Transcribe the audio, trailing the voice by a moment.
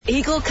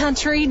Eagle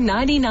Country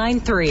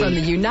 99.3 from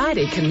the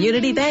United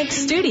Community Bank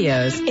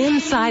Studios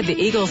inside the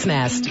Eagle's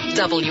Nest.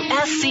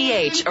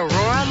 WSCH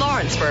Aurora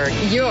Lawrenceburg.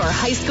 Your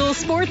high school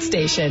sports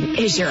station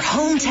is your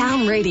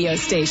hometown radio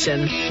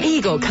station.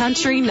 Eagle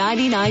Country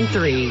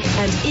 99.3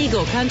 and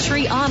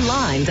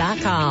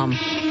EagleCountryOnline.com.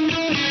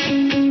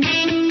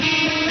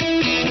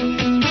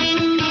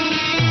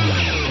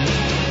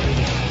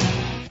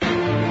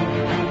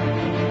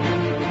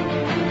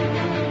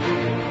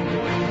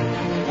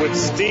 With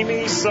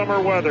steamy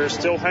summer weather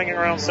still hanging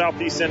around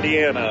southeast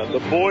Indiana, the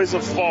boys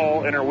of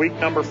fall enter week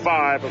number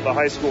 5 of the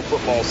high school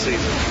football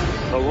season.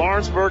 The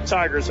Lawrenceburg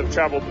Tigers have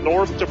traveled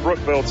north to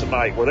Brookville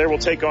tonight, where they will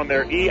take on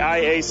their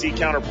EIAC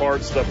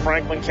counterparts, the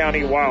Franklin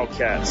County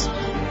Wildcats.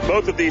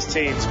 Both of these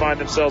teams find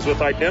themselves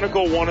with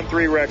identical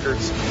 1-3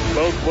 records,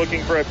 both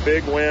looking for a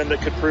big win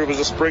that could prove as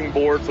a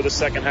springboard for the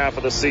second half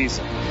of the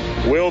season.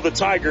 Will the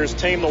Tigers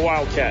tame the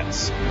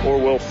Wildcats, or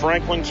will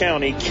Franklin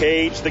County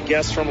cage the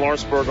guests from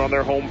Lawrenceburg on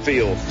their home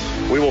field?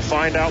 We will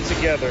find out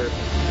together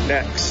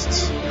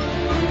next.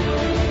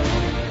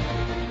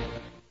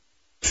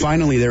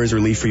 Finally, there is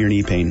relief for your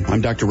knee pain. I'm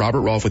Dr.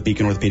 Robert Rolfe with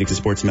Beacon Orthopedics and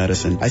Sports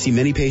Medicine. I see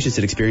many patients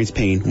that experience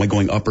pain when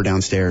going up or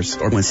down stairs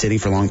or when sitting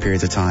for long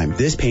periods of time.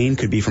 This pain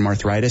could be from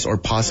arthritis or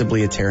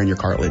possibly a tear in your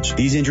cartilage.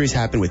 These injuries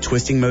happen with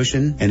twisting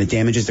motion and it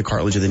damages the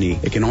cartilage of the knee.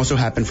 It can also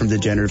happen from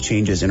degenerative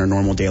changes in our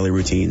normal daily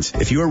routines.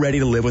 If you are ready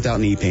to live without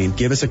knee pain,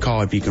 give us a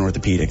call at Beacon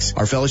Orthopedics.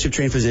 Our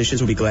fellowship-trained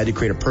physicians will be glad to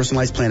create a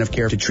personalized plan of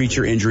care to treat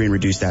your injury and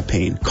reduce that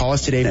pain. Call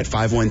us today at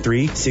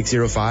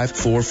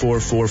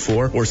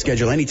 513-605-4444 or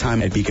schedule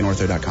anytime at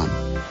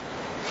beaconortho.com.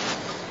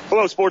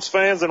 Hello, sports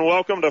fans, and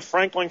welcome to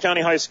Franklin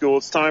County High School.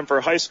 It's time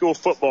for high school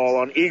football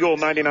on Eagle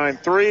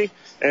 99.3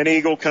 and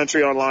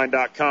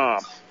EagleCountryOnline.com.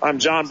 I'm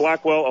John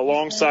Blackwell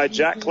alongside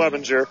Jack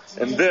Clevenger,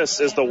 and this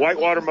is the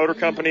Whitewater Motor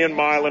Company in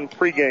Milan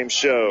pregame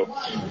show.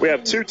 We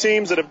have two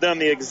teams that have done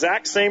the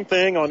exact same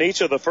thing on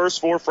each of the first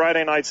 4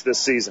 Friday nights this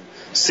season.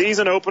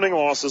 Season opening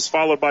losses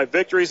followed by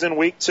victories in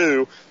week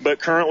 2, but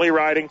currently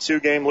riding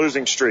 2-game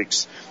losing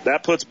streaks.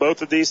 That puts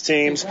both of these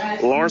teams,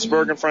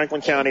 Lawrenceburg and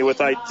Franklin County, with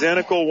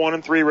identical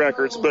 1-3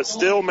 records, but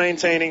still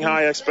maintaining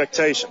high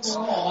expectations.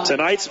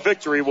 Tonight's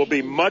victory will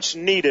be much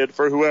needed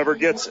for whoever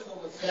gets it.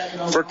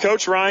 For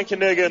Coach Ryan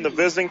Kaniga and the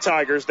visiting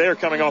Tigers, they are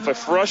coming off a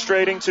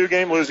frustrating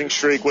 2-game losing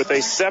streak with a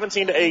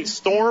 17-8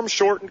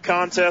 storm-shortened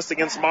contest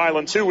against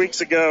Milan 2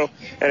 weeks ago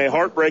and a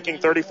heartbreaking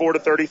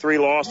 34-33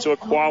 loss to a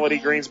quality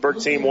Greensburg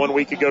team 1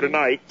 week ago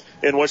tonight,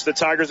 in which the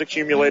Tigers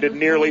accumulated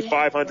nearly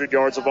 500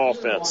 yards of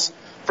offense.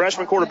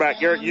 Freshman quarterback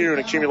Garrett Yoon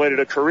accumulated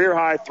a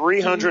career-high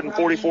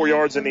 344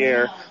 yards in the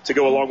air to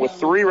go along with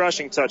 3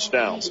 rushing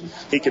touchdowns.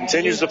 He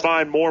continues to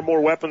find more and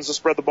more weapons to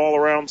spread the ball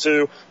around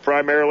to,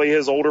 primarily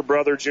his older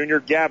brother, junior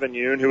Gavin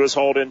Yoon, who has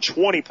hauled in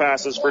 20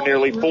 passes for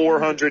nearly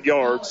 400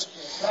 yards.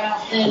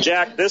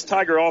 Jack, this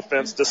Tiger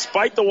offense,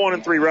 despite the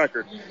 1-3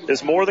 record,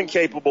 is more than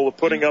capable of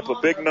putting up a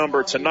big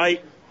number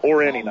tonight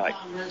or any night.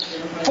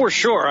 For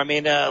sure. I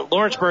mean,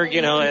 Lawrenceburg,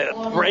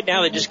 right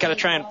now they just got to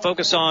try and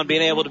focus on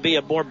being able to be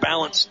a more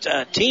balanced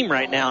team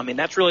right now. I mean,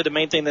 that's really the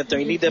main thing that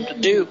they need them to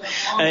do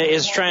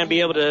is try and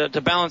be able to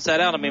balance that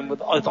out. I mean,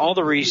 with all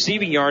the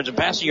receiving yards and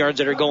passing yards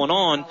that are going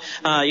on,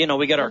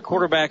 we got our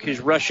quarterback who's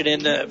rushing in,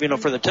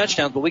 for the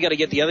touchdowns, but we got to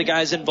get the other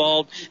guys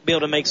involved, be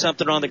able to make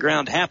something on the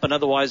ground happen.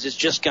 Otherwise, it's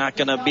just not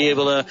going to be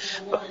able to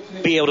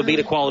beat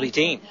a quality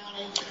team.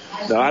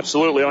 No,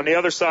 absolutely. On the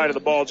other side of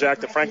the ball, Jack,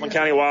 the Franklin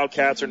County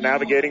Wildcats are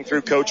navigating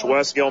through Coach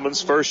Wes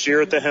Gilman's first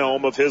year at the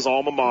helm of his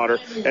alma mater,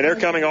 and they're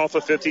coming off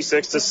a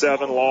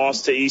 56-7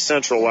 loss to East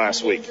Central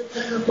last week.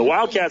 The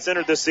Wildcats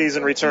entered this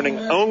season returning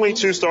only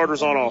 2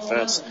 starters on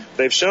offense.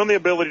 They've shown the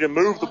ability to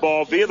move the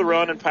ball via the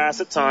run and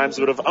pass at times,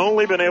 but have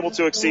only been able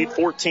to exceed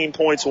 14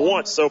 points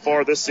once so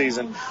far this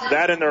season.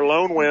 That in their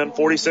lone win,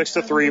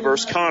 46-3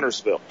 versus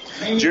Connorsville.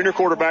 Junior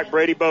quarterback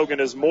Brady Bogan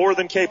is more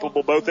than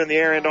capable both in the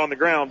air and on the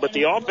ground, but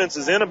the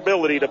offense's inability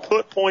to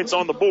put points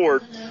on the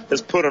board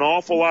has put an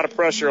awful lot of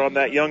pressure on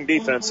that young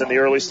defense in the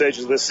early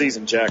stages of this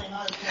season, Jack.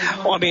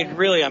 Well,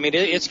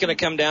 it's going to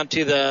come down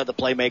to the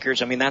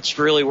playmakers. I mean, that's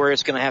really where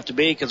it's going to have to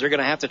be, because they're going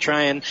to have to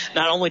try and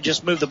not only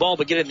just move the ball,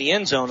 but get it in the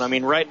end zone. I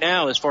mean, right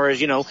now, as far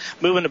as,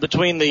 moving it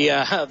between the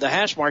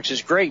hash marks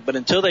is great, but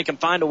until they can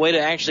find a way to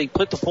actually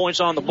put the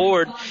points on the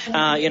board,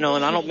 and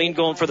I don't mean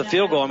going for the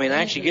field goal. I mean,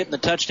 actually getting the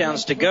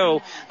touchdowns to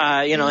go,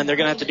 and they're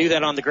going to have to do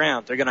that on the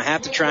ground. They're going to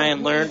have to try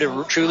and learn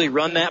to truly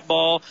run that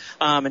ball,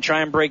 and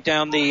try and break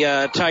down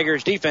the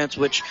Tigers defense,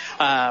 which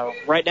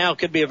right now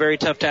could be a very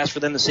tough task for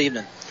them this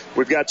evening.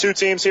 We've got 2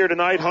 teams here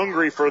tonight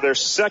hungry for their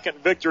second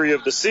victory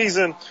of the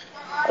season.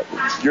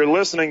 You're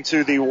listening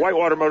to the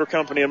Whitewater Motor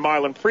Company and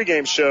Milan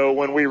pregame show.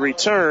 When we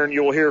return,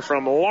 you will hear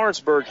from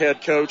Lawrenceburg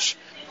head coach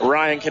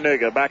Ryan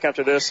Kaniga. Back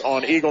after this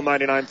on Eagle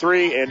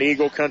 99.3 and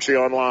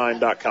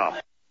EagleCountryOnline.com.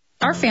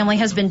 Our family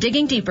has been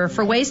digging deeper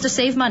for ways to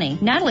save money.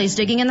 Natalie's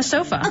digging in the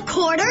sofa. A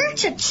quarter?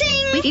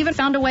 Cha-ching! We even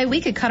found a way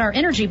we could cut our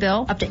energy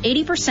bill up to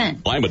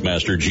 80%. Climate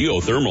Master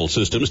geothermal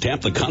systems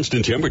tap the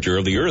constant temperature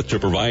of the earth to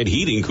provide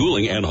heating,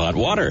 cooling, and hot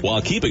water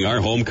while keeping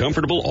our home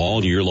comfortable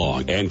all year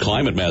long. And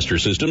Climate Master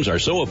systems are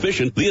so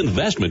efficient, the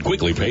investment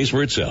quickly pays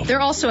for itself.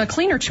 They're also a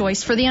cleaner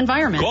choice for the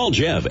environment. Call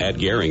Jeff at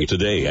Gehring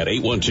today at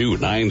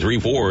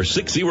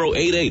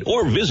 812-934-6088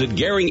 or visit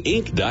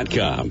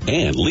GehringInc.com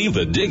and leave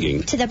the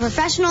digging to the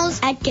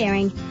professionals at Gehring.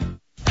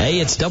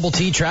 Hey, it's Double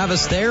T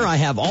Travis there. I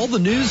have all the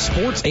news,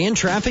 sports, and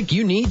traffic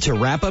you need to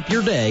wrap up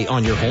your day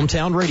on your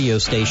hometown radio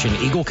station,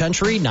 Eagle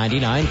Country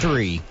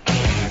 99.3.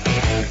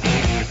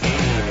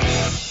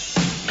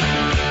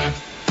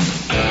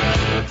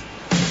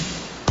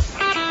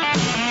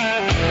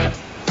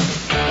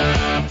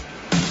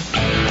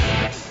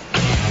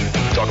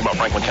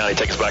 Franklin County,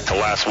 take us back to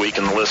last week,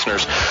 and the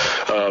listeners,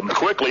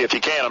 quickly, if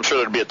you can, I'm sure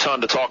there'd be a ton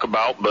to talk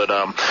about, but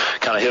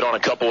kind of hit on a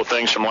couple of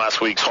things from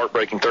last week's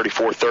heartbreaking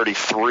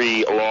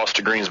 34-33 loss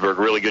to Greensburg.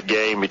 Really good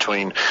game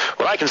between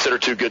what I consider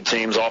two good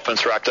teams.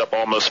 Offense racked up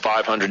almost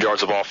 500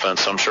 yards of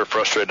offense, so I'm sure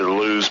frustrated to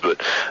lose, but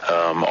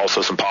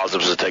also some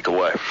positives to take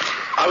away.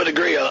 I would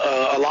agree.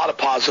 A lot of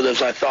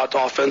positives. I thought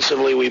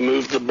offensively we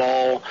moved the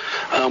ball.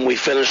 We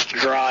finished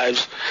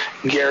drives.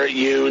 Garrett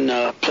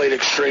Yoon played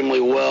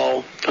extremely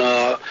well.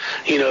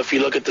 If you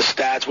look at the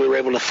stats, we were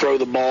able to throw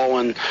the ball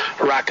and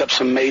rack up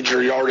some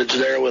major yardage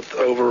there with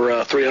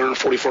over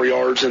 344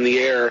 yards in the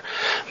air.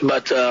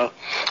 But,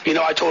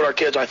 I told our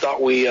kids I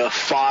thought we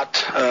fought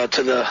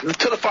to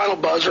the final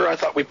buzzer. I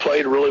thought we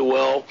played really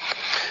well.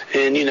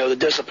 And, the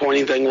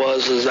disappointing thing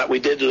is that we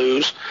did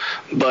lose.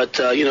 But,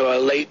 a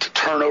late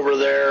turnover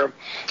there,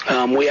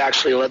 we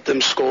actually let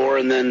them score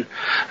and then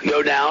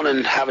go down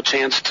and have a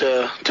chance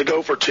to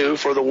go for two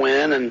for the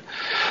win. And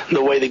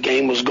the way the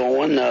game was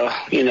going,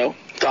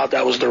 thought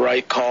that was the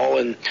right call,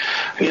 and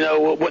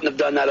wouldn't have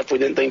done that if we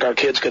didn't think our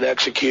kids could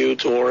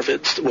execute or if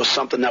it was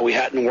something that we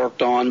hadn't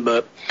worked on,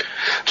 but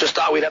just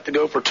thought we'd have to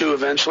go for two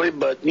eventually.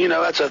 But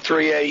that's a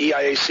 3A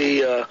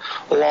EIAC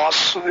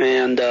loss,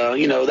 and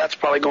that's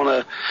probably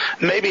going to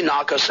maybe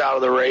knock us out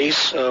of the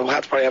race. We'll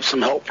have to probably have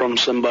some help from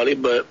somebody,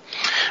 but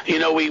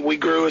we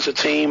grew as a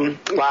team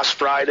last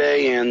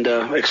Friday, and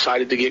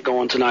excited to get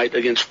going tonight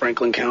against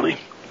Franklin County.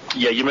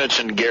 Yeah, you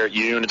mentioned Garrett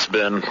Yoon. It's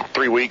been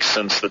 3 weeks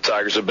since the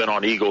Tigers have been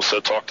on Eagle, so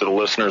talk to the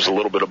listeners a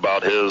little bit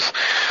about his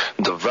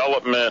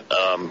development.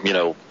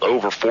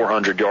 Over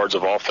 400 yards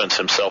of offense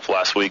himself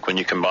last week when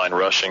you combine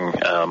rushing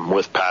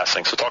with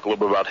passing. So talk a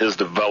little bit about his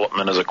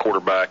development as a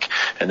quarterback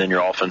and then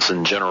your offense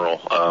in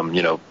general.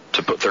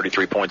 To put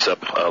 33 points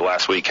up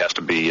last week has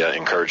to be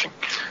encouraging.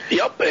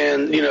 Yep,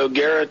 and,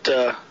 Garrett,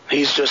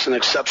 he's just an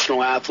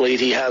exceptional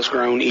athlete. He has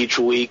grown each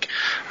week.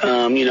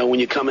 When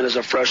you come in as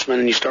a freshman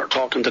and you start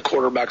talking to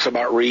quarterbacks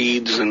about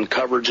reads and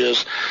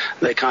coverages,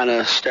 they kind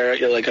of stare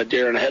at you like a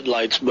deer in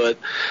headlights. But,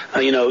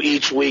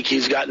 each week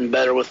he's gotten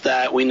better with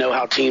that. We know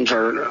how teams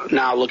are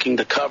now looking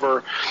to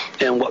cover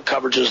and what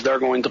coverages they're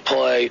going to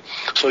play.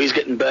 So he's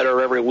getting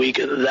better every week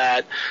at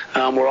that.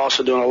 We're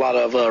also doing a lot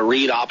of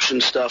read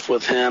option stuff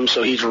with him.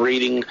 So he's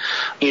reading,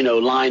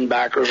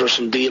 linebackers or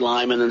some D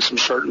linemen in some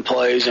certain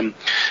plays. And,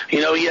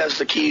 he has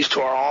the keys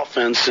to our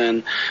offense,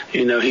 and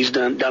he's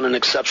done an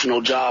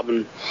exceptional job.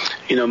 And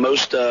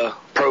most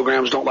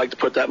programs don't like to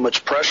put that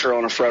much pressure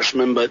on a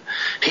freshman, but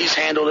he's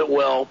handled it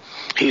well.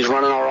 He's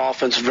running our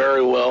offense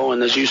very well,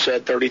 and as you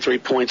said, 33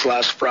 points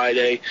last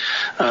Friday,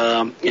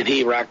 and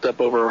he racked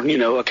up over,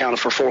 accounted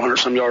for 400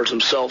 some yards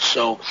himself.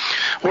 So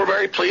we're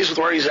very pleased with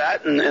where he's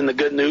at, and the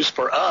good news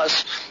for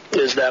us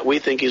is that we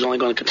think he's only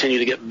going to continue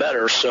to get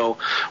better. So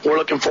we're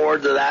looking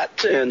forward to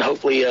that, and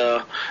hopefully,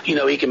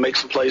 he can make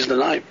some plays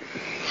tonight.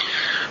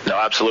 No,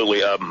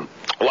 absolutely.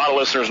 A lot of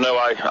listeners know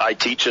I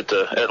teach at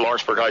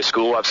Lawrenceburg High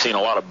School. I've seen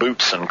a lot of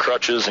boots and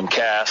crutches and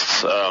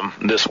casts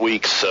this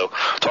week. So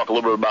talk a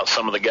little bit about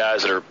some of the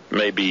guys that are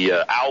maybe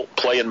out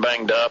playing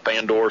banged up,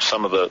 and or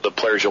some of the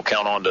players you'll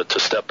count on to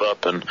step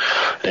up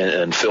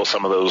and fill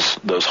some of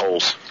those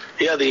holes.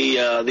 Yeah,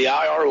 the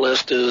IR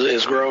list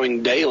is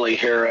growing daily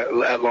here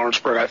at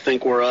Lawrenceburg. I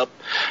think we're up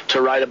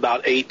to right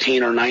about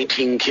 18 or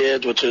 19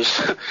 kids, which is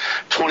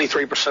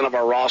 23% of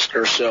our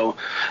roster. So,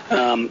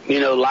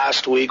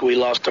 last week we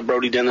lost to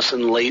Brody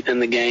Dennison late in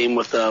the game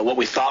with what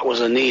we thought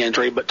was a knee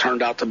injury, but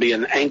turned out to be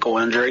an ankle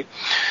injury.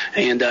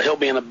 And he'll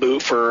be in a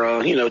boot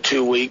for,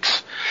 2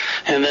 weeks.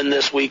 And then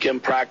this week in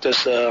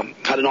practice,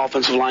 had an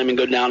offensive lineman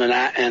go down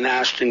and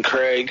Ashton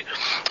Craig,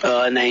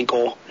 an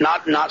ankle.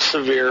 Not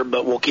severe,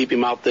 but we'll keep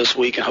him out this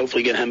week and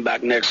hopefully get him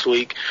back next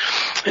week.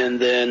 And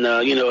then,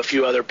 a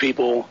few other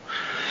people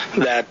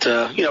that,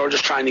 are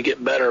just trying to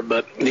get better.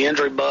 But the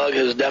injury bug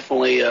has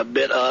definitely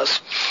bit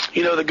us.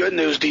 The good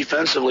news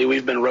defensively,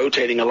 we've been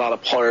rotating a lot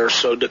of players.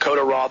 So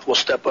Dakota Roth will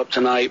step up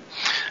tonight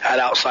at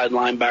outside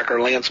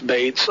linebacker. Lance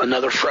Bates,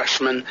 another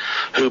freshman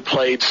who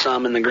played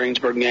some in the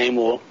Greensburg game,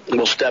 will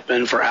step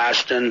in for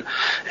Ashton.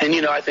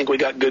 And, I think we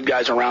got good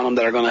guys around him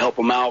that are going to help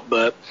him out.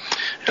 But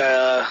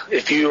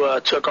if you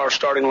took our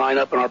starting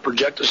lineup and our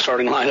projected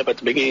starting lineup at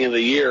the beginning of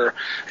the year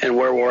and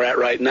where we're at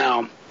right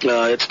now,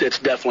 it's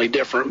definitely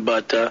different.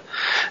 But,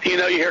 you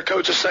hear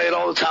coaches say it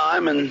all the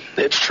time, and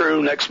it's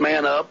true. Next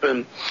man up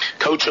and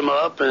coach them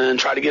up and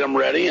try to get them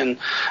ready, and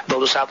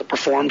they'll just have to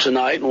perform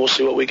tonight, and we'll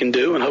see what we can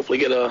do and hopefully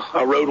get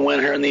a road win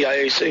here in the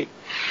IAC.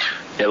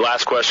 Yeah,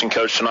 last question,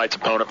 Coach. Tonight's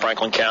opponent,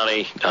 Franklin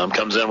County,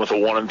 comes in with a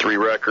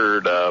 1-3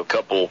 record. A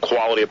couple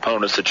quality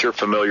opponents that you're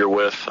familiar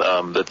with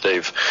that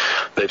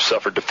they've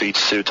suffered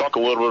defeats to. Talk a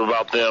little bit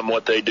about them,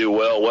 what they do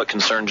well, what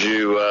concerns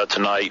you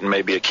tonight, and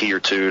maybe a key or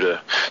two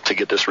to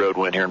get this road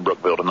win here in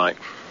Brookville tonight.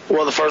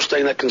 Well, the first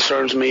thing that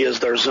concerns me is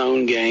their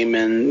zone game,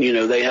 and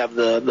they have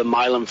the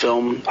Milan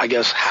film, I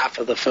guess half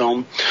of the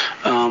film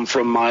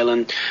from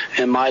Milan,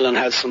 and Milan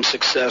had some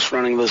success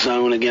running the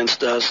zone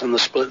against us in the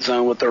split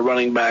zone with their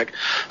running back.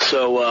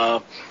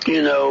 So,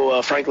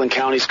 Franklin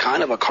County's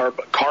kind of a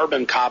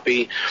carbon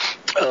copy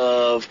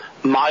of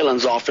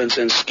Milan's offense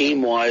and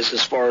scheme-wise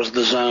as far as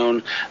the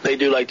zone. They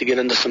do like to get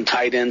into some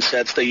tight end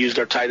sets. They use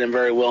their tight end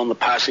very well in the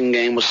passing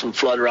game with some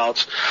flood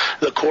routes.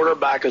 The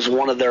quarterback is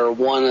one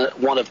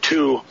of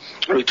two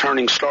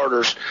returning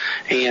starters,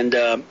 and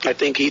I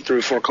think he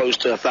threw for close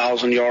to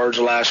 1,000 yards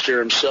last year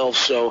himself.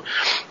 So,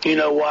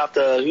 we'll have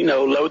to,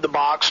 load the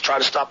box, try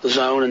to stop the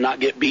zone and not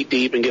get beat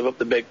deep and give up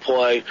the big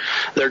play.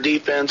 Their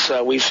defense,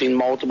 we've seen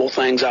multiple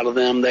things out of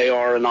them. They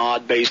are an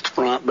odd-based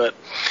front, but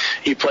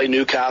you play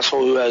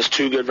Newcastle, who has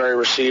two good very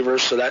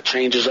receivers, so that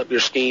changes up your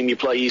scheme. You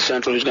play East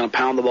Central, who's going to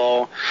pound the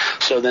ball,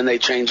 so then they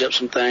change up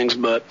some things.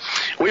 But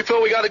we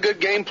feel we got a good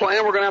game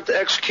plan. We're going to have to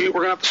execute.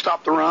 We're going to have to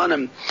stop the run.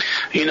 And,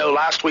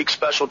 last week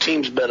special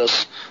teams bit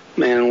us.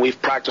 And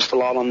we've practiced a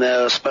lot on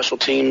the special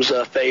teams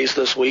phase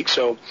this week,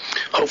 so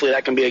hopefully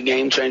that can be a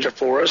game changer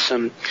for us.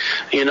 And,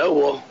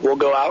 we'll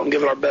go out and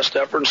give it our best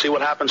effort and see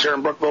what happens here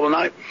in Brookville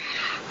tonight.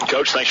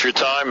 Coach, thanks for your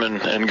time,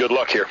 and good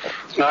luck here.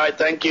 All right,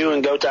 thank you,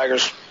 and go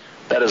Tigers.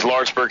 That is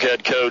Lawrenceburg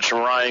head coach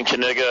Ryan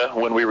Kaniga.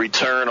 When we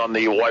return on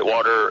the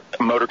Whitewater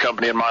Motor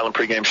Company and Milan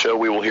pregame show,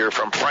 we will hear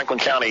from Franklin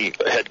County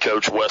head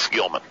coach Wes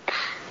Gilman.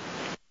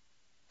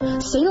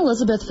 St.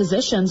 Elizabeth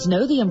physicians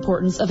know the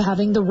importance of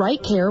having the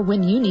right care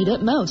when you need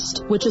it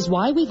most, which is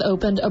why we've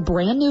opened a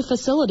brand new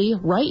facility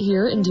right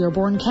here in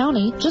Dearborn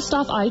County, just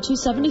off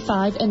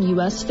I-275 and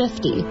US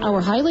 50. Our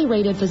highly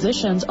rated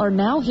physicians are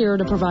now here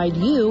to provide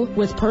you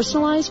with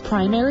personalized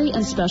primary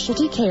and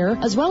specialty care,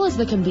 as well as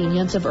the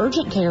convenience of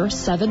urgent care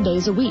 7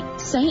 days a week.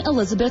 St.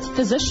 Elizabeth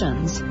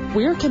Physicians.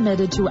 We're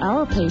committed to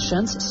our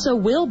patients, so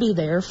we'll be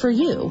there for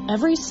you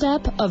every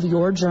step of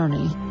your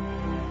journey.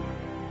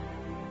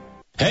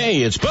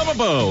 Hey, it's Bubba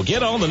Bo.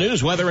 Get all the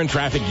news, weather, and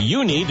traffic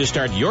you need to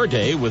start your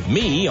day with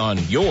me on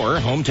your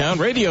hometown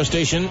radio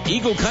station,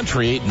 Eagle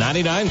Country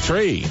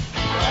 99.3.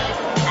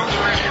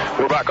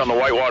 We're back on the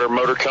Whitewater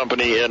Motor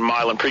Company in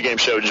Milan pregame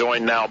show,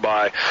 joined now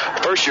by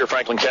first-year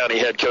Franklin County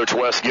head coach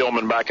Wes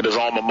Gilman back at his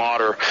alma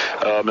mater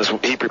as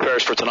he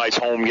prepares for tonight's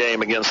home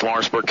game against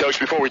Lawrenceburg. Coach,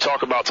 before we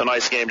talk about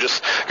tonight's game,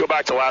 just go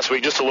back to last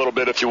week just a little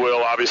bit, if you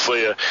will.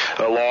 Obviously, a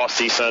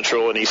loss, East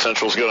Central, and East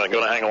Central's going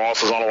to hang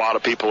losses on a lot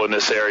of people in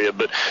this area.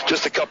 But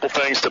just a couple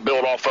things to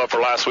build off of for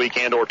last week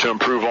and or to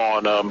improve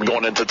on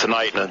going into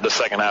tonight and the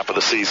second half of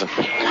the season.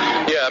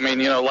 Yeah,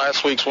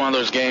 last week's one of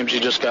those games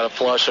you just got to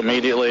flush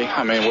immediately.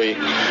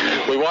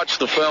 We watched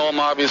the film,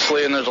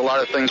 obviously, and there's a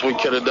lot of things we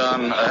could have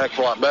done a heck of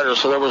a lot better,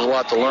 so there was a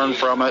lot to learn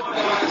from it.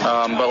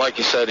 But like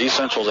you said, East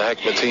Central's a heck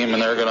of a team,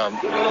 and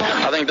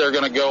I think they're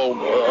going to go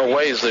a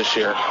ways this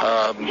year,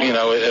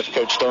 if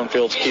Coach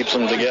Stonefield keeps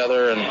them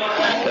together and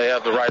they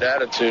have the right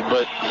attitude.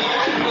 But,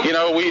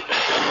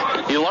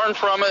 you learn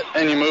from it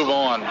and you move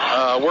on.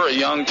 We're a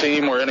young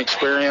team. We're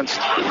inexperienced.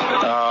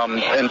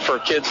 And for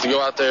kids to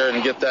go out there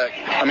and get that,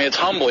 it's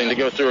humbling to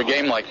go through a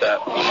game like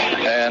that.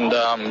 And,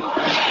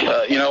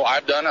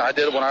 I've done it. I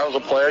did it when I was a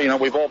player.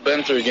 We've all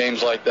been through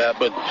games like that.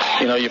 But,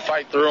 you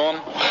fight through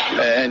them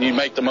and you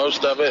make the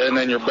most of it, and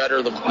then you're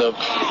better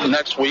the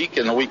next week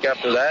and the week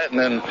after that. And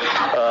then,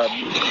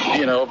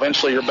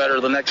 eventually you're better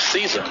the next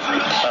season.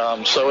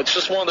 So it's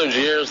just one of those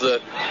years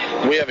that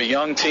we have a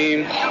young team.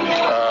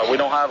 We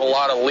don't have a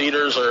lot of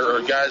leaders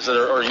or guys that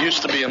are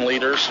used to being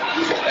leaders,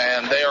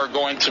 and they are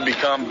going to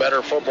become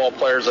better football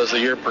players as the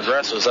year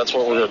progresses. That's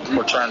what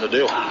we're trying to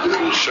do.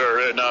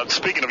 Sure. And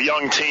speaking of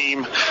young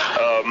team,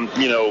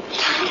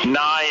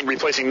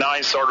 replacing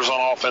 9 starters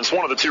on offense.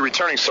 One of the 2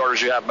 returning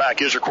starters you have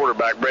back is your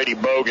quarterback, Brady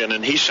Bogan,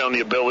 and he's shown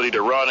the ability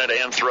to run it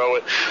and throw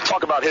it.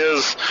 Talk about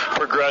his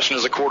progression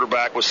as a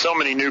quarterback with so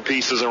many new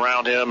pieces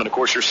around him, and, of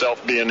course,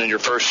 yourself being in your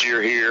first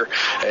year here,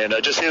 and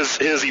just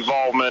his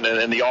involvement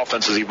and the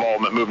offense's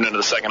involvement moving into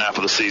the second half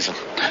of the season.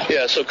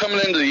 Yeah, so coming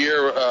into the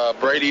year,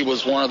 Brady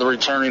was one of the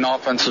returning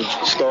offensive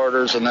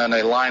starters, and then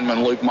a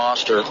lineman, Luke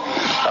Moster.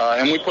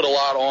 And we put a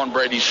lot on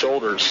Brady's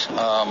shoulders,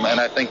 and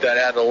I think that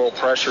added a little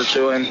pressure to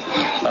to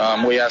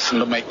him. We asked him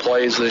to make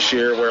plays this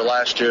year, where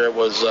last year it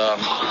was,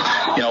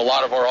 a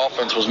lot of our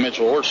offense was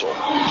Mitchell Ursul,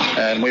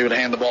 and we would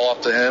hand the ball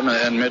off to him,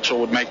 and Mitchell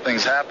would make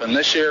things happen.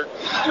 This year,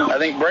 I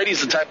think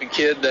Brady's the type of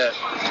kid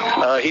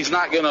that he's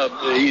not going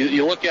to,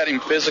 you look at him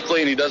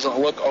physically, and he doesn't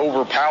look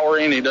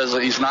overpowering. He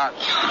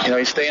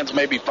stands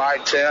maybe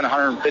 5'10",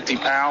 150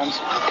 pounds,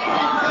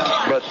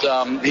 but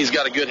he's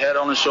got a good head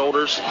on his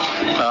shoulders.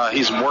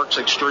 He works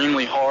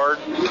extremely hard.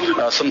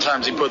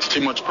 Sometimes he puts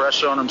too much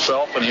pressure on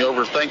himself, and he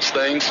overthinks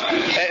things.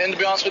 And to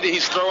be honest with you,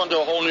 he's throwing to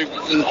a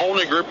whole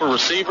new group of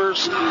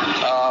receivers.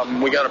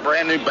 We got a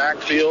brand new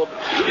backfield.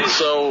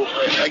 So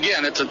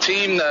again, it's a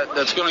team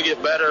that's going to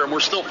get better, and we're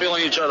still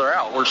feeling each other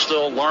out. We're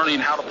still learning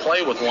how to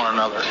play with one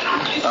another.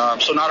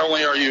 So not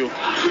only are you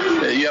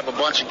have a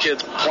bunch of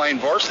kids playing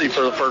varsity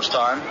for the first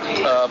time,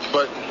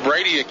 but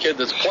Brady, a kid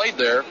that's played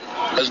there,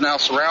 is now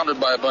surrounded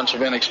by a bunch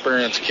of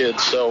inexperienced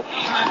kids. So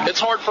it's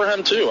hard for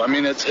him too. I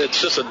mean, it's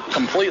just a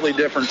completely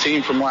different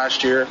team from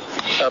last year,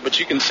 but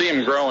you can see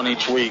him growing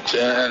each week,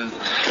 and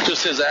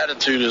just his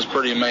attitude is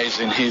pretty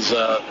amazing. He's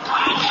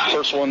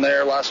first one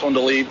there, last one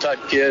to leave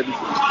type kid.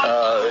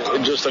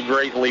 Just a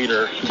great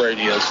leader,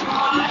 Brady is.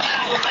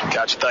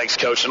 Gotcha. Thanks,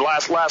 Coach. And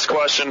last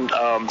question.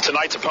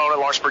 Tonight's opponent,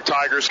 Lawrenceburg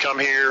Tigers, come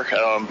here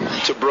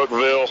to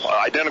Brookville.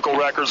 Identical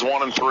records,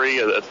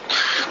 1-3, a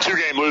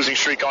 2-game losing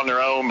streak on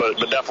their own, but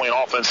definitely an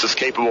offense that's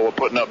capable of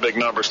putting up big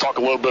numbers. Talk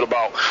a little bit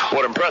about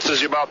what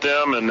impresses you about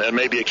them, and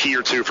maybe a key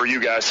or two for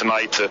you guys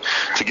tonight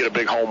to get a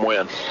big home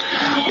win.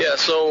 Yeah,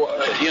 so,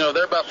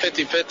 they're about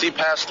 50-50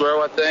 pass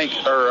throw, I think,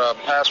 or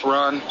pass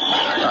run.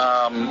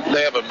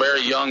 They have a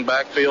very young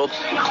backfield.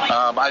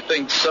 I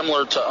think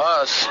similar to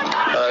us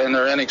in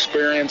their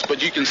inexperience,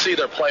 but you can see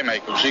their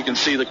playmakers. You can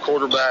see the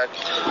quarterback.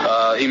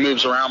 He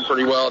moves around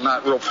pretty well,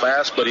 not real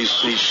fast, but he's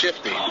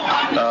shifty.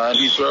 And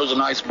he throws a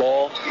nice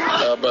ball.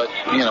 But,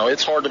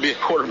 it's hard to be a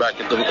quarterback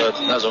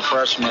as a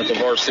freshman at the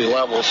varsity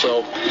level.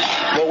 So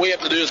what we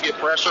have to do is get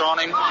pressure on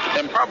him.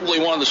 And probably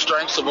one of the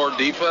strengths of our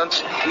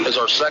defense is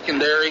our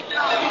secondary.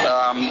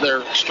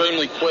 They're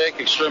extremely quick,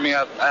 extremely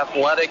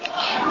athletic,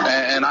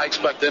 and I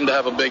expect them to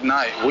have a big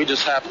night. We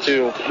just have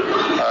to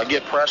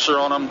get pressure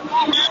on them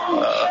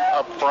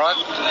up front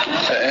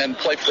and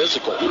play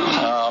physical.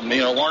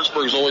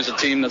 Lawrenceburg is always a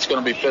team that's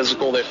going to be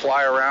physical. They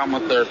fly around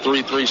with their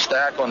 3-3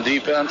 stack on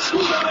defense.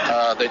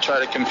 They try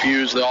to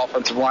confuse the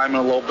offensive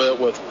linemen a little bit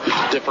with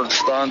different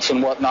stunts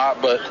and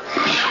whatnot, but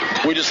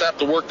we just have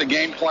to work the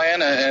game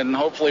plan, and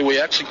hopefully we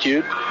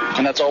execute,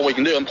 and that's all we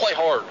can do, and play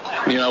hard.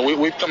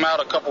 We've come out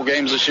a couple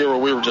games this year where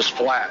we were just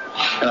flat,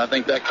 and I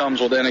think that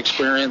comes with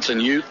inexperience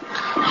and youth.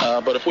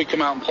 But if we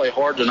come out and play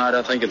hard tonight,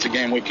 I think it's a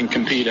game we can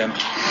compete in.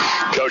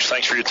 Coach,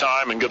 thanks for your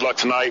time, and good luck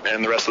tonight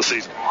and the rest of the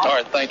season. All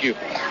right, thank you.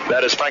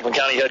 That is Franklin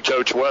County head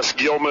coach Wes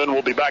Gilman.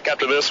 We'll be back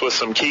after this with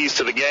some keys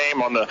to the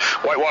game on the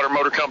Whitewater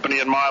Motor Company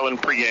in Milan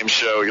pregame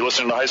show. You're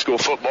listening to high school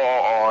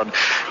football on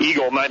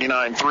Eagle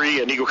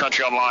 99.3 and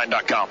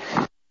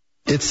EagleCountryOnline.com.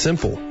 It's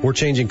simple. We're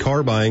changing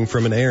car buying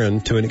from an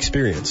errand to an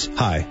experience.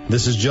 Hi,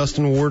 this is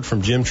Justin Ward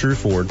from Jim True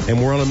Ford,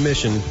 and we're on a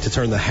mission to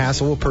turn the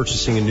hassle of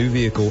purchasing a new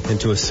vehicle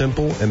into a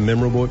simple and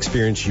memorable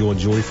experience you'll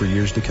enjoy for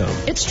years to come.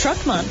 It's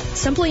Truck Month.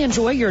 Simply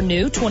enjoy your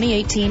new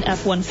 2018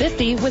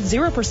 F-150 with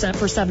 0%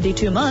 for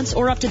 72 months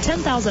or up to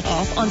 $10,000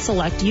 off on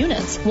select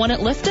units. Want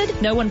it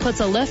lifted? No one puts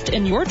a lift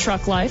in your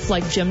truck life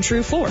like Jim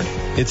True Ford.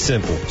 It's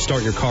simple.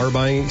 Start your car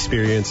buying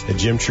experience at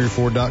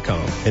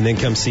JimTrueFord.com and then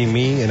come see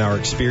me and our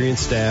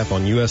experienced staff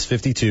on US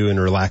 52 in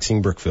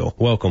relaxing Brookville.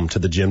 Welcome to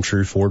the Jim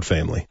True Ford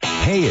family.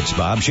 Hey, it's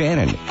Bob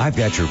Shannon. I've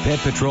got your Pet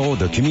Patrol,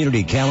 the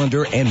community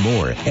calendar, and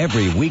more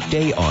every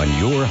weekday on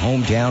your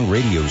hometown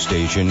radio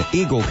station,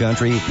 Eagle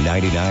Country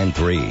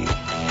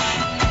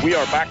 99.3. We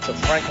are back to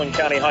Franklin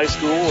County High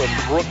School in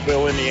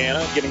Brookville,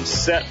 Indiana, getting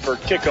set for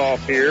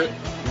kickoff here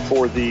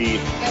for the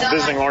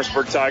visiting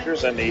Lawrenceburg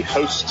Tigers and the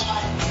host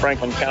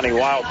Franklin County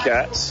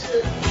Wildcats.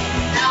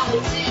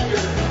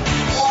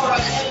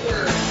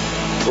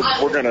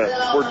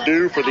 We're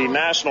due for the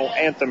national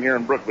anthem here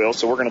in Brookville,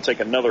 so we're going to take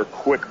another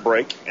quick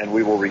break, and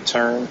we will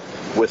return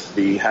with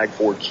the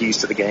Hagford keys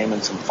to the game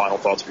and some final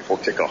thoughts before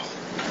kickoff.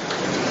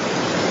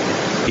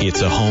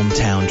 It's a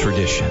hometown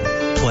tradition,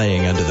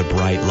 playing under the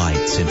bright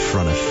lights in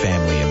front of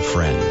family and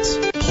friends,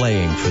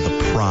 playing for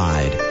the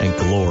pride and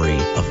glory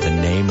of the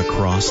name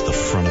across the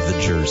front of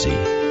the jersey,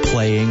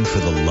 playing for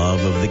the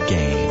love of the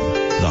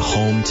game. The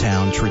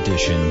hometown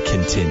tradition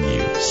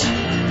continues.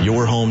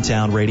 Your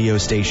hometown radio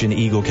station,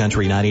 Eagle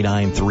Country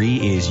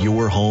 99.3, is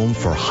your home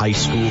for high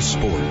school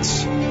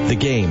sports. The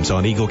games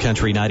on Eagle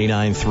Country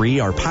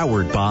 99.3 are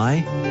powered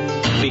by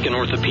Beacon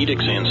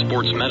Orthopedics and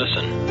Sports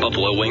Medicine,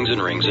 Buffalo Wings and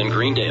Rings in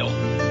Greendale,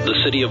 the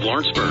City of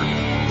Lawrenceburg,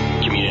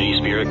 Community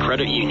Spirit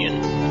Credit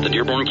Union, the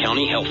Dearborn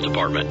County Health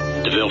Department,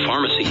 DeVille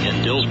Pharmacy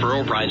in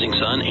Dillsboro, Rising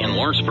Sun, and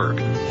Lawrenceburg,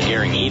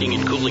 Gehring Heating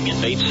and Cooling in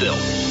Batesville,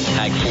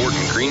 Hagford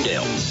and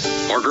Greendale,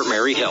 Margaret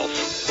Mary Health,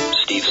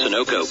 Steve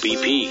Sunoco,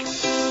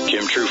 BP,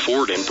 Jim True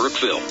Ford in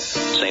Brookville,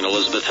 St.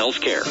 Elizabeth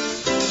Healthcare,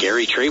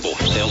 Gary Trable,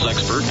 sales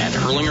expert at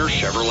Hurlinger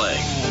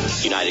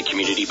Chevrolet, United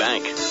Community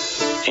Bank,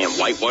 and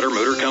Whitewater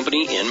Motor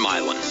Company in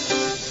Milan.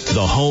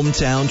 The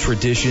hometown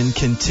tradition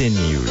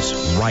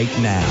continues right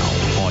now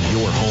on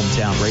your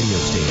hometown radio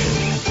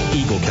station,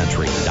 Eagle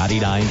Country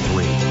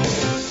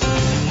 99.3.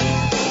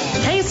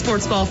 Hey,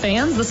 sports ball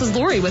fans, this is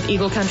Lori with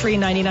Eagle Country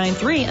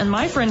 99.3, and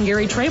my friend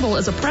Gary Trable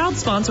is a proud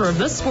sponsor of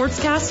this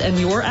sportscast and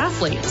your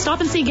athlete.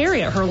 Stop and see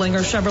Gary at Hurlinger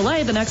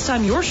Chevrolet the next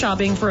time you're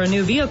shopping for a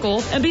new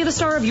vehicle, and be the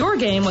star of your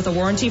game with a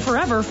warranty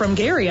forever from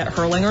Gary at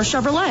Hurlinger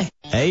Chevrolet.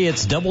 Hey,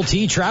 it's Double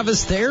T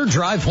Travis there.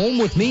 Drive home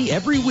with me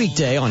every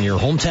weekday on your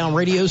hometown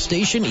radio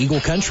station, Eagle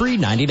Country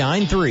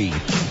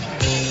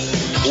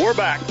 99.3. We're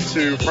back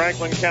to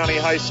Franklin County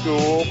High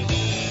School,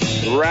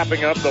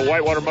 wrapping up the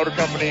Whitewater Motor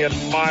Company and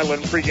Milan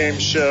pregame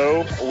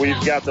show.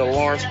 We've got the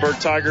Lawrenceburg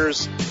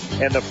Tigers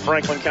and the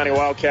Franklin County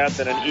Wildcats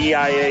in an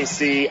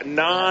EIAC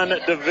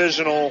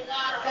non-divisional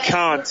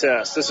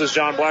contest. This is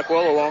John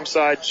Blackwell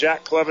alongside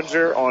Jack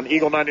Clevenger on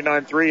Eagle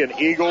 99.3 and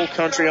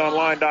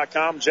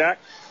EagleCountryOnline.com. Jack,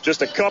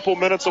 just a couple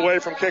minutes away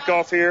from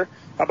kickoff here.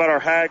 How about our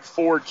Hag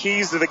Ford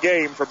keys to the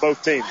game for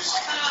both teams?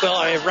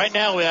 Well, right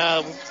now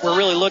we're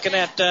really looking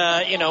at,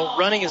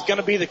 running is going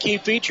to be the key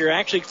feature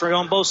actually for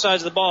on both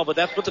sides of the ball, but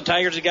that's what the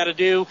Tigers have got to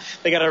do.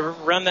 They got to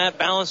run that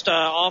balanced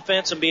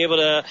offense and be able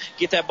to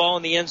get that ball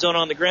in the end zone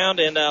on the ground.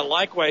 And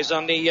likewise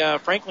on the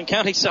Franklin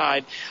County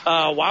side,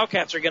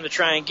 Wildcats are going to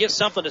try and get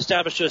something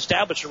established to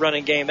establish a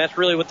running game. That's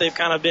really what they've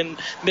kind of been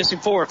missing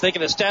for. If they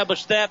can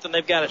establish that, then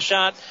they've got a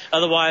shot.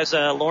 Otherwise,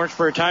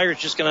 Lawrenceburg Tigers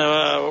just going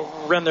to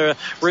run the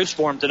roofs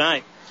for them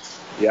tonight.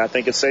 Yeah, I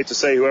think it's safe to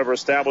say whoever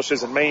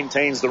establishes and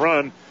maintains the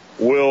run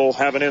will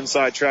have an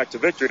inside track to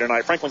victory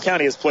tonight. Franklin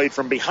County has played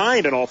from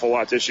behind an awful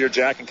lot this year,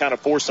 Jack, and kind of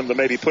forced them to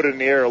maybe put it in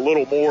the air a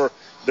little more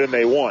than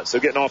they want. So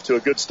getting off to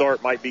a good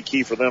start might be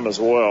key for them as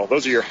well.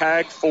 Those are your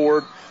Hag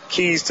Ford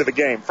keys to the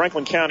game.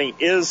 Franklin County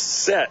is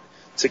set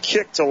to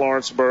kick to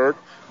Lawrenceburg.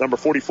 Number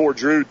 44,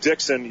 Drew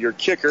Dixon, your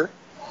kicker.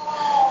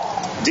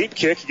 Deep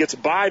kick. He gets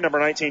by number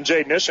 19,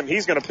 Jaden Isham.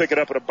 He's going to pick it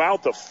up at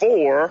about the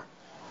 4.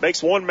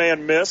 Makes one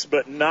man miss,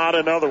 but not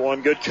another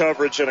one. Good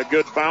coverage and a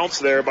good bounce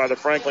there by the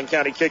Franklin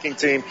County kicking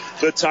team.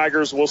 The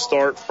Tigers will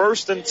start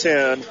 1st and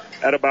 10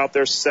 at about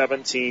their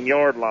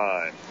 17-yard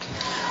line.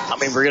 I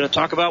mean, we're going to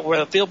talk about where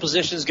the field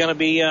position is going to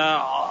be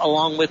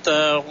along with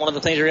one of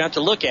the things we're going to have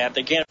to look at.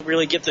 They can't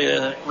really get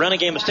the running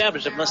game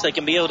established unless they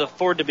can be able to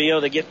afford to be able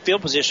to get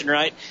field position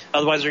right.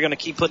 Otherwise, they're going to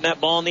keep putting that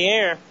ball in the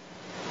air.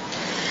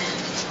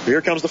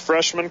 Here comes the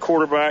freshman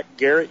quarterback,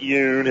 Garrett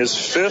Yoon, his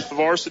 5th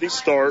varsity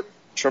start.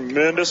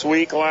 Tremendous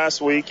week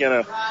last week in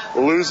a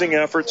losing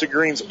effort to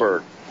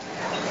Greensburg.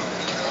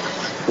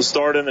 We'll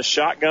start in the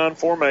shotgun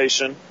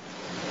formation.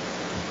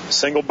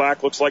 Single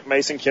back looks like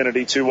Mason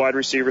Kennedy, 2 wide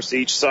receivers to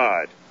each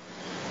side.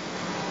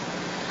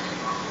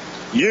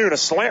 Yoon, a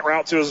slant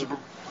route to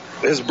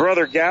his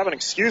brother Gavin,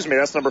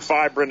 that's number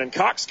 5, Brendan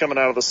Cox coming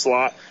out of the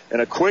slot.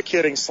 And a quick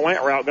hitting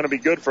slant route going to be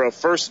good for a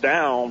first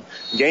down,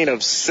 gain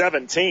of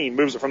 17.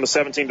 Moves it from the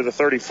 17 to the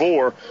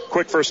 34.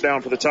 Quick first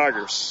down for the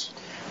Tigers.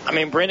 I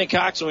mean, Brandon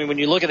Cox, when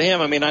you look at him,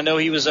 I know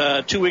he was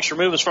 2 weeks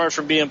removed as far as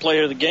from being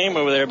player of the game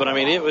over there, but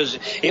it was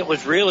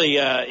really,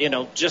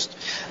 just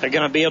they're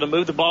going to be able to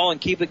move the ball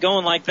and keep it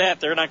going like that.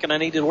 They're not going to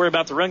need to worry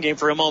about the run game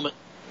for a moment.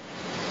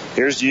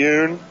 Here's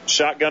Yoon,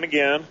 shotgun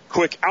again.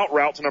 Quick out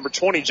route to number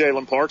 20,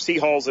 Jalen Parks. He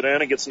hauls it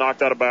in and gets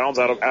knocked out of bounds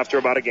after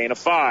about a gain of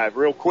 5.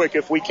 Real quick,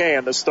 if we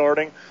can, the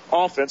starting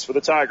offense for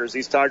the Tigers.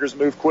 These Tigers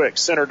move quick.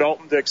 Center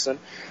Dalton Dixon.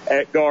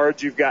 At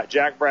guards, you've got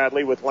Jack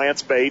Bradley with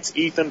Lance Bates,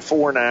 Ethan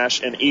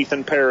Fornash, and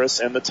Ethan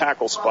Paris in the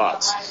tackle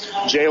spots.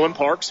 Jalen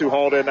Parks, who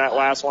hauled in that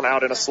last one,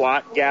 out in a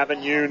slot. Gavin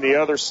Yoon, the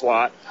other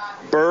slot.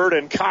 Bird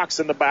and Cox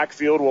in the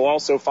backfield will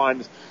also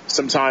find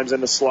some times in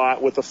the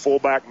slot with the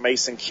fullback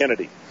Mason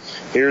Kennedy.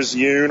 Here's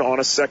Yoon on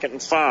a 2nd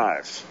and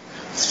 5.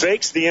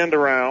 Fakes the end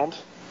around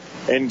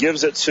and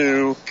gives it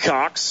to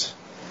Cox,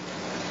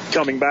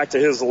 coming back to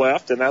his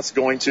left, and that's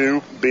going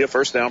to be a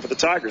first down for the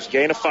Tigers.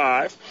 Gain of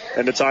 5,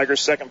 and the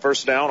Tigers' second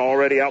first down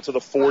already out to the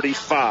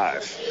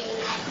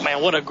 45.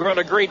 Man, what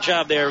a great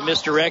job there,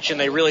 misdirection.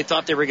 They really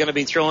thought they were going to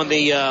be throwing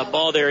the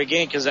ball there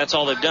again because that's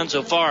all they've done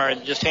so far,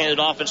 and just hand it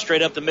off and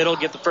straight up the middle,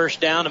 get the first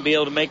down, and be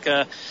able to make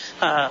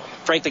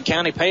Franklin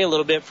County pay a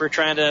little bit for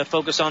trying to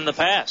focus on the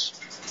pass.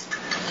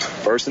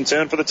 1st and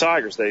 10 for the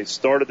Tigers. They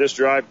started this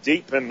drive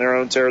deep in their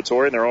own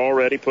territory, and they're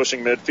already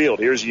pushing midfield.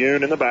 Here's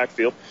Yoon in the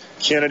backfield.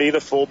 Kennedy, the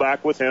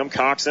fullback, with him.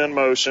 Cox in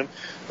motion.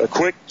 A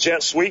quick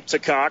jet sweep to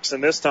Cox,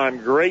 and this time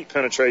great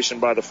penetration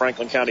by the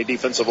Franklin County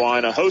defensive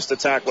line. A host of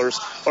tacklers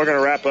are going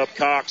to wrap up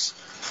Cox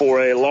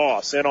for a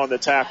loss. In on the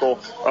tackle,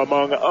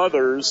 among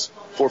others,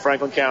 for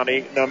Franklin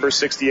County, number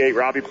 68,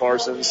 Robbie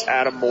Parsons.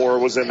 Adam Moore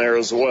was in there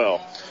as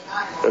well.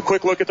 A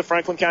quick look at the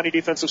Franklin County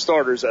defensive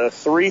starters. A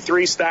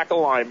 3-3 stack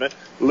alignment.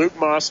 Luke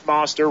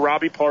Moster,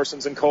 Robbie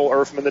Parsons, and Cole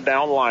Erfman, the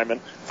down linemen.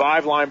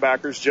 5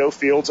 linebackers, Joe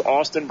Fields,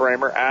 Austin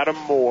Bramer, Adam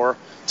Moore,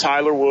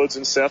 Tyler Woods,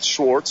 and Seth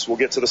Schwartz. We'll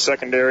get to the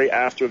secondary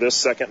after this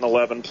 2nd and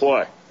 11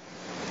 play.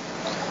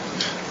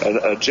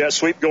 A jet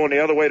sweep going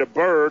the other way to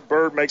Bird.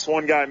 Bird makes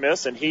one guy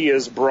miss, and he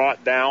is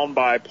brought down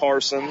by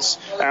Parsons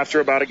after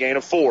about a gain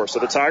of 4. So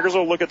the Tigers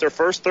will look at their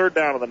first third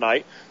down of the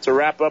night to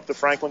wrap up the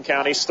Franklin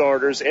County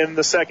starters in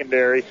the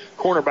secondary.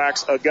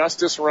 Cornerbacks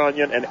Augustus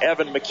Runyon and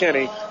Evan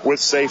McKinney with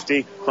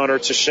safety Hunter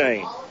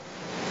Tashane.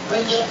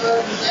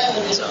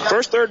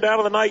 First third down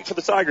of the night for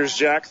the Tigers,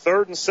 Jack.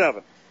 3rd and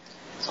 7.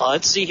 So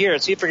let's see here.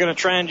 Let's see if they're going to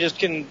try and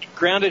just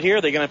ground it here.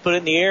 They're going to put it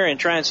in the air and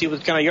try and see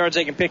what kind of yards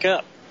they can pick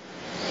up.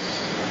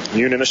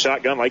 Yoon in the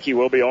shotgun like he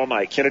will be all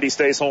night. Kennedy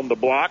stays home to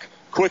block.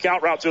 Quick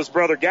out route to his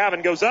brother.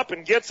 Gavin goes up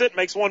and gets it.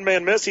 Makes one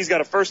man miss. He's got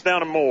a first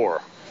down and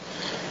more.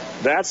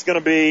 That's going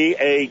to be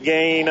a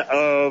gain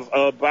of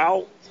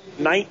about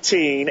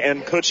 19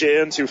 and puts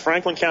you into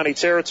Franklin County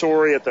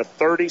territory at the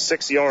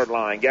 36-yard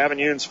line. Gavin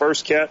Yoon's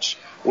first catch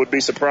would be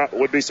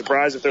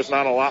surprised if there's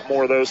not a lot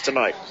more of those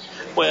tonight.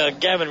 Well,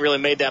 Gavin really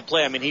made that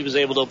play. I mean, he was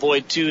able to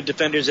avoid 2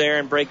 defenders there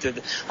and break through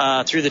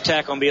the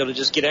tackle and be able to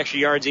just get extra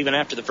yards even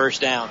after the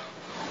first down.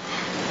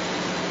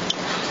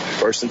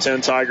 1st and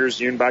 10 Tigers.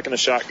 Yoon back in the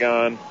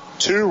shotgun.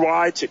 2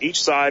 wide to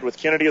each side with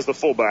Kennedy as the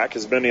fullback.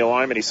 Has been the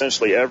alignment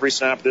essentially every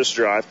snap this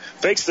drive.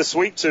 Fakes the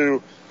sweep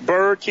to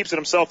Bird. Keeps it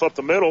himself up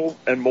the middle.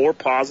 And more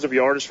positive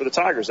yardage for the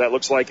Tigers. That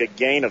looks like a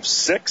gain of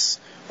 6.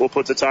 We'll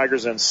put the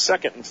Tigers in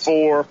 2nd and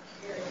 4.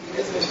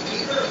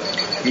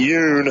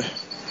 Yoon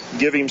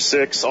give him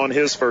 6 on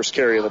his first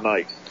carry of the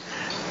night.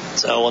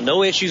 So, well,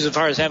 no issues as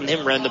far as having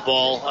him run the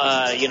ball.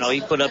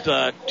 He put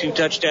up 2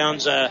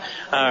 touchdowns,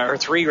 or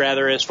 3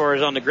 rather, as far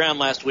as on the ground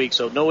last week.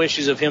 So no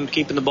issues of him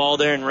keeping the ball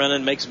there and running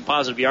and make some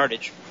positive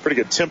yardage. Pretty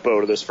good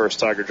tempo to this first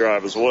Tiger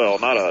drive as well.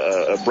 Not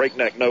a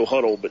breakneck, no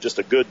huddle, but just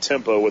a good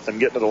tempo with them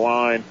getting to the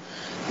line,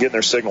 getting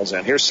their signals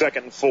in. Here's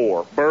 2nd and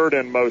 4. Bird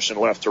in motion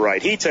left to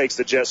right. He takes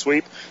the jet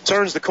sweep,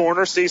 turns the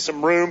corner, sees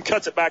some room,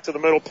 cuts it back to the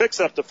middle, picks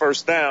up the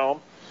first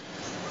down.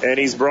 And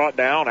he's brought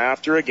down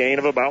after a gain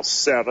of about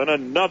 7.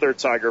 Another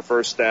Tiger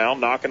first down,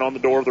 knocking on the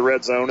door of the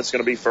red zone. It's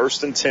going to be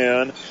 1st and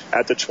 10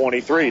 at the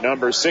 23.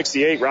 Number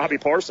 68, Robbie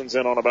Parsons,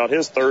 in on about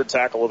his 3rd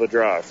tackle of the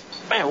drive.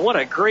 Man, what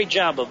a great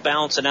job of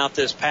balancing out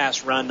this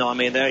pass run, though. I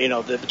mean,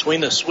 between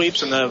the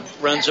sweeps and the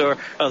runs or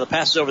the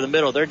passes over the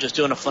middle, they're just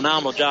doing a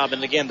phenomenal job.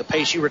 And again, the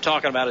pace you were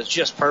talking about is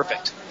just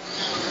perfect.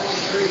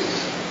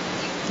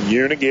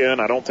 Yoon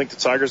again. I don't think the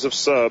Tigers have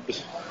subbed.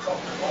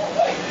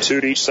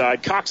 2 to each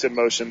side. Cox in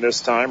motion this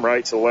time,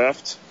 right to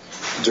left.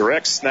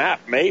 Direct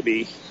snap,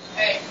 maybe.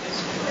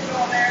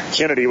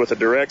 Kennedy with a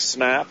direct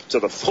snap to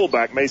the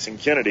fullback, Mason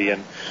Kennedy,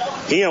 and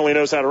he only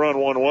knows how to run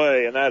one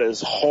way, and that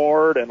is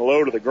hard and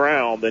low to the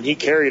ground. And he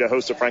carried a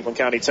host of Franklin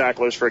County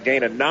tacklers for a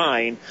gain of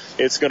 9.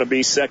 It's going to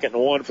be 2nd and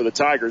 1 for the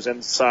Tigers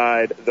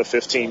inside the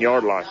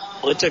 15-yard line.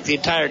 Well, it took the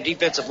entire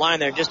defensive line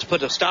there just to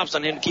put the stops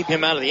on him to keep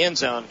him out of the end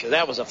zone, because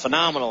that was a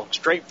phenomenal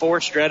straight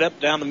forward, straight up,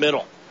 down the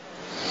middle.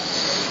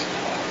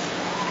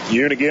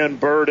 Yoon again,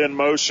 Bird in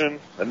motion.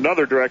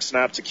 Another direct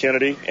snap to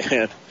Kennedy,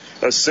 and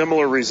a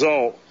similar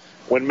result.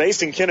 When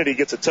Mason Kennedy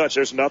gets a touch,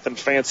 there's nothing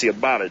fancy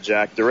about it,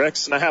 Jack. Direct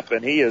snap,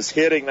 and he is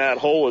hitting that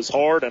hole as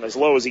hard and as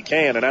low as he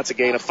can, and that's a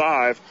gain of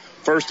 5.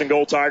 1st and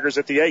goal Tigers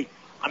at the 8.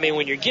 I mean,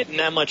 when you're getting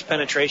that much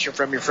penetration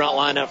from your front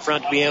line up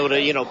front to be able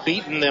to,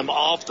 beating them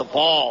off the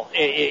ball,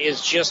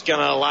 it's just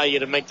going to allow you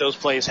to make those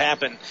plays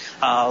happen.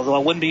 Although I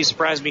wouldn't be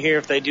surprised to hear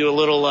if they do a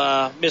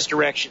little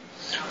misdirection.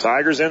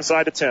 Tigers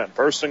inside the 10.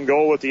 1st and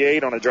goal at the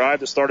 8 on a drive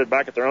that started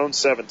back at their own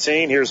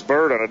 17. Here's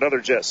Bird on another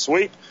jet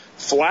sweep.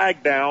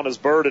 Flag down as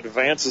Bird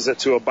advances it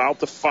to about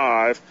the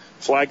 5.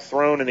 Flag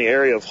thrown in the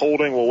area of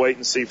holding. We'll wait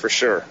and see for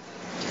sure.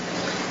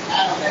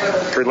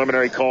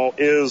 Preliminary call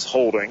is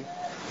holding.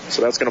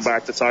 So that's going to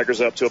back the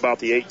Tigers up to about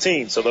the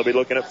 18. So they'll be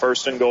looking at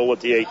 1st and goal at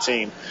the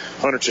 18.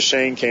 Hunter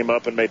Tashane came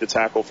up and made the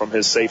tackle from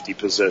his safety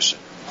position.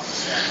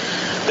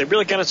 They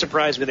really kind of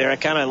surprised me there. I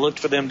kind of looked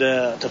for them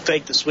to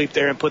fake the sweep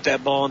there and put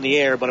that ball in the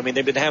air. But, I mean,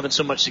 they've been having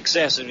so much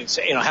success. I mean,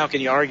 how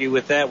can you argue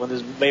with that when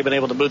they've been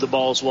able to move the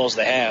ball as well as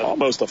they have?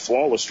 Almost a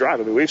flawless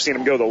drive. I mean, we've seen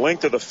them go the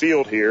length of the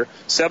field here.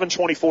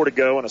 7:24 to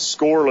go in a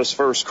scoreless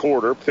first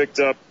quarter. Picked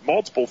up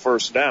multiple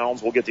first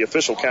downs. We'll get the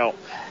official count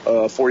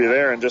for you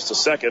there in just a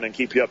second and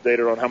keep you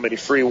updated on how many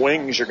free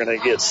wings you're going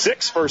to get.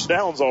 6 first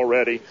downs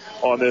already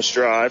on this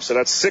drive. So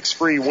that's 6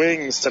 free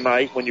wings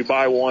tonight when you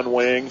buy one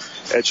wing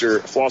at your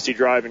Flossie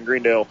Drive in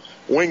Greendale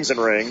Wings and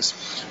Rings.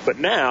 But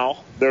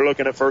now they're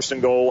looking at 1st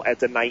and goal at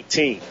the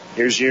 19.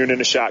 Here's Yoon in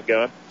the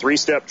shotgun.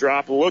 3-step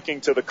drop,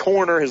 looking to the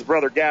corner. His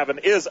brother Gavin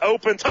is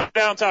open.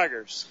 Touchdown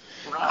Tigers.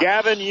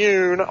 Gavin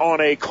Yoon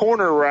on a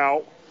corner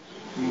route.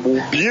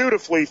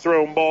 Beautifully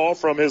thrown ball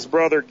from his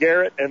brother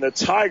Garrett, and the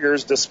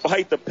Tigers,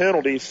 despite the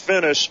penalty,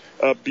 finish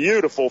a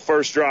beautiful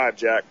first drive,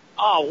 Jack.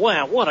 Oh,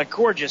 wow, what a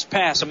gorgeous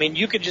pass. I mean,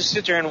 you could just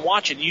sit there and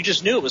watch it. You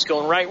just knew it was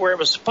going right where it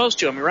was supposed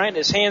to. I mean, right in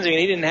his hands, and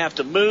he didn't have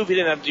to move. He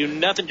didn't have to do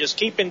nothing, just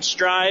keep in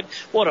stride.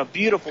 What a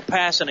beautiful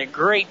pass and a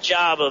great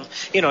job of,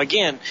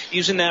 again,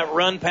 using that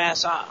run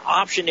pass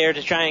option there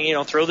to try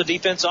and, throw the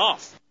defense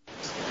off.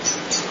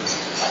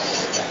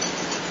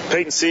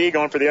 Peyton Sieg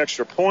on for the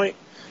extra point.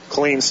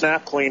 Clean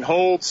snap, clean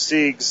hold.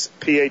 Sieg's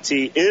PAT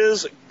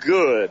is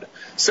good.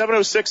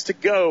 7:06 to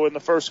go in the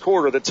first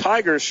quarter. The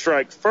Tigers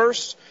strike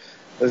first.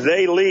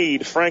 They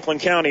lead Franklin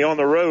County on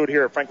the road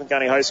here at Franklin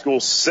County High School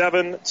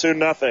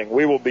 7-0.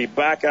 We will be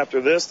back after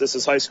this. This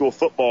is high school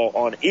football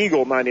on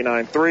Eagle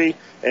 99.3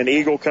 and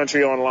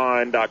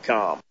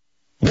EagleCountryOnline.com.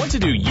 Want to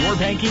do your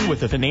banking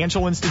with a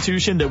financial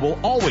institution that will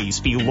always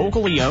be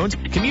locally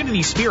owned?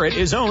 Community Spirit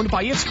is owned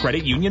by its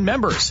credit union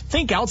members.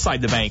 Think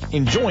outside the bank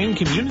and join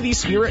Community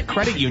Spirit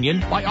Credit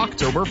Union by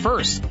October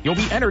 1st. You'll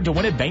be entered to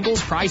win a Bengals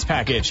prize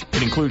package.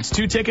 It includes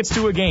 2 tickets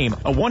to a game,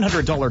 a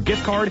 $100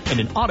 gift card, and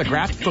an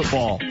autographed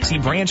football. See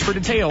branch for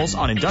details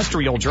on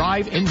Industrial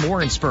Drive in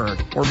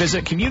Lawrenceburg or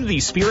visit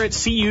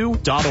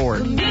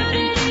communityspiritcu.org.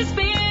 Community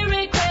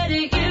Spirit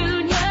Credit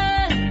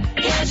Union.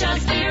 Get your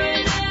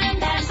spirit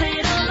and pass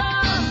it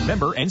along.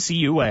 Member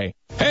NCUA.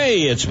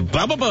 Hey, it's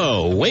Bubba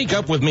Bo. Wake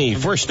up with me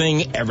first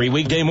thing every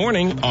weekday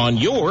morning on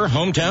your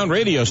hometown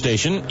radio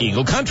station,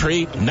 Eagle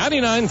Country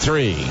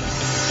 99.3.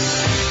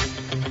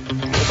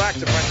 We're back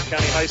to Franklin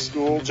County High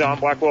School. John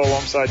Blackwell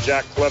alongside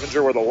Jack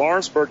Clevenger, where the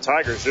Lawrenceburg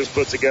Tigers just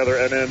put together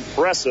an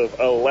impressive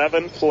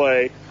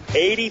 11-play,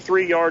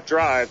 83-yard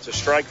drive to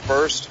strike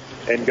first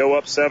and go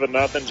up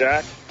 7-0,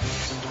 Jack.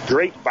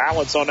 Great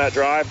balance on that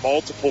drive.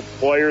 Multiple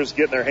players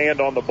getting their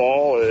hand on the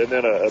ball, and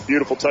then a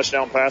beautiful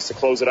touchdown pass to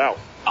close it out.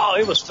 Oh,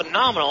 it was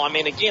phenomenal. I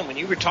mean, again, when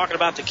you were talking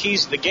about the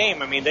keys to the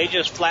game, I mean, they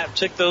just flat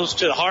took those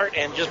to the heart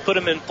and just put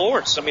them in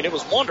force. I mean, it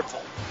was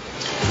wonderful.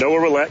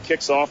 Noah Roulette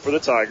kicks off for the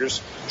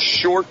Tigers.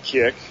 Short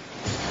kick,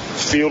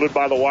 fielded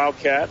by the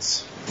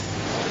Wildcats.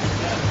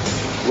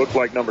 Looked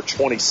like number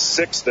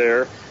 26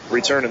 there,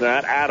 returning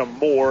that. Adam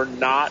Moore,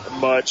 not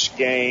much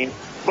gain.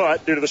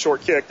 But due to the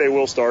short kick, they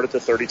will start at the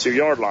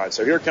 32-yard line.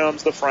 So here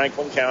comes the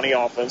Franklin County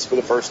offense for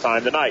the first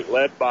time tonight,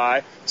 led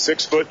by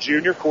 6-foot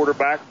junior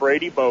quarterback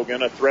Brady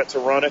Bogan, a threat to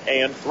run it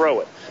and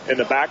throw it. In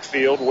the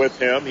backfield with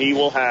him, he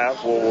will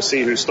have, we'll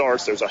see who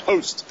starts. There's a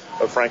host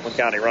of Franklin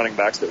County running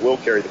backs that will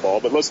carry the ball.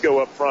 But let's go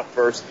up front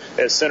first.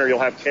 At center, you'll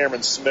have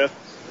Cameron Smith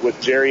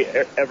with Jerry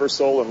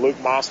Eversole and Luke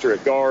Moster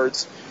at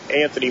guards.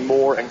 Anthony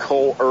Moore and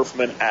Cole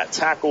Erfman at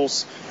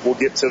tackles. We'll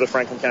get to the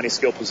Franklin County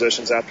skill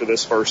positions after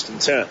this 1st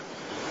and 10.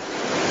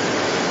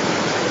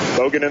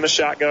 Bogan in the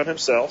shotgun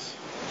himself.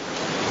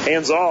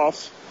 Hands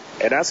off,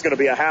 and that's going to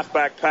be a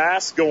halfback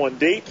pass going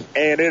deep,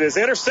 and it is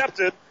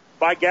intercepted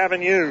by Gavin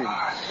Yoon.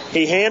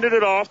 He handed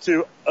it off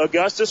to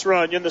Augustus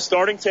Runyon, the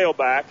starting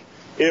tailback.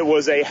 It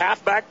was a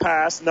halfback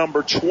pass,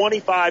 number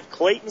 25,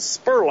 Clayton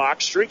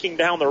Spurlock, streaking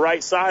down the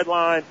right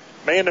sideline.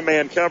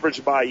 Man-to-man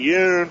coverage by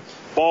Yoon.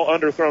 Ball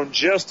underthrown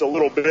just a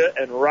little bit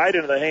and right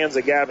into the hands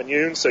of Gavin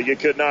Yoon, so you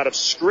could not have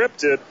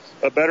scripted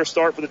a better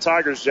start for the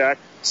Tigers, Jack.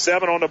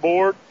 7 on the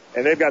board,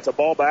 and they've got the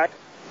ball back.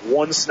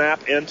 1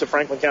 snap into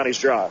Franklin County's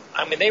drive.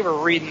 I mean, they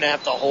were reading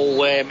that the whole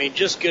way. I mean,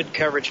 just good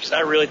coverage, because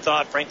I really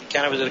thought Franklin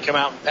County was going to come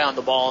out and pound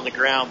the ball on the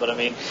ground. But, I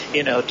mean,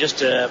 you know, just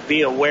to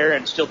be aware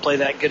and still play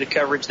that good of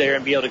coverage there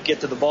and be able to get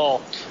to the ball,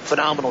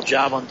 phenomenal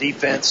job on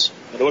defense.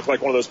 It looked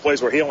like one of those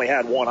plays where he only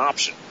had one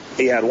option.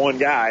 He had one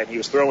guy, and he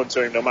was throwing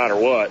to him no matter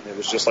what. And it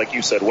was just like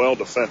you said, well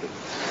defended.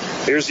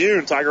 Here's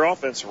Yoon, Tiger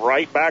offense,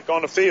 right back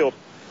on the field.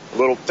 A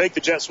little fake the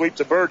jet sweep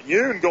to Bird.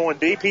 Yoon going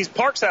deep.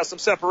 Parks has some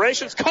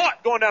separations.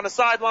 Caught going down the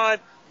sideline.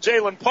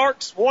 Jalen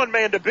Parks, one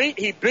man to beat.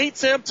 He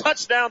beats him.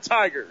 Touchdown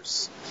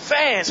Tigers.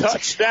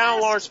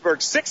 Touchdown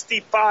Lawrenceburg.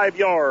 65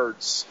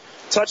 yards.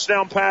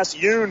 Touchdown pass,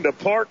 Yoon to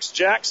Parks.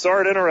 Jack,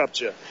 sorry to interrupt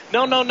you.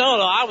 No.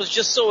 I was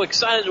just so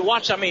excited to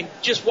watch. I mean,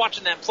 just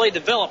watching that play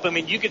develop. I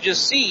mean, you could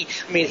just see,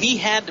 I mean, he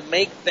had to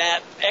make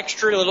that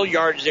extra little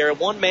yardage there,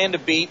 one man to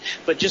beat,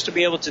 but just to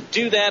be able to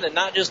do that and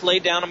not just lay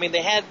down. I mean,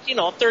 they had, a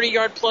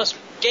 30-yard plus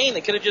gain. They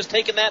could have just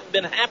taken that and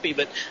been happy,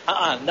 but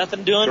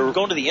nothing doing,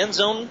 going to the end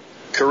zone.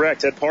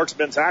 Correct. Had Parks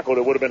been tackled,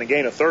 it would have been a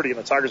gain of 30, and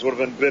the Tigers would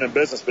have been in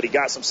business, but he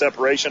got some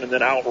separation and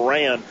then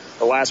outran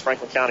the last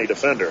Franklin County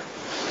defender.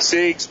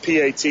 Sieg's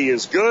PAT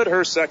is good,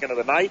 her second of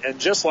the night, and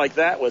just like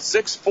that, with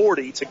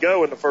 6:40 to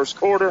go in the first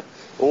quarter,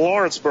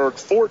 Lawrenceburg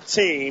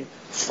 14,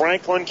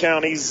 Franklin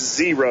County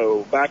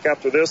 0. Back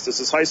after this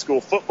is high school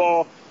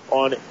football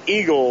on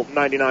Eagle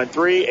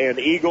 99.3 and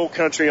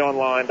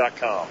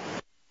EagleCountryOnline.com.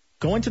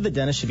 Going to the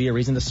dentist should be a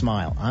reason to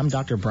smile. I'm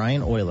Dr.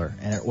 Brian Euler,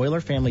 and at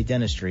Euler Family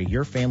Dentistry,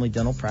 your family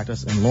dental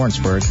practice in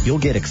Lawrenceburg, you'll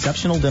get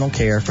exceptional dental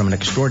care from an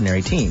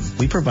extraordinary team.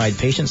 We provide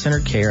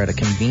patient-centered care at a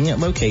convenient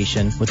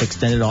location with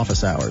extended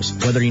office hours.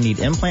 Whether you need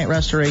implant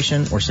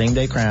restoration or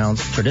same-day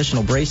crowns,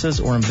 traditional braces,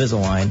 or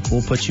Invisalign,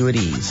 we'll put you at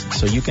ease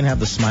so you can have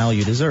the smile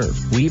you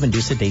deserve. We even do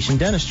sedation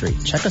dentistry.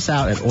 Check us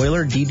out at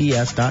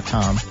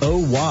EulerDDS.com,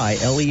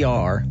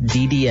 OYLERDDS.com.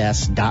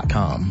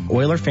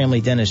 Euler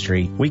Family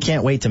Dentistry, we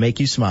can't wait to make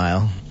you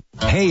smile.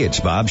 Hey, it's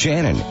Bob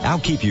Shannon. I'll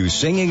keep you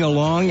singing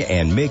along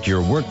and make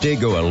your workday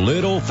go a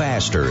little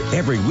faster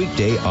every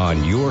weekday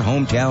on your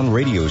hometown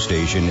radio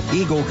station,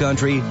 Eagle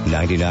Country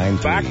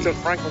 99.3. Back to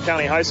Franklin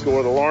County High School,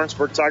 where the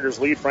Lawrenceburg Tigers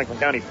lead Franklin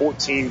County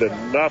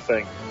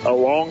 14-0. A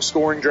long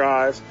scoring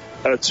drive,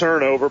 a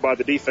turnover by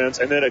the defense,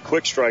 and then a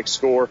quick strike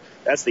score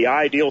That's the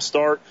ideal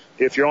start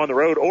if you're on the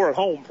road or at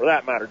home, for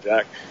that matter,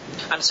 Jack.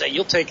 I'd say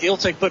you'll take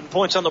putting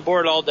points on the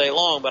board all day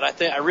long, but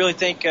I really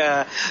think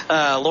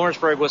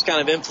Lawrenceburg was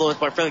kind of influenced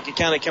by Franklin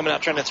County coming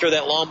out trying to throw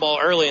that long ball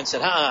early and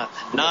said,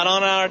 not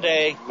on our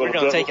day. We're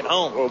going to take it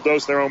home. Well,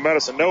 dose their own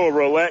medicine. Noah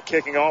Roulette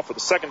kicking off for the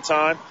second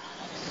time.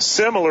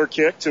 Similar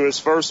kick to his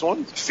first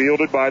one,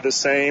 fielded by the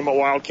same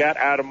Wildcat,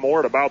 Adam Moore,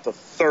 at about the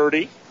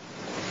 30.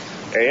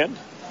 And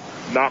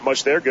not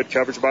much there. Good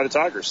coverage by the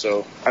Tigers.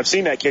 So I've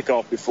seen that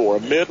kickoff before. A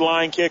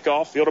midline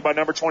kickoff fielded by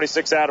number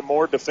 26, Adam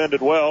Moore,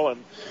 defended well,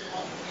 and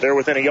they're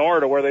within a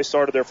yard of where they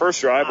started their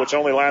first drive, which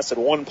only lasted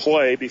one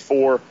play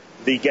before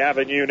the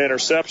Gavin Yoon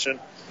interception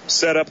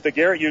set up the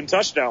Garrett Yoon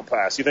touchdown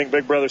pass. You think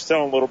Big Brother's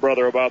telling Little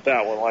Brother about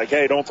that one? Like,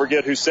 hey, don't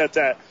forget who set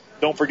that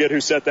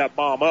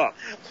bomb up.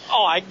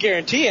 Oh, I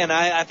guarantee you, and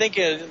I think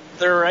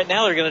they're going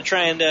to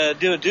try and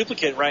do a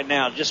duplicate right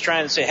now, just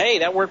trying to say, hey,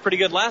 that worked pretty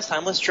good last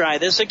time. Let's try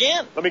this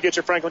again. Let me get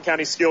your Franklin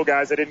County skill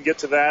guys. I didn't get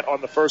to that on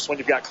the first one.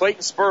 You've got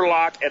Clayton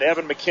Spurlock and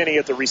Evan McKinney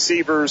at the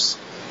receivers,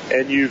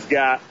 and you've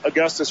got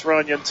Augustus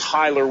Runyon,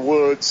 Tyler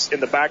Woods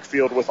in the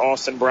backfield with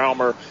Austin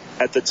Browmer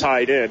at the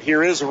tight end.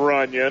 Here is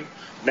Runyon.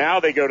 Now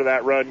they go to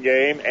that run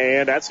game,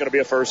 and that's going to be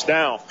a first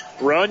down.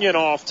 Runyon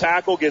off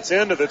tackle gets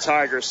into the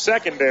Tigers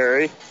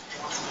secondary.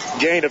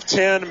 Gain of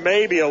 10,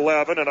 maybe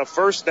 11, and a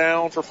first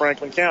down for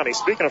Franklin County.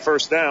 Speaking of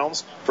first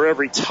downs, for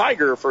every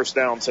Tiger first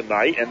down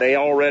tonight, and they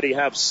already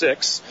have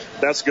 6,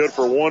 that's good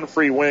for one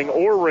free wing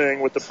or ring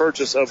with the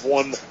purchase of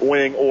one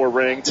wing or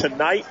ring.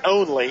 Tonight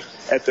only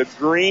at the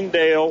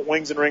Greendale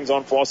Wings and Rings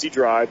on Flossie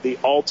Drive, the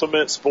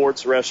ultimate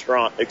sports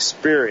restaurant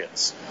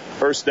experience.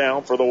 First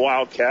down for the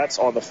Wildcats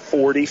on the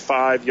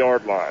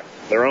 45-yard line,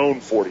 their own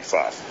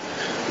 45.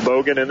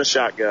 Bogan in the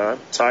shotgun.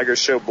 Tigers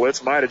show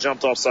blitz. Might have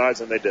jumped off sides,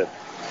 and they did.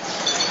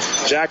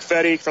 Jack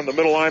Fetty from the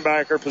middle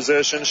linebacker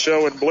position,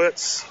 showing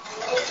blitz.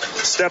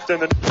 Stepped in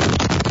the...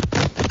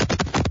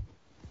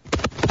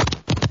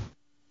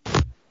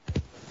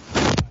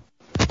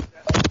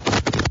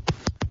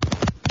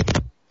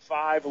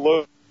 5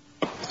 look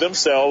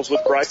themselves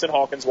with Bryson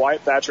Hawkins,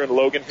 Wyatt Thatcher, and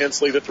Logan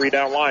Hensley, the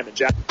 3-down line. And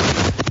Jack...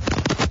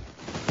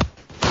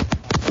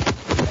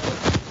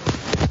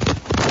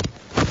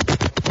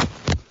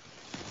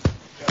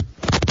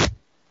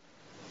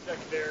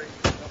 secondary,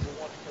 number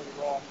 1 for the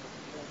Raw.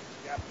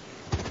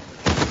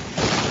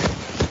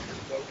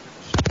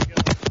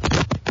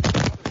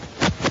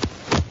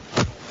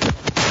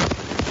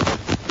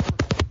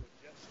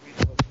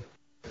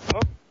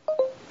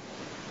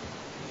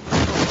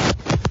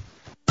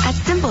 At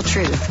Simple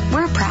Truth,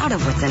 we're proud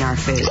of what's in our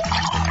food,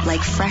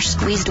 like fresh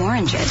squeezed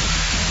oranges,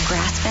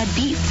 grass-fed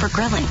beef for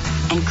grilling,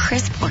 and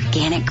crisp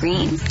organic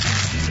greens.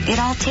 It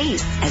all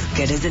tastes as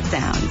good as it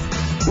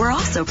sounds. We're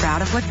also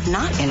proud of what's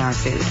not in our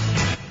food,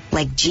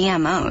 like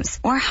GMOs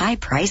or high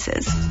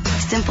prices.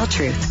 Simple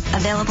Truth,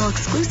 available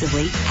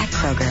exclusively at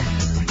Kroger.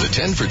 The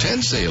 10 for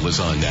 10 sale is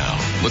on now.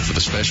 Look for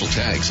the special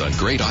tags on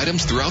great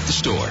items throughout the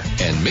store.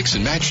 And mix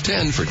and match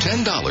 10 for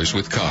 $10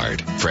 with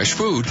card. Fresh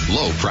food,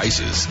 low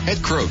prices at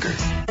Kroger.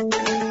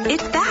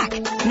 It's back.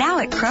 Now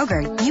at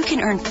Kroger, you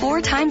can earn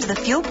 4 times the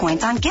fuel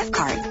points on gift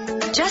card.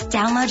 Just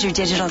download your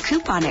digital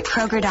coupon at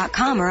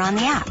Kroger.com or on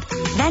the app.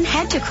 Then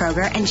head to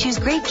Kroger and choose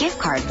great gift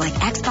cards like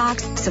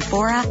Xbox,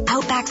 Sephora,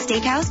 Outback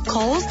Steakhouse,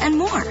 Kohl's, and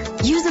more.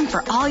 Use them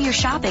for all your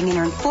shopping and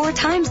earn 4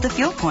 times the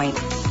fuel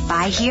points.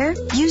 Buy here,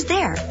 use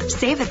there.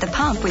 Save at the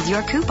pump with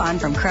your coupon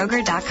from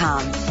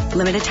Kroger.com.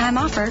 Limited time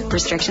offer.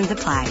 Restrictions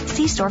apply.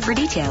 See store for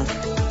details.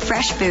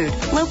 Fresh food,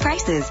 low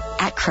prices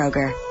at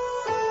Kroger.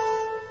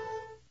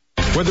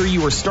 Whether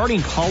you are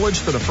starting college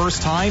for the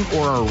first time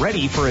or are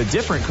ready for a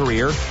different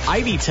career,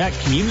 Ivy Tech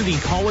Community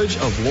College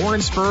of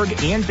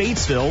Lawrenceburg and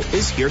Batesville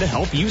is here to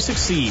help you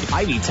succeed.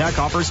 Ivy Tech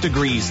offers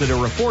degrees that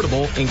are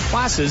affordable in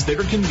classes that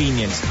are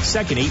convenient.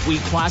 Second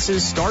 8-week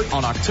classes start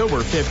on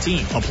October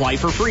 15th. Apply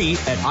for free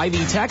at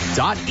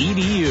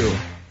ivytech.edu.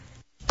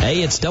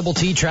 Hey, it's Double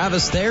T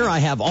Travis there. I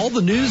have all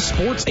the news,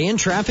 sports, and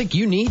traffic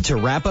you need to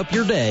wrap up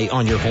your day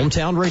on your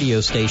hometown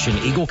radio station,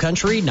 Eagle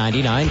Country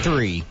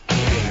 99.3.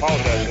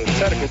 Apologize for the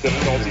technical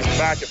difficulties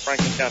back at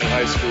Franklin County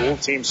High School.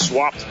 Team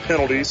swapped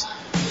penalties.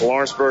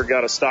 Lawrenceburg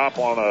got a stop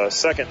on a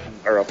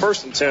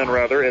first and 10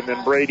 rather, and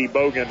then Brady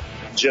Bogan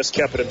just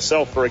kept it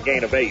himself for a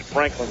gain of 8.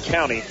 Franklin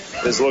County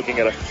is looking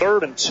at a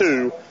 3rd and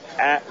 2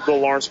 at the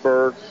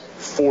Lawrenceburg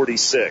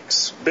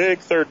 46. Big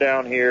third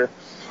down here.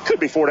 Could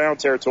be 4-down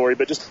territory,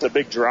 but just a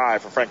big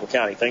drive for Franklin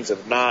County. Things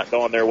have not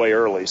gone their way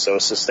early, so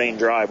a sustained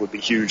drive would be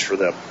huge for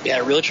them.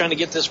 Yeah, really trying to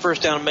get this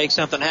first down and make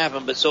something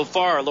happen, but so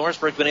far,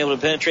 Lawrenceburg's been able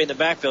to penetrate in the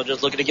backfield,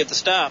 just looking to get the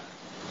stop.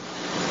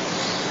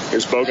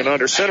 Here's Bogan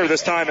under center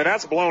this time, and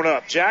that's blown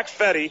up. Jack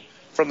Fetty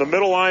from the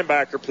middle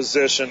linebacker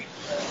position,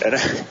 and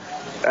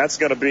that's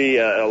going to be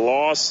a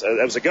loss. That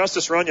was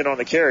Augustus Runyon on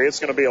the carry. It's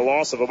going to be a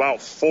loss of about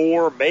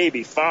 4,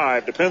 maybe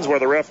 5. Depends where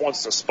the ref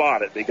wants to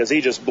spot it, because he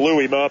just blew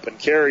him up and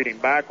carried him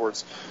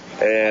backwards.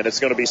 And it's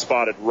going to be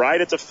spotted right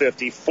at the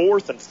 50.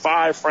 4th and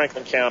 5,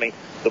 Franklin County.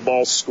 The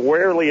ball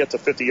squarely at the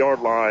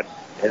 50-yard line,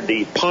 and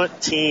the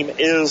punt team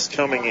is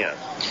coming in.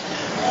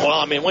 Well,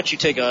 I mean, once you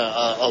take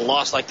a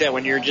loss like that,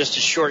 when you're just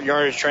a short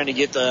yardage trying to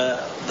get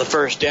the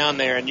first down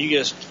there, and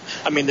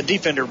the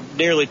defender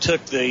nearly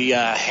took the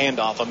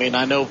handoff. I mean,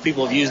 I know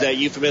people have used that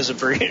euphemism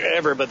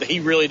forever, but he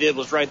really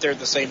was right there at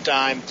the same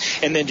time,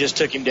 and then just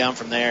took him down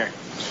from there.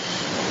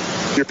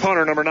 Your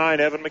punter, number 9,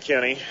 Evan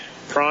McKinney.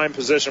 Prime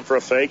position for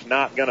a fake,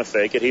 not going to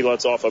fake it. He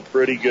lets off a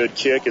pretty good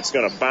kick. It's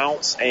going to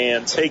bounce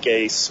and take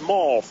a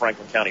small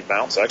Franklin County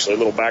bounce, actually a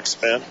little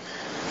backspin.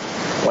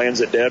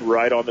 Lands it dead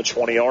right on the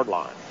 20-yard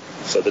line.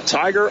 So the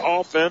Tiger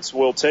offense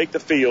will take the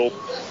field,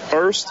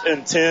 1st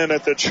and 10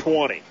 at the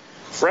 20.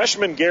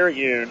 Freshman Garrett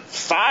Yoon,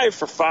 5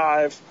 for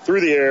 5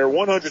 through the air,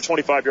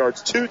 125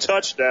 yards, 2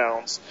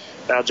 touchdowns.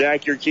 Now,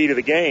 Jack, your key to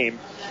the game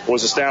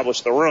was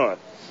establish the run.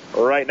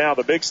 Right now,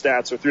 the big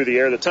stats are through the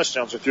air, the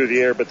touchdowns are through the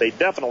air, but they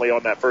definitely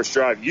on that first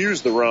drive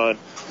used the run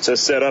to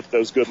set up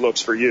those good looks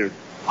for you.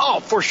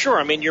 Oh, for sure.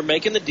 I mean, you're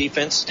making the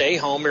defense stay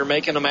home. You're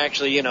making them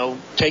actually,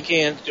 take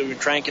in, to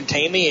try and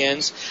contain the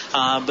ends.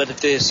 But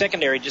if the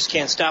secondary just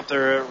can't stop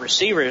their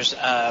receivers,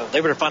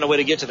 they better find a way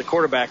to get to the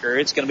quarterback, or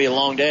it's going to be a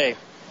long day.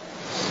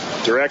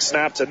 Direct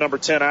snap to number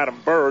 10,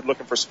 Adam Bird,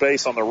 looking for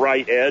space on the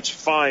right edge.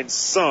 Finds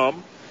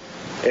some,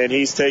 and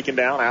he's taken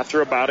down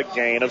after about a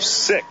gain of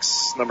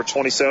 6. Number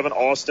 27,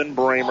 Austin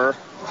Bramer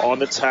on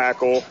the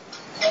tackle.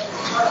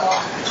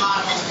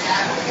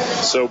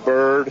 So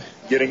Bird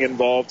getting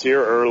involved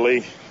here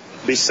early.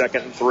 Be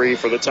 2nd and 3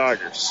 for the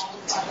Tigers.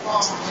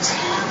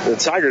 The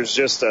Tigers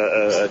just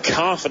a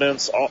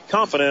confident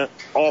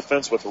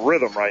offense with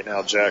rhythm right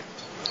now, Jack.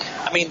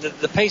 I mean,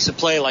 the pace of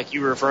play, like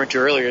you were referring to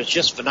earlier, is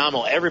just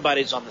phenomenal.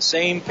 Everybody's on the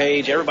same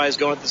page. Everybody's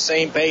going at the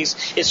same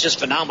pace. It's just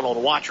phenomenal to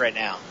watch right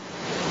now.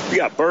 You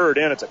got Bird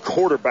in at the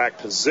quarterback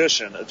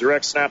position. A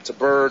direct snap to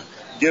Bird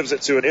gives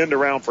it to an end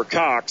around for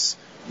Cox.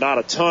 Not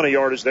a ton of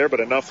yardage there, but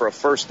enough for a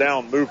first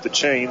down. Move the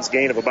chains.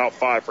 Gain of about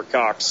 5 for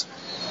Cox.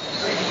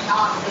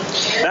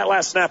 That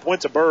last snap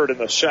went to Bird in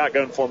the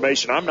shotgun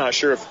formation. I'm not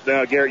sure if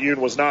Garrett Yoon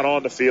was not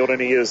on the field,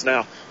 and he is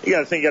now. You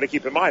got to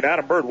keep in mind,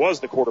 Adam Bird was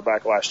the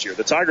quarterback last year.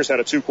 The Tigers had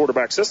a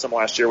 2-quarterback system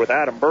last year with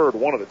Adam Bird,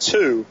 one of the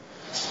 2.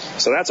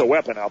 So that's a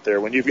weapon out there.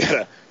 When you've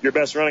got your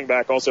best running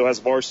back also has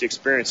varsity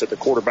experience at the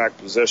quarterback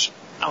position.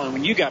 I mean,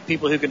 when you got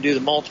people who can do the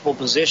multiple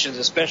positions,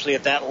 especially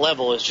at that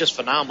level, it's just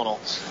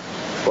phenomenal.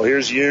 Well,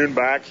 here's Yoon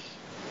back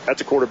at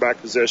the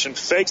quarterback position.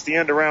 Fakes the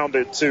end around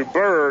it to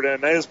Bird,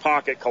 and his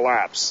pocket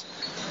collapsed.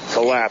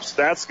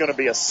 That's going to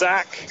be a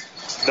sack.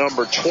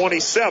 Number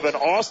 27,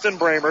 Austin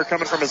Bramer,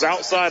 coming from his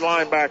outside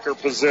linebacker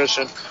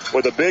position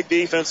with a big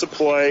defensive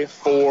play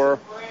for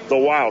the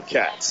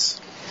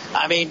Wildcats.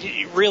 I mean,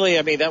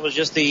 really, that was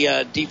just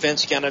the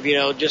defense kind of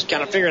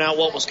figuring out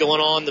what was going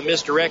on. The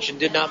misdirection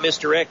did not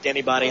misdirect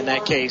anybody in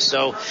that case.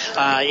 So,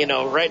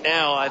 right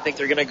now, I think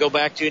they're going to go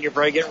back to, and you're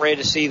probably getting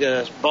ready to see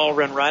the ball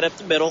run right up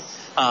the middle,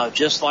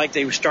 just like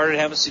they started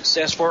having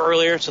success for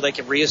earlier, so they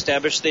can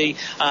reestablish the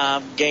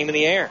game in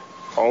the air.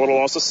 All at a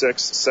loss of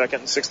 6, 2nd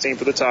and 16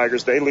 for the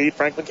Tigers. They lead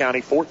Franklin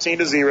County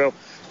 14-0.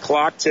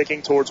 Clock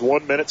ticking towards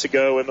 1 minute to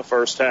go in the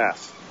first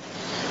half.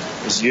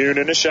 It's Yoon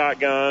in the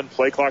shotgun.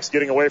 Play clock's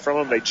getting away from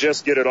him. They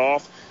just get it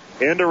off.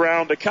 End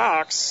around to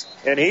Cox,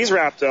 and he's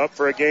wrapped up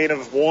for a gain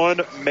of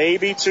 1,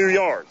 maybe 2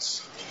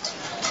 yards.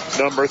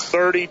 Number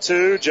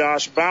 32,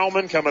 Josh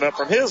Bauman, coming up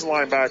from his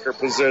linebacker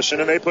position,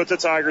 and they put the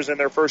Tigers in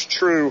their first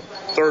true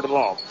 3rd and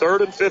long.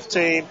 3rd and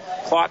 15.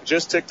 Clock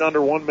just ticked under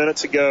 1 minute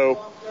to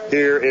go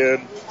here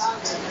in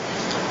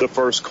the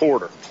first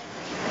quarter.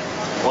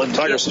 Well, the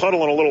Tigers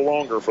huddling a little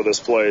longer for this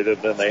play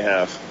than they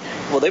have.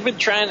 Well, they've been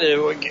trying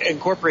to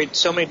incorporate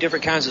so many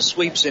different kinds of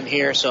sweeps in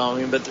here.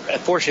 So, but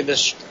unfortunately,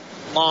 this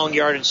long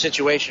yardage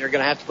situation, you're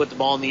going to have to put the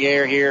ball in the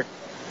air here.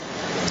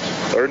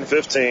 3rd and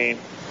 15.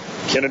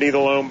 Kennedy, the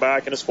lone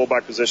back in his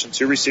fullback position.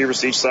 2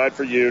 receivers each side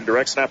for you.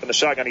 Direct snap in the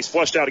shotgun. He's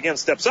flushed out again,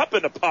 steps up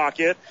in the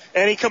pocket,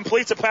 and he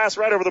completes a pass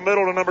right over the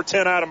middle to number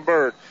 10, Adam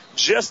Bird.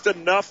 Just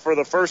enough for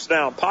the first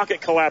down.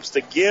 Pocket collapsed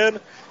again.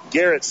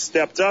 Garrett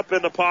stepped up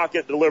in the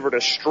pocket, delivered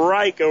a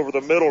strike over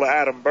the middle to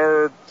Adam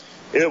Bird.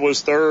 It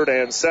was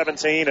 3rd and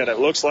 17, and it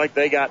looks like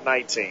they got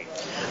 19.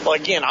 Well,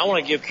 again, I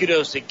want to give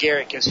kudos to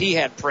Garrett because he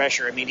had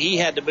pressure. I mean, he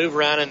had to move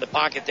around in the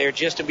pocket there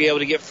just to be able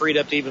to get freed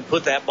up to even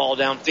put that ball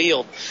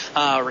downfield.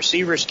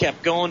 Receivers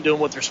kept going, doing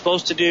what they're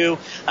supposed to do.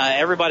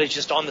 Everybody's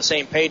just on the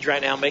same page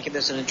right now, making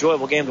this an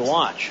enjoyable game to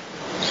watch.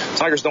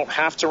 Tigers don't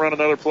have to run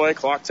another play.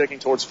 Clock ticking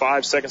towards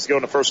 5 seconds to go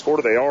in the first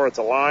quarter. They are at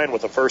the line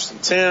with a 1st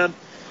and 10.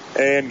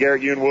 And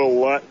Garrett Yoon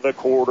will let the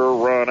quarter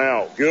run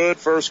out. Good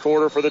first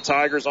quarter for the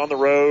Tigers on the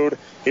road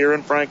here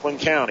in Franklin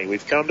County.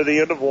 We've come to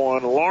the end of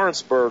one.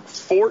 Lawrenceburg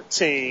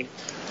 14,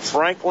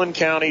 Franklin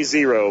County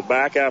 0.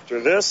 Back after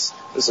this.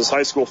 This is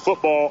high school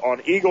football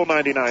on Eagle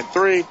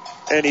 99.3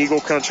 and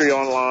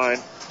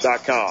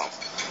EagleCountryOnline.com.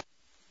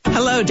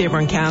 Hello,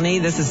 Dearborn County.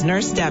 This is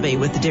Nurse Debbie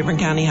with the Dearborn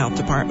County Health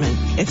Department.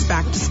 It's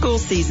back to school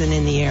season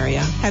in the area.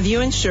 Have you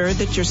ensured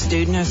that your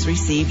student has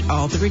received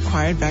all the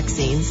required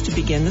vaccines to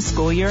begin the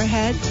school year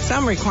ahead?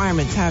 Some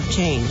requirements have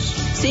changed.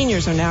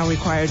 Seniors are now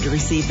required to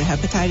receive the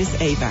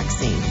hepatitis A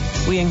vaccine.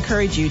 We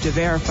encourage you to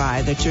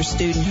verify that your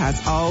student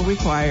has all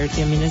required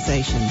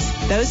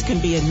immunizations. Those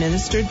can be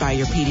administered by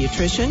your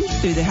pediatrician,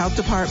 through the health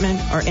department,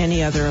 or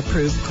any other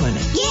approved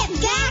clinic. Get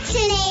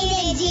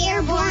vaccinated,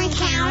 Dearborn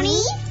County.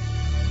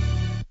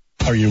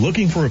 Are you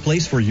looking for a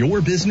place for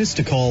your business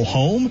to call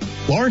home?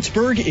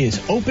 Lawrenceburg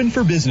is open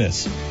for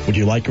business. Would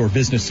you like your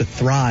business to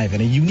thrive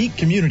in a unique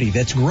community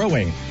that's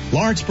growing?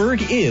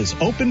 Lawrenceburg is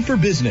open for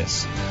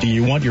business. Do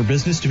you want your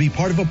business to be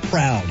part of a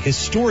proud,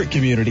 historic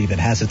community that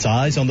has its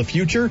eyes on the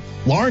future?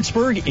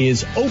 Lawrenceburg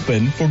is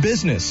open for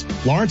business.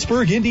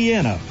 Lawrenceburg,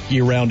 Indiana.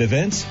 Year-round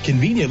events,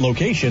 convenient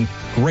location,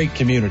 great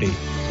community.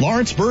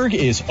 Lawrenceburg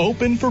is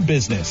open for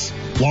business.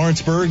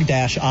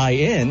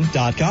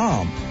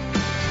 Lawrenceburg-in.com.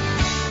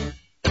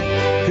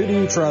 Who do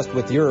you trust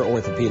with your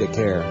orthopedic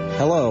care?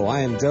 Hello, I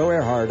am Joe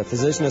Earhart, a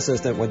physician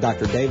assistant with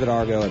Dr. David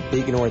Argo at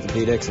Beacon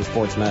Orthopedics and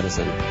Sports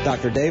Medicine.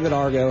 Dr. David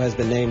Argo has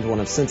been named one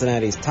of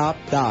Cincinnati's top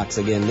docs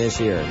again this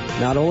year.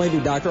 Not only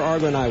do Dr.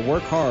 Argo and I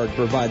work hard to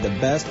provide the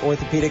best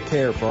orthopedic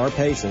care for our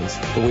patients,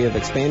 but we have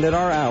expanded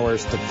our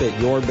hours to fit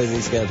your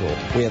busy schedule.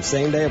 We have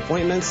same-day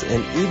appointments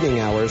and evening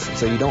hours,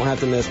 so you don't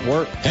have to miss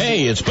work.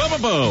 Hey, it's Bubba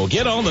Bo.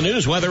 Get all the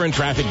news, weather, and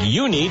traffic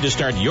you need to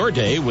start your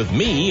day with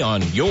me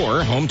on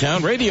your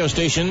hometown radio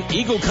station,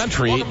 Eagle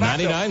Country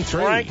 99.3.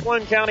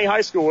 Franklin County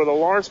High School, where the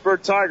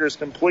Lawrenceburg Tigers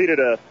completed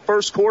a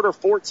first quarter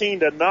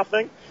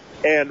 14-0.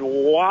 And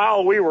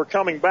while we were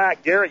coming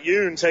back, Garrett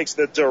Yoon takes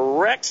the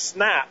direct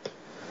snap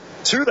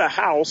to the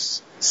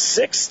house,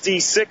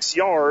 66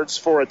 yards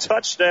for a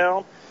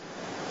touchdown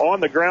on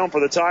the ground for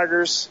the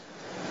Tigers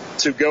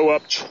to go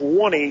up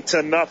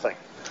 20-0.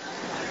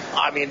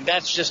 I mean,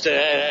 that's just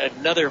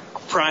another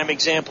prime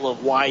example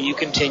of why you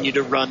continue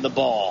to run the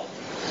ball.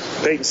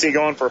 Peyton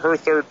Seagon for her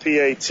third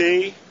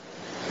PAT.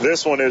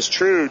 This one is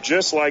true,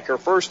 just like her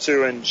first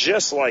two, and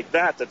just like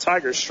that, the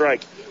Tigers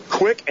strike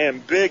quick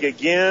and big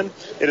again.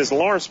 It is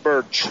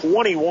Lawrenceburg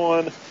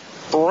 21,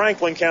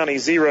 Franklin County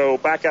 0.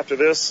 Back after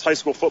this, high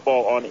school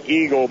football on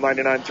Eagle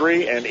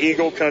 99.3 and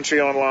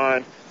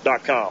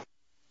EagleCountryOnline.com.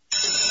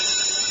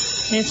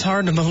 It's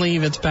hard to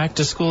believe it's back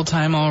to school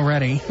time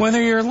already.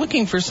 Whether you're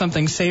looking for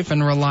something safe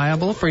and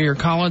reliable for your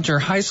college or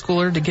high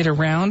schooler to get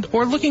around,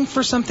 or looking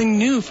for something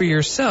new for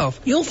yourself,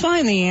 you'll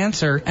find the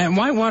answer at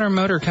Whitewater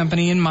Motor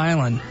Company in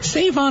Milan.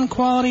 Save on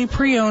quality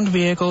pre-owned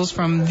vehicles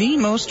from the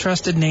most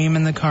trusted name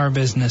in the car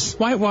business,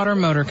 Whitewater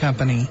Motor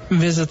Company.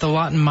 Visit the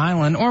lot in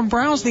Milan or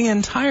browse the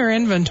entire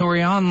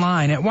inventory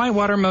online at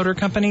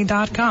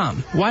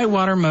whitewatermotorcompany.com.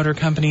 Whitewater Motor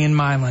Company in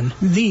Milan,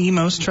 the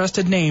most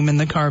trusted name in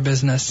the car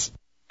business.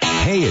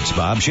 Hey, it's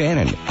Bob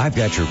Shannon. I've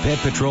got your Pet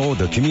Patrol,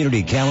 the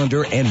community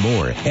calendar, and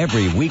more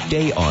every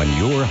weekday on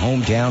your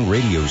hometown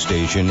radio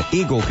station,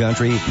 Eagle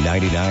Country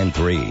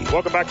 99.3.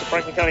 Welcome back to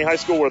Franklin County High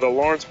School, where the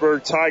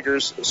Lawrenceburg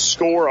Tigers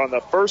score on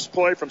the first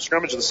play from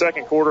scrimmage of the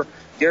second quarter.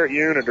 Garrett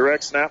Yoon, a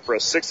direct snap for a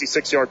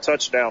 66-yard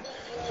touchdown.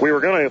 We were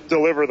going to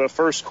deliver the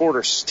first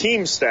quarter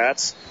team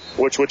stats,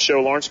 which would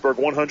show Lawrenceburg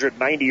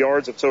 190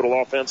 yards of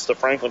total offense to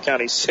Franklin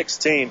County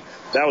 16.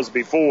 That was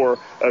before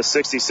a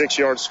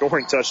 66-yard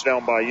scoring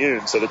touchdown by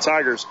Yoon. So the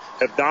Tigers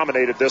have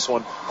dominated this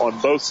one on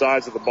both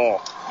sides of the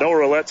ball. Noah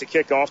Roulette to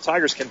kick off.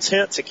 Tigers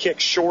content to kick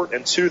short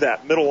and to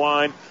that middle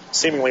line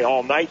seemingly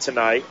all night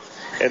tonight.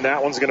 And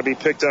that one's going to be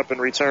picked up and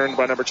returned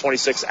by number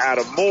 26,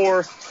 Adam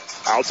Moore,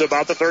 out to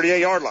about the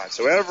 38-yard line.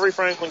 So every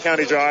Franklin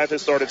County drive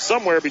has started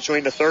somewhere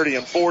between the 30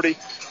 and 40.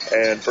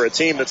 And for a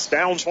team that's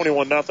down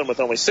 21-0 with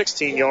only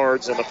 16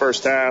 yards in the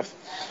first half,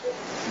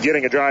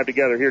 getting a drive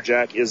together here,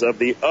 Jack, is of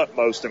the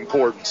utmost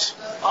importance.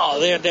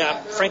 Oh,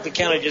 Franklin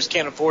County just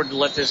can't afford to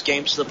let this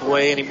game slip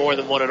away any more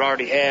than what it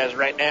already has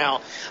right now.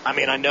 I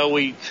mean, I know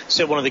we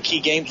said one of the key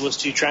games was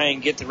to try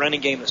and get the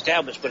running game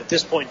established, but at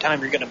this point in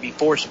time, you're going to be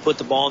forced to put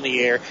the ball in the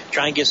air,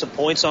 try and get some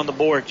points on the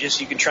board just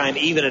so you can try and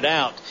even it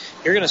out.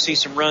 You're going to see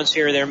some runs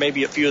here and there,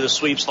 maybe a few of the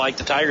sweeps like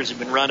the Tigers have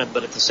been running,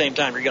 but at the same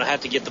time, you're going to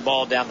have to get the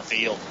ball down the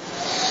field.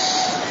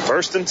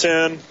 1st and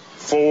 10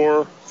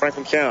 for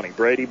Franklin County.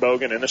 Brady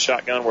Bogan in the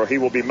shotgun where he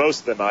will be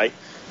most of the night.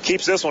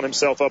 Keeps this one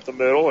himself up the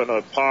middle and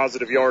a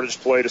positive yardage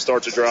play to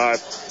start the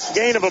drive.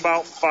 Gain of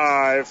about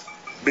 5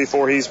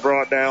 before he's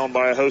brought down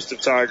by a host of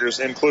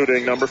Tigers,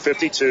 including number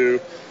 52,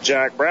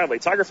 Jack Bradley.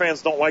 Tiger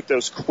fans don't like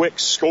those quick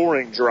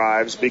scoring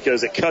drives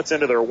because it cuts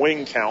into their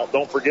wing count.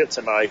 Don't forget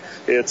tonight,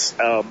 it's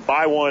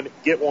buy one,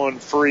 get one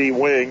free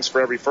wings for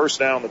every first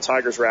down the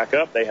Tigers rack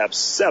up. They have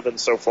 7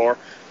 so far.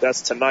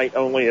 That's tonight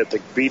only at the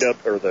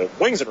the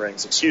Wings and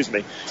Rings,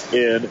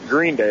 in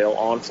Greendale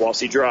on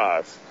Flossie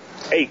Drive.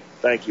 8.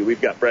 Thank you. We've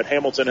got Brett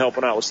Hamilton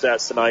helping out with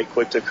stats tonight.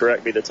 Quick to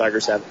correct me, the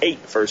Tigers have 8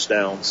 first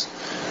downs.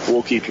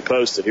 We'll keep you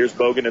posted. Here's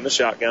Bogan in the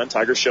shotgun.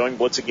 Tigers showing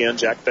blitz again.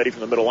 Jack Fetty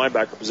from the middle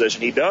linebacker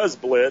position. He does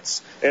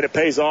blitz, and it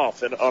pays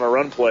off on a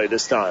run play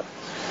this time.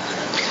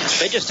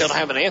 They just don't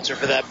have an answer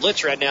for that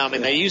blitz right now. I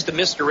mean, they used the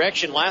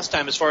misdirection last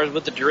time as far as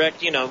with the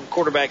direct,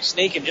 quarterback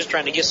sneak and just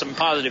trying to get some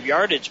positive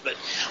yardage. But,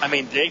 I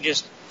mean, they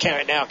just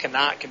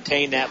cannot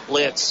contain that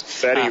blitz.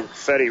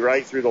 Fetty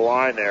right through the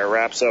line there,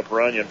 wraps up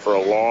Runyon for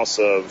a loss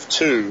of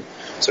 2.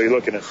 So you're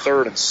looking at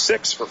 3rd and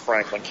 6 for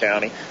Franklin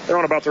County. They're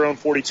on about their own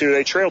 42.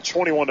 They trail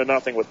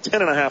 21-0 with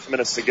 10.5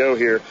 minutes to go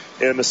here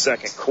in the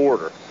second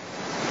quarter.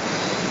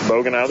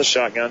 Bogan out of the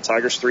shotgun.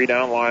 Tigers 3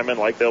 down linemen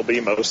like they'll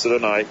be most of the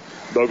night.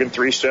 Bogan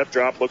 3-step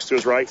drop, looks to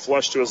his right,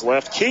 flush to his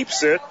left,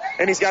 keeps it,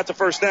 and he's got the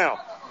first down.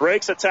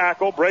 Breaks a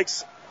tackle,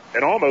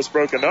 and almost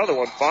broke another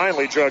one.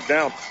 Finally drugged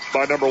down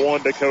by number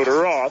 1, Dakota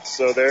Roth.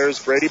 So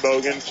there's Brady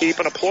Bogan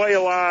keeping a play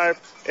alive,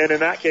 and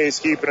in that case,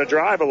 keeping a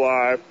drive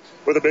alive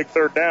with a big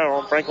 3rd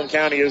down. Franklin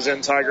County is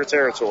in Tiger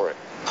territory.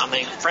 I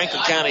mean,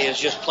 Franklin County is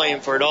just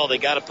playing for it all. They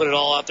got to put it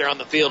all out there on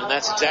the field, and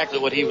that's exactly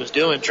what he was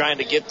doing, trying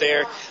to get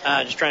there,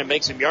 just trying to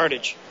make some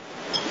yardage.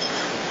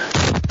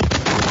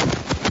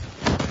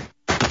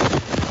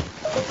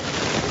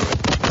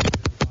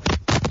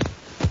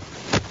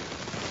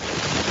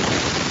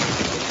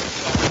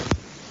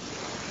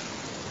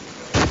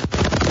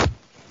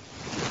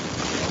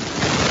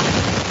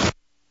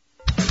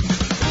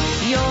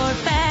 Your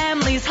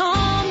family's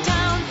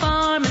hometown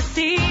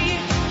pharmacy,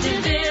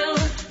 DeVille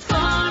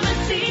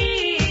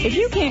Pharmacy. If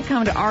you can't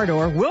come to our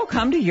door, we'll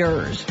come to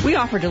yours. We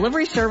offer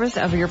delivery service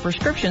of your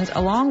prescriptions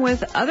along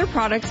with other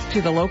products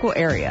to the local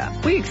area.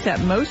 We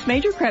accept most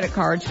major credit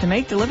cards to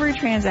make delivery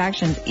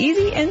transactions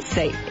easy and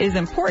safe. It is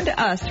important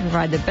to us to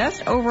provide the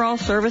best overall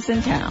service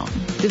in town.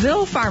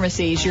 DeVille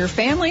Pharmacy is your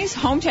family's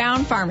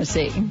hometown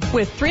pharmacy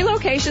with 3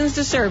 locations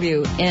to serve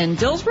you in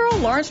Dillsboro,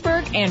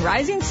 Lawrenceburg, and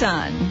Rising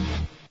Sun.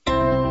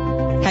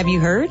 Have you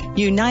heard?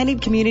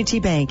 United Community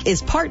Bank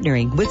is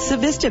partnering with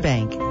Civista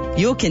Bank.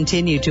 You'll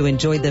continue to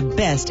enjoy the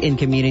best in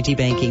community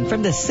banking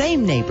from the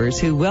same neighbors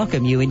who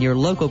welcome you in your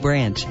local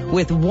branch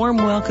with warm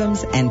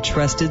welcomes and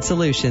trusted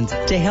solutions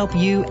to help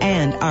you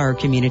and our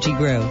community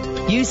grow.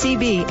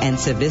 UCB and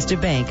Civista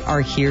Bank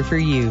are here for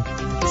you.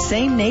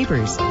 Same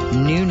neighbors,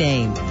 new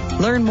name.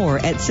 Learn more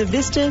at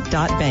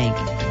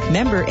Civista.bank.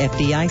 Member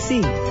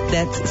FDIC.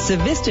 That's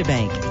Civista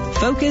Bank.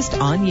 Focused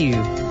on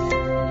you.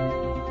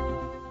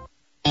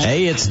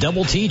 Hey, it's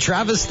Double T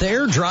Travis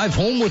there. Drive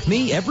home with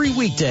me every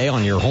weekday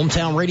on your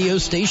hometown radio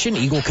station,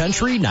 Eagle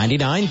Country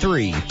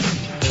 99.3.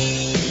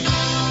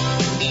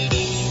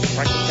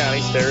 Franklin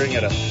County staring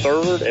at a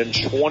 3rd and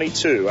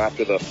 22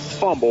 after the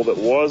fumble that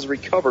was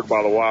recovered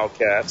by the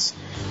Wildcats.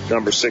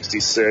 Number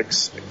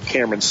 66,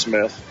 Cameron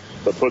Smith,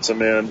 but puts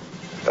them in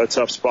a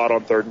tough spot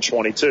on 3rd and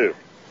 22.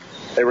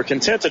 They were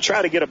content to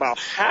try to get about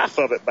half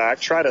of it back,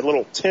 tried a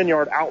little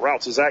 10-yard out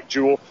route to Zach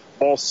Jewell.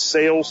 Ball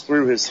sails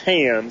through his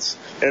hands,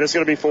 and it's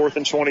going to be 4th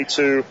and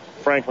 22,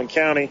 Franklin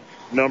County.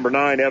 Number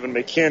 9, Evan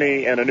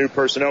McKinney, and a new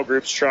personnel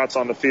group trots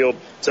on the field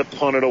to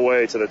punt it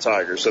away to the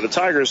Tigers. So the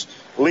Tigers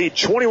lead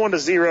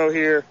 21-0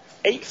 here,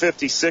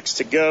 8:56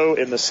 to go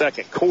in the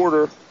second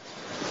quarter.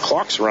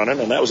 Clock's running,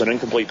 and that was an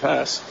incomplete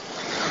pass.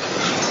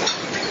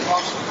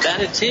 That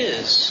it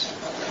is.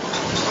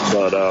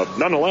 But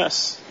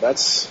nonetheless,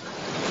 that's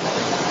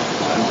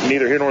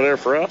neither here nor there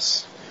for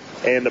us.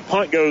 And the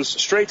punt goes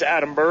straight to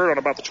Adam Bird on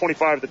about the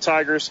 25 of the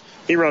Tigers.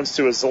 He runs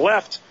to his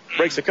left,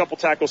 breaks a couple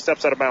tackles,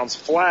 steps out of bounds,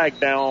 flag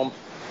down.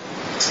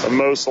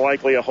 Most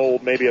likely a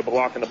hold, maybe a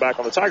block in the back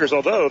on the Tigers,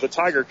 although the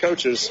Tiger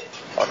coaches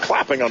are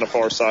clapping on the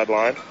far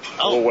sideline.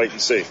 We'll wait and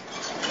see.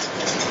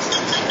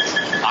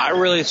 I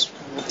really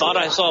thought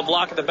I saw a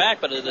block in the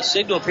back, but the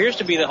signal appears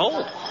to be the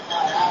hold.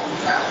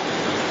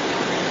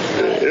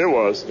 It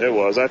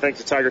was. I think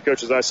the Tiger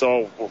coaches I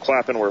saw were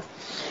clapping, were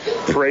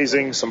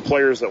praising some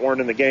players that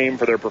weren't in the game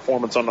for their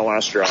performance on the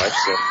last drive.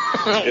 So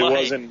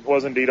it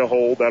was indeed a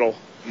hold. That'll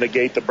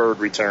negate the Bird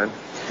return.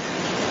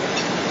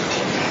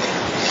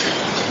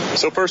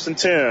 So 1st and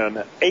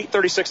 10,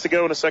 8:36 to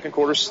go in the second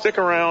quarter. Stick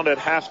around at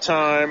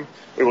halftime.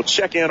 We will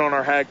check in on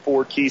our Hag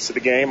Ford keys to the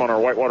game on our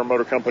Whitewater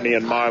Motor Company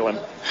and Milan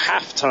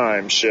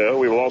halftime show.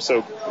 We will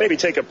also maybe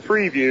take a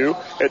preview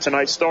at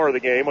tonight's star of the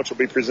game, which will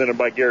be presented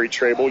by Gary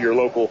Trable, your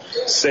local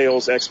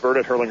sales expert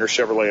at Hurlinger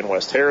Chevrolet in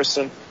West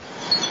Harrison.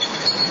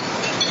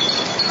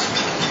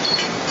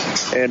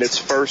 And it's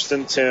 1st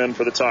and 10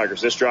 for the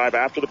Tigers. This drive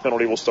after the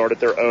penalty will start at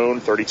their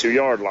own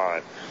 32-yard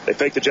line. They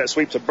fake the jet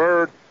sweep to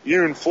Bird.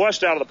 Yoon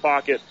flushed out of the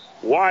pocket,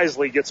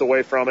 wisely gets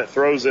away from it,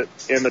 throws it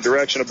in the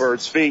direction of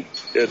Bird's feet.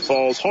 It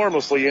falls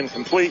harmlessly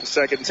incomplete.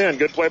 2nd and 10.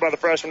 Good play by the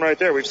freshman right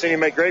there. We've seen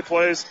him make great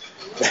plays.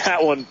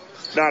 That one,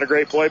 not a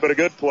great play, but a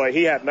good play.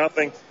 He had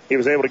nothing. He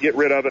was able to get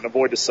rid of it and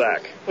avoid the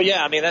sack. Well,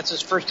 yeah, I mean, that's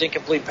his first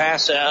incomplete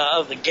pass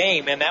of the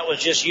game, and that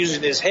was just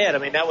using his head. I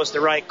mean, that was the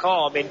right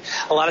call. I mean,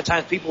 a lot of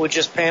times people would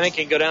just panic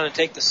and go down and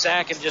take the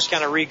sack and just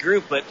kind of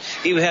regroup, but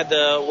he had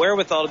the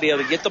wherewithal to be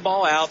able to get the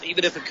ball out,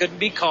 even if it couldn't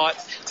be caught,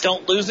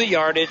 don't lose the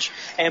yardage,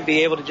 and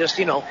be able to just,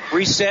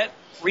 reset,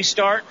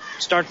 restart,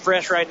 start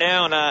fresh right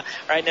now, and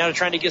right now they're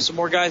trying to get some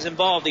more guys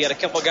involved. They got a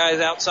couple guys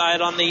outside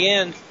on the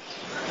end.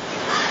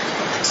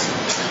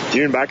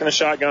 Yoon back in the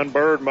shotgun.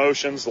 Bird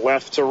motions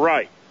left to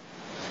right.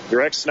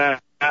 Direct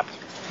snap.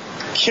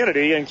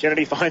 Kennedy, and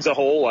Kennedy finds a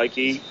hole like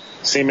he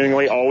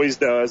seemingly always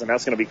does, and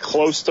that's going to be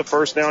close to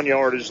first down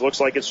yardage. Looks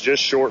like it's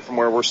just short from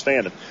where we're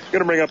standing.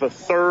 Going to bring up a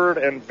third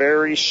and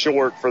very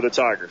short for the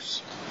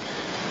Tigers.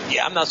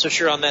 Yeah, I'm not so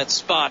sure on that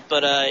spot,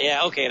 but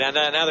yeah, okay. Now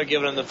they're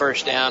giving them the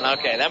first down.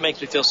 Okay, that makes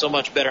me feel so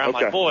much better. I'm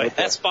like, boy,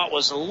 that spot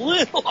was a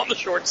little on the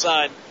short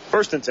side.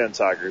 First and 10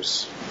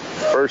 Tigers.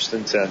 First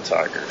and 10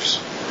 Tigers.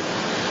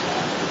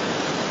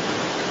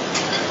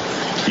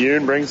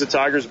 Yoon brings the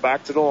Tigers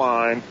back to the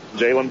line.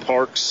 Jalen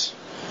Parks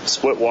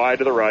split wide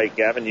to the right.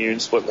 Gavin Yoon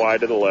split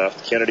wide to the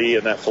left. Kennedy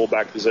in that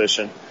fullback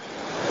position.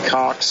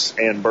 Cox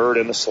and Bird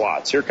in the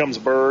slots. Here comes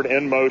Bird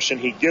in motion.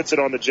 He gets it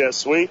on the jet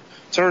sweep,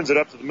 turns it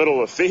up to the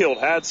middle of the field,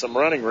 had some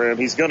running room.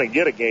 He's going to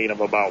get a gain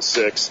of about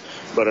 6,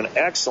 but an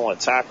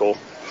excellent tackle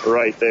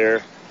right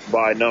there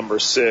by number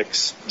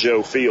 6,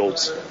 Joe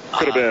Fields.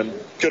 Could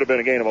have been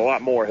a gain of a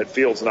lot more had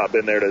Fields not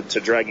been there to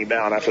drag him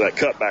down after that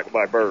cutback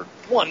by Bird.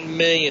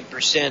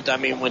 1,000,000%. I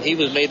mean, when he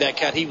was made that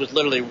cut, he was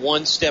literally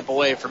one step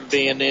away from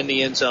being in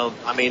the end zone.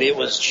 I mean, it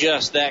was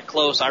just that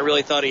close. I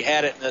really thought he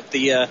had it, and that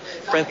the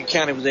Franklin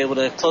County was able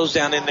to close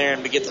down in there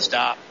and to get the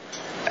stop.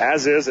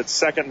 As is, it's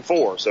 2nd and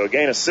 4. So a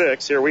gain of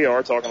 6. Here we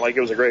are talking like it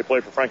was a great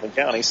play for Franklin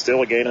County.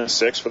 Still a gain of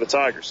 6 for the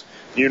Tigers.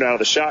 Yoon out of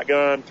the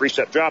shotgun,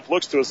 3-step drop,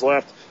 looks to his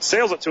left,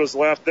 sails it to his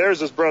left.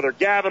 There's his brother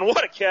Gavin.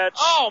 What a catch.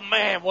 Oh,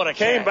 man, what a catch.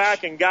 Came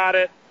back and got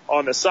it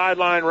on the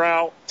sideline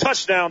route.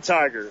 Touchdown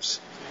Tigers.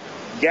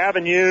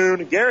 Garrett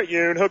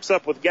Yoon hooks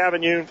up with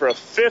Gavin Yoon for a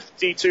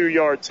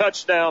 52-yard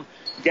touchdown.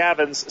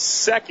 Gavin's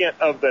second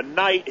of the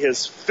night,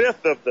 his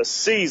 5th of the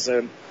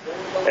season.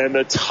 And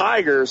the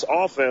Tigers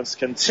offense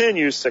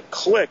continues to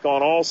click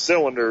on all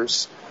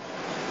cylinders,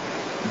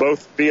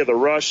 both via the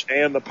rush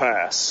and the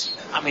pass.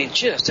 I mean,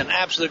 just an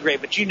absolute great,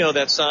 but you know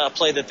that's a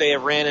play that they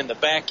have ran in the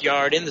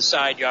backyard, in the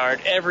side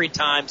yard, every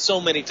time, so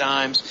many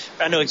times.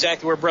 I know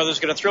exactly where brother's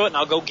going to throw it, and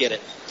I'll go get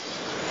it.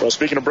 Well,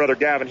 speaking of brother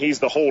Gavin, he's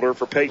the holder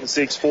for Peyton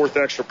Seek's 4th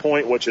extra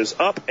point, which is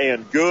up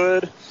and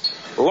good.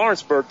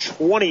 Lawrenceburg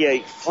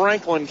 28,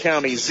 Franklin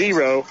County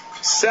 0,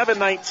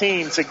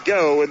 7:19 to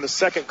go in the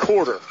second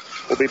quarter.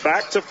 We'll be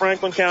back to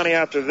Franklin County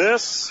after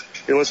this.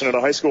 You're listening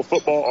to high school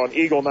football on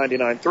Eagle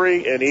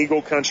 99.3 and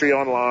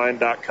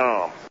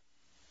EagleCountryOnline.com.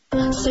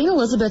 St.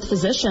 Elizabeth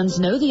physicians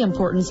know the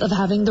importance of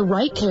having the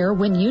right care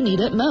when you need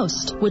it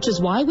most, which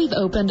is why we've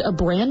opened a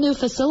brand new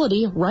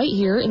facility right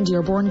here in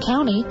Dearborn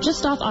County,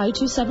 just off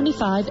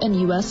I-275 and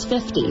US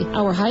 50.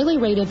 Our highly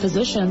rated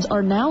physicians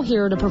are now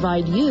here to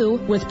provide you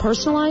with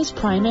personalized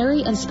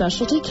primary and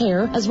specialty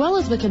care, as well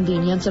as the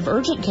convenience of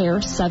urgent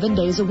care 7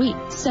 days a week.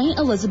 St.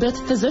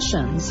 Elizabeth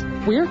physicians.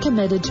 We're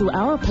committed to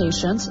our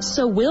patients,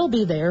 so we'll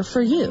be there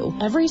for you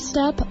every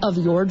step of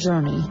your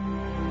journey.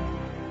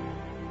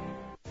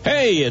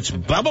 Hey, it's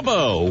Bubba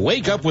Bo.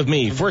 Wake up with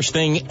me first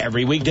thing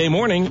every weekday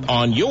morning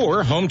on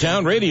your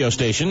hometown radio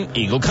station,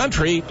 Eagle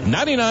Country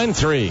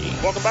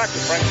 99.3. Welcome back to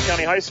Franklin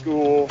County High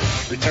School.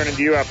 Returning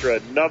to you after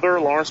another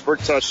Lawrenceburg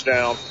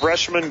touchdown.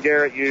 Freshman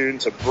Garrett Yoon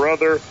to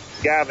brother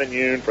Gavin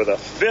Yoon for the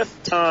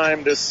 5th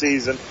time this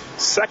season,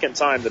 2nd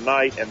time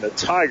tonight, and the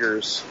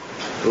Tigers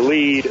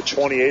lead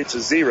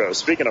 28-0.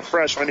 Speaking of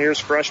freshmen, here's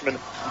freshman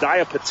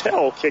Daya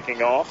Patel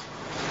kicking off.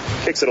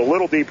 Kicks it a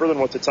little deeper than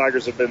what the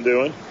Tigers have been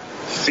doing.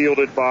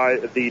 Fielded by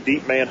the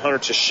deep man Hunter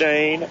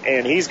Chashane,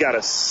 and he's got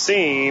a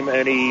seam,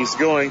 and he's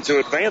going to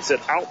advance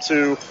it out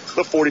to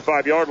the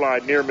 45-yard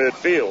line near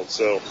midfield.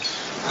 So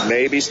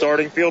maybe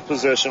starting field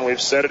position.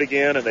 We've said it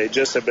again, and they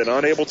just have been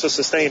unable to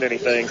sustain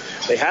anything.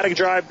 They had a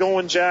drive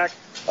going, Jack,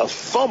 a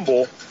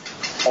fumble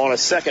on a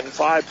 2nd and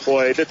 5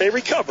 play that they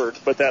recovered,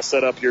 but that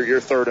set up your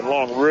 3rd and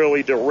long,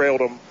 really derailed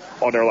them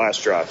on their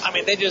last drive. I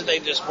mean, they just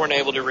weren't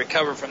able to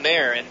recover from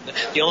there, and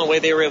the only way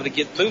they were able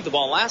to move the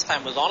ball last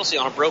time was honestly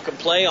on a broken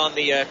play on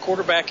the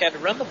quarterback had to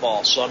run the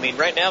ball. So, I mean,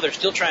 right now they're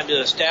still trying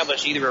to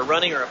establish either a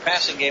running or a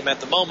passing game at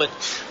the moment,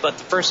 but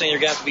the first thing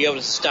you're going to have to be able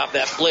to stop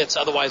that blitz.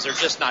 Otherwise, they're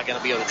just not going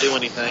to be able to do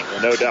anything.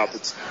 No doubt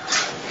that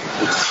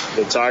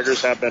the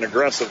Tigers have been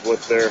aggressive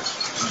with their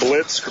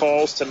blitz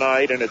calls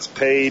tonight, and it's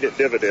paid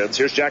dividends.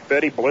 Here's Jack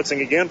Betty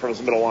blitzing again from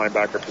his middle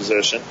linebacker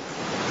position.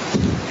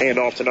 Hand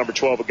off to number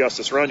 12,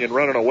 Augustus Runyon,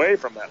 running away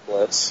from that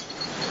blitz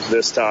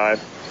this time.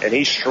 And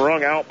he's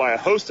strung out by a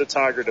host of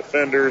Tiger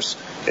defenders,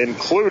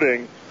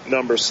 including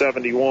number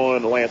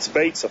 71, Lance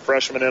Bates, a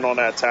freshman in on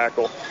that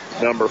tackle.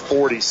 Number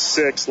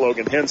 46,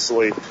 Logan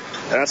Hensley. And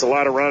that's a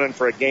lot of running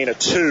for a gain of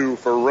 2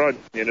 for Runyon.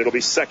 It'll be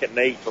 2nd and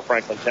 8 for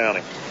Franklin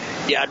County.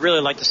 Yeah, I'd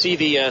really like to see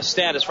the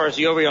stat as far as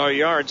the overall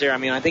yards there. I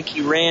mean, I think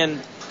he ran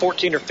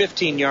 14 or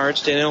 15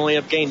 yards to only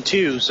have gained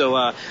 2.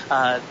 So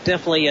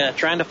definitely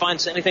trying to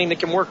find anything that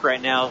can work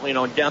right now. You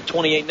know, down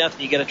 28-0,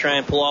 you got to try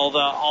and pull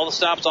all the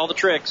stops, all the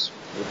tricks.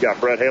 We've got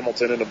Brett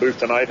Hamilton in the booth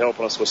tonight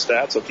helping us with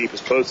stats. He'll keep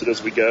us posted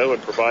as we go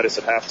and provide us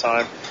at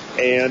halftime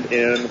and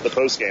in the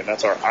postgame.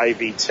 That's our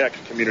Ivy Tech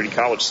Community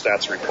College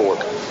stats report.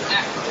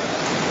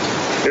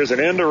 Here's an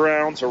end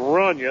around to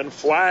Runyon.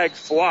 Flag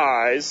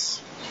flies.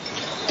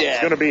 It's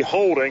going to be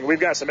holding. We've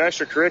got some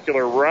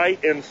extracurricular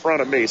right in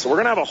front of me. So we're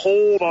going to have a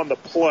hold on the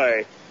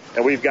play.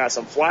 And we've got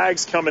some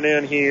flags coming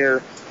in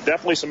here.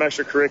 Definitely some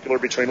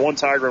extracurricular between one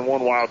Tiger and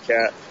one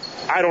Wildcat.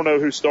 I don't know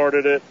who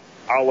started it.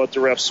 I'll let the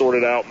refs sort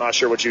it out. Not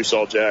sure what you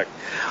saw, Jack.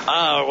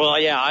 Well,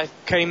 yeah, I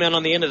came in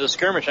on the end of the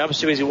skirmish. I was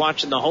too busy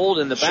watching the hold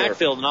in the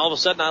backfield, and all of a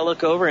sudden I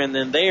look over, and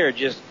then they are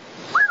just...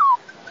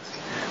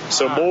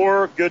 So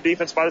more good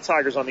defense by the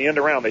Tigers on the end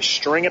around. They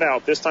string it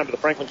out, this time to the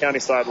Franklin County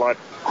sideline.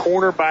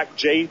 Cornerback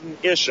Jaden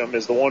Isham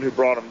is the one who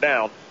brought him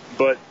down.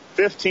 But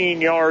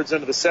 15 yards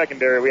into the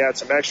secondary, we had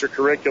some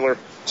extracurricular.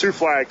 2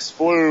 flags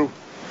flew.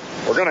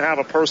 We're going to have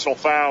a personal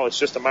foul. It's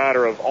just a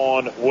matter of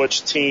on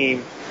which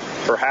team,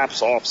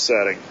 perhaps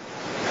offsetting.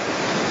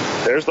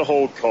 There's the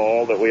hold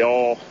call that we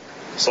all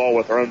saw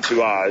with our own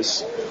 2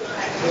 eyes.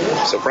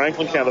 So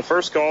Franklin County, the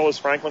first call is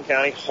Franklin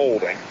County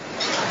holding.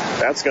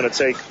 That's going to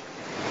take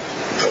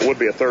what would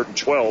be a 3rd and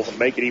 12 and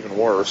make it even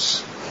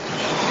worse.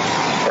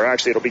 Or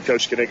actually, it'll be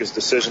Coach Kaniga's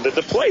decision.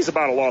 The play's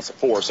about a loss of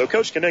 4, so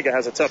Coach Kaniga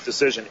has a tough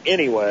decision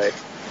anyway.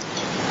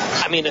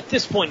 I mean, at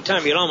this point in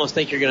time, you'd almost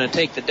think you're going to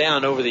take the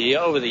down over the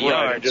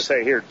yards. Just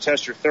say, here,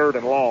 test your 3rd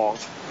and long.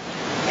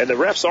 And the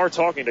refs are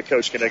talking to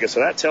Coach Kaniga,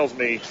 so that tells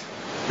me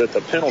that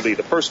the penalty,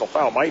 the personal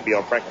foul, might be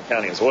on Franklin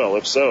County as well.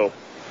 If so,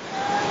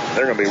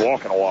 they're going to be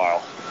walking a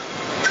while.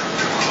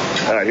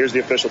 All right, here's the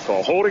official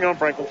call. Holding on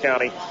Franklin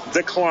County,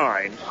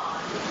 declined.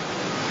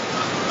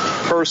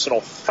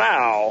 Personal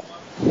foul.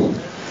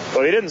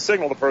 Well, they didn't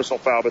signal the personal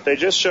foul, but they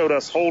just showed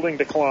us holding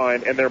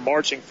decline, and they're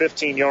marching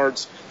 15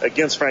 yards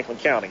against Franklin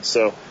County.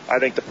 So I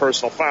think the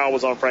personal foul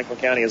was on Franklin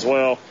County as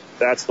well.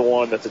 That's the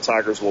one that the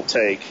Tigers will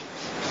take.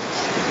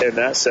 And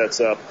that sets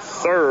up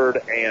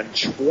 3rd and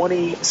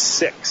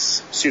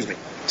 26.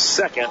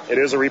 Second. It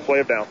is a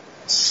replay of down.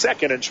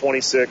 2nd and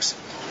 26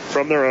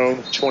 from their own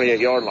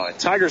 28-yard line.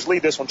 Tigers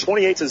lead this one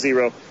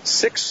 28-0.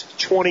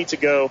 6:20 to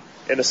go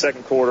in the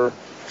second quarter.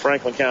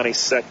 Franklin County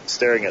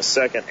staring at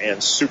 2nd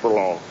and super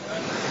long.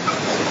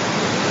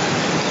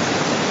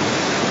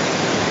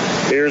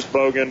 Here's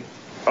Bogan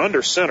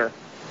under center.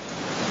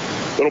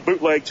 Little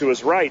bootleg to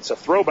his right. It's a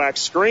throwback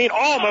screen.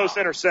 Almost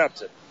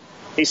intercepted.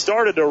 He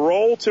started to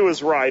roll to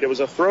his right. It was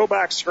a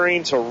throwback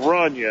screen to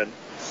Runyon.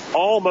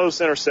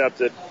 Almost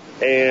intercepted.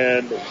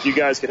 And you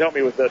guys could help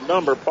me with that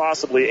number,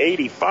 possibly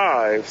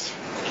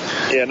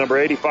 85. Yeah, number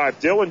 85,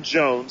 Dylan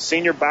Jones,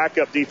 senior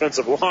backup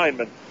defensive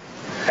lineman.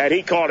 Had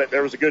he caught it,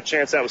 there was a good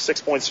chance that was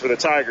 6 points for the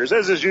Tigers,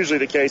 as is usually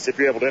the case if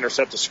you're able to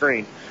intercept a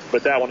screen.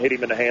 But that one hit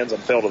him in the hands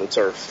and fell to the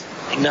turf.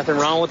 Ain't nothing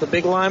wrong with a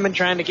big lineman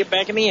trying to get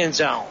back in the end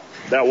zone.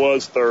 That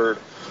was 3rd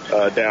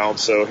down,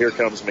 so here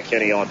comes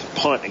McKinney on to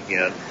punt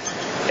again.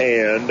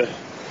 And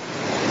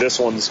this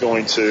one's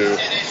going to...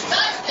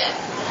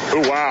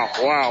 Oh,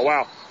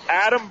 wow.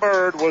 Adam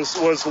Bird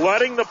was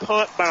letting the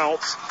punt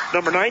bounce.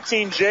 Number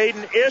 19,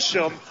 Jaden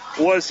Isham,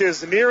 was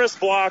his nearest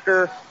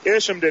blocker.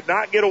 Isham did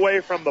not get away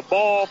from the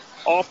ball.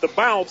 Off the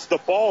bounce, the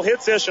ball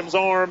hits Isham's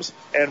arms,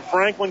 and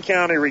Franklin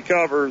County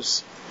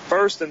recovers.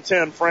 1st and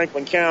 10,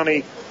 Franklin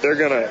County. They're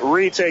going to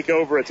retake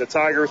over at the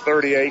Tiger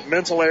 38.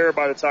 Mental error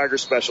by the Tiger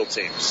special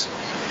teams.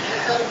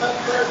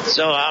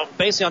 So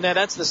basically on that,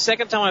 that's the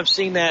second time I've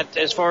seen that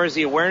as far as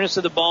the awareness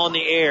of the ball in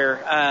the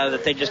air,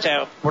 that they just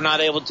were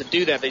not able to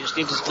do that. They just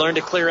need to learn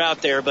to clear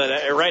out there.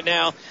 But right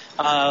now,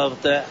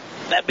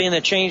 that being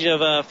a change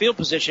of field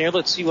position here,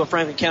 let's see what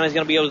Franklin County is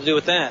going to be able to do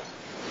with that.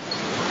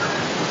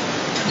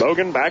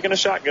 Bogan back in a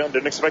shotgun.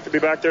 Didn't expect to be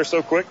back there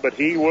so quick, but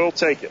he will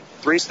take it.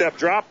 3-step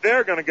drop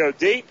there. Going to go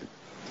deep.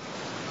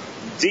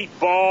 Deep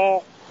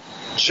ball.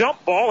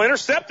 Jump ball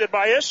intercepted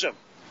by Isham.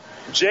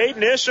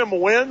 Jaden Isham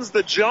wins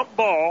the jump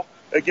ball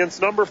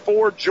against number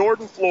 4,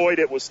 Jordan Floyd.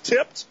 It was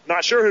tipped.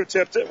 Not sure who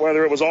tipped it,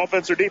 whether it was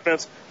offense or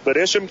defense, but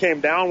Isham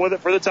came down with it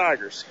for the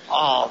Tigers.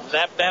 Oh,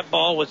 that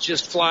ball was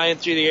just flying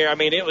through the air. I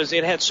mean,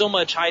 it had so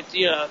much height.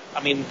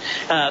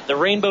 The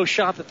rainbow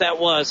shot that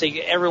was,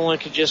 everyone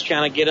could just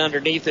kind of get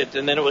underneath it,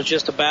 and then it was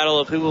just a battle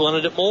of who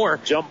wanted it more.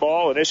 Jump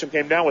ball, and Isham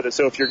came down with it.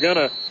 So if you're going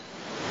to,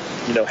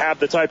 have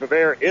the type of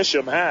air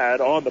Isham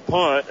had on the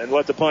punt and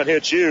let the punt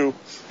hit you,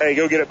 hey,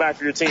 go get it back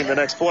for your team the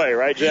next play,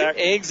 right, Jack?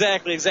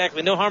 Exactly.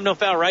 No harm, no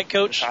foul, right,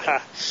 Coach?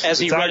 As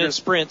he ran in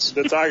sprints.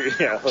 The Tigers,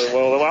 yeah.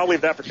 Well, I'll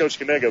leave that for Coach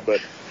Kaniga, but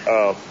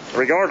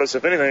regardless,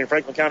 if anything,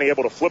 Franklin County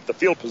able to flip the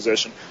field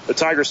position. The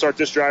Tigers start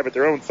this drive at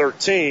their own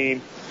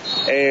 13,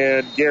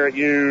 and Garrett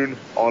Yoon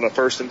on a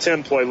 1st and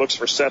 10 play looks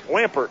for Seth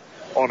Lampert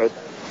on a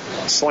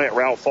slant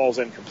route, falls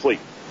incomplete.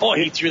 Boy,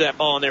 he threw that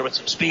ball in there with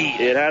some speed.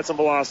 It had some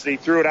velocity.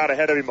 Threw it out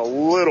ahead of him a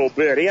little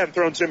bit. He hadn't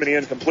thrown too many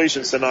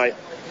incompletions tonight.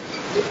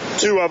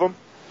 2 of them.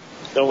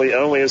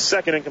 Only his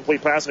 2nd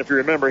incomplete pass, and if you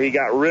remember, he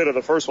got rid of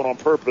the first one on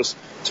purpose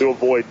to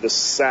avoid the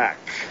sack.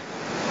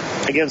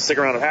 Again, stick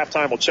around at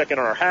halftime. We'll check in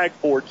on our Hag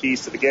Ford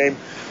keys to the game.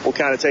 We'll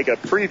kind of take a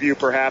preview,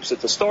 perhaps, at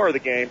the start of the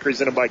game,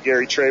 presented by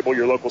Gary Trable,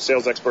 your local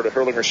sales expert at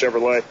Hurlinger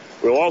Chevrolet.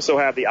 We'll also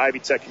have the Ivy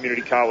Tech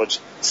Community College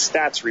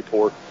stats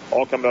report,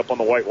 all coming up on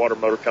the Whitewater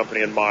Motor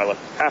Company in Milan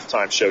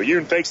halftime show.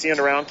 Yoon fakes the end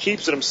around,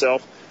 keeps it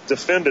himself,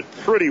 defended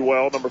pretty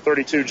well. Number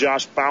 32,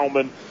 Josh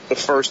Bauman, the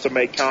first to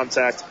make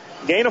contact.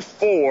 Gain of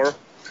 4,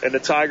 and the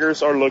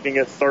Tigers are looking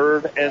at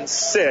 3rd and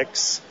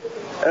 6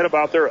 at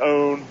about their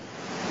own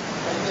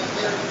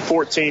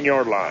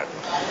 14-yard line.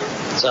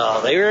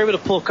 So they were able to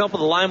pull a couple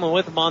of the linemen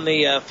with them on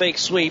the fake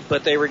sweep,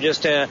 but they were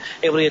just able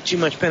to get too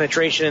much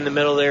penetration in the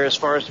middle there as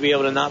far as to be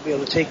able to not be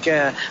able to take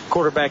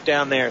quarterback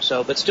down there.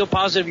 So, but still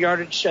positive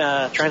yardage,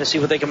 trying to see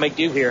what they can make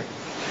do here.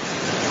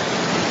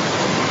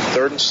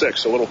 3rd and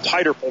 6, a little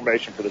tighter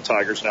formation for the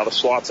Tigers. Now the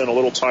slot's in a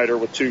little tighter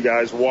with 2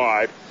 guys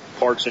wide,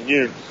 Parks and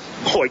Yoon.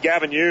 Boy,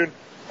 Gavin Yoon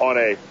on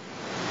a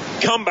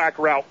comeback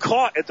route,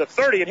 caught at the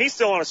 30, and he's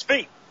still on his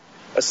feet.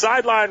 A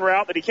sideline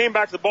route that he came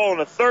back to the ball in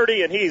the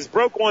 30, and he's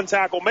broke one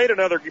tackle, made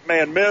another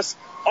man miss,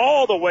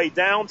 all the way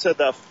down to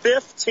the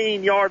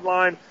 15-yard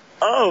line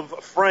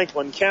of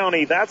Franklin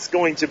County. That's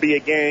going to be a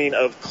gain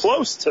of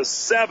close to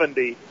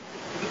 70.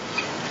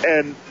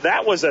 And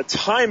that was a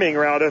timing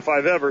route if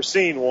I've ever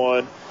seen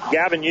one.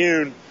 Gavin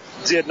Yoon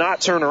did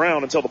not turn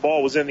around until the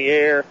ball was in the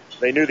air.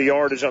 They knew the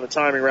yardage on the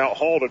timing route,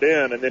 hauled it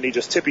in, and then he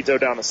just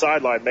tippy-toed down the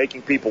sideline,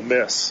 making people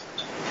miss.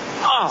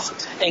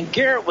 Oh, and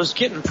Garrett was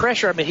getting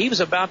pressure. I mean, he was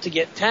about to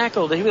get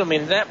tackled.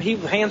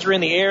 Hands were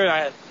in the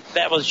air.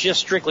 That was just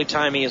strictly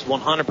timing is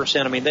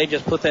 100%. I mean, they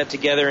just put that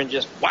together and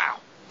just, wow.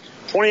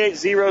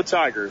 28-0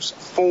 Tigers,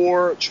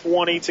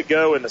 4:20 to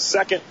go in the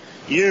second.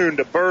 Yoon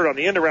to Bird on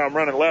the end around,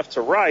 running left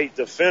to right,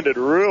 defended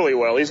really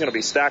well. He's going to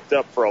be stacked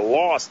up for a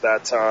loss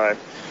that time.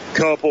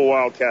 Couple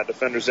Wildcat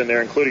defenders in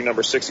there, including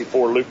number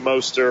 64, Luke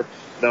Moster,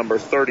 number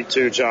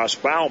 32, Josh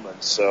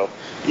Bauman. So,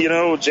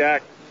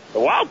 Jack, the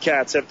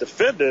Wildcats have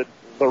defended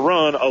the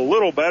run a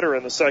little better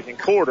in the second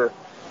quarter.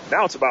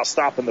 Now it's about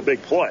stopping the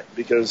big play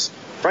because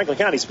Franklin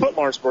County's put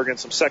Lawrenceburg in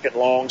some second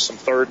longs, some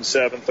 3rd and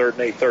 7, 3rd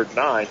and 8, 3rd and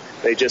 9.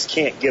 They just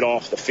can't get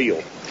off the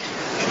field.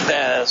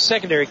 The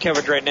secondary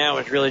coverage right now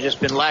has really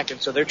just been lacking,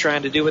 so they're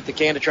trying to do what they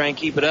can to try and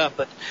keep it up.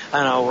 But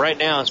I know right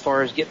now, as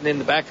far as getting in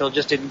the backfield,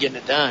 just isn't getting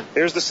it done.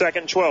 Here's the 2nd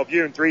and 12.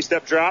 Yoon,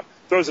 3-step drop,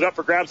 throws it up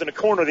for grabs in the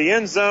corner of the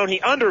end zone. He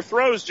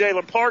underthrows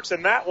Jalen Parks,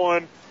 and that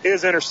one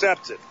is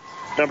intercepted.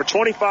 Number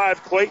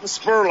 25, Clayton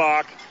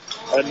Spurlock.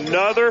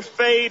 Another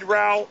fade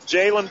route.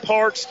 Jalen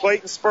Parks,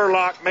 Clayton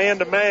Spurlock,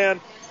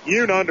 man-to-man.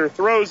 Yoon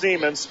underthrows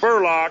him, and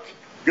Spurlock,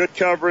 good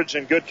coverage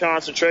and good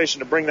concentration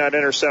to bring that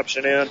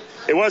interception in.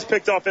 It was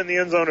picked off in the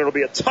end zone. It'll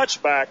be a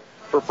touchback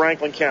for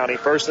Franklin County.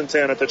 1st and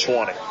 10 at the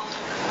 20.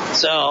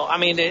 So,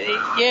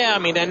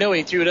 I know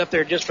he threw it up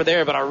there just for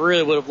there, but I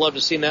really would have loved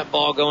to see that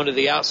ball go into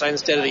the outside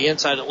instead of the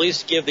inside. At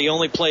least give the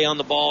only play on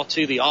the ball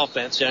to the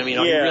offense.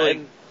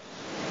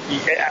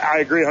 I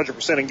agree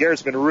 100%, and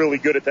Garrett's been really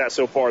good at that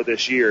so far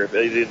this year.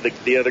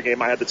 The other game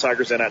I had the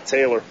Tigers in at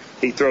Taylor,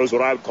 he throws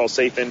what I would call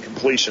safe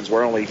incompletions,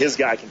 where only his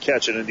guy can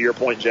catch it. And to your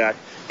point, Jack,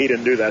 he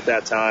didn't do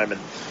that time,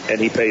 and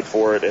he paid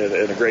for it,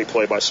 and a great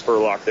play by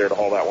Spurlock there to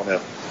haul that one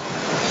in.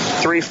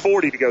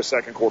 3:40 to go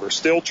second quarter.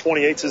 Still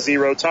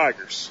 28-0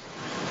 Tigers.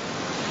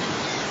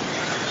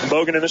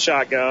 Bogan in the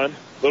shotgun.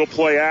 Little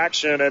play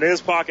action, and his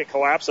pocket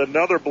collapse.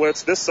 Another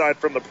blitz this side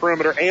from the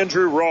perimeter.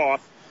 Andrew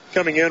Roth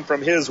coming in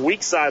from his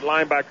weak side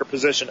linebacker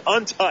position,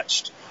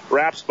 untouched,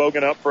 wraps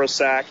Bogan up for a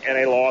sack and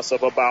a loss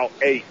of about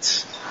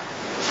 8.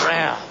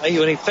 Wow.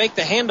 When he faked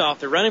the handoff,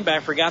 the running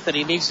back forgot that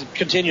he needs to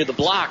continue the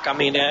block.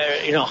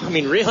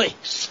 Really.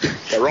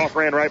 Roth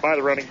ran right by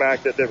the running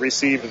back that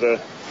received the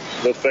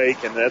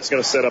fake, and that's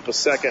going to set up a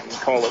second and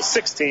call it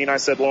 16. I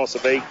said loss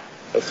of 8.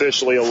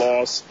 Officially a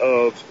loss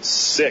of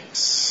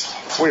 6.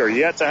 We are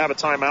yet to have a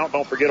timeout.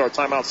 Don't forget our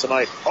timeouts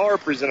tonight are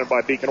presented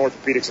by Beacon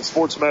Orthopedics and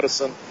Sports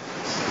Medicine.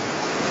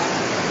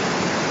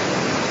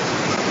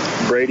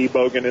 Brady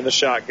Bogan in the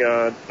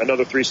shotgun.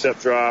 Another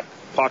 3-step drop.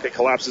 Pocket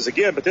collapses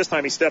again, but this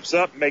time he steps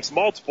up and makes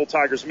multiple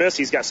Tigers miss.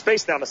 He's got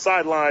space down the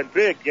sideline.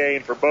 Big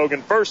gain for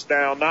Bogan. First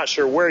down. Not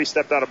sure where he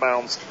stepped out of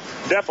bounds.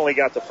 Definitely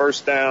got the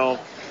first down.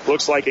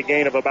 Looks like a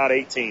gain of about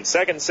 18.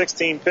 2nd and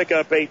 16, pick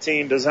up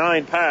 18,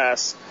 design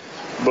pass.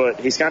 But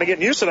he's kind of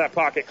getting used to that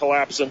pocket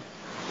collapsing.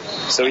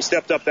 So he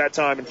stepped up that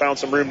time and found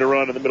some room to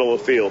run in the middle of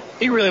the field.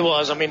 He really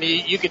was.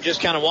 You could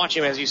just kind of watch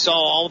him as you saw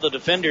all the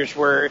defenders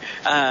were,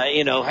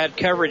 had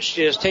coverage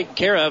just taken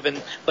care of,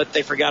 but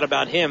they forgot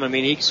about him.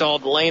 He saw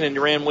the lane and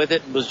ran with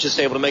it and was just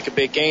able to make a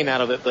big gain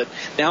out of it. But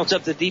now it's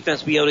up to the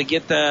defense to be able to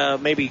get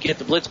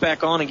the blitz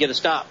back on and get a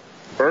stop.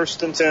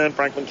 1st and 10,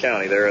 Franklin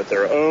County. They're at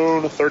their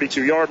own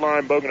 32-yard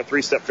line. Bogan a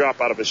 3-step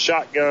drop out of his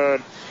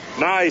shotgun.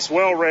 Nice,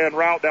 well-ran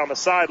route down the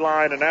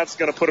sideline, and that's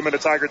going to put him into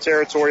Tiger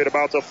territory at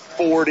about the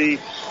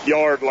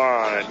 40-yard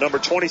line. Number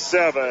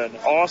 27,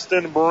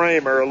 Austin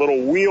Bramer, a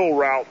little wheel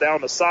route down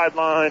the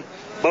sideline.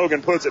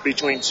 Bogan puts it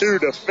between 2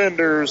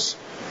 defenders,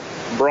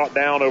 brought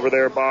down over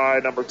there by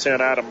number 10,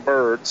 Adam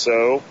Bird.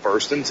 So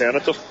 1st and 10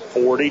 at the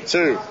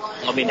 42.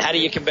 How do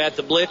you combat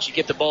the blitz? You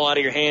get the ball out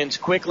of your hands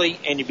quickly,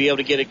 and you be able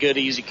to get a good,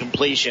 easy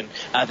completion.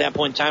 At that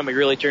point in time, it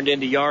really turned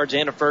into yards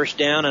and a first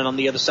down, and on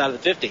the other side of the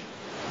 50.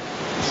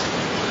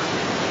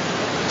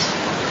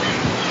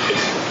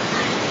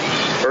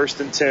 1st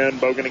and 10,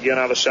 Bogan again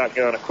out of the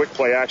shotgun, a quick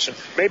play action,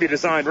 maybe a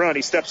designed run.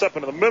 He steps up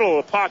into the middle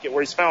of the pocket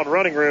where he's found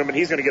running room, and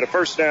he's going to get a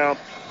first down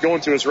going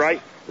to his right.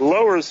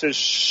 Lowers his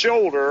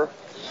shoulder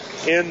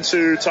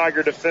into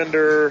Tiger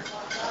defender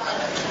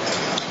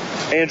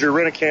Andrew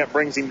Rennekamp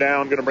brings him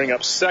down, going to bring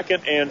up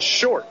second and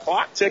short.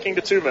 Clock ticking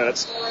to 2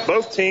 minutes.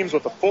 Both teams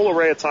with a full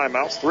array of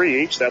timeouts,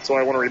 3 each. That's why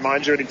I want to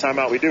remind you any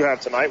timeout we do have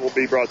tonight will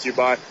be brought to you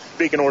by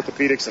Beacon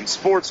Orthopedics and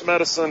Sports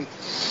Medicine,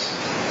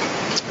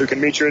 who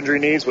can meet your injury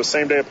needs with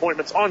same-day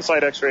appointments,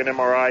 on-site x-ray and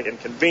MRI, and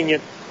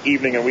convenient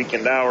evening and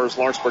weekend hours.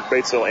 Lawrenceburg,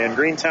 Batesville, and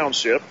Green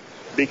Township,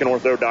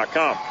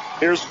 beaconortho.com.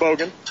 Here's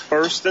Bogan,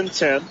 1st and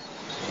 10.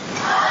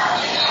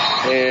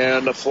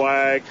 And the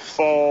flag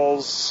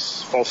falls.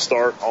 False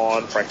start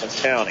on Franklin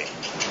County.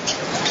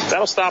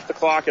 That'll stop the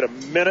clock at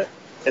 1 minute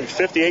and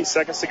 58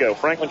 seconds to go.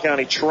 Franklin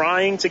County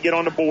trying to get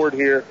on the board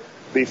here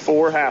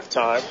before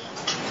halftime.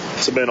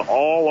 It's been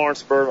all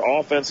Lawrenceburg.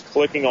 Offense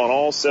clicking on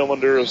all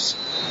cylinders.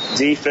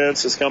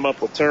 Defense has come up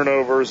with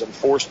turnovers and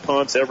forced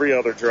punts every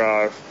other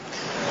drive.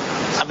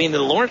 I mean, the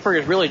Lawrenceburg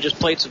has really just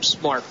played some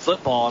smart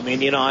football. I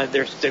mean, you know,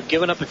 they've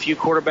given up a few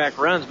quarterback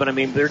runs, but I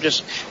mean, they're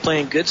just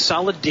playing good,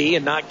 solid D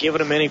and not giving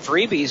them any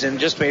freebies and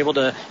just be able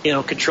to, you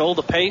know, control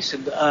the pace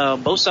and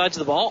both sides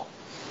of the ball.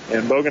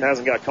 And Bogan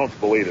hasn't got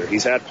comfortable either.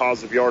 He's had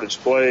positive yardage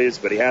plays,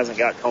 but he hasn't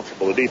got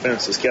comfortable. The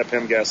defense has kept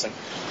him guessing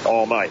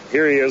all night.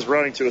 Here he is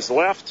running to his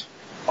left.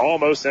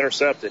 Almost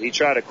intercepted. He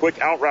tried a quick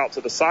out route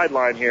to the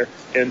sideline here.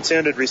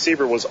 Intended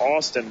receiver was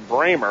Austin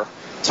Bramer.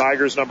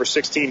 Tigers number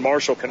 16,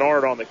 Marshall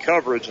Kennard on the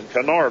coverage, and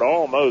Kennard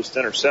almost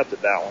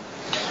intercepted that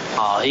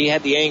one. He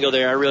had the angle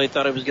there. I really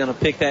thought he was going to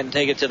pick that and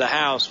take it to the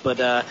house,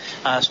 but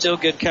still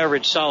good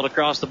coverage, solid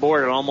across the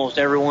board, and almost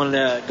everyone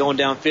going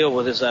downfield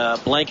with his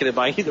blanketed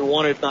by either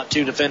one, if not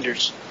two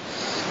defenders.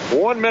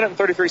 1 minute and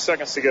 33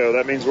 seconds to go.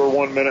 That means we're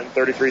 1 minute and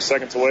 33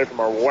 seconds away from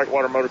our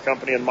Whitewater Motor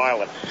Company and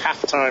Milan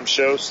halftime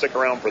show. Stick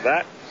around for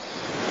that.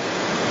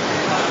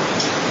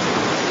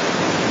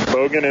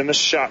 Bogan in the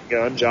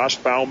shotgun. Josh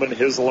Bauman,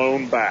 his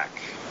lone back.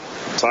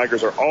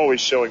 Tigers are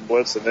always showing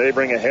blitz, and they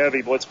bring a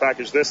heavy blitz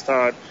package this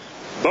time.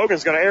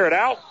 Bogan's going to air it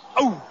out.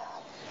 Oh!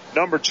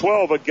 Number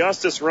 12,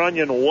 Augustus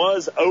Runyon,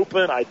 was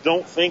open. I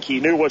don't think he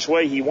knew which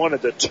way he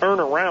wanted to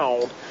turn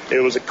around. It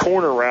was a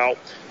corner route,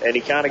 and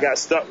he kind of got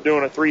stuck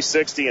doing a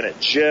 360, and it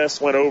just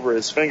went over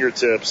his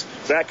fingertips.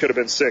 That could have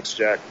been 6,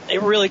 Jack.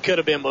 It really could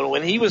have been, but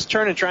when he was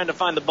turning, trying to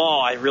find the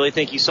ball, I really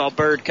think he saw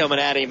Bird coming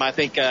at him. I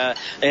think,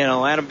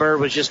 Adam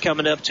Bird was just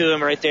coming up to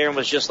him right there and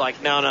was just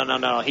like,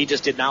 no. He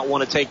just did not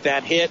want to take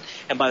that hit,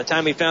 and by the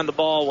time he found the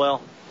ball,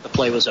 well, the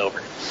play was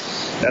over.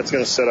 That's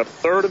going to set up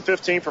 3rd and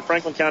 15 for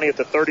Franklin County at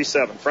the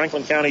 37.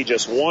 Franklin County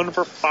just 1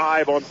 for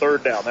 5 on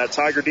 3rd down. That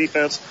Tiger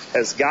defense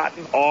has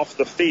gotten off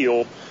the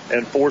field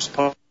and forced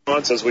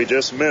punts, as we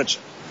just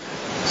mentioned.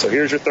 So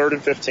here's your 3rd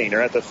and 15.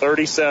 They're at the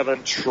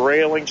 37,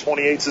 trailing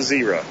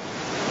 28-0.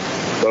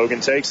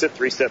 Bogan takes it,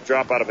 3-step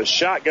drop out of his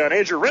shotgun.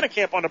 Andrew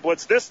Rennekamp on the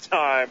blitz this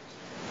time,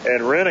 and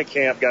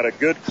Rennekamp got a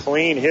good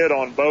clean hit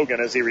on Bogan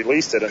as he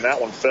released it, and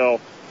that one fell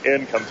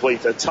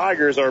incomplete. The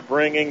Tigers are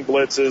bringing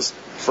blitzes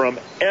from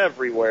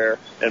everywhere,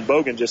 and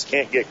Bogan just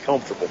can't get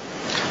comfortable.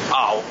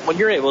 Oh, when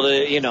you're able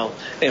to,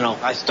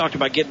 I talked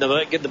about getting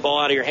the ball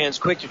out of your hands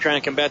quick to try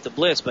and combat the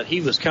blitz, but he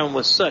was coming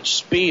with such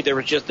speed. There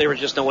was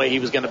just no way he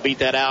was going to beat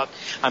that out.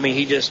 I mean,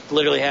 he just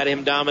literally had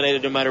him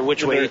dominated no matter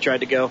which way he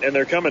tried to go. And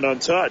they're coming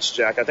untouched,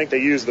 Jack. I think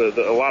they used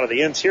a lot of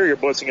the interior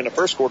blitzing in the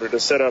first quarter to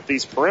set up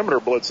these perimeter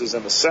blitzes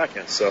in the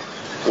second. So,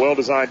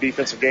 well-designed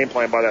defensive game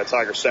plan by that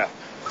Tiger staff.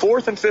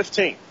 4th and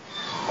 15.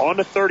 On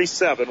to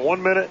 37,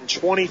 1 minute and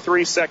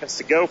 23 seconds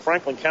to go.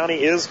 Franklin County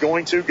is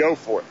going to go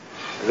for it.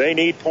 They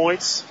need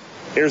points.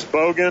 Here's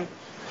Bogan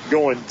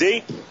going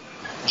deep.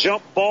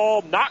 Jump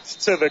ball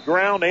knocked to the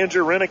ground.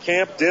 Andrew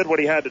Rennekamp did what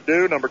he had to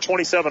do. Number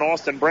 27,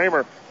 Austin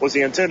Bramer, was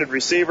the intended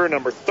receiver.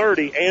 Number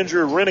 30,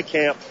 Andrew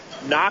Rennekamp,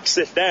 knocks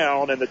it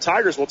down, and the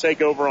Tigers will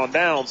take over on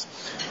downs.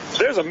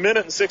 There's 1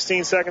 minute and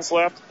 16 seconds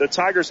left. The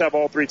Tigers have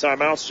all 3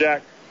 timeouts,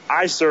 Jack.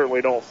 I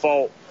certainly don't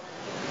fault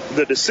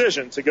the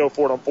decision to go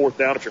for it on 4th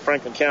down. If you're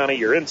Franklin County,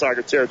 you're in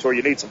Tiger territory,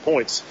 you need some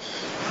points.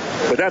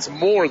 But that's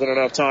more than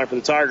enough time for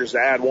the Tigers to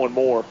add one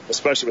more,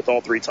 especially with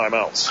all 3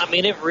 timeouts. I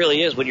mean, it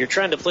really is. When you're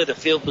trying to play the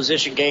field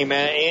position game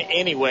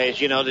anyways,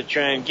 to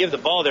try and give the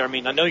ball there. I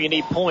mean, I know you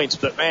need points,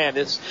 but, man,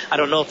 I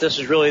don't know if this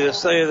is really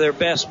their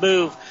best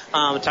move.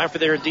 Time for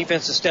their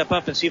defense to step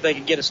up and see if they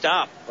can get a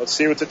stop. Let's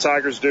see what the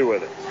Tigers do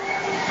with it.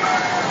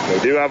 They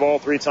do have all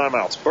 3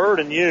 timeouts. Bird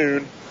and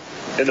Yoon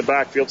in the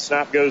backfield.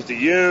 Snap goes to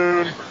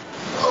Yoon.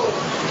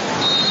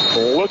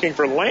 Looking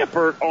for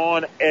Lampert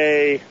on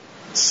a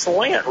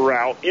slant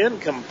route,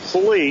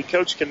 incomplete.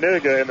 Coach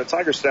Kaniga and the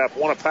Tiger staff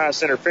want a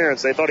pass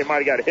interference. They thought he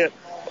might have got hit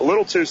a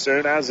little too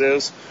soon, as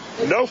is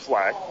no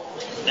flag.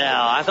 Yeah,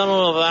 I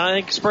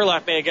think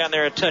Spurlock may have gotten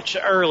there a touch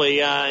early.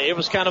 It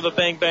was kind of a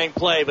bang-bang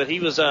play, but he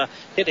was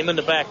hitting him in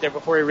the back there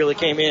before he really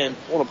came in.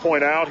 I want to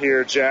point out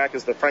here, Jack,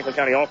 as the Franklin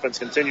County offense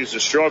continues to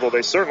struggle,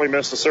 they certainly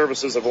missed the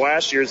services of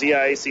last year's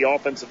EIAC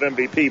offensive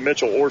MVP,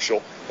 Mitchell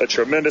Orschel. A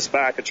tremendous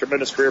back, a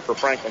tremendous career for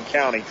Franklin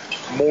County.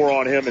 More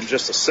on him in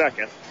just a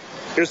second.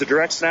 Here's the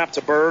direct snap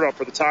to Bird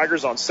for the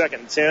Tigers on 2nd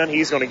and 10.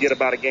 He's going to get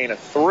about a gain of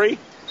 3.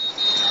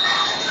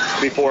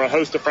 before a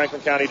host of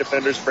Franklin County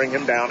defenders bring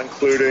him down,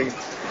 including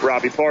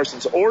Robbie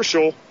Parsons.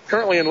 Orschel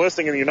currently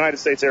enlisting in the United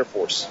States Air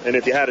Force. And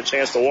if you had a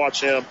chance to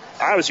watch him,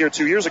 I was here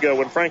 2 years ago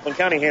when Franklin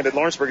County handed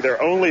Lawrenceburg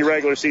their only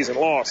regular season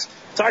loss.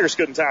 Tigers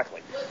couldn't tackle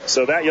him.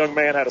 So that young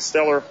man had a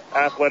stellar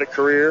athletic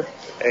career,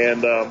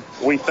 and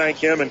we thank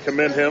him and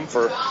commend him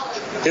for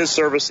his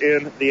service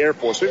in the Air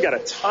Force. We've got a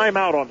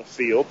timeout on the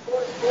field.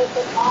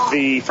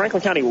 The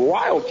Franklin County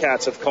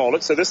Wildcats have called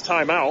it, so this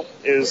timeout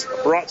is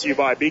brought to you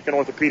by Beacon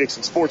Orthopedics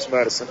and Sports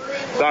Medicine.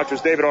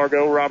 Doctors David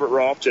Argo, Robert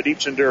Rolfe, Jadeep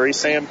Chanduri,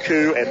 Sam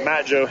Koo, and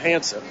Matt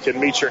Johansson can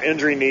meet your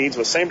injury needs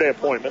with same-day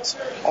appointments,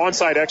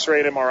 on-site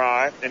X-ray and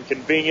MRI, and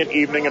convenient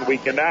evening and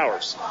weekend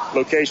hours.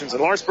 Locations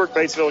in Lawrenceburg,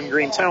 Batesville, and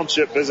Green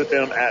Township. Visit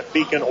them at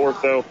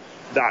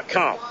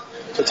beaconortho.com.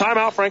 So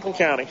timeout, Franklin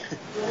County.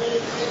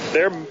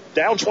 They're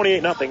down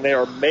 28-0. They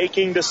are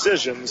making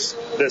decisions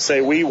that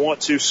say we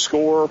want to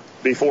score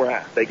before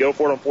half. They go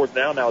for it on fourth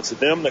down. Now it's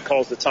them that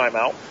calls the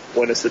timeout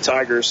when it's the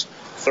Tigers'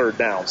 third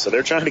down. So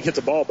they're trying to get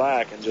the ball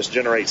back and just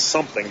generate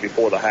something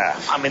before the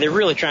half. I mean, they're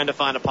really trying to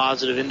find a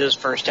positive in this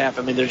first half.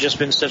 I mean, there's just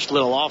been such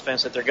little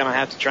offense that they're going to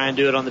have to try and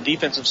do it on the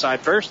defensive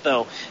side first,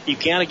 though. You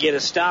kind of get a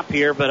stop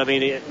here, but, I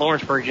mean,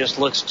 Lawrenceburg just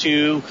looks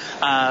too,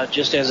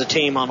 just as a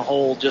team on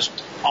whole, just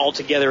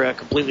altogether a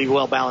completely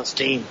well-balanced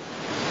team.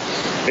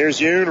 Here's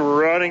Yoon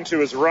running to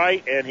his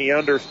right, and he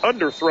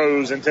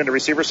underthrows intended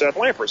receiver Seth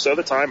Lamper. So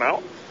the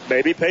timeout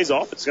maybe pays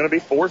off. It's going to be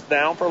fourth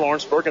down for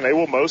Lawrenceburg, and they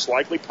will most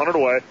likely punt it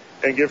away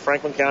and give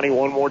Franklin County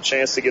one more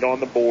chance to get on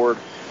the board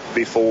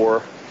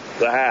before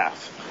the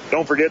half.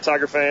 Don't forget,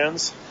 Tiger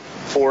fans,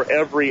 for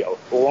every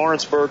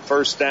Lawrenceburg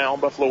first down,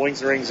 Buffalo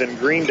Wings and Rings in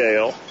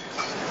Greendale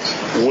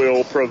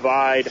will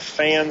provide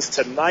fans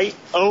tonight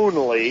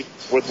only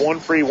with one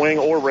free wing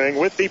or ring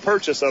with the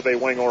purchase of a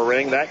wing or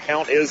ring. That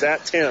count is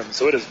at 10.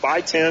 So it is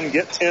buy 10,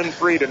 get 10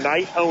 free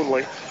tonight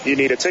only. You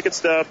need a ticket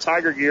stub,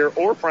 Tiger gear,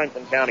 or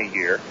Franklin County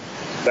gear.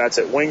 That's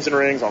at Wings and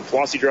Rings on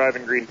Flossie Drive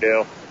in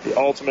Greendale, the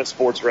ultimate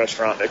sports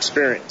restaurant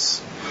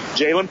experience.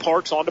 Jalen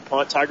Parks on to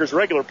punt. Tigers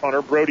regular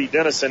punter Brody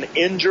Dennison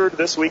injured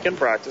this week in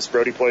practice.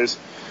 Brody plays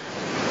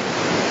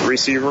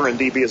receiver and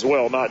DB as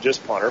well, not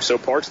just punter. So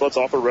Parks lets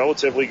off a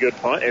relatively good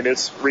punt, and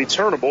it's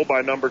returnable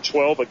by number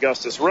 12,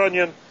 Augustus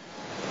Runyon.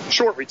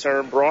 Short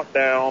return brought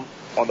down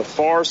on the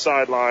far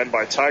sideline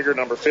by Tiger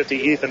number 50,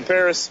 Ethan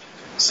Paris.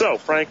 So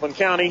Franklin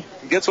County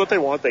gets what they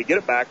want. They get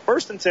it back.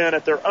 First and 10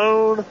 at their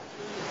own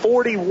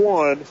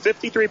 41,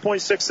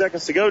 53.6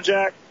 seconds to go,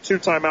 Jack. 2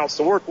 timeouts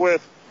to work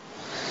with.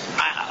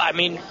 I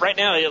mean, right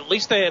now, at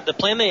least the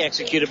plan they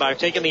executed by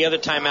taking the other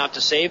timeout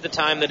to save the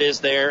time that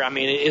is there, I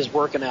mean, it is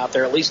working out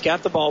there. At least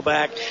got the ball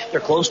back. They're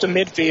close to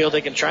midfield.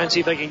 They can try and see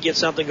if they can get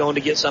something going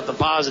to get something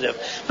positive.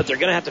 But they're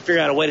going to have to figure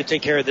out a way to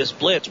take care of this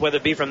blitz, whether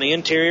it be from the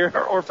interior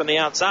or from the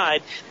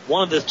outside.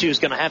 One of the two is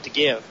going to have to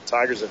give.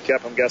 Tigers have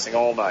kept them guessing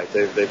all night.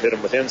 They've hit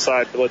them with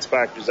inside blitz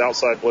packages,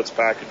 outside blitz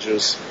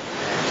packages.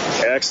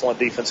 Excellent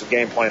defensive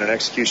game plan and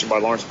execution by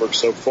Lawrenceburg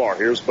so far.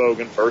 Here's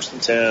Bogan, first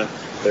and 10.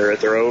 They're at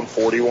their own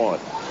 41.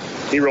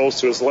 He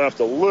rolls to his left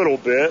a little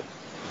bit,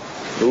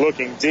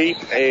 looking deep,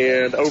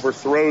 and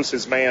overthrows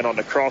his man on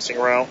the crossing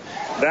route.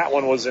 That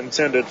one was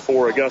intended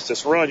for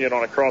Augustus Runyon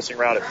on a crossing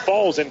route. It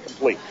falls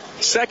incomplete.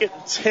 Second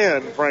and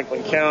 10,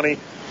 Franklin County.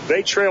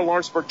 They trail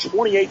Lawrenceburg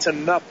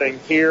 28-0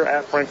 here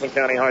at Franklin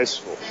County High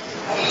School.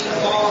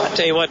 I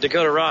tell you what,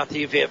 Dakota Roth,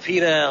 if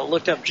he'd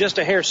looked up just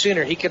a hair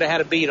sooner, he could have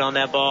had a beat on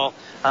that ball.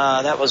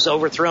 That was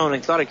overthrown,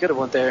 and thought he could have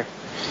went there.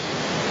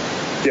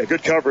 Yeah,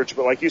 good coverage,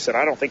 but like you said,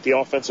 I don't think the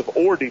offensive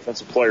or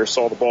defensive players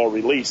saw the ball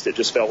released. It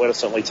just fell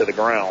innocently to the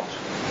ground.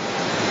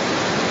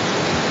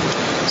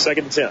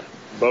 Second and 10.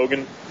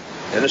 Bogan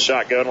in the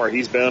shotgun where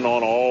he's been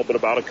on all but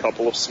about a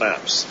couple of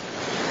snaps.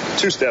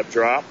 2-step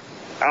drop.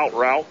 Out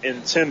route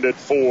intended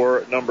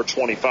for number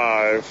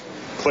 25,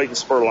 Clayton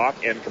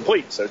Spurlock,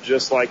 incomplete. So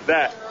just like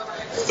that,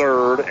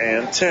 3rd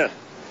and 10.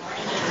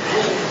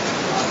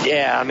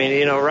 Yeah, I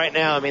mean, right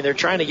now, I mean, they're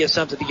trying to get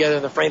something together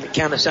in the Franklin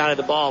County side of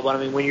the ball, but I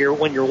mean, when you're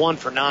 1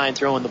 for 9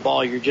 throwing the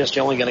ball, you're just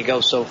only going to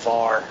go so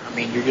far. I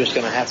mean, you're just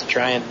going to have to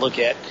try and look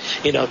at,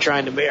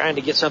 trying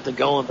to get something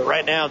going. But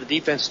right now, the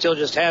defense still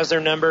just has their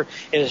number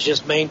and is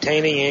just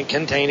maintaining and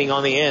containing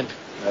on the end.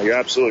 You're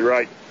absolutely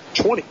right.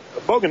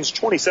 Bogan's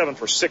 27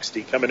 for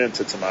 60 coming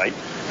into tonight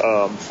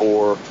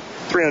for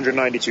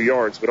 392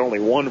 yards, but only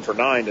 1 for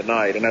 9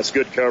 tonight, and that's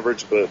good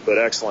coverage, but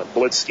excellent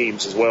blitz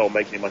schemes as well,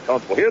 making him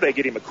uncomfortable. Here they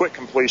get him a quick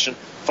completion,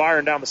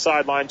 firing down the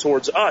sideline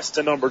towards us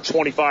to number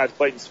 25,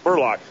 Clayton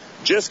Spurlock,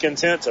 just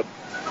content to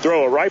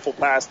throw a rifle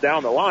pass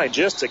down the line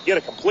just to get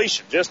a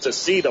completion, just to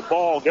see the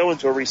ball go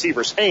into a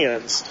receiver's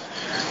hands,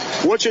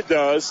 which it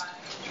does.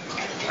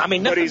 I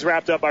mean, but he's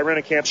wrapped up by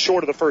Rennekamp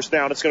short of the first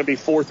down. It's going to be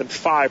 4th and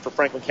 5 for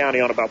Franklin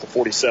County on about the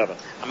 47.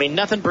 I mean,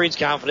 nothing breeds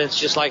confidence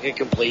just like a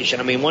completion.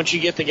 I mean, once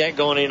you get the get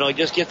going, it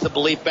just gets the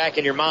belief back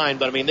in your mind.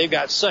 But I mean, they've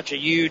got such a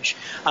huge,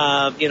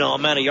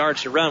 amount of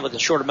yards to run with a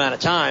short amount of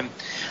time.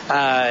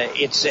 They're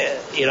going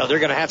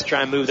to have to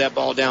try and move that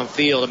ball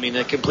downfield. I mean,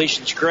 the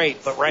completion's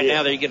great, but right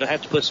now they're going to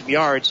have to put some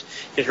yards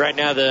because right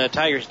now the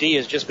Tigers D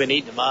has just been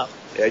eating them up.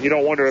 And you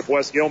don't wonder if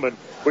West Gilman,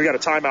 we got a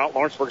timeout.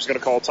 Lawrenceburg's going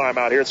to call a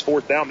timeout here. It's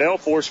 4th down. They'll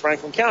force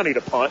Franklin County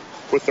to punt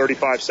with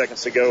 35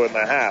 seconds to go in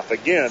the half.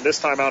 Again,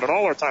 this timeout and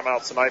all our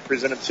timeouts tonight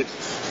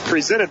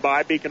presented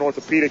by Beacon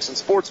Orthopedics and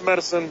Sports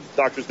Medicine.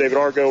 Doctors David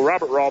Argo,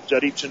 Robert Rolfe,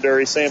 Jadip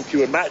Chanduri, Sam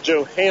Q, and Matt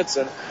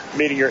Johansson,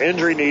 meeting your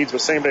injury needs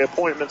with same-day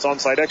appointments,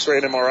 on-site x-ray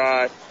and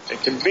MRI,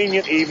 and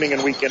convenient evening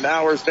and weekend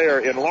hours. They are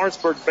in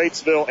Lawrenceburg,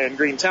 Batesville, and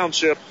Green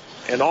Township,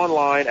 and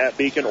online at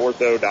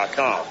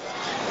beaconortho.com.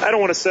 I don't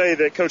want to say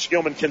that Coach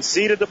Gilman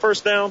conceded the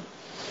first down,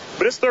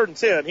 but it's 3rd and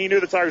 10. He knew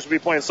the Tigers would be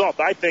playing soft.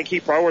 I think he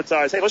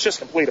prioritized, hey, let's just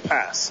complete a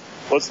pass.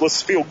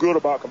 Let's feel good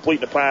about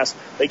completing a pass.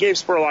 They gave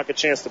Spurlock a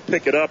chance to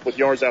pick it up with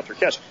yards after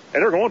catch,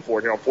 and they're going for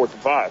it here on 4th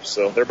and 5.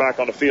 So they're back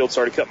on the field.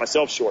 Sorry to cut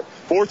myself short.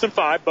 4th and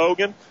 5,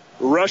 Bogan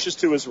rushes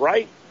to his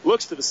right,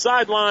 looks to the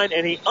sideline,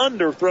 and he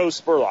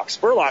underthrows Spurlock.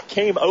 Spurlock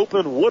came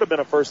open, would have been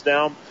a first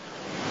down,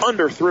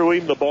 underthrew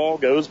him. The ball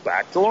goes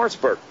back to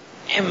Lawrenceburg.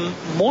 And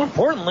more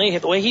importantly,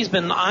 the way he's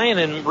been eyeing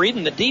and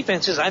reading the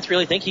defenses, I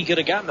really think he could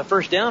have gotten the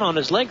first down on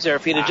his legs there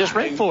if he'd have just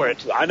ran for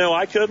it. I know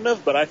I couldn't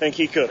have, but I think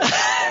he could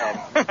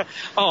have.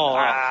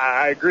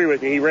 I agree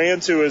with you. He ran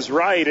to his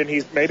right, and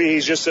maybe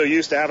he's just so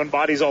used to having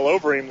bodies all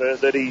over him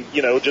that he,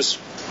 just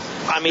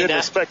didn't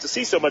expect to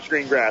see so much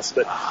green grass.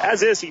 But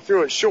as is, he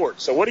threw it short.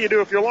 So what do you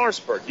do if you're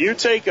Lawrenceburg? You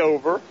take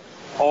over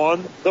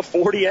on the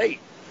 48.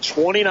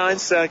 29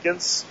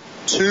 seconds,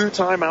 2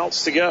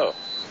 timeouts to go.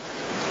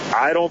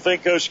 I don't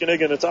think Coach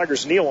Kniga and the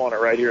Tigers kneel on it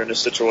right here in this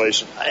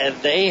situation. And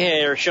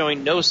they are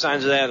showing no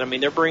signs of that. I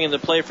mean, they're bringing the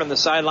play from the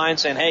sideline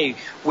saying, hey,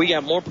 we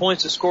got more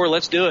points to score.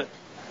 Let's do it.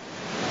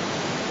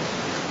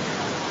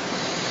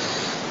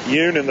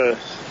 Yoon in the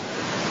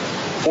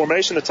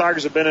formation the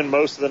Tigers have been in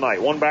most of the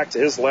night. One back to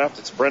his left.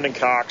 It's Brendan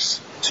Cox.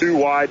 2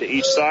 wide to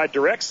each side.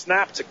 Direct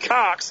snap to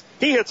Cox.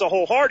 He hits a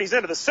hole hard. He's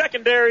into the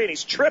secondary, and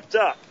he's tripped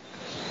up.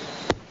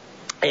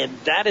 And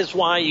that is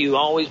why you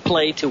always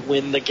play to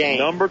win the game.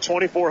 Number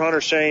 24,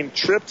 Hunter Shane,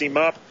 tripped him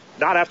up,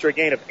 not after a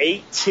gain of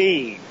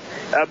 18.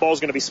 That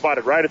ball's going to be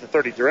spotted right at the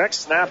 30. Direct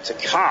snap to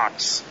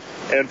Cox.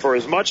 And for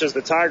as much as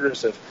the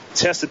Tigers have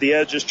tested the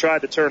edges,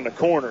 tried to turn the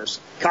corners,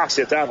 Cox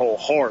hit that hole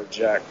hard,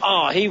 Jack.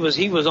 Oh, he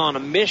was on a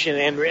mission,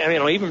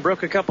 and even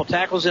broke a couple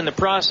tackles in the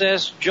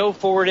process. Joe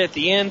Ford at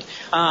the end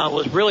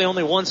was really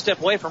only one step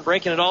away from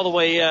breaking it all the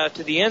way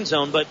to the end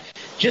zone. But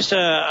just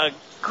a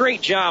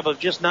great job of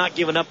just not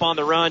giving up on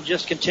the run,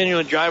 just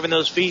continuing driving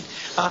those feet.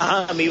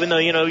 Even though,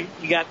 you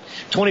got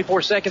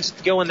 24 seconds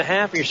to go in the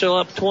half, you're still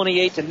up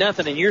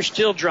 28-0, and you're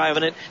still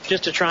driving it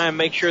just to try and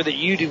make sure that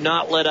you do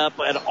not let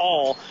up at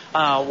all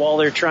while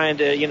they're trying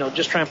to,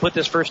 just try and put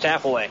this first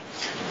half away.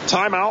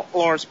 Timeout.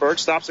 Lawrenceburg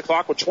stops the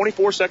clock with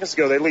 24 seconds to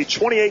go. They lead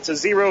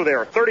 28-0. They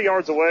are 30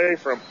 yards away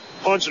from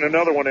punching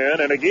another one in.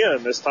 And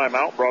again, this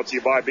timeout brought to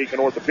you by Beacon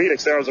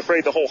Orthopedics. There, I was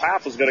afraid the whole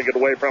half was going to get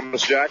away from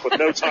us, Jack, with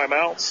no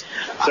timeouts.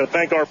 So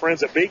thank our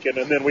friends at Beacon.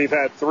 And then we've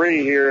had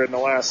 3 here in the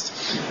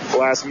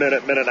last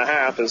minute and a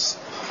half as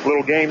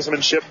little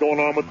gamesmanship going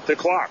on with the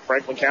clock.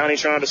 Franklin County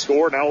trying to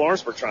score. Now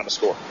Lawrenceburg trying to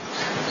score.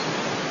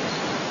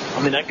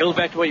 That goes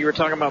back to what you were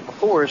talking about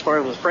before as far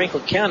as with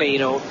Franklin County,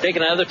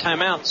 taking another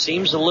timeout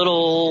seems a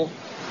little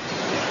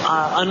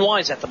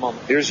unwise at the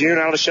moment. Here's Yoon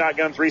out of the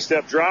shotgun,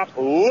 3-step drop,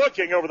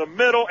 looking over the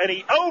middle, and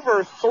he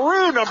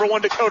overthrew number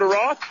 1 Dakota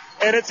Roth,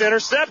 and it's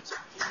intercepted.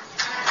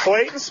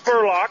 Clayton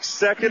Spurlock's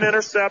second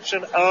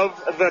interception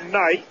of the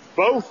night,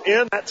 both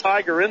in that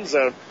Tiger end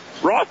zone.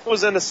 Roth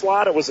was in the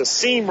slot. It was a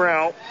seam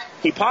route.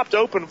 He popped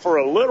open for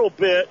a little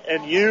bit,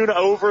 and Yoon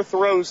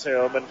overthrows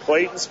him, and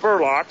Clayton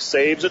Spurlock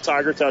saves a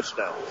Tiger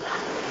touchdown.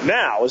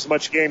 Now, as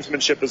much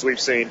gamesmanship as we've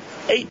seen,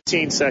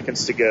 18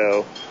 seconds to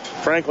go.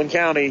 Franklin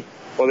County,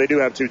 well, they do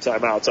have 2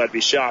 timeouts. I'd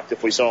be shocked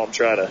if we saw them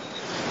try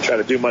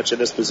to do much in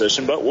this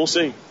position, but we'll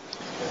see.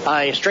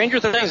 Stranger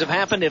things have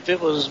happened. If it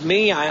was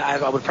me,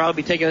 I would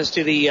probably be taking us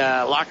to the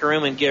locker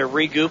room and get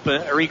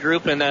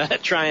regroup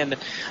and try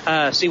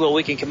and see what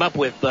we can come up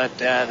with. But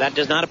that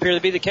does not appear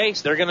to be the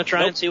case. They're going to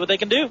try and see what they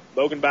can do.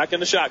 Bogan back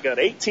in the shotgun.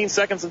 18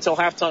 seconds until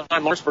halftime.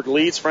 Lawrenceburg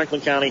leads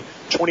Franklin County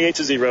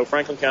 28-0.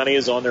 Franklin County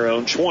is on their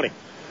own 20.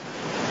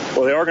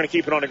 Well, they are going to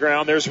keep it on the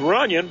ground. There's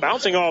Runyon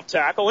bouncing off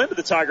tackle into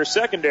the Tigers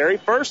secondary.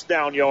 First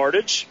down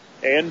yardage.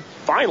 And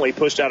finally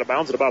pushed out of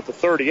bounds at about the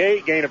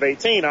 38, gain of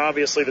 18.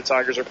 Obviously, the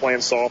Tigers are playing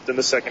soft in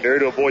the secondary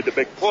to avoid the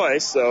big play.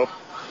 So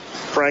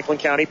Franklin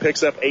County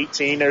picks up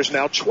 18. There's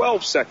now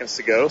 12 seconds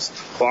to go.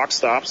 Clock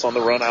stops on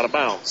the run out of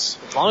bounds.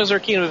 As long as they're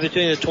keeping it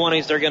between the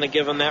 20s, they're going to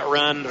give them that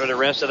run for the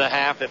rest of the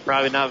half, and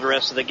probably not the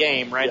rest of the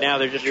game. Right now,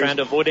 they're just trying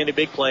to avoid any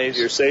big plays.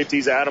 Your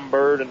safeties, Adam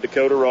Bird and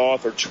Dakota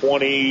Roth, are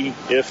 20,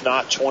 if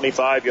not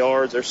 25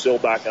 yards. They're still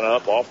backing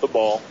up off the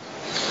ball.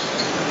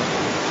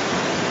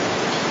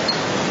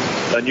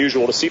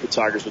 Unusual to see the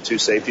Tigers with 2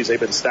 safeties. They've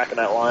been stacking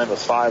that line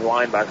with 5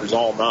 linebackers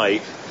all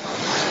night.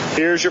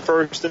 Here's your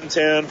 1st and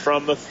 10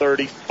 from the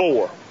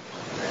 34.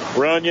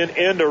 Runyon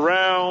end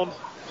around.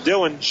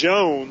 Dylan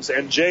Jones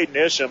and Jaden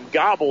Isham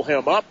gobble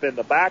him up in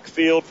the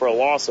backfield for a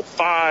loss of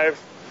 5.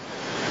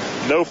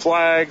 No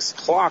flags.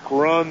 Clock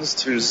runs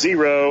to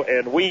 0,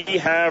 and we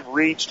have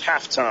reached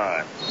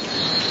halftime.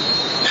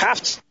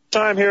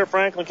 Time here at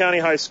Franklin County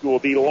High School.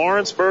 The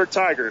Lawrenceburg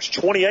Tigers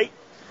 28,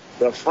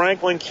 the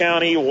Franklin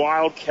County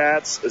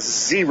Wildcats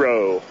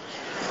 0.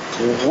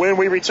 When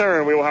we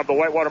return, we will have the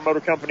Whitewater Motor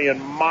Company and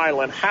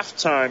Milan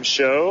halftime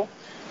show.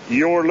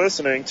 You're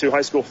listening to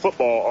high school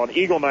football on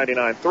Eagle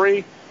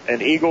 99.3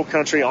 and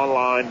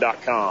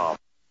EagleCountryOnline.com.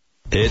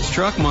 It's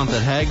Truck Month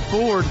at Hague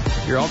Ford.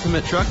 Your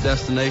ultimate truck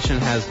destination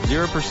has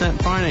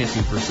 0%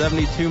 financing for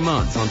 72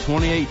 months on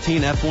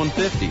 2018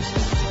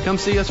 F-150s. Come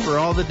see us for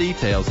all the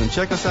details and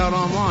check us out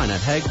online at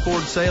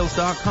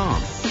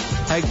HagueFordSales.com.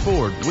 Hague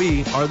Ford,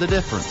 we are the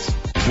difference.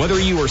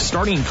 Whether you are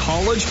starting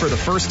college for the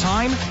first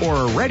time or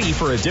are ready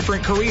for a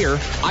different career,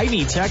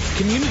 Ivy Tech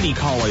Community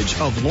College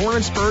of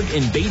Lawrenceburg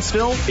in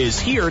Batesville is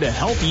here to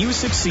help you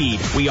succeed.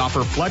 We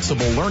offer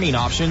flexible learning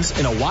options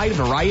in a wide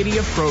variety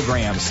of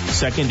programs.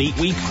 Second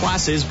 8-week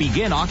classes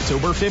begin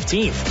October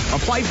 15th.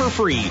 Apply for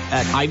free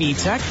at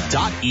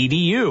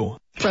ivytech.edu.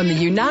 From the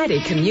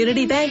United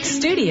Community Bank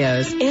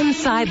Studios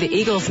inside the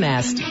Eagle's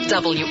Nest,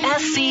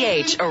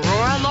 WSCH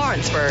Aurora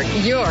Lawrenceburg,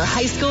 your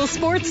high school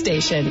sports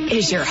station,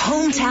 is your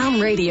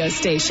hometown radio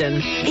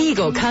station.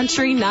 Eagle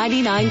Country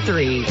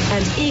 99.3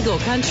 and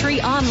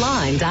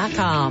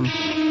EagleCountryOnline.com.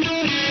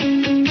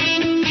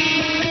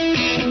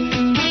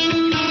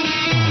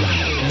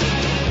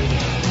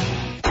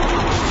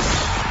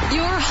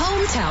 Your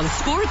hometown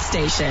sports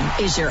station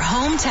is your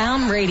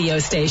hometown radio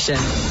station.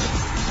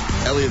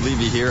 Elliot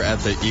Levy here at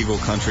the Eagle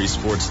Country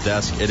Sports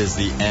Desk. It is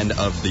the end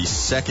of the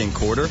second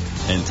quarter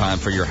and time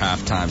for your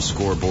halftime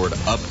scoreboard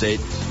update.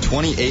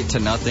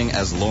 28-0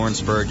 as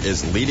Lawrenceburg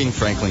is leading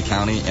Franklin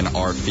County in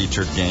our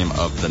featured game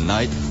of the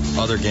night.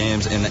 Other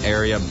games in the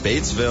area,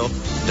 Batesville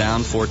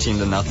down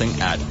 14-0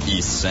 at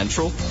East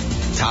Central.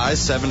 Ties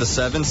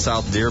 7-7,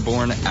 South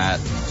Dearborn at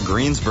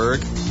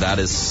Greensburg. That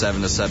is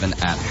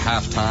 7-7 at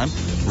halftime.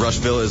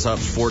 Rushville is up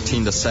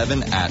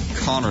 14-7 at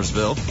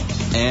Connorsville.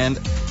 And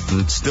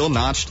still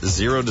notched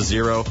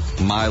 0-0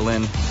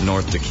 Milan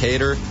North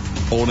Decatur.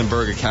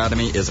 Oldenburg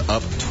Academy is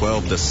up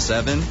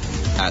 12-7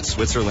 at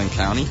Switzerland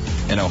County.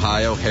 In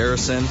Ohio,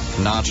 Harrison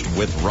notched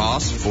with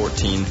Ross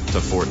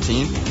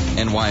 14-14.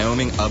 And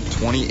Wyoming up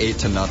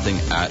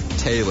 28-0 at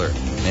Taylor.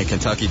 In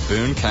Kentucky,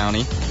 Boone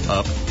County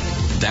up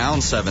down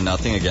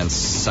 7-0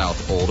 against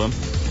South Oldham.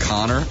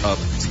 Connor up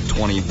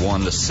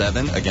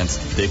 21-7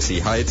 against Dixie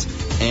Heights.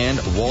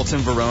 And Walton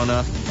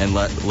Verona and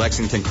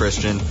Lexington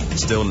Christian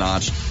still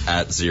notched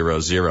at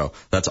 0-0.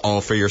 That's all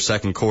for your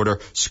second quarter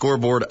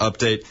scoreboard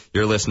update.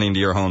 You're listening to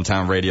your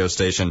hometown radio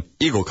station,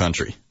 Eagle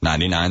Country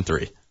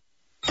 99.3.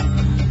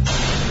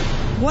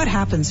 What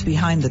happens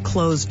behind the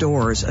closed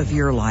doors of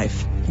your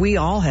life? We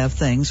all have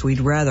things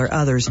we'd rather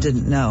others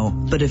didn't know.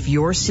 But if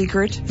your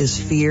secret is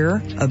fear,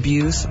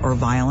 abuse, or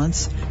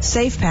violence,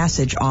 Safe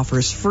Passage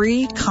offers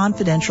free,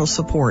 confidential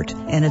support,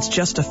 and it's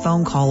just a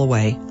phone call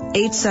away.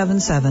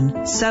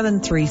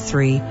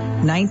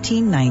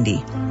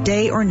 877-733-1990.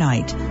 Day or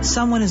night,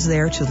 someone is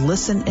there to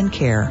listen and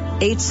care.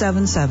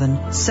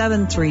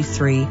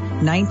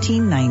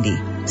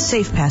 877-733-1990.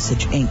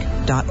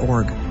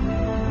 SafePassageInc.org.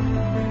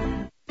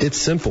 It's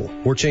simple.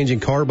 We're changing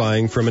car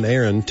buying from an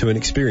errand to an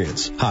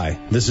experience. Hi,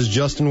 this is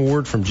Justin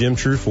Ward from Jim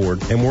True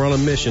Ford, and we're on a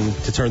mission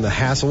to turn the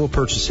hassle of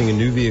purchasing a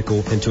new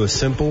vehicle into a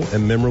simple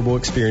and memorable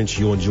experience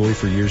you'll enjoy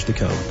for years to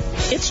come.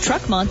 It's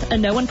Truck Month,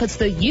 and no one puts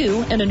the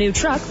you in a new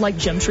truck like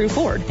Jim True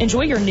Ford.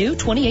 Enjoy your new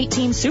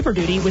 2018 Super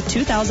Duty with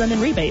 $2,000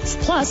 in rebates.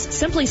 Plus,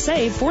 simply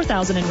save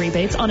 $4,000 in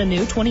rebates on a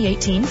new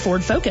 2018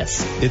 Ford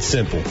Focus. It's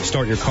simple.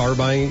 Start your car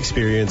buying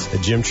experience at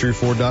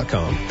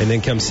JimTrueFord.com, and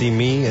then come see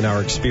me and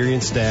our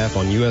experienced staff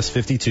on US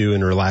 52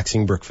 in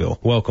relaxing Brookville.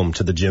 Welcome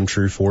to the Jim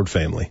True Ford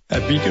family.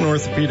 At Beacon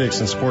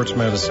Orthopedics and Sports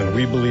Medicine,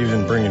 we believe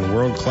in bringing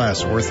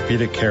world-class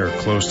orthopedic care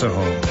close to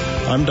home.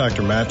 I'm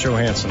Dr. Matt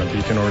Johansson of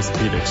Beacon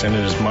Orthopedics, and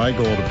it is my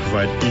goal to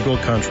provide Eagle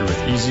Country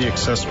with easy,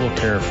 accessible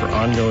care for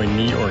ongoing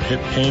knee or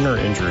hip pain or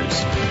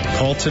injuries.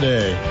 Call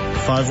today,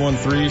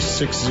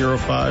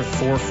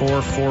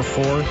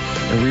 513-605-4444,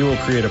 and we will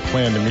create a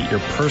plan to meet your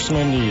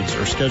personal needs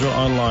or schedule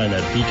online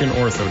at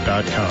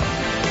beaconortho.com.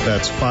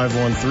 That's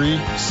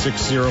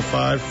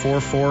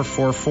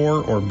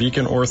 513-605-4444 or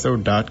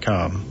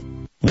beaconortho.com.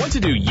 Want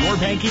to do your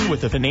banking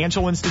with a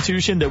financial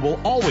institution that will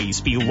always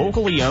be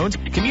locally owned?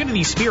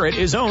 Community Spirit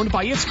is owned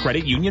by its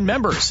credit union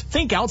members.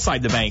 Think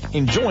outside the bank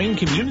and join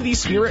Community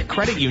Spirit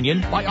Credit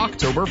Union by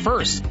October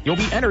 1st. You'll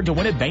be entered to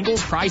win a Bengals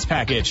prize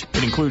package.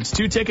 It includes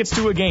 2 tickets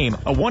to a game,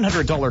 a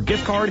 $100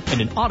 gift card,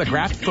 and an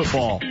autographed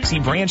football. See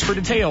branch for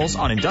details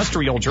on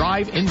Industrial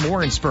Drive in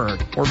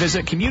Lawrenceburg or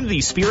visit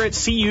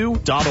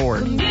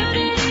communityspiritcu.org.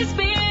 Community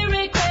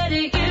Spirit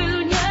Credit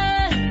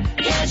Union.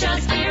 Get your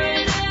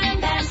spirit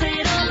and pass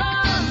it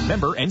along.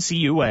 Member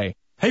NCUA.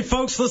 Hey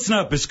folks, listen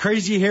up. It's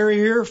Crazy Harry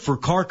here for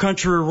Car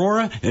Country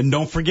Aurora, and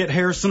don't forget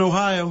Harrison,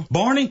 Ohio.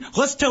 Barney,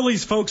 let's tell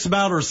these folks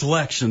about our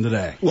selection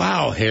today.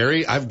 Wow,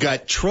 Harry, I've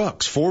got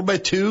trucks,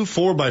 4x2,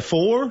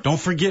 4x4. Don't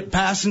forget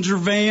passenger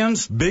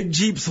vans, big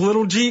Jeeps,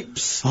 little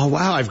Jeeps. Oh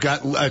wow, I've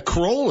got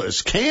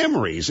Corollas,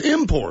 Camrys,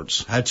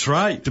 imports. That's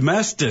right.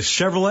 Domestics,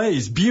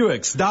 Chevrolets,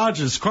 Buicks,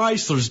 Dodges,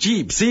 Chryslers,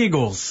 Jeeps,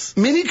 Eagles.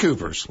 Mini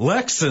Coopers.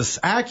 Lexus,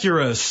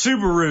 Acuras,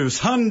 Subarus,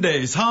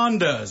 Hyundais,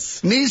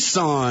 Hondas.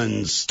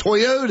 Nissans,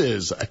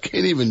 Toyotas. I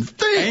can't even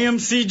think.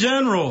 AMC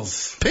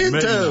Generals.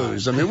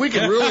 Pintos. I mean, we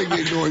can really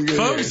get going good.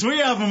 Folks, we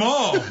have them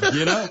all,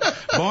 you know.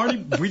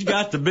 Barney, we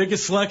got the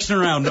biggest selection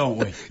around, don't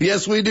we?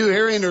 Yes, we do,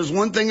 Harry, and there's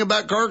one thing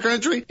about Car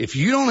Country. If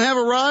you don't have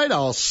a ride,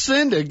 I'll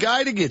send a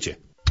guy to get you.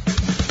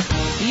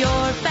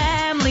 Your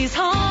family's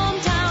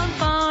hometown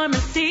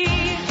pharmacy,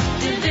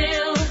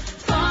 DeVille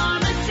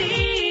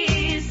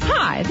Pharmacies.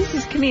 Hi, this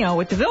is Camille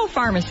with DeVille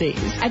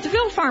Pharmacies. At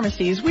DeVille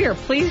Pharmacies, we are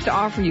pleased to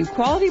offer you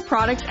quality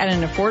products at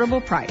an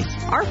affordable price.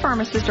 Our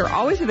pharmacists are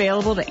always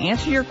available to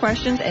answer your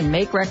questions and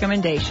make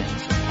recommendations.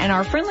 And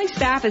our friendly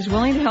staff is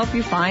willing to help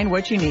you find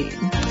what you need.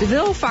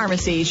 DeVille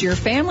Pharmacies, your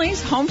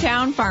family's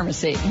hometown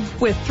pharmacy.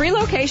 With 3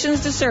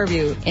 locations to serve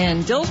you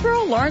in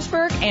Dillsboro,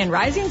 Lawrenceburg, and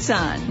Rising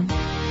Sun.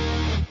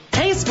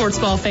 Hey, sports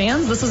ball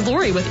fans, this is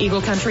Lori with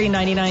Eagle Country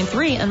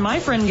 99.3, and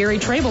my friend Gary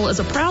Trable is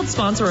a proud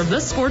sponsor of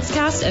this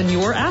sportscast and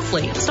your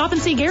athlete. Stop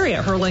and see Gary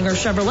at Hurlinger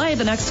Chevrolet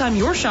the next time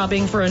you're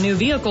shopping for a new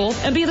vehicle,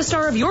 and be the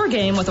star of your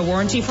game with a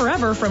warranty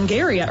forever from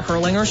Gary at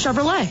Hurlinger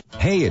Chevrolet.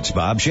 Hey, it's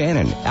Bob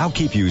Shannon. I'll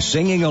keep you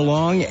singing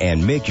along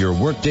and make your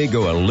workday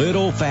go a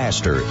little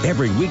faster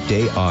every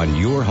weekday on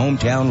your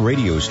hometown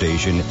radio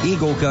station,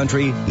 Eagle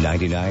Country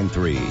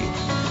 99.3.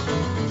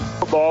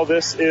 Football,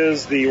 this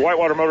is the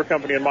Whitewater Motor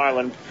Company in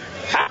Milan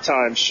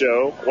halftime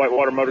show.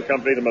 Whitewater Motor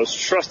Company, the most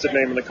trusted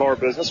name in the car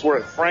business. We're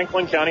at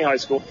Franklin County High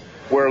School,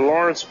 where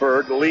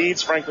Lawrenceburg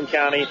leads Franklin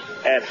County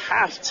at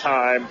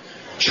halftime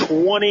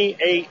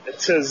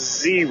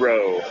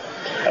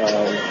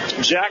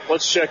 28-0. Jack,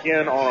 let's check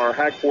in on our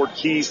Hagford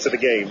keys to the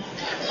game.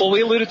 Well, we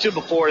alluded to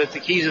before that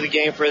the keys of the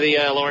game for the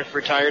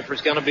Lawrenceburg Tigers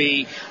was going to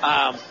be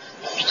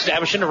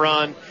establishing the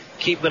run,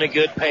 keeping a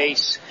good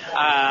pace,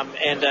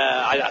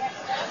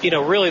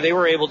 really they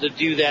were able to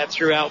do that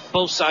throughout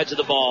both sides of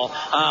the ball.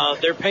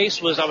 Their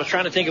pace was, I was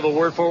trying to think of a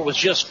word for it, was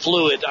just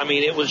fluid. I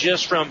mean, it was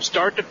just from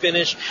start to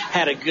finish,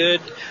 had a good,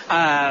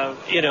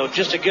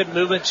 just a good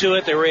movement to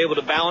it. They were able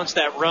to balance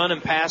that run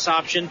and pass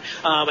option,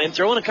 and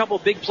throw in a couple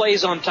of big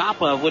plays on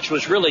top of, which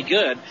was really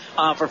good.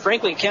 For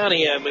Franklin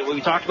County, I mean, we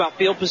talked about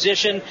field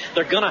position.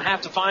 They're going to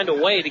have to find a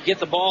way to get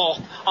the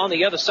ball on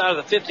the other side of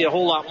the 50 a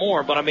whole lot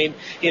more. But I mean,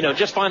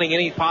 just finding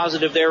any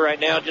positive there right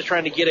now, just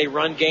trying to get a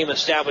run game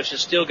established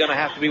is still going to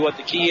have to be what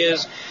the key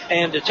is.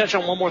 And to touch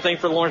on one more thing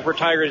for the Lawrenceburg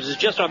Tigers is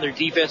just on their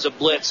defensive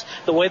blitz.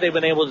 The way they've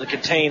been able to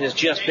contain has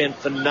just been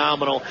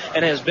phenomenal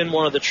and has been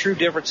one of the true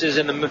differences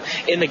in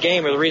the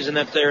game, or the reason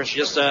that there's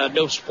just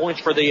no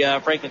points for the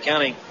Franklin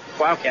County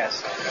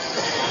Wildcats.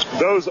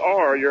 Those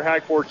are your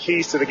Hagford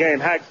keys to the game.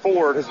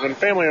 Hagford has been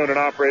family owned and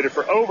operated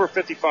for over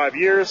 55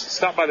 years.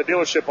 Stop by the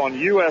dealership on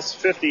US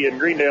 50 in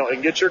Greendale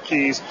and get your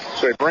keys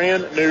to a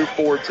brand new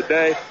Ford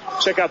today.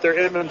 Check out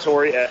their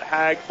inventory at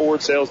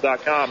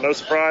hagfordsales.com. No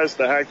surprise,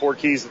 the Hagford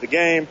keys to the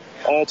game.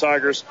 All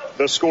Tigers.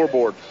 The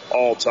scoreboard.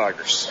 All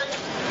Tigers.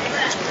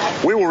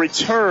 We will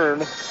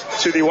return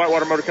to the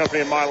Whitewater Motor Company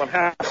in Milan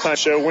halftime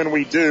show. When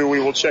we do, we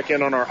will check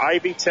in on our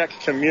Ivy Tech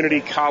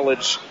Community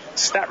College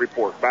stat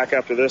report. Back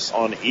after this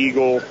on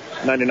Eagle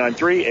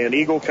 99.3 and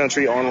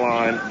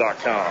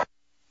EagleCountryOnline.com.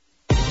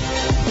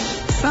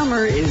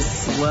 Summer is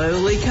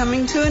slowly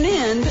coming to an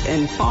end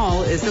and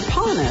fall is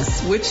upon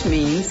us, which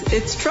means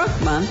it's truck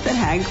month at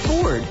Hag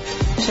Ford.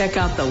 Check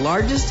out the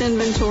largest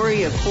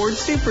inventory of Ford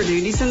Super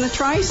Duties in the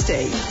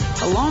tri-state,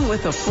 along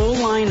with a full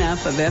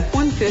lineup of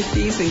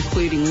F-150s,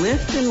 including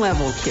lift and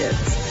level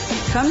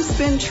kits. Come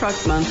spend truck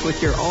month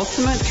with your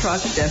ultimate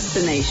truck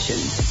destination.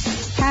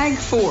 Hag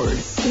Ford.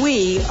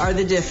 We are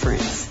the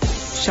difference.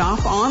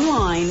 Shop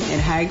online at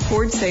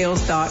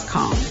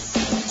hagfordsales.com.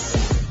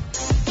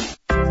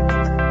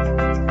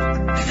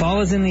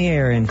 Fall is in the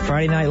air and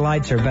Friday night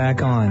lights are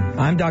back on.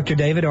 I'm Dr.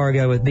 David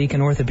Argo with Beacon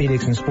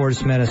Orthopedics and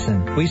Sports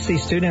Medicine. We see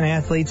student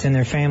athletes and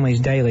their families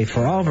daily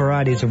for all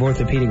varieties of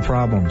orthopedic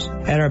problems.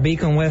 At our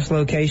Beacon West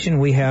location,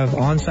 we have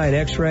on-site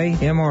x-ray,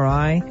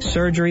 MRI,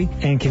 surgery,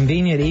 and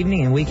convenient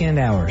evening and weekend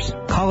hours.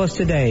 Call us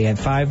today at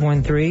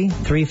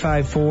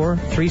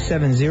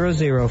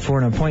 513-354-3700 for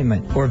an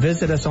appointment or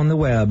visit us on the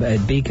web at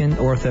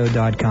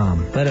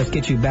beaconortho.com. Let us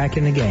get you back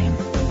in the game.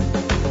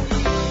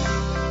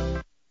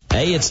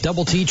 Hey, it's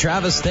Double T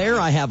Travis there.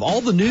 I have all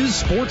the news,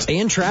 sports,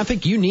 and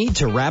traffic you need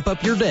to wrap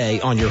up your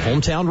day on your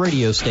hometown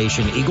radio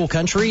station, Eagle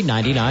Country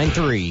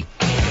 99.3.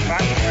 Back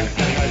to Franklin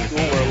County High School,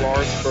 where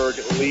Lawrenceburg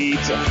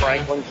leads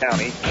Franklin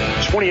County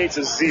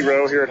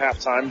 28-0 here at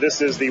halftime.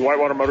 This is the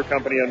Whitewater Motor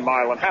Company in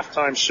Milan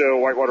halftime show.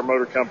 Whitewater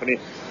Motor Company,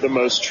 the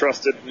most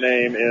trusted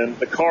name in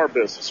the car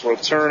business. We'll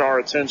turn our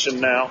attention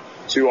now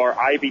to our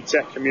Ivy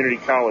Tech Community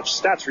College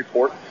stats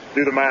report.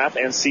 Do the math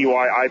and see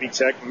why Ivy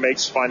Tech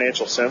makes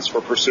financial sense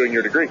for pursuing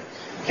your degree.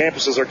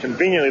 Campuses are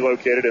conveniently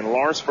located in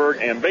Lawrenceburg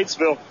and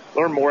Batesville.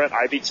 Learn more at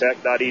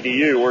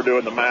ivytech.edu. We're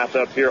doing the math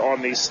up here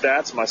on these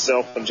stats.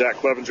 Myself and Jack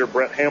Clevenger,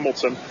 Brett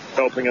Hamilton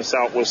helping us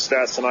out with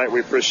stats tonight. We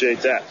appreciate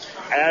that.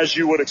 As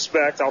you would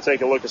expect, I'll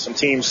take a look at some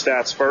team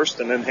stats first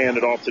and then hand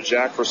it off to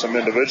Jack for some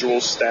individual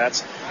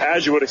stats.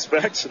 As you would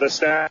expect, the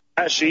stat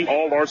sheet,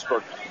 all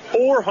Lawrenceburg.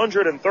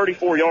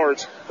 434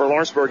 yards for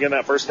Lawrenceburg in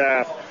that first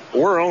half.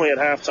 We're only at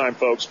halftime,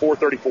 folks.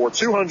 434,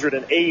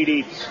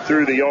 280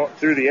 through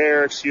the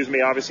air.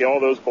 Obviously,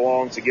 all those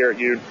belong to Garrett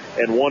Yoon,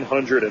 and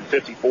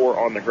 154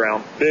 on the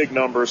ground. Big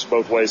numbers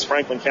both ways.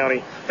 Franklin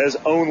County has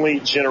only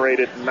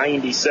generated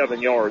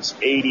 97 yards,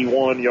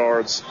 81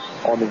 yards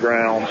on the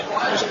ground,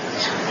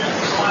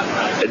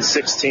 and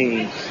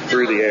 16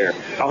 through the air.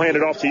 I'll hand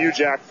it off to you,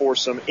 Jack, for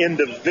some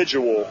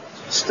individual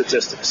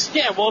statistics.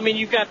 Yeah, well, I mean,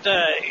 you've got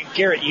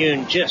Garrett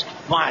Yoon, just,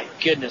 my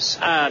goodness.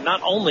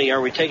 Not only are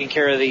we taking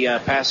care of the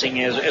passing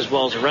as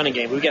well as the running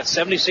game, we've got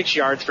 76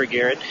 yards for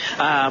Garrett.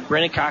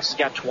 Brennan Cox has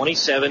got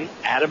 27.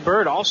 Adam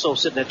Bird also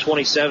sitting at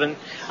 27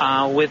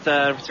 with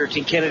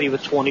 13 Kennedy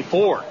with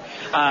 24.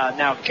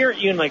 Now, Garrett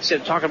Yoon, like I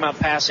said, talking about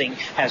passing,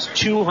 has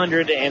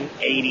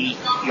 280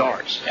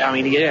 yards. I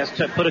mean, he has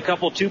to put a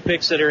couple 2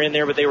 picks that are in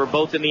there, but they were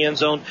both in the end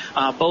zone.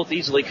 Both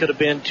easily could have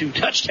been 2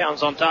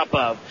 touchdowns on top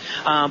of.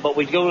 But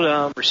we go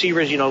to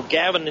receivers.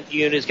 Gavin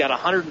Yoon has got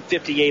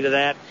 158 of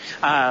that.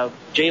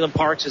 Jalen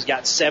Parks has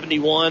got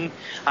 71.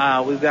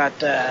 We've got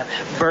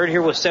Bird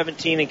here with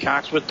 17 and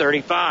Cox with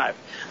 35.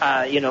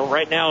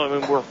 Right now, I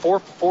mean, we're 4 for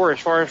 4 as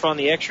far as on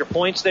the extra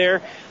points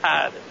there.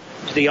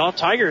 The All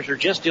Tigers are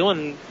just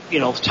doing,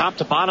 top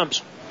to bottom,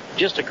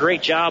 just a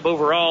great job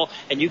overall,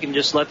 and you can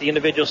just let the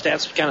individual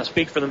stats kind of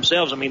speak for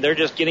themselves. I mean, they're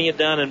just getting it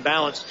done and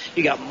balanced.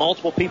 You got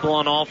multiple people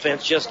on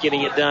offense just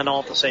getting it done all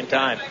at the same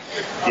time.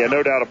 Yeah,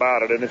 no doubt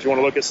about it. And if you want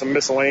to look at some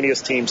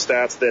miscellaneous team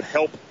stats that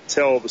help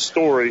tell the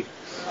story,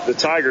 the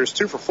Tigers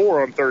 2 for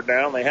 4 on third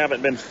down. They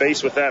haven't been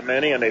faced with that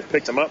many, and they've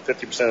picked them up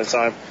 50% of the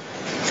time.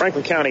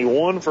 Franklin County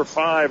 1 for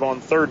 5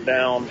 on third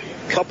down.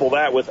 Couple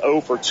that with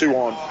 0 for 2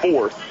 on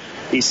fourth.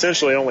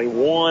 Essentially only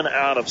 1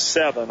 out of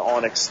 7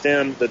 on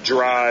extend the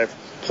drive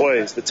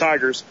plays. The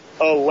Tigers,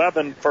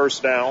 11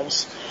 first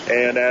downs,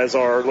 and as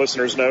our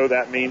listeners know,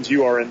 that means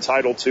you are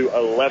entitled to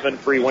 11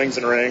 free wings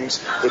and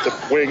rings with the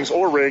wings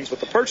or rings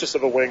with the purchase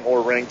of a wing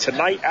or ring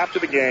tonight after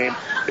the game.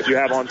 If you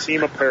have on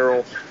team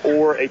apparel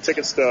or a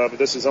ticket stub,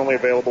 this is only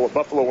available at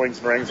Buffalo Wings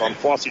and Rings on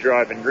Flossie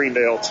Drive in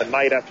Greendale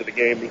tonight after the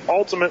game. The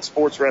ultimate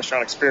sports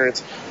restaurant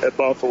experience at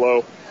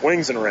Buffalo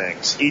Wings and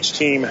Rings. Each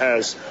team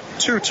has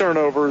 2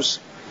 turnovers.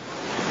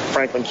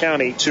 Franklin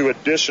County, 2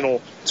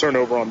 additional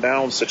turnover on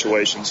down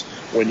situations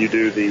when you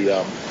do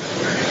the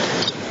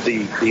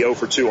 0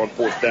 for 2 on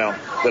fourth down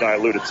that I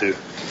alluded to.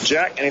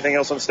 Jack, anything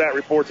else on the stat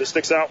report that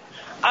sticks out?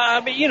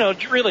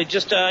 Really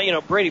just,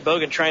 Brady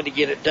Bogan trying to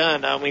get it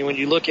done. I mean, when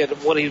you look at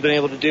what he's been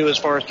able to do as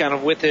far as kind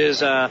of with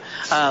his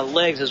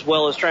legs as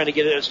well as trying to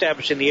get it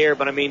established in the air.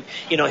 But, I mean,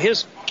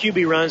 his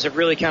QB runs have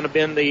really kind of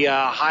been the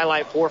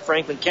highlight for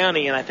Franklin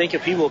County. And I think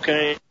if he will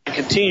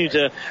continue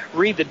to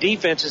read the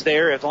defenses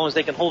there, as long as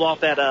they can hold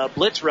off that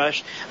blitz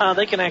rush,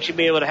 they can actually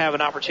be able to have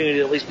an opportunity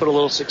to at least put a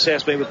little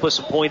success, maybe put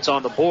some points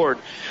on the board.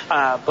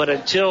 But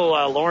until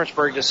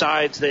Lawrenceburg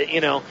decides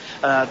that,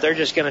 they're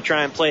just going to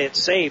try and play it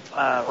safe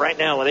right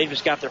now, where they've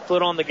just got their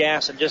foot on the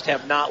gas and just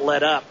have not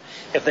let up.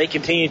 If they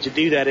continue to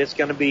do that, it's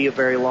going to be a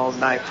very long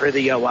night for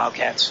the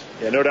Wildcats.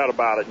 Yeah, no doubt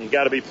about it. And you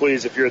got to be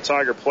pleased if you're a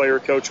Tiger player,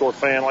 coach, or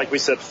fan. Like we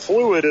said,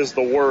 fluid is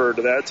the word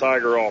to that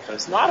Tiger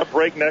offense. Not a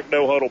breakneck,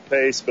 no-huddle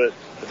pace, but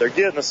they're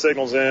getting the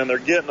signals in. They're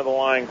getting to the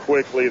line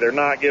quickly. They're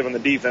not giving the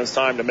defense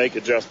time to make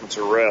adjustments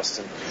or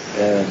rest.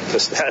 And the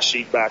stat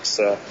sheet backs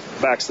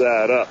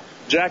that up.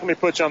 Jack, let me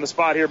put you on the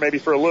spot here maybe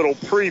for a little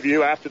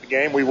preview. After the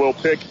game, we will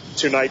pick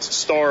tonight's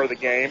star of the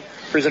game,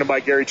 presented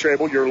by Gary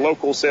Trable, your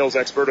local sales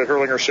expert at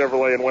Hurlinger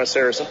Chevrolet in West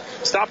Harrison.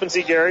 Stop and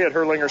see Gary at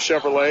Hurlinger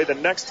Chevrolet the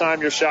next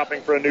time you're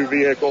shopping for a new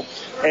vehicle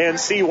and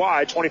see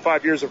why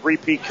 25 years of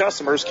repeat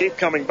customers keep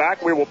coming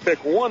back. We will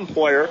pick one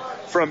player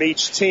from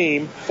each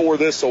team for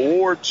this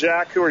award.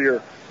 Jack, who are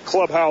your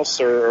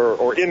clubhouse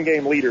or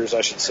in-game leaders,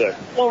 I should say?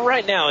 Well,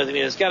 right now, I mean,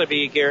 it's got to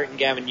be Garrett and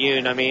Gavin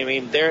Yoon. I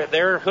mean,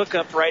 their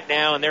hookup right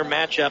now and their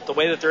matchup, the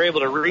way that they're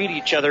able to read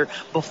each other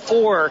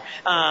before,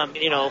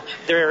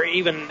 they're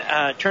even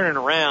turning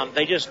around.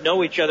 They just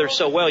know each other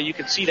so well. You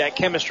can see that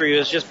chemistry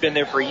has just been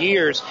there for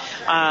years.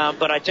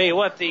 But I tell you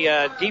what,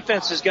 the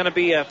defense is going to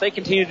be, if they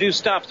continue to do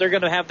stops, they're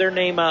going to have their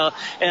name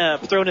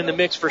thrown in the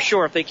mix for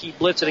sure if they keep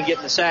blitzing and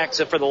getting the sacks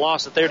for the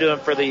loss that they're doing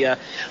for the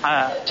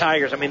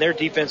Tigers. I mean, their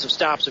defensive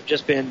stops have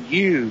just been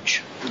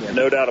huge. Yeah,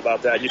 no doubt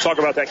about that. You talk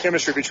about that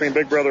chemistry between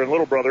Big Brother and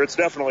Little Brother. It's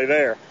definitely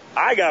there.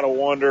 I got to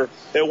wonder,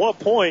 at what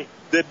point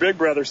did Big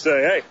Brother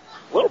say, hey,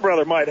 Little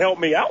Brother might help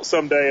me out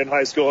someday in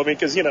high school? I mean,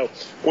 because,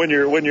 when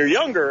you're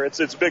younger,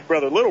 it's Big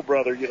Brother, Little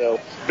Brother,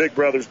 Big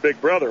Brother's Big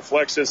Brother.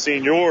 Flex his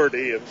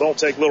seniority and don't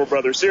take Little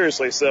Brother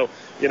seriously. So,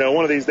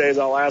 one of these days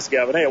I'll ask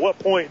Gavin, hey, at what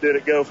point did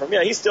it go from,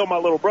 he's still my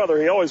little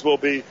brother, he always will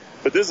be,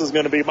 but this is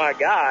going to be my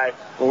guy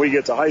when we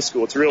get to high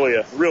school. It's really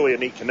a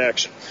neat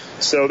connection.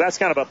 So that's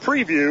kind of a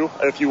preview,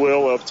 if you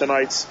will, of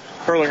tonight's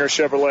Hurlinger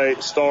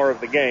Chevrolet star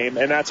of the game.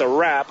 And that's a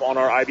wrap on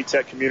our Ivy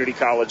Tech Community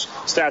College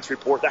stats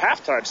report, the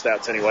halftime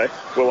stats anyway.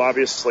 We'll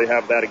obviously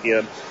have that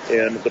again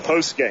in the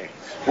post game.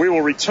 We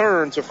will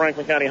return to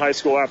Franklin County High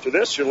School after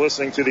this. You're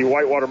listening to the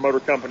Whitewater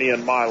Motor Company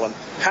in Milan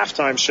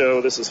halftime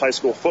show. This is high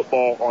school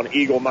football on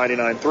Eagle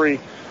 99.3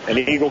 and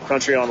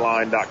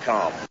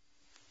EagleCountryOnline.com.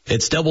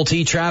 It's Double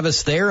T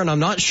Travis there, and I'm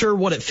not sure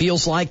what it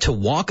feels like to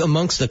walk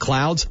amongst the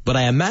clouds, but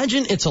I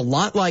imagine it's a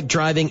lot like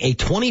driving a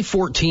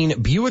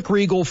 2014 Buick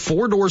Regal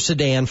 4-door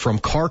sedan from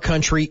Car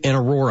Country in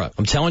Aurora.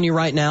 I'm telling you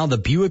right now, the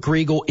Buick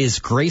Regal is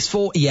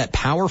graceful yet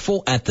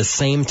powerful at the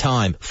same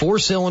time.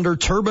 4-cylinder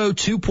turbo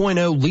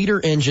 2.0 liter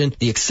engine.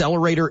 The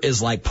accelerator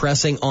is like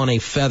pressing on a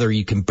feather.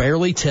 You can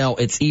barely tell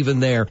it's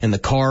even there, and the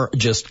car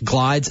just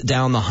glides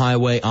down the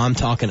highway. I'm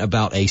talking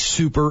about a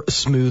super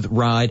smooth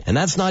ride, and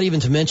that's not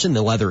even to mention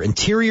the leather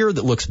interior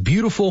that looks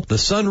beautiful, the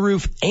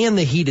sunroof, and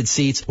the heated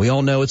seats. We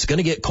all know it's going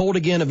to get cold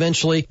again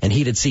eventually, and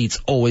heated seats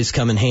always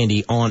come in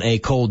handy on a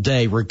cold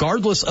day.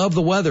 Regardless of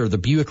the weather, the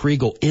Buick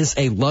Regal is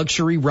a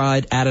luxury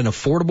ride at an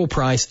affordable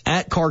price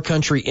at Car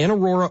Country in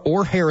Aurora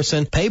or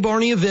Harrison. Pay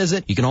Barney a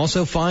visit. You can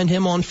also find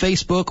him on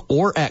Facebook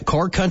or at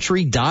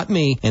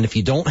carcountry.me. And if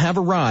you don't have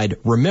a ride,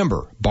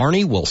 remember,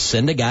 Barney will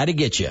send a guy to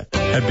get you.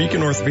 At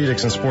Beacon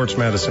Orthopedics and Sports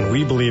Medicine,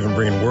 we believe in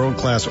bringing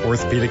world-class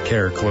orthopedic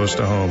care close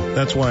to home.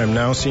 That's why I'm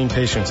now seeing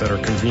patients at our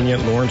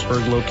convenient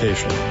Lawrenceburg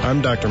location.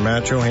 I'm Dr.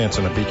 Matt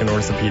Johansson of Beacon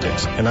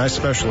Orthopedics, and I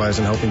specialize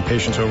in helping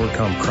patients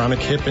overcome chronic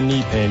hip and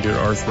knee pain due to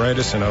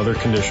arthritis and other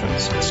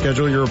conditions.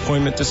 Schedule your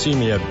appointment to see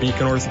me at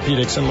Beacon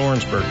Orthopedics in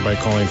Lawrenceburg by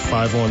calling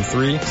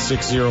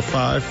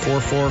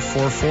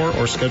 513-605-4444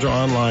 or schedule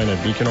online at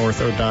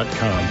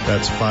beaconortho.com.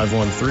 That's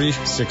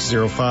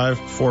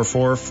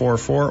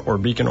 513-605-4444 or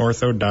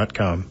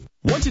beaconortho.com.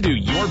 Want to do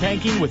your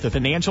banking with a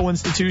financial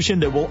institution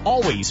that will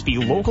always be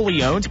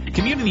locally owned?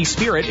 Community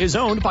Spirit is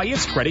owned by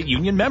its credit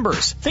union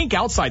members. Think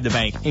outside the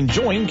bank and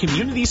join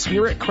Community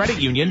Spirit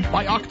Credit Union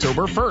by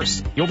October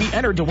 1st. You'll be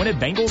entered to win a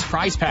Bengals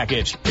prize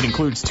package. It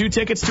includes 2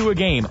 tickets to a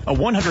game, a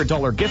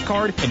 $100 gift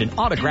card, and an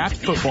autographed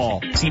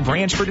football. See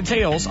branch for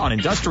details on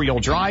Industrial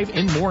Drive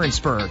in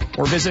Lawrenceburg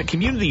or visit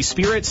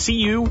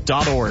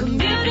communityspiritcu.org.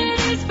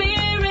 Community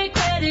Spirit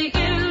Credit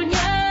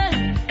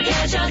Union.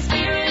 Get your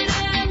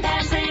spirit and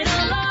pass it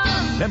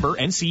along. Member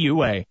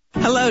NCUA.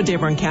 Hello,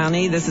 Dearborn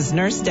County. This is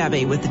Nurse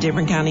Debbie with the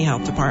Dearborn County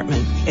Health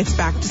Department. It's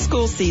back to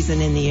school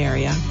season in the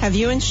area. Have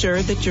you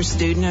ensured that your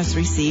student has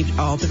received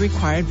all the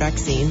required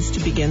vaccines to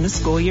begin the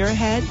school year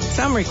ahead?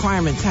 Some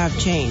requirements have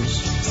changed.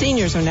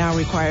 Seniors are now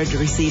required to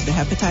receive the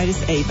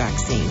hepatitis A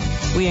vaccine.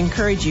 We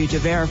encourage you to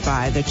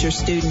verify that your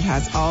student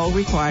has all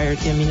required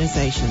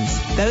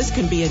immunizations. Those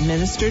can be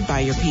administered by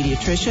your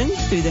pediatrician,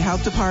 through the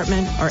health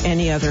department, or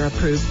any other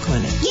approved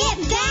clinic. Get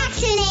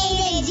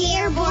vaccinated,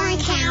 Dearborn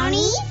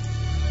County.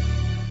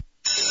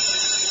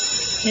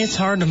 It's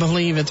hard to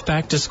believe it's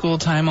back to school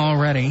time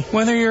already.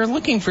 Whether you're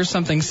looking for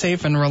something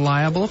safe and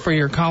reliable for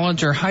your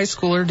college or high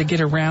schooler to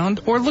get around,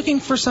 or looking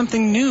for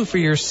something new for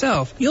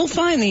yourself, you'll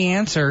find the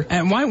answer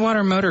at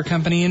Whitewater Motor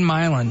Company in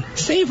Milan.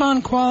 Save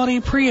on quality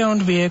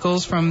pre-owned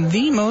vehicles from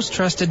the most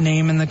trusted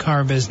name in the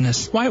car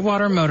business,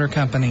 Whitewater Motor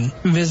Company.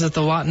 Visit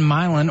the lot in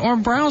Milan or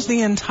browse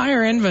the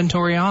entire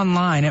inventory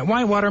online at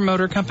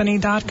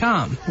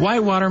whitewatermotorcompany.com.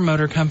 Whitewater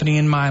Motor Company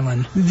in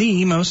Milan,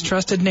 the most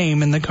trusted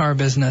name in the car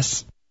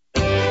business.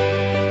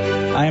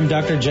 I am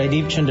Dr.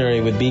 Jaideep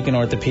Chanduri with Beacon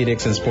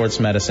Orthopedics and Sports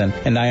Medicine,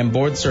 and I am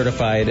board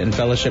certified and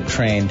fellowship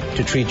trained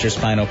to treat your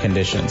spinal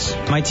conditions.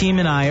 My team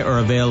and I are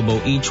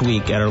available each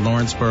week at our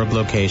Lawrenceburg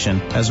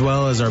location, as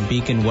well as our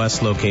Beacon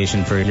West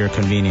location for your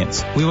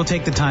convenience. We will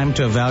take the time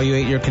to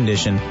evaluate your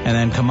condition and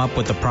then come up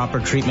with a proper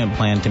treatment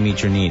plan to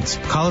meet your needs.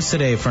 Call us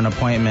today for an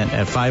appointment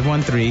at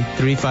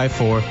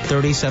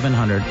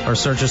 513-354-3700 or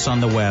search us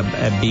on the web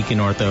at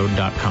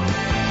beaconortho.com.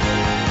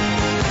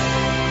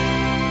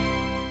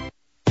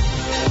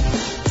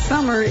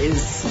 Summer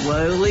is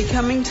slowly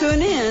coming to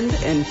an end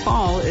and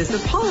fall is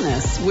upon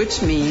us,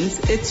 which means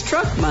it's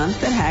truck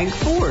month at Hag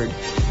Ford.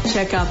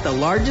 Check out the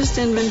largest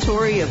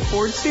inventory of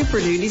Ford Super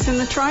Duties in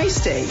the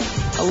tri-state,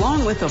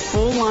 along with a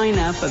full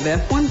lineup of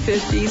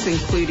F-150s,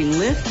 including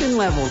lift and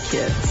level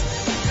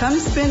kits. Come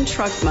spend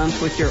truck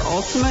month with your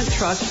ultimate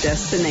truck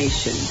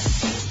destination.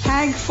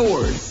 Hag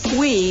Ford,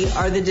 we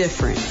are the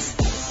difference.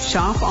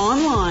 Shop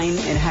online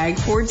at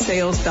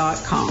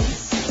hagfordsales.com.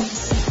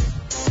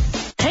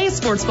 Hey,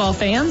 sports ball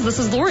fans, this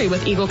is Lori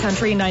with Eagle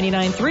Country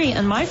 99.3,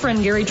 and my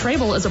friend Gary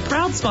Trable is a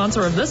proud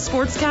sponsor of this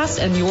sportscast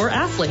and your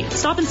athlete.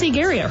 Stop and see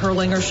Gary at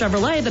Hurlinger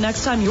Chevrolet the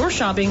next time you're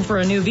shopping for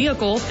a new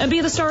vehicle, and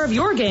be the star of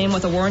your game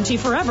with a warranty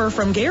forever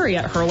from Gary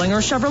at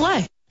Hurlinger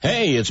Chevrolet.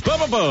 Hey, it's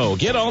Bubba Bo.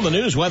 Get all the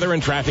news, weather,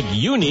 and traffic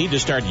you need to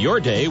start your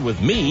day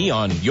with me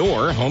on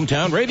your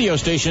hometown radio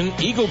station,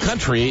 Eagle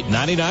Country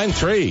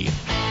 99.3.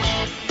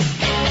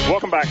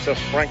 Welcome back to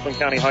Franklin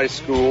County High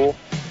School.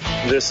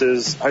 This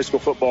is high school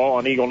football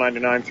on Eagle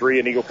 99.3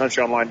 and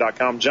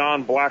EagleCountryOnline.com.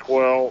 John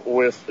Blackwell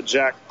with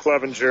Jack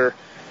Clevenger.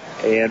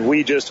 And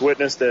we just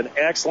witnessed an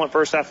excellent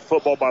first half of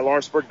football by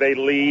Lawrenceburg. They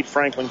lead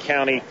Franklin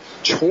County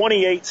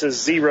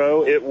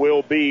 28-0. It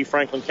will be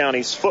Franklin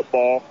County's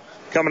football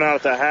coming out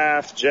at the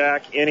half.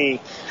 Jack, any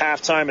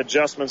halftime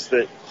adjustments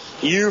that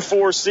you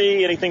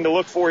foresee? Anything to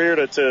look for here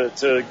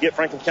to get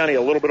Franklin County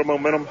a little bit of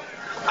momentum?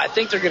 I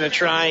think they're going to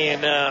try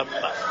and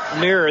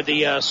mirror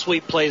the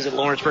sweep plays that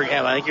Lawrenceburg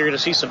have. I think you're going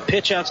to see some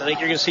pitch outs. I think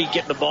you're going to see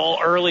getting the ball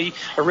early,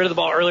 or rid of the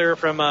ball earlier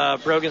from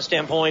Brogan's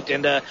standpoint,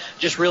 and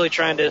just really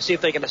trying to see if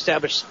they can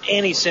establish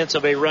any sense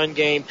of a run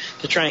game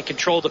to try and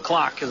control the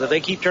clock. Because if they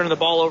keep turning the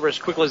ball over as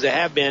quickly as they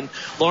have been,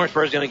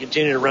 Lawrenceburg is going to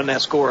continue to run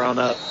that score on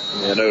up.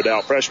 Yeah, no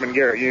doubt. Freshman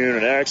Garrett Yoon,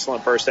 an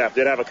excellent first half.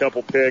 Did have a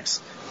couple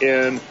picks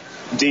in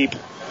deep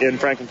in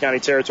Franklin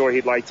County territory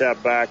he'd like to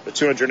have back, but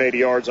 280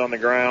 yards on the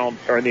ground,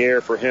 or in the air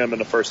for him in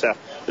the first half.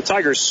 The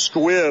Tigers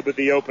squib at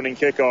the opening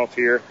kickoff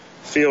here,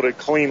 fielded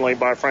cleanly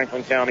by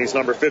Franklin County's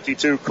number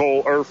 52,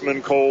 Cole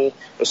Erfman. Cole,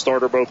 the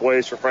starter both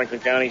ways for Franklin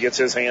County, gets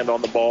his hand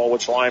on the ball,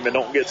 which linemen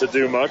don't get to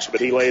do much,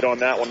 but he laid on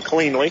that one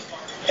cleanly.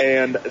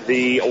 And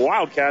the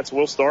Wildcats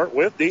will start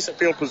with decent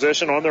field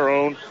position on their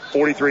own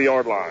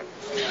 43-yard line.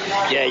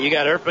 Yeah, you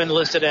got Erfman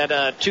listed at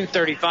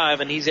 235,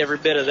 and he's every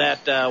bit of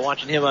that.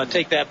 Watching him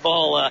take that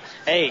ball,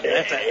 hey,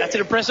 that's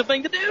an impressive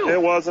thing to do.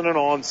 It wasn't an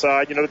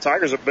onside. You know, the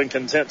Tigers have been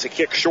content to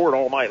kick short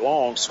all night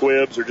long,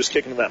 squibs, or just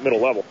kicking to that middle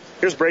level.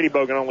 Here's Brady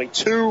Bogan, only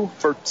 2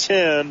 for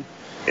 10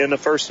 in the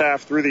first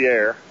half through the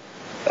air.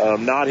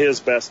 Not his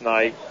best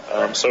night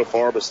so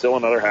far, but still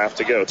another half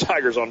to go.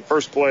 Tigers on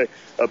first play,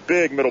 a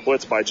big middle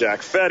blitz by Jack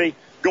Fetty.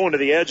 Going to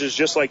the edges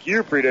just like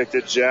you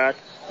predicted, Jack.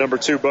 Number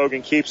 2,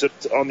 Bogan keeps it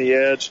on the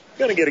edge.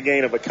 Going to get a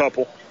gain of a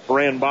couple.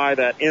 Ran by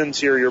that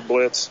interior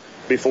blitz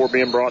before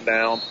being brought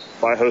down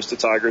by host of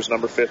Tigers,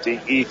 number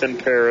 50, Ethan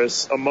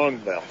Paris,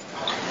 among them.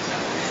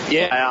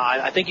 Yeah,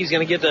 I think he's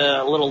going to get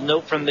a little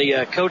note from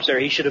the coach there.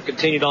 He should have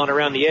continued on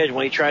around the edge.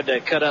 When he tried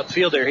to cut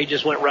upfield there, he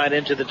just went right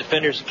into the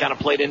defenders and kind of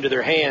played into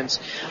their hands.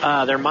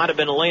 There might have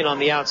been a lane on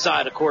the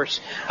outside. Of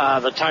course,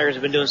 the Tigers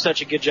have been doing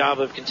such a good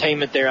job of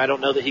containment there. I don't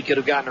know that he could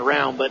have gotten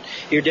around, but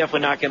you're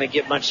definitely not going to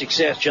get much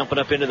success jumping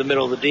up into the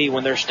middle of the D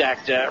when they're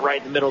stacked right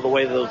in the middle of the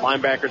way that those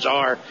linebackers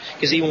are.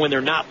 Because even when they're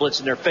not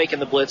blitzing, they're faking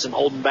the blitz and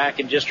holding back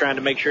and just trying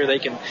to make sure they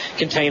can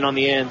contain on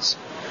the ends.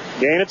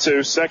 Gain of 2,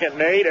 2nd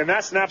and 8, and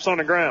that snaps on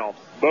the ground.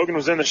 Bogan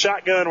was in the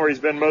shotgun where he's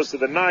been most of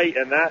the night,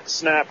 and that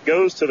snap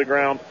goes to the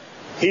ground.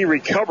 He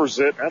recovers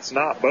it. That's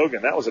not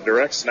Bogan. That was a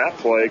direct snap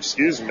play.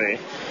 Excuse me.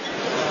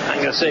 I'm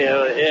going to say,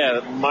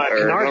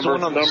 Kennard's the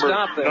one on the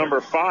stop there.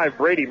 Number 5,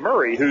 Brady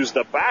Murray, who's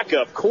the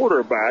backup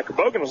quarterback.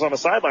 Bogan was on the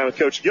sideline with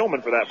Coach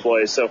Gilman for that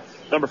play. So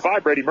number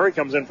 5, Brady Murray,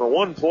 comes in for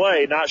one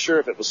play. Not sure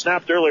if it was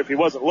snapped earlier, if he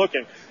wasn't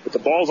looking, but the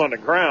ball's on the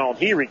ground.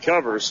 He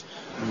recovers.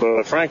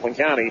 But Franklin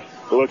County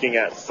looking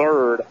at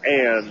 3rd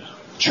and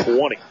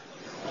 20.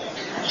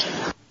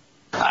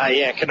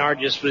 Kennard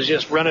was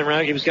just running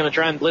around. He was going to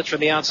try and blitz from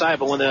the outside,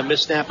 but when the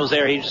missed snap was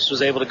there, he just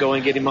was able to go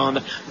and get him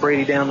on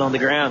Brady down on the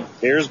ground.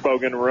 Here's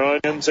Bogan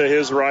running to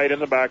his right in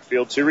the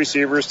backfield. 2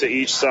 receivers to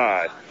each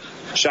side.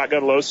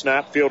 Shotgun low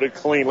snap, fielded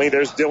cleanly.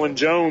 There's Dylan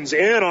Jones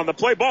in on the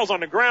play. Ball's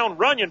on the ground.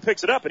 Runyon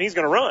picks it up, and he's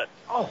going to run.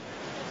 Oh.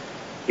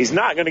 He's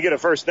not going to get a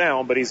first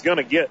down, but he's going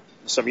to get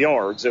some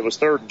yards. It was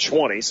 3rd and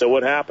 20. So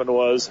what happened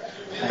was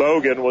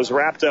Bogan was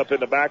wrapped up in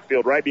the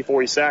backfield right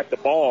before he sacked the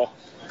ball.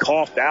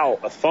 Coughed out,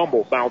 a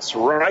fumble bounced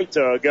right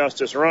to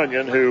Augustus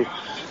Runyon, who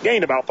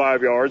gained about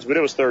 5 yards, but it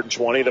was 3rd and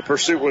 20. The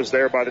pursuit was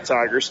there by the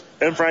Tigers,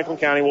 and Franklin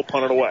County will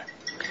punt it away.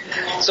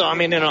 So,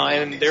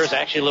 and there's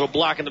actually a little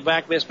block in the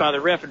back missed by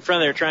the ref in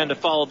front of there trying to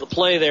follow the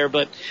play there,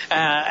 but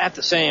at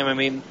the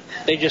same,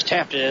 they just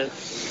have to.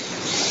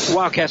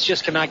 Wildcats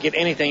just cannot get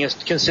anything as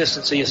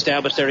consistency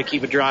established there to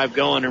keep a drive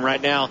going, and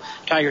right now,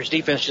 Tigers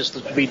defense just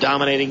to be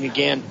dominating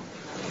again.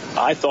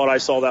 I thought I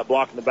saw that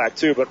block in the back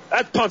too, but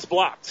that punt's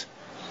blocked.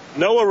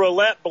 Noah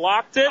Roulette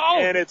blocked it,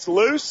 and it's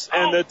loose,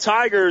 and the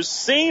Tigers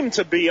seem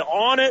to be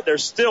on it. They're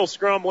still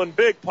scrambling.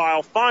 Big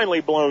pile,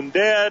 finally blown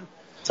dead.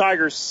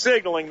 Tigers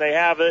signaling they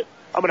have it.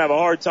 I'm going to have a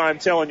hard time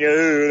telling you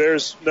who.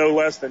 There's no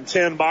less than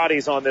 10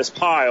 bodies on this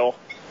pile.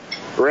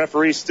 The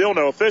referee still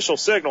no official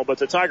signal, but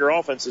the Tiger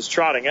offense is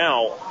trotting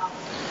out.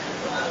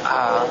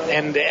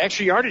 And the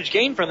extra yardage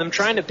gain for them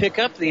trying to pick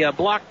up the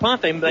blocked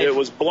punt. It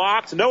was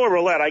blocked. Noah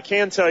Roulette, I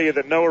can tell you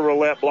that Noah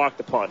Roulette blocked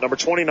the punt. Number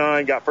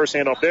 29 got first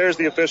handoff. There's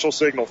the official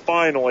signal.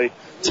 Finally,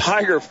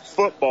 Tiger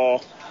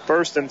football,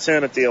 1st and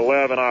 10 at the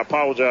 11. I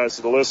apologize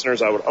to the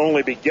listeners. I would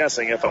only be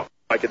guessing if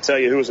I could tell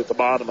you who was at the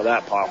bottom of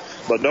that pile.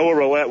 But Noah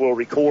Roulette will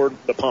record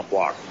the punt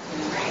block.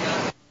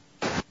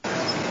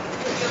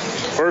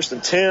 1st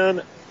and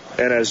 10.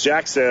 And as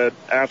Jack said,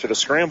 after the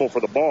scramble for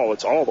the ball,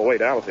 it's all the way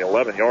down at the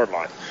 11-yard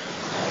line.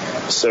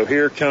 So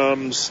here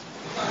come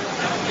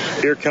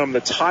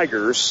the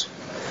Tigers,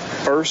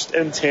 1st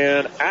and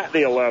 10 at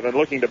the 11,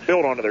 looking to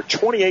build onto their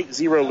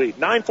 28-0 lead.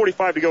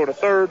 9:45 to go in the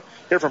 3rd.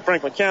 Here from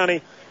Franklin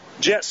County.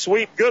 Jet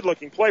sweep,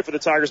 good-looking play for the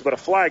Tigers, but a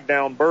flag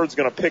down. Bird's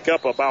going to pick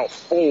up about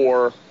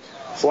 4.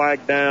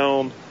 Flag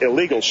down,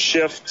 illegal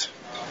shift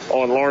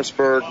on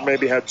Lawrenceburg,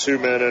 maybe had 2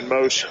 men in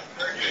motion.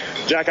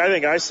 Jack, I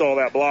think I saw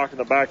that block in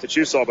the back that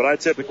you saw, but I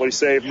typically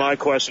save my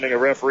questioning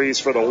of referees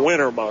for the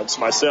winter months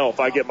myself.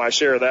 I get my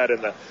share of that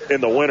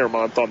in the winter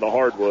month on the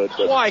hardwood.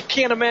 But. Well, I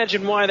can't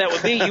imagine why that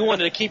would be. You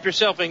wanted to keep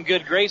yourself in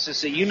good graces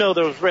so you know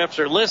those refs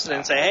are listening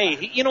and say,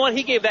 hey, you know what,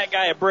 he gave that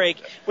guy a break.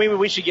 Maybe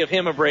we should give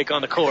him a break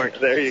on the court.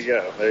 There you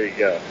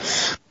go.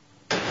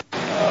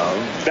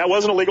 That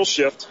was an illegal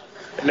shift.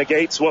 It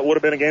negates what would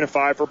have been a gain of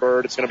 5 for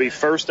Bird. It's going to be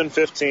 1st and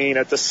 15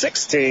 at the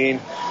 16.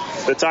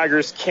 The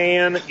Tigers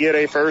can get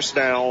a first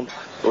down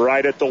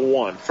right at the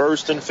 1.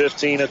 1st and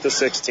 15 at the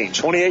 16.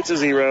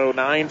 28-0,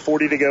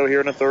 9:40 to go here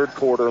in the third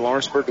quarter.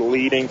 Lawrenceburg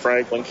leading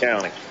Franklin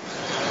County.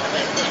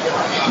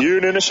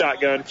 Yoon in a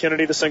shotgun.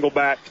 Kennedy the single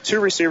back. 2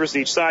 receivers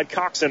to each side.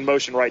 Cox in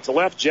motion right to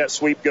left. Jet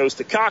sweep goes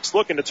to Cox.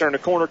 Looking to turn the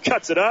corner.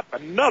 Cuts it up.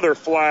 Another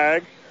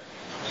flag.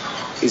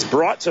 He's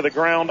brought to the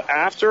ground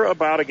after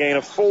about a gain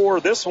of 4.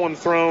 This one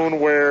thrown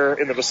where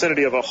in the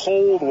vicinity of a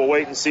hold. We'll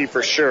wait and see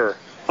for sure.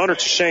 Hunter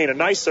Shane, a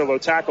nice solo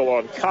tackle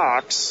on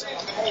Cox.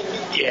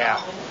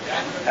 Yeah.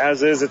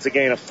 As is, it's a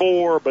gain of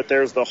 4, but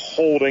there's the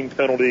holding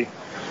penalty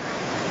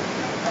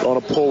on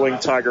a pulling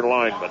Tiger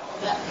lineman.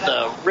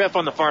 The ref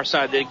on the far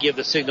side did give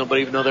the signal, but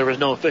even though there was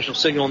no official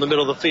signal in the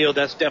middle of the field,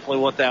 that's definitely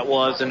what that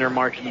was, and they're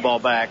marching the ball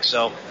back.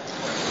 So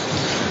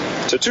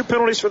 2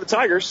 penalties for the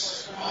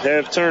Tigers. They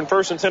have turned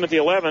 1st and 10 at the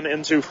 11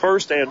 into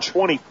 1st and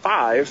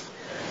 25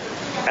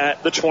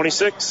 at the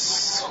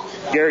 26.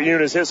 Garrett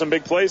Yoon has hit some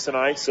big plays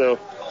tonight, so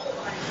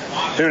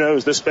who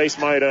knows? This space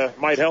might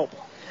help.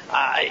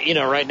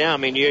 Right now, I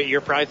mean, you're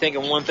probably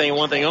thinking one thing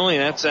only,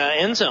 and that's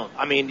end zone.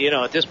 I mean,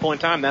 at this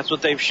point in time, that's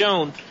what they've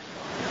shown.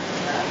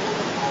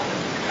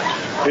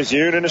 Here's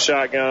Yoon in a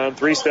shotgun,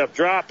 3-step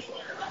drop,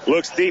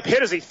 looks deep,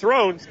 hit as he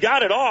throws,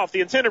 got it off. The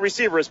intended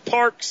receiver is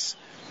Parks.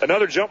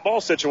 Another jump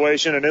ball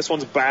situation, and this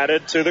one's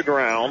batted to the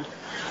ground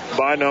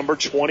by number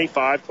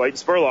 25, Clayton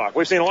Spurlock.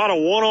 We've seen a lot of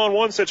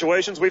one-on-one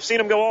situations. We've seen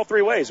them go all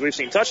 3 ways. We've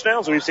seen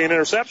touchdowns. We've seen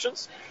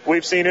interceptions.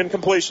 We've seen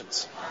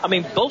incompletions. I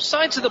mean, both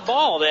sides of the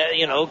ball, that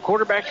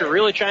quarterbacks are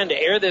really trying to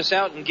air this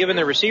out and giving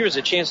their receivers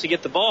a chance to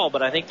get the ball,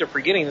 but I think they're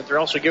forgetting that they're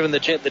also giving the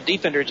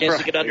defender a chance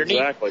to get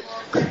underneath.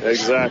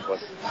 Exactly.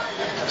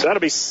 So that'll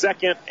be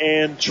 2nd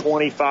and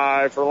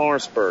 25 for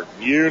Lawrenceburg.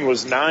 Yoon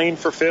was 9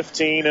 for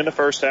 15 in the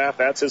first half.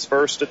 That's his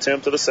first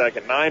attempt of the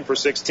second. 9 for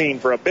 16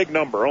 for a big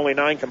number. Only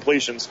 9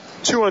 completions.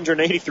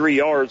 283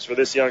 yards for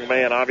this young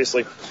man.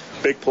 Obviously,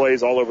 big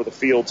plays all over the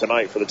field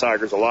tonight for the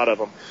Tigers. A lot of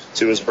them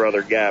to his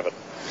brother Gavin.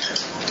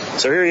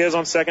 So here he is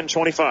on 2nd and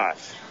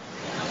 25.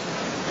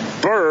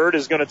 Bird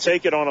is going to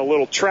take it on a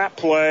little trap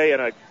play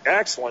and an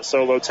excellent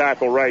solo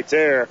tackle right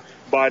there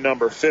by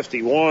number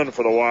 51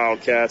 for the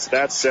Wildcats.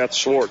 That's Seth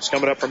Schwartz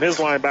coming up from his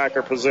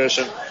linebacker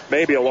position.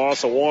 Maybe a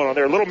loss of 1 on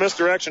there. A little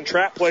misdirection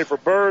trap play for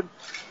Bird.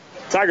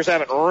 Tigers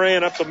haven't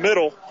ran up the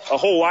middle a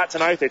whole lot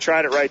tonight. They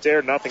tried it right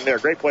there. Nothing there.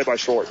 Great play by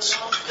Schwartz.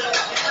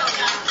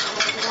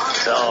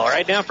 So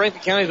right now,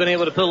 Franklin County's been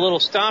able to put a little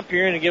stop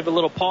here and give a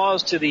little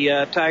pause to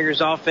the Tigers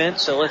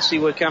offense. So let's see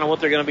what they're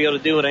going to be able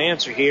to do with an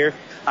answer here.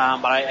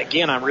 But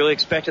I'm really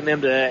expecting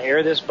them to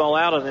air this ball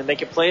out, and then they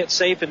can play it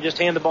safe and just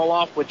hand the ball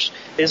off, which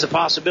is a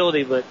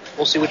possibility, but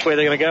we'll see which way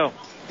they're going to go.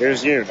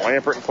 Here's Yoon.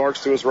 Lampert and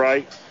Parks to his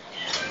right.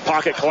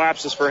 Pocket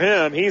collapses for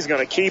him. He's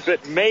going to keep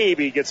it.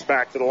 Maybe gets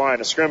back to the line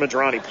of scrimmage.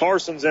 Ronnie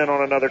Parsons in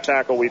on another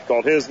tackle. We've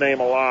called his name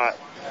a lot.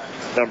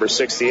 Number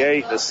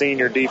 68, the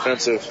senior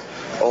defensive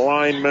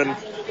lineman.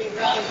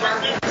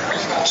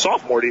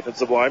 Sophomore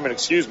defensive lineman,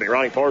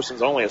 Ronnie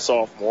Parsons, only a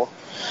sophomore.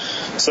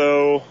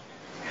 So,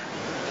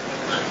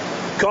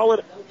 call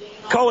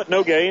it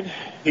no gain.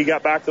 He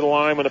got back to the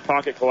line when the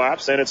pocket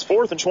collapsed, and it's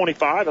 4th and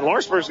 25, and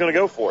Lawrenceburg's going to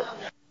go for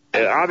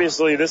it.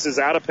 Obviously, this is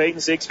out of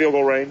Peyton Seek's field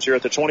goal range. You're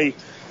at the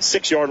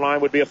 26-yard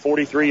line, would be a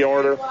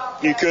 43-yarder.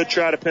 You could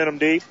try to pin them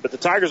deep, but the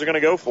Tigers are going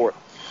to go for it.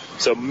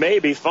 So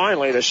maybe,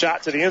 finally, the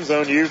shot to the end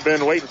zone you've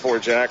been waiting for,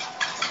 Jack.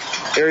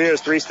 Here he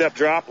is, 3-step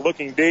drop,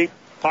 looking deep.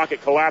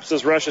 Pocket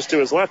collapses, rushes to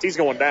his left. He's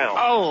going down.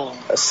 Oh.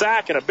 A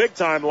sack and a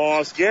big-time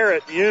loss.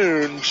 Garrett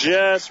Yoon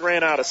just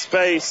ran out of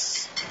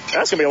space.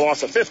 That's going to be a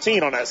loss of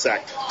 15 on that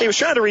sack. He was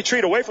trying to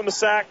retreat away from the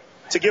sack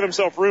to give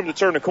himself room to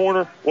turn the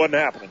corner. Wasn't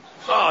happening.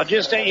 Oh,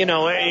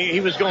 he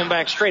was going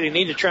back straight. He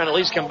needed to try and at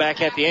least come back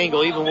at the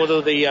angle, even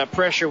though the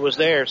pressure was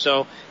there.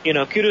 So,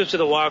 kudos to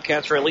the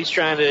Wildcats for at least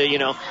trying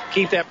to,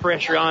 keep that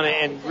pressure on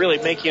and really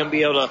make him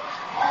be able to,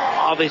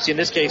 obviously in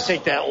this case,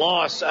 take that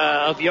loss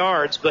of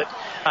yards. But,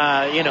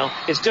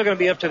 it's still going to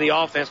be up to the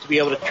offense to be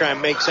able to try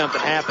and make something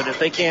happen. If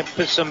they can't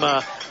put some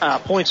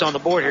points on the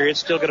board here,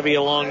 it's still going to be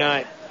a long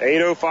night.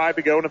 8:05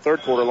 to go in the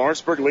third quarter.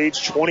 Lawrenceburg leads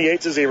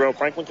 28-0.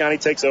 Franklin County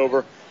takes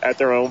over at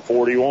their own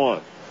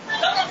 41.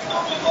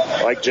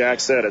 Like Jack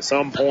said, at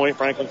some point,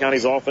 Franklin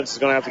County's offense is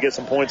going to have to get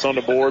some points on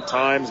the board.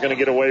 Time's going to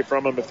get away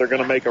from them if they're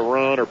going to make a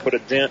run or put a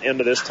dent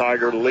into this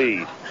Tiger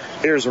lead.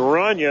 Here's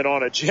Runyon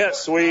on a jet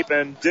sweep,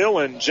 and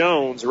Dylan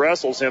Jones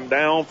wrestles him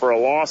down for a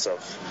loss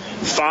of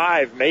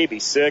 5, maybe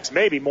 6,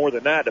 maybe more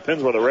than that.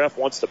 Depends where the ref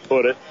wants to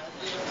put it.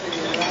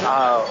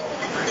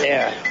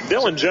 Yeah.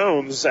 Dylan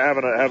Jones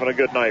having a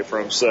good night for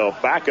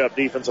himself. Backup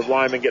defensive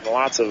lineman getting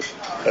lots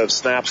of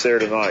snaps there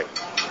tonight.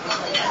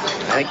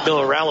 I think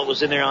Bill Rowlett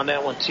was in there on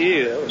that one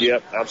too.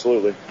 Yep,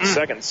 absolutely.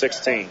 Second and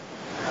 16.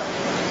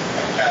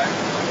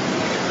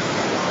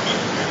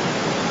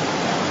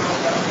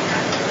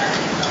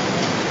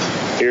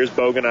 Here's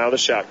Bogan out of the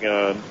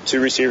shotgun. 2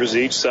 receivers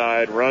each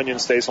side. Runyon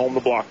stays home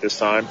to block this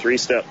time.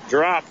 3-step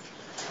drop.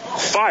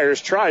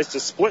 Fires, tries to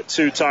split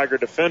 2 Tiger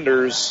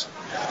defenders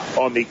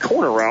on the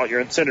corner route.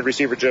 Your intended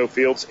receiver, Joe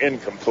Fields,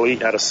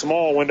 incomplete. Had a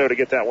small window to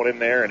get that one in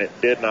there, and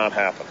it did not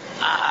happen.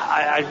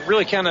 I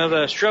really kind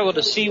of struggled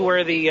to see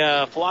where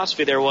the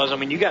philosophy there was. I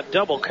mean, you got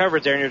double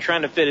coverage there, and you're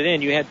trying to fit it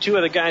in. You had 2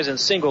 other guys in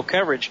single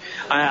coverage.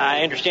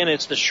 I understand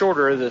it's the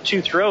shorter of the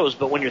 2 throws,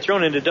 but when you're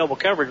thrown into double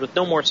coverage with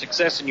no more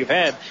success than you've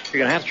had, you're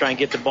going to have to try and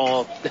get the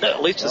ball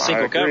at least to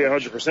single coverage. I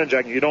agree 100%,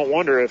 Jack. You don't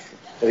wonder if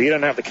he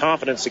doesn't have the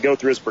confidence to go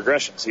through his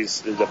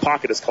progressions. The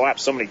pocket has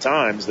collapsed so many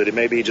times that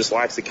maybe he just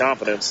lacks the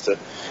confidence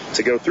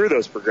to go through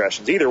those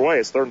progressions. Either way,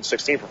 it's 3rd and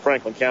 16 for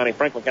Franklin County.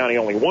 Franklin County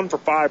only 1 for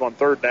 5 on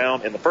 3rd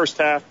down in the first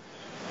half.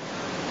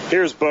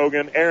 Here's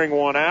Bogan airing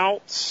one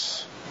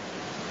out.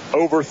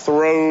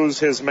 Overthrows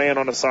his man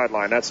on the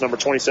sideline. That's number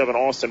 27,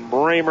 Austin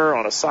Bramer,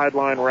 on a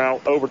sideline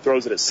route.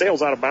 Overthrows it. It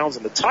sails out of bounds,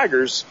 and the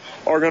Tigers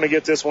are going to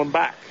get this one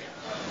back.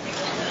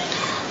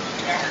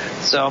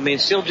 So, I mean,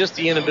 still just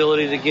the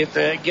inability to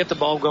get the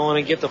ball going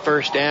and get the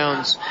first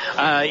downs.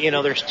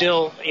 They're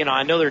still,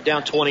 I know they're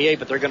down 28,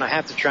 but they're going to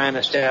have to try and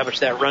establish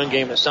that run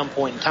game at some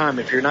point in time.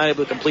 If you're not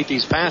able to complete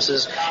these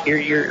passes,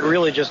 you're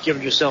really just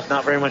giving yourself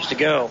not very much to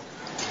go.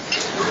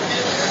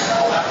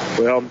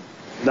 Well,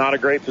 not a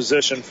great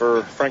position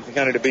for Franklin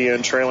County to be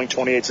in, trailing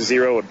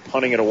 28-0 and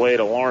punting it away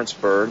to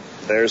Lawrenceburg.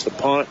 There's the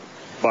punt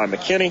by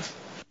McKinney.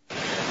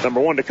 Number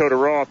 1, Dakota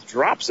Roth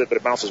drops it, but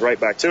it bounces right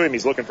back to him.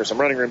 He's looking for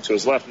some running room to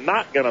his left.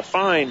 Not going to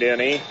find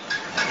any.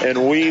 And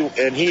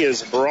he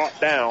is brought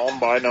down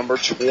by number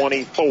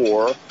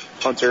 24,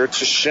 Hunter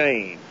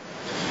Tshane.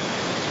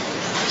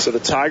 So the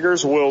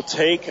Tigers will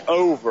take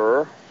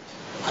over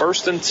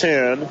 1st and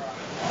 10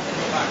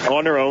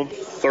 on their own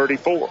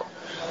 34.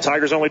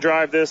 Tigers only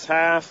drive this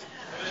half.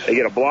 They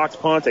get a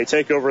blocked punt. They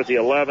take over at the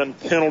 11.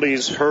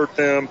 Penalties hurt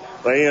them.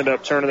 They end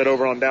up turning it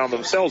over on down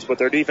themselves, but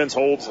their defense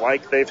holds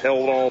like they've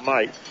held all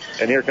night.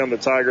 And here come the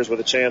Tigers with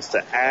a chance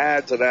to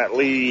add to that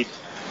lead.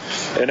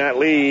 And that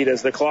lead,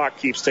 as the clock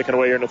keeps ticking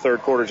away here in the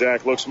 3rd quarter,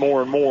 Jack, looks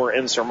more and more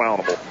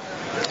insurmountable.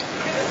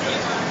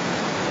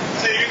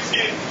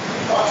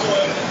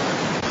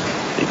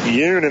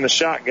 Yoon in the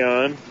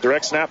shotgun.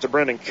 Direct snap to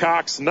Brendan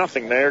Cox.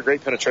 Nothing there.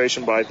 Great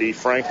penetration by the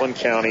Franklin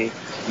County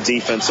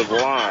defensive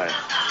line.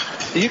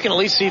 You can at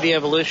least see the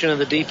evolution of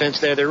the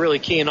defense there. They're really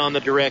keying on the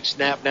direct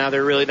snap now.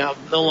 They're really no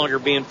longer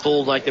being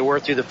fooled like they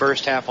were through the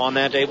first half on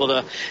that. Able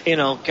to,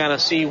 kind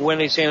of see when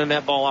he's handing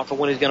that ball off and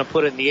when he's going to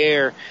put it in the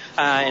air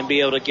and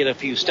be able to get a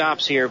few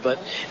stops here. But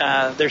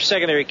their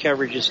secondary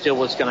coverage is still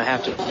what's going to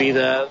have to be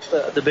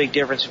the big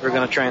difference if we're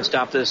going to try and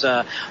stop this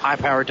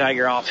high-powered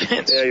Tiger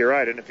offense. Yeah, you're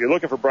right. And if you're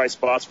looking for bright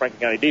spots,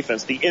 Franklin County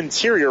defense, the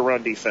interior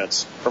run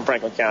defense from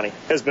Franklin County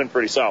has been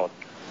pretty solid.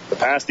 The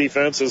pass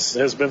defense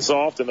has been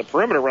soft, and the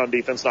perimeter run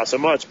defense not so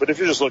much. But if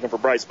you're just looking for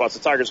bright spots, the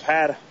Tigers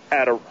had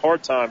a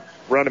hard time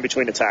running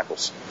between the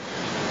tackles.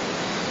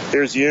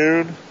 Here's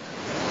Yoon.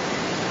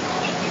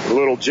 A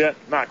little jet,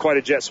 not quite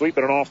a jet sweep,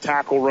 but an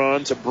off-tackle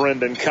run to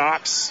Brendan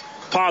Cox.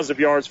 Positive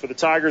yards for the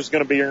Tigers.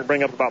 Going to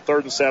bring up about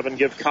 3rd and 7.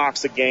 Give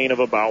Cox a gain of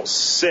about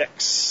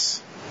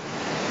 6.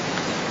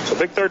 So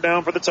big 3rd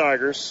down for the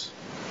Tigers.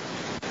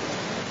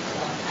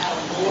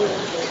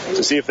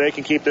 To see if they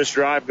can keep this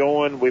drive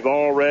going. We've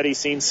already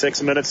seen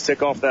 6 minutes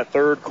tick off that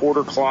 3rd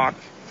quarter clock.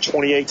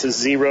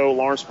 28-0.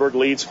 Lawrenceburg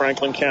leads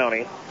Franklin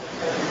County.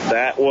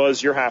 That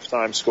was your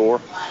halftime score.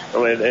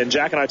 And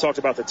Jack and I talked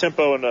about the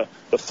tempo and the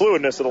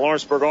fluidness of the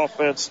Lawrenceburg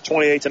offense.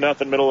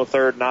 28-0, middle of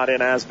 3rd. Not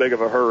in as big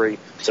of a hurry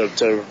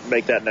to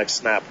make that next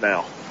snap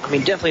now. I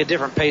mean, definitely a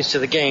different pace to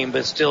the game,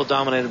 but still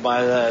dominated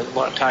by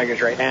the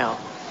Tigers right now.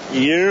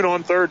 Yoon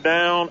on 3rd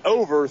down,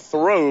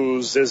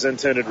 overthrows his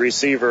intended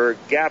receiver,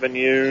 Gavin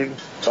Yoon.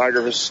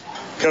 Tigers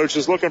coach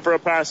is looking for a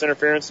pass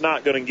interference,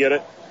 not going to get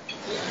it.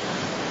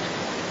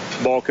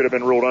 Ball could have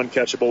been ruled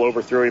uncatchable,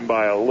 overthrew him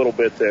by a little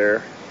bit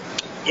there.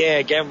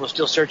 Yeah, Gavin was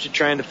still searching,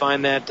 trying to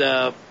find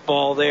that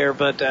ball there,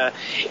 but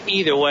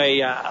either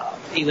way,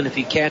 even if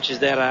he catches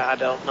that, I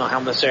don't know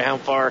how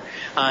far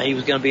he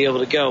was going to be able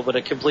to go, but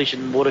a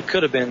completion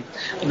could have been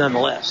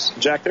nonetheless.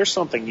 Jack, there's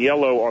something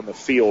yellow on the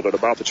field at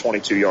about the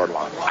 22-yard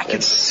line. I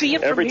can see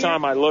it every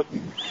time I look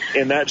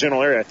in that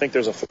general area. I think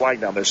there's a flag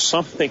down. There's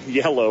something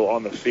yellow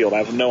on the field. I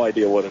have no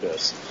idea what it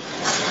is.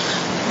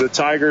 The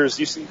Tigers,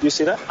 you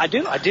see that? I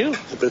do.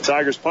 The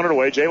Tigers punt it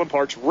away. Jalen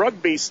Parks,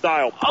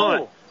 rugby-style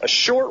punt, a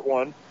short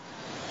one.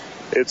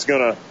 It's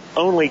going to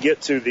only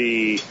get to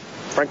the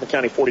Franklin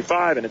County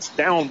 45, and it's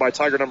down by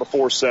Tiger number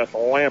 4, Seth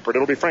Lampert.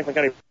 It'll be Franklin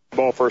County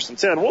ball 1st and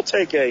 10. We'll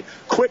take a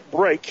quick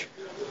break.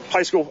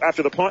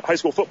 After the punt, high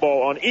school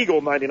football on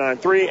Eagle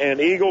 99.3 and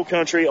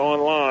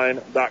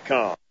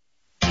EagleCountryOnline.com.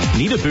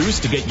 Need a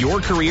boost to get your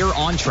career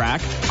on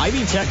track?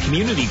 Ivy Tech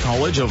Community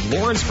College of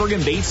Lawrenceburg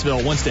and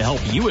Batesville wants to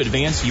help you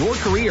advance your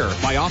career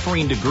by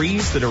offering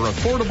degrees that are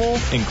affordable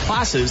and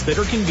classes that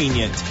are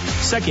convenient.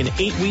 Second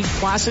 8-week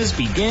classes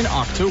begin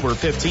October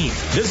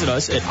 15th. Visit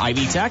us at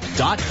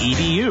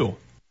ivytech.edu.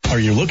 Are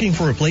you looking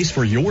for a place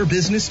for your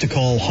business to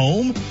call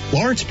home?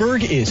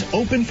 Lawrenceburg is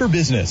open for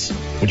business.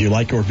 Would you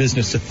like your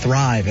business to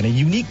thrive in a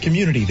unique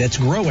community that's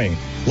growing?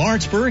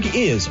 Lawrenceburg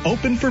is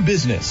open for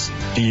business.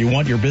 Do you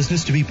want your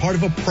business to be part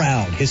of a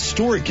proud,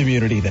 historic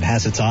community that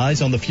has its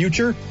eyes on the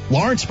future?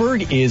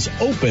 Lawrenceburg is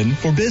open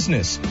for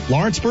business.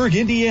 Lawrenceburg,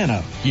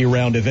 Indiana.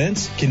 Year-round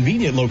events,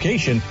 convenient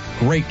location,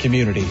 great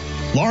community.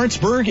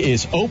 Lawrenceburg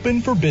is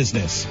open for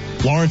business.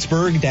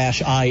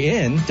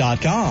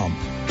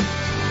 Lawrenceburg-in.com.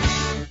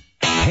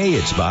 Hey,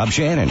 it's Bob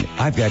Shannon.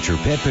 I've got your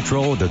Pet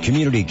Patrol, the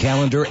community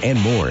calendar, and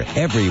more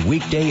every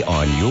weekday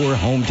on your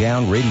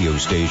hometown radio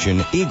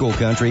station, Eagle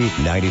Country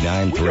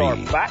 99.3. We are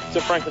back to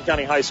Franklin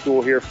County High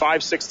School here.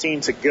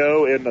 5:16 to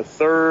go in the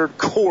third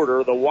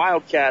quarter. The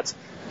Wildcats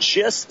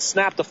just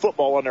snapped the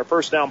football on their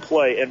first down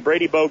play, and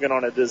Brady Bogan,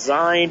 on a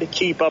designed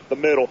keep up the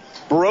middle,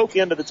 broke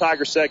into the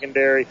Tiger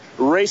secondary,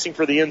 racing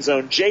for the end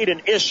zone.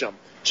 Jaden Isham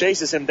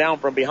chases him down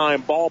from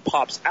behind. Ball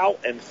pops out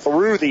and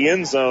through the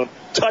end zone.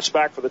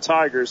 Touchback for the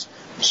Tigers.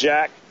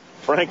 Jack,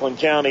 Franklin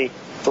County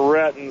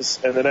threatens,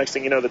 and the next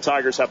thing you know, the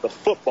Tigers have the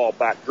football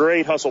back.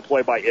 Great hustle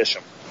play by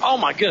Isham. Oh,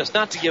 my goodness,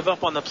 not to give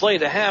up on the play,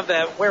 to have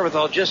that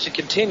wherewithal just to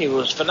continue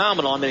was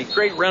phenomenal. I mean, a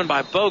great run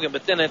by Bogan,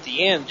 but then at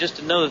the end, just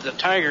to know that the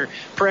Tiger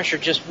pressure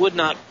just would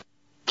not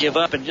give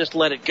up and just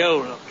let it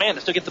go. Man,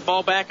 to still get the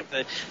ball back,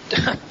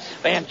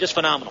 man, just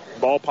phenomenal.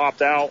 Ball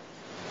popped out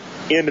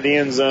into the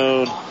end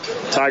zone.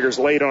 Tigers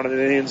laid on it in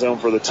the end zone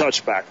for the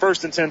touchback.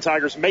 1st and 10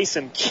 Tigers.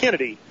 Mason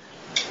Kennedy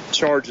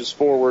charges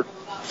forward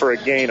for a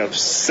gain of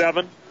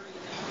 7.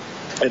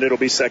 And it'll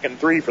be 2nd and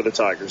 3 for the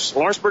Tigers.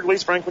 Lawrenceburg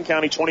leads Franklin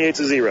County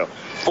 28-0.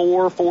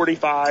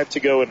 4:45 to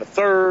go in the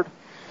third.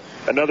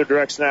 Another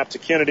direct snap to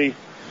Kennedy.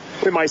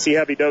 We might see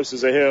heavy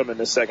doses of him in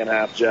the second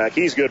half, Jack.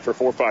 He's good for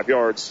 4 or 5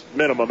 yards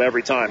minimum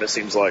every time, it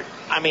seems like.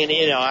 I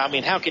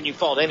mean, how can you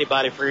fault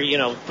anybody for,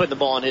 putting the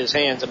ball in his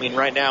hands? I mean,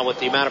 right now with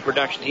the amount of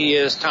production he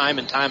is time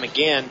and time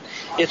again,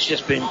 it's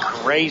just been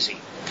crazy.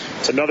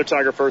 It's another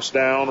Tiger first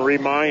down.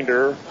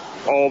 Reminder,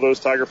 all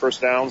those Tiger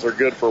first downs are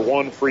good for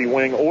 1 free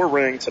wing or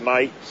ring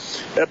tonight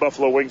at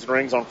Buffalo Wings and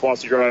Rings on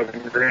Flossie Drive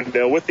in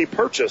Greendale. With the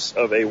purchase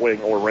of a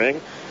wing or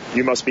ring,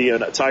 you must be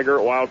in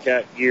Tiger,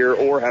 Wildcat gear,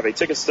 or have a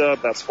ticket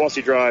stub. That's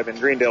Flossie Drive in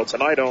Greendale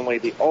tonight only.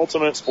 The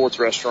ultimate sports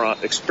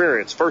restaurant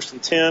experience. 1st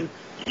and 10,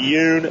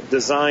 Yoon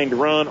designed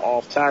run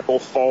off tackle,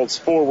 falls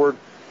forward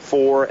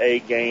for a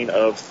gain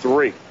of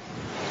 3.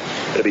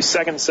 It'll be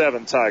 2nd and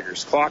 7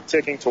 Tigers. Clock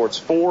ticking towards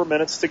 4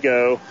 minutes to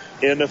go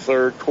in the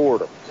third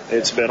quarter.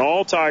 It's been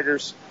all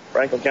Tigers.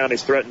 Franklin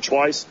County's threatened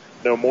twice,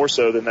 no more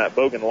so than that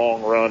Bogan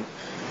long run,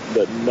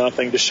 but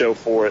nothing to show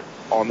for it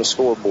on the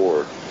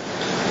scoreboard.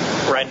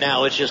 Right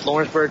now, it's just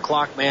Lawrenceburg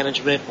clock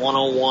management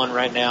 101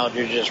 right now.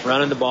 You're just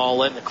running the ball,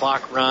 letting the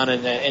clock run,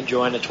 and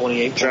enjoying the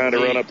 28. Trying to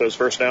run up those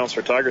first downs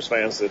for Tigers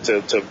fans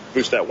to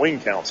boost that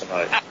wing count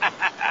tonight.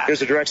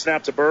 Here's a direct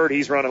snap to Bird.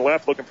 He's running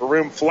left, looking for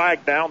room.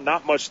 Flag down.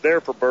 Not much there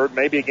for Bird.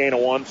 Maybe a gain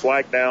of 1.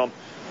 Flag down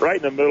right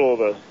in the middle of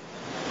the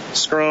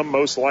scrum.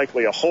 Most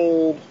likely a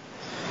hold.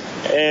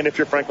 And if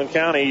you're Franklin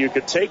County, you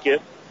could take it.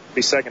 It'd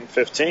be 2nd and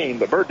 15,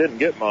 but Bird didn't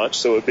get much,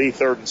 so it'd be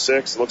 3rd and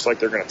 6. It looks like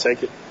they're going to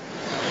take it.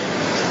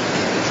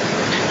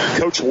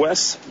 Coach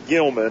Wes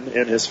Gilman,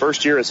 in his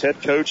first year as head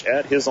coach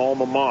at his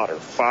alma mater,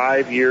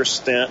 5-year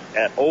stint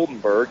at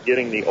Oldenburg,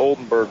 getting the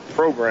Oldenburg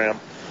program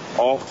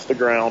off the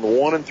ground.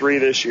 1-3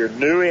 this year.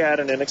 Knew he had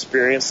an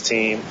inexperienced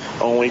team.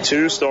 Only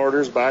 2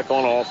 starters back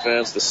on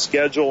offense. The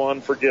schedule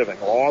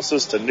unforgiving.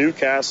 Losses to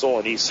Newcastle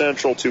and East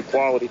Central, 2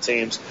 quality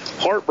teams.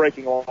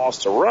 Heartbreaking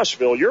loss to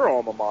Rushville, your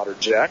alma mater,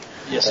 Jack.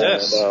 Yes,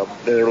 and,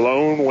 their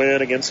lone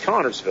win against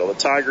Connorsville. The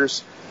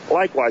Tigers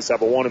likewise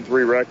have a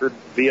 1-3 record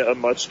via a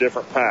much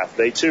different path.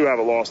 They too have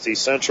a loss to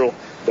East Central,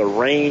 the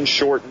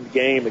rain-shortened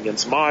game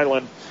against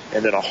Milan,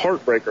 and then a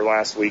heartbreaker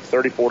last week,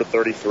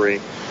 34-33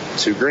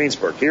 to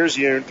Greensburg. Here's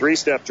Yoon,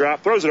 3-step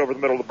drop, throws it over the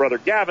middle to brother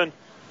Gavin,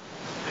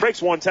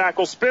 breaks 1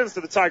 tackle, spins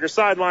to the Tiger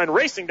sideline,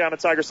 racing down the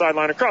Tiger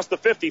sideline across the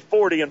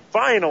 50-40, and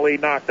finally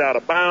knocked out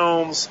of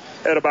bounds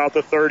at about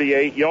the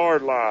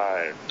 38-yard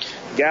line.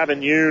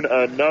 Gavin Yoon,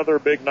 another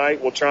big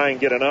night. We'll try and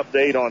get an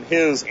update on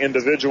his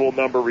individual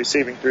number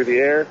receiving through the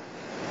air.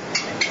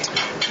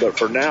 But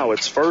for now,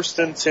 it's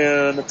 1st and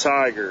 10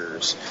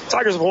 Tigers.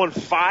 Tigers have won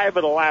 5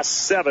 of the last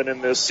 7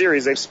 in this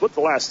series. They've split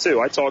the last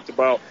 2. I talked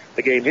about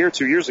the game here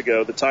 2 years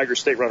ago, the Tigers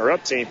state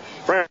runner-up team.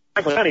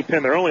 Franklin County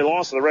pinned their only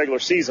loss of the regular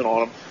season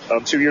on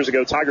them 2 years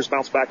ago. Tigers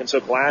bounced back and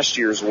took last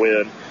year's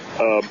win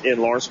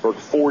in Lawrenceburg,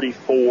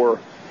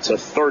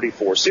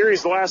 44-34.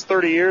 Series the last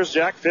 30 years,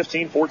 Jack,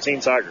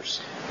 15-14 Tigers.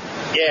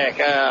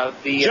 Yeah,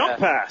 the jump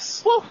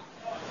pass. Woo.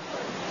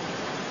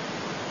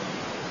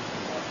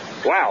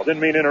 Wow,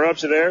 didn't mean to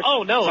interrupt you there.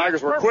 Oh, no.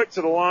 Tigers were quick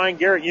to the line.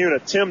 Garrett Yoon, a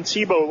Tim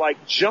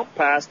Tebow-like jump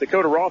pass.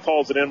 Dakota Roth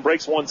hauls it in,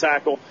 breaks one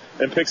tackle,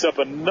 and picks up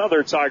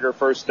another Tiger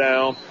first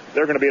down.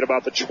 They're going to be at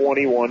about the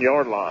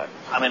 21-yard line.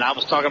 I mean, I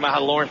was talking about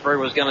how Lawrenceburg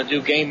was going to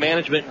do game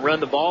management and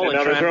run the ball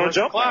and try and run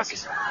the clock.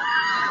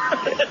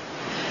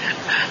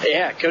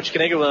 Yeah, Coach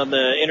Kaniga on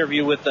the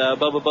interview with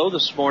Bubba Bo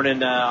this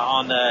morning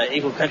on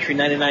Eagle Country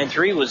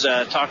 99.3 was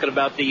talking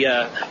about the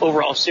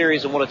overall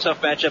series and what a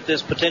tough matchup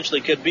this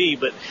potentially could be,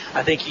 but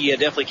I think he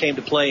definitely came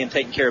to play and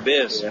taking care of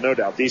biz. Yeah, no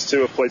doubt. These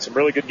two have played some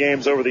really good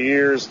games over the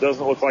years.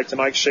 Doesn't look like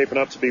tonight's shaping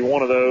up to be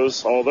one of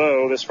those,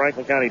 although this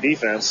Franklin County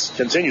defense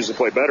continues to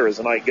play better as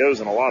the night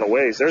goes in a lot of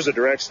ways. There's a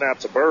direct snap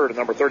to Bird, and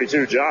number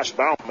 32, Josh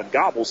Bauman,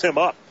 gobbles him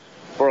up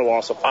for a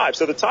loss of 5.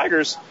 So the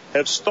Tigers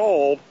have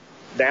stalled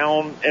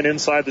down and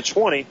inside the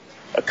 20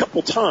 a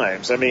couple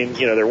times. I mean,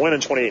 they're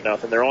winning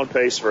 28-0. They're on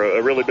pace for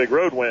a really big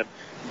road win,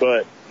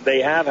 but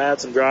they have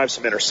had some drives,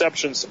 some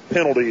interceptions, some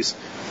penalties.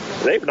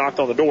 They've knocked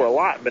on the door a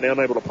lot and been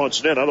unable to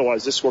punch it in.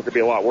 Otherwise, this score could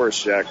be a lot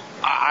worse, Jack.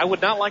 I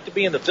would not like to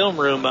be in the film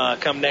room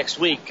come next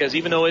week because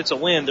even though it's a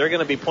win, they're going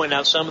to be pointing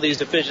out some of these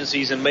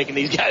deficiencies and making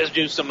these guys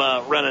do some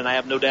running. I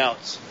have no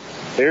doubts.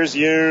 Here's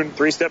Yoon,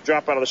 3-step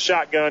drop out of the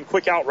shotgun,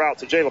 quick out route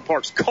to Jayla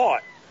Parks,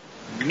 caught.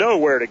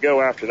 Nowhere to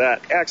go after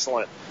that.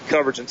 Excellent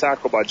coverage and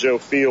tackle by Joe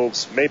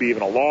Fields, maybe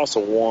even a loss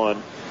of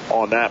 1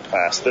 on that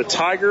pass. The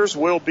Tigers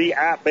will be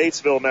at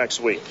Batesville next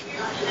week.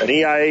 An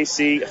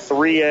EIAC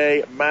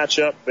 3A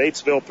matchup.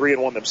 Batesville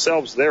 3-1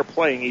 themselves. They're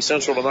playing East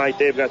Central tonight.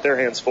 They've got their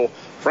hands full.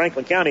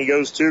 Franklin County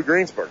goes to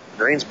Greensburg.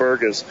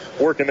 Greensburg is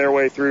working their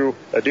way through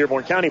a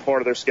Dearborn County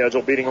part of their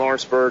schedule, beating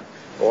Lawrenceburg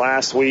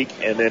last week,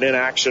 and then in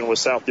action with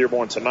South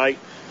Dearborn tonight.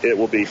 It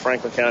will be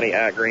Franklin County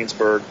at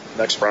Greensburg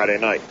next Friday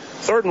night.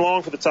 3rd and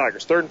long for the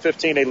Tigers. 3rd and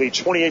 15. They lead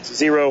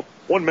 28-0.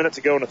 1 minute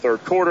to go in the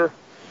third quarter.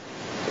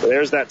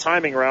 There's that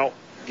timing route.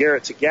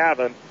 Garrett to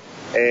Gavin.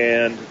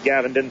 And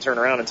Gavin didn't turn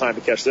around in time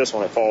to catch this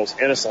one. It falls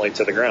innocently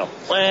to the ground.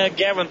 Well,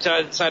 Gavin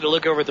decided to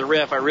look over at the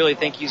ref. I really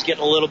think he's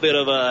getting a little bit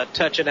of a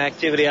touch and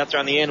activity out there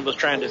on the end and was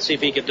trying to see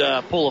if he could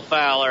pull a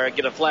foul or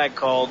get a flag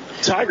called.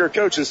 Tiger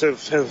coaches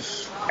have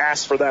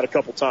asked for that a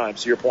couple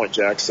times, to your point,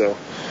 Jack. So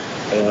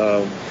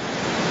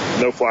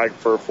no flag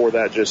for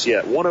that just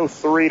yet.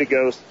 1:03 to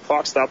go.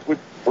 Clock stopped. We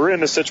were in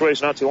this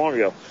situation not too long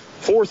ago.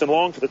 4th and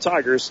long for the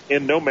Tigers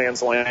in no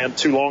man's land.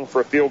 Too long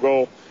for a field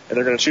goal, and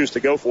they're going to choose to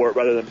go for it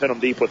rather than pin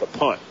them deep with a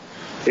punt.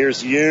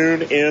 Here's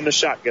Yoon in the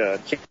shotgun.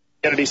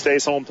 Kennedy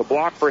stays home to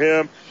block for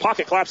him.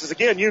 Pocket collapses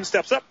again. Yoon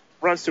steps up,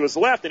 runs to his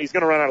left, and he's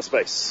going to run out of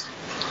space.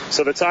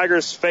 So the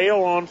Tigers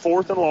fail on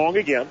 4th and long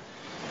again.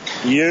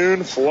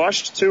 Yoon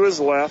flushed to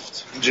his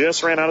left,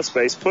 just ran out of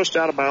space, pushed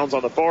out of bounds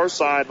on the far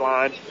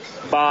sideline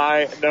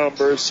by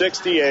number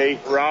 68,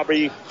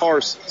 Robbie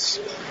Parsons.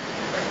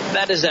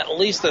 That is at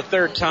least the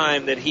 3rd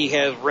time that he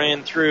has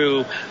ran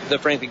through the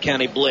Franklin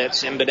County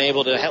blitz and been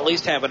able to at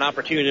least have an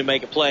opportunity to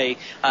make a play.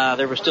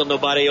 There was still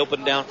nobody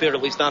open downfield,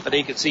 at least not that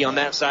he could see on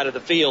that side of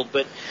the field.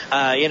 But,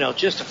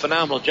 just a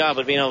phenomenal job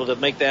of being able to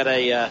make that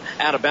a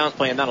out-of-bounds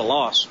play and not a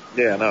loss.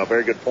 Yeah, no,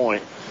 very good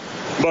point.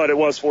 But it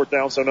was 4th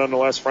down, so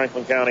nonetheless,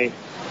 Franklin County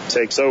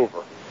takes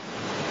over.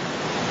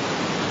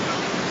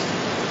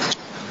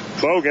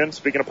 Bogan,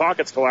 speaking of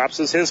pockets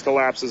collapses, his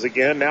collapses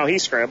again. Now he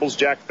scrambles.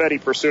 Jack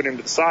Fetty pursued him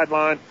to the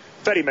sideline.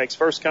 Fetty makes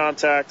first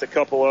contact. A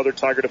couple other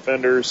Tiger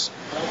defenders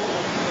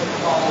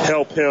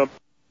help him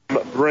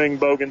bring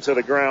Bogan to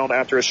the ground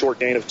after a short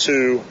gain of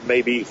 2,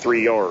 maybe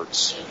 3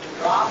 yards.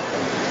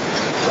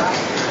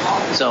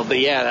 So, but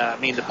yeah,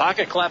 the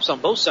pocket collapse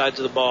on both sides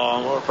of the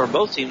ball for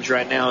both teams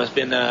right now has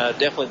been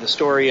definitely the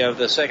story of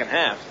the second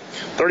half.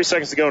 30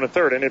 seconds to go in the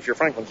third, and if you're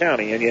Franklin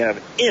County and you have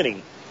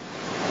any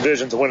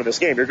visions of winning this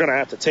game, you're going to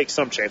have to take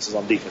some chances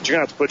on defense. You're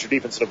going to have to put your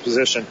defense in a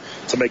position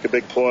to make a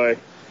big play,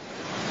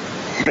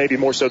 maybe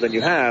more so than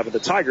you have. And the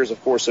Tigers, of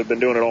course, have been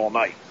doing it all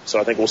night. So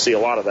I think we'll see a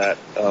lot of that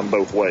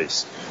both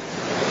ways.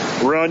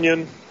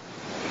 Runyon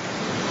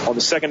on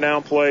the second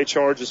down play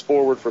charges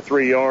forward for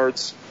 3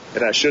 yards,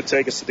 and that should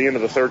take us to the end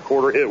of the third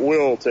quarter. It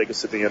will take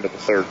us to the end of the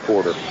third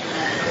quarter.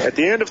 At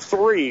the end of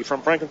 3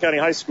 from Franklin County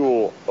High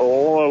School,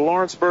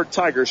 Lawrenceburg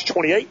Tigers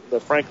 28,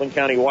 the Franklin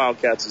County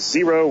Wildcats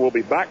 0. We'll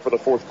be back for the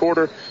fourth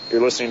quarter.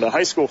 You're listening to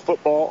high school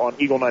football on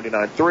Eagle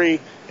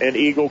 99.3 and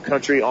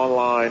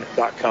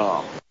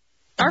EagleCountryOnline.com.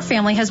 Our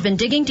family has been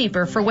digging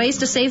deeper for ways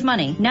to save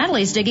money.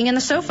 Natalie's digging in the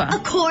sofa. A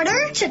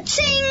quarter?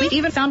 Cha-ching! We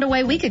even found a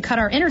way we could cut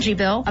our energy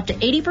bill up to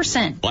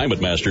 80%.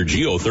 Climate Master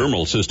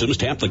geothermal systems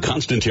tap the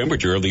constant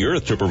temperature of the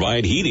earth to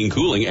provide heating,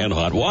 cooling, and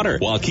hot water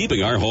while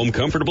keeping our home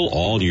comfortable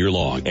all year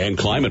long. And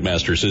Climate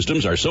Master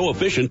systems are so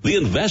efficient, the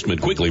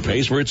investment quickly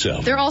pays for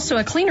itself. They're also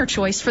a cleaner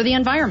choice for the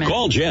environment.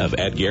 Call Jeff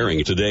at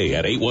Gehring today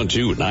at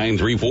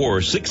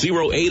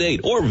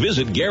 812-934-6088 or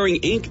visit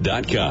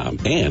GehringInc.com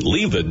and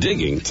leave the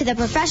digging to the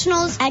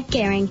professionals at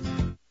Gehring.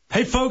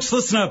 Hey folks,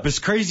 listen up. It's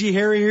Crazy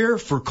Harry here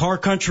for Car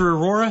Country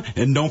Aurora,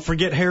 and don't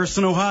forget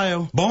Harrison,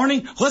 Ohio.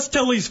 Barney, let's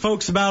tell these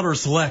folks about our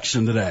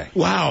selection today.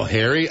 Wow,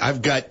 Harry,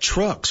 I've got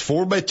trucks,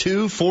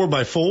 4x2,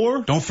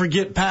 4x4. Don't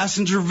forget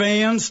passenger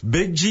vans,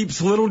 big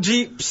Jeeps, little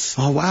Jeeps.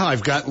 Oh wow,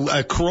 I've got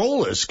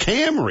Corollas,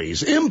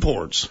 Camrys,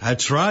 imports.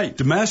 That's right.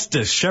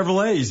 Domestics,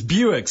 Chevrolets,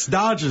 Buicks,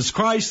 Dodges,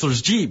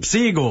 Chryslers, Jeeps,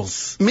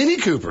 Eagles. Mini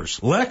Coopers.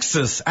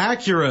 Lexus,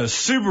 Acuras,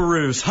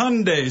 Subarus,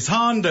 Hyundais,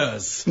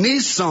 Hondas.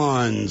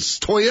 Nissans,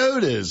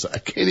 Toyotas. I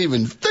can't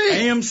even think.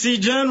 AMC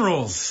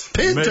Generals.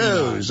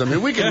 Pintos. I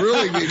mean, we can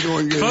really get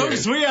going good.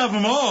 Folks, we have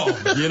them all,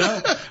 you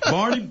know.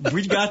 Barney,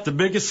 we got the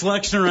biggest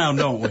selection around,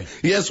 don't we?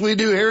 Yes, we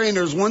do, Harry, and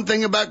there's one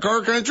thing about Car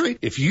Country.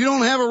 If you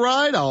don't have a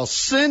ride, I'll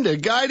send a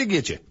guy to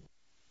get you.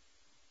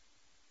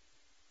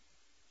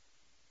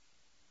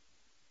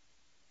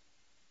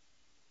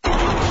 Your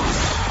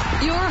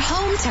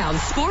hometown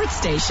sports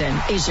station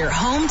is your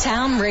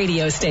hometown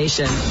radio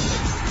station.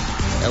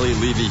 Ellie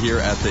Levy here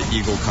at the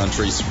Eagle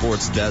Country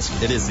Sports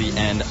Desk. It is the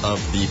end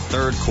of the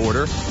third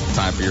quarter.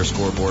 Time for your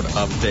scoreboard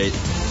update.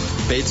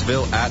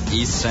 Batesville at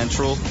East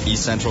Central.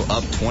 East Central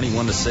up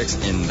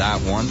 21-6 in that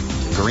one.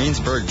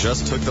 Greensburg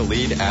just took the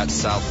lead at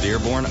South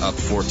Dearborn, up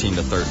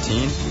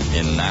 14-13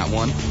 in that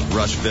one.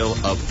 Rushville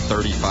up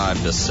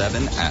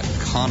 35-7 at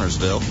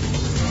Connorsville.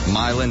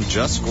 Milan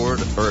just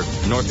scored, or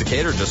North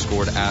Decatur just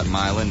scored at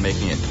Milan,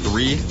 making it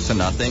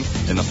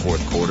 3-0 in the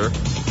fourth quarter.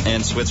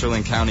 And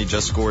Switzerland County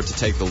just scored to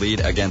take the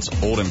lead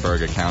against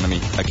Oldenburg Academy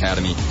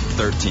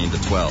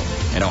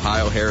 13-12. And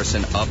Ohio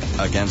Harrison up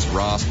against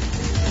Ross,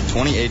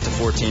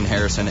 28-14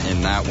 Harrison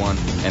in that one.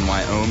 And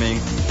Wyoming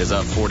is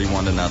up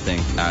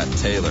 41-0 at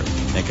Taylor.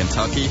 In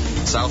Kentucky,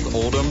 South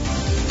Oldham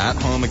at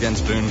home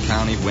against Boone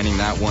County, winning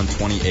that one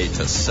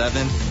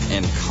 28-7.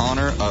 And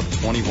Connor up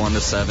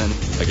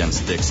 21-7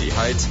 against Dixie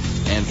Heights.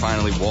 And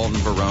finally, Walton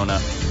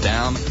Verona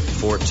down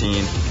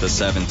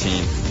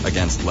 14-17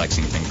 against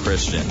Lexington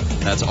Christian.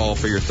 That's all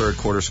for your third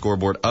quarter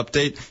scoreboard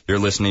update. You're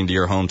listening to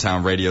your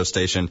hometown radio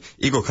station,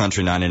 Eagle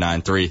Country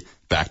 99.3.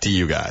 Back to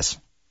you guys.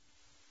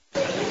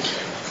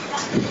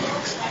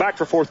 Back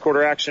for fourth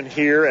quarter action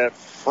here at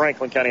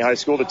Franklin County High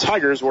School. The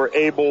Tigers were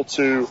able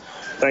to,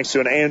 thanks to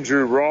an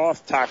Andrew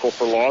Roth tackle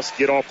for loss,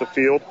 get off the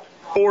field,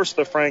 force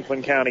the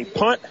Franklin County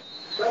punt,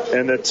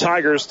 and the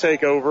Tigers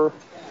take over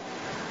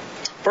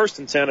first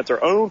and 10 at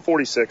their own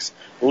 46,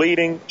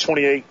 leading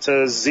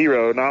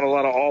 28-0. Not a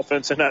lot of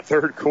offense in that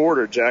third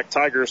quarter, Jack.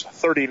 Tigers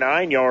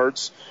 39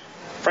 yards.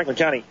 Franklin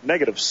County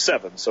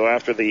 -7. So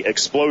after the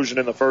explosion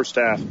in the first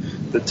half,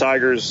 the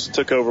Tigers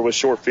took over with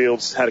short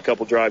fields, had a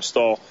couple drives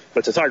stall,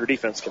 but the Tiger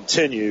defense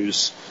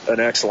continues an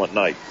excellent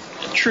night.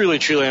 Truly.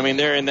 I mean,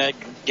 they're in that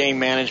game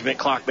management,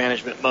 clock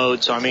management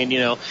mode. So, I mean,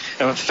 and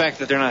the fact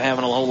that they're not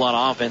having a whole lot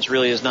of offense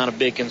really is not a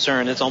big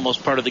concern. It's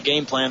almost part of the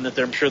game plan that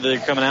I'm sure they're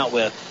coming out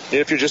with.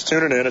 If you're just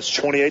tuning in, it's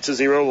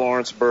 28-0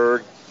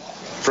 Lawrenceburg.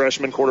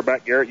 Freshman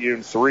quarterback Garrett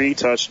Yoon, 3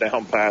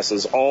 touchdown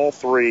passes, all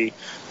 3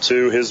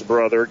 to his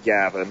brother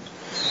Gavin.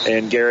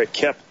 And Garrett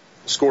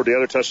scored the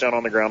other touchdown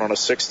on the ground on a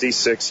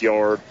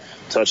 66-yard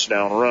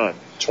touchdown run.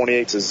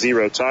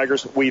 28-0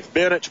 Tigers. We've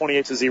been at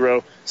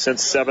 28-0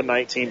 since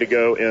 7:19 to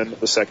go in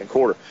the second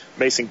quarter.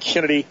 Mason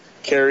Kennedy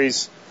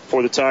carries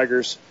for the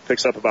Tigers,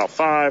 picks up about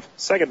 5.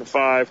 Second and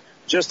 5,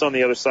 just on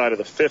the other side of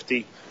the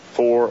 50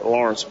 for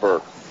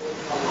Lawrenceburg.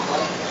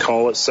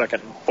 Call it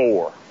second and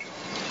 4.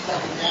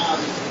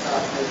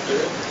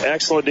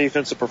 Excellent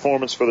defensive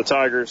performance for the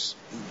Tigers.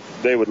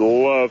 They would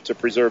love to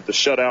preserve the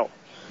shutout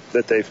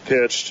that they've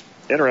pitched,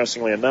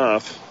 interestingly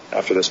enough,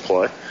 after this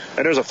play.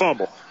 And there's a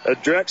fumble. A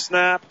direct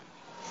snap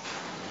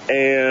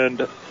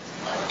to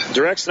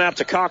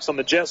Cox on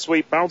the jet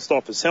sweep, bounced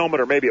off his helmet,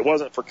 or maybe it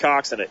wasn't for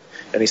Cox, and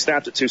he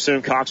snapped it too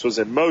soon. Cox was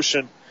in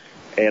motion,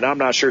 and I'm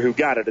not sure who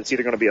got it. It's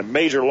either going to be a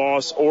major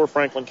loss or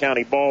Franklin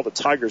County ball. The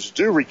Tigers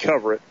do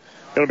recover it.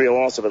 Going to be a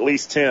loss of at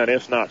least 10,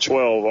 if not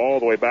 12, all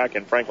the way back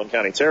in Franklin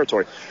County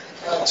territory.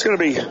 It's going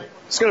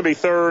to be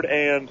third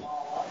and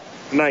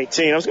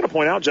 19. I was going to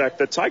point out, Jack,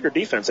 the Tiger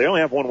defense, they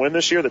only have one win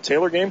this year, the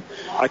Taylor game.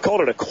 I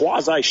called it a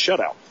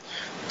quasi-shutout.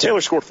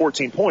 Taylor scored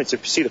 14 points. If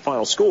you see the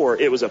final score,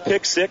 it was a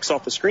pick 6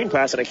 off the screen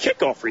pass and a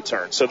kickoff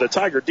return. So the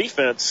Tiger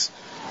defense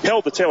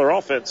held the Taylor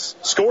offense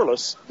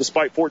scoreless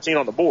despite 14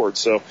 on the board.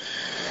 So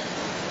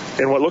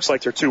in what looks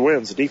like their 2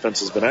 wins, the defense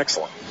has been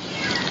excellent.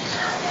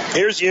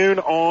 Here's Yoon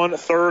on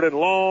third and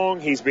long.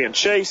 He's being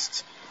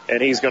chased,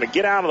 and he's going to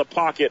get out of the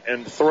pocket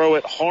and throw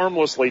it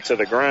harmlessly to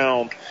the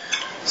ground.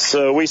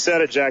 So we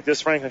said it, Jack,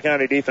 this Franklin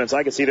County defense,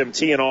 I could see them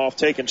teeing off,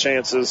 taking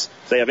chances.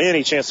 If they have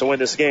any chance to win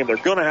this game, they're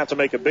going to have to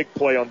make a big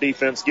play on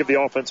defense, give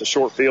the offense a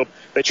short field.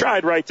 They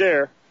tried right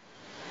there,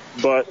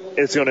 but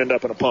it's going to end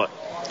up in a punt.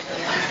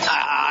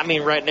 I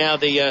mean, right now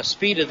the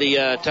speed of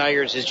the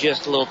Tigers is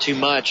just a little too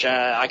much.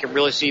 I can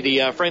really see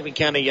the Franklin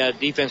County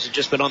defense has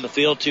just been on the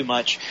field too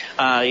much.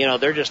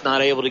 They're just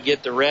not able to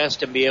get the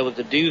rest and be able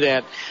to do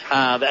that.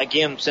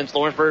 Again, since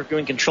Lawrenceburg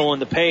been controlling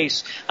the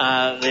pace,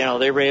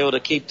 they were able to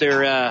keep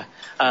their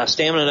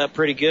stamina up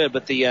pretty good.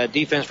 But the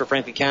defense for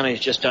Franklin County is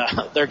just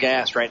they're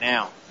gassed right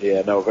now.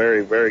 Yeah, no,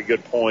 very, very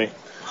good point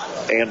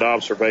and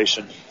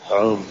observation.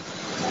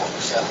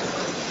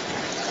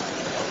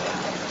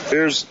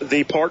 Here's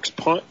the Parks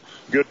punt.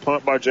 Good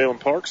punt by Jalen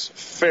Parks.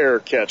 Fair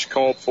catch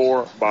called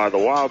for by the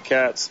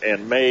Wildcats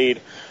and made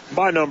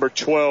by number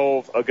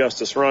 12,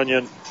 Augustus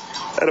Runyon,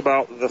 at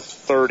about the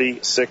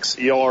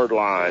 36-yard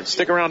line.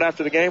 Stick around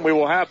after the game. We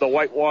will have the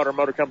Whitewater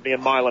Motor Company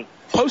in Milan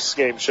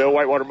post-game show.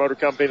 Whitewater Motor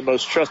Company, the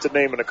most trusted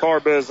name in the car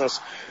business.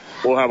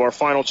 We'll have our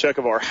final check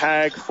of our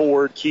Hag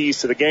Ford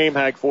keys to the game.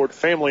 Hag Ford,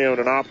 family-owned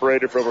and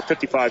operated for over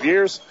 55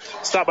 years.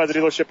 Stop by the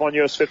dealership on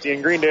US 50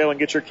 in Greendale and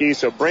get your keys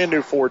to a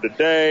brand-new Ford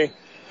today.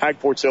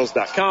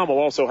 HagFordSales.com. We'll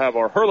also have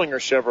our Hurlinger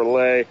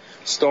Chevrolet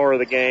Star of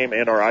the Game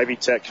and our Ivy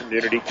Tech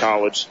Community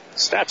College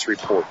Stats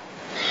Report.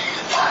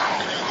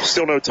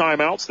 Still no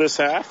timeouts this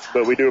half,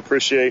 but we do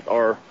appreciate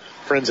our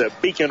friends at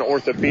Beacon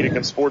Orthopedic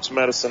and Sports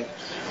Medicine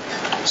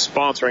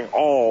sponsoring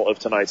all of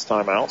tonight's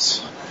timeouts.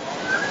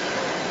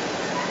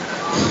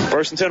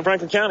 1st and 10,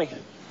 Franklin County.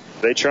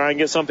 They try and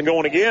get something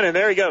going again, and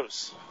there he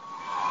goes.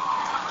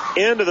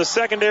 Into the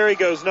secondary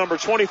goes number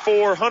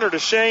 24, Hunter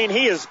DeShane.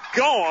 He is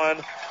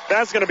gone.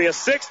 That's going to be a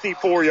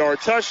 64-yard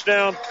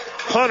touchdown.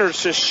 Hunter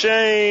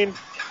DeShane,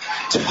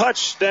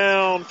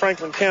 touchdown,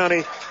 Franklin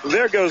County.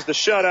 There goes the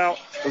shutout.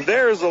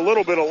 There's a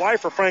little bit of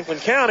life for Franklin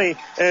County.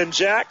 And,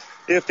 Jack,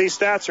 if these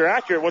stats are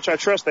accurate, which I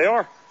trust they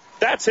are,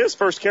 that's his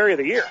first carry of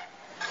the year.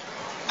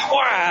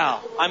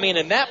 Wow. I mean,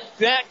 and that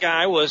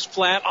guy was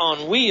flat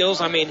on wheels.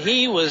 I mean,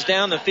 he was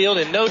down the field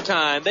in no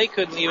time. They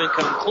couldn't even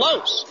come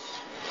close.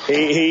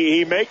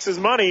 He makes his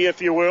money,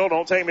 if you will.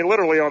 Don't take me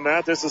literally on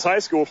that. This is high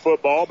school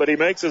football, but he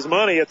makes his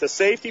money at the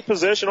safety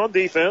position on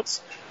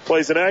defense.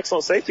 Plays an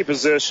excellent safety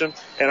position,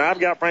 and I've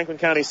got Franklin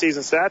County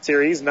season stats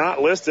here. He's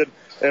not listed.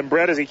 And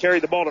Brett, as he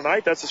carried the ball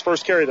tonight, that's his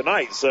first carry of the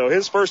night. So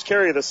his first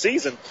carry of the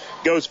season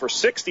goes for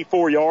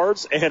 64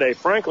 yards and a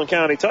Franklin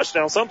County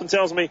touchdown. Something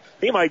tells me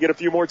he might get a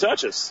few more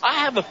touches.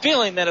 I have a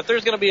feeling that if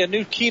there's going to be a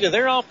new key to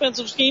their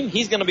offensive scheme,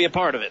 he's going to be a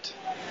part of it.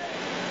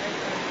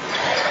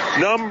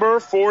 Number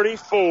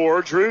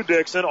 44, Drew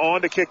Dixon,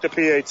 on to kick the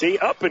PAT.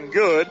 Up and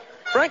good.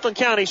 Franklin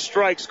County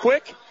strikes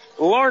quick.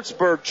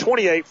 Lawrenceburg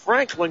 28,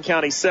 Franklin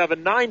County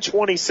 7,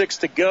 9:26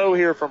 to go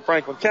here from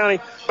Franklin County.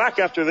 Back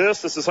after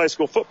this. This is high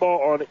school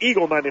football on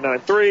Eagle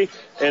 99.3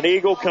 and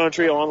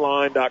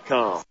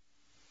EagleCountryOnline.com.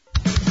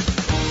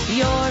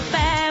 Your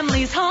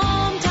family's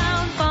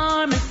hometown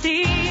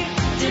pharmacy,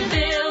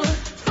 DeVille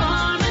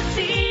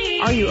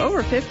Pharmacy. Are you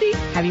over 50?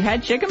 Have you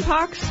had chicken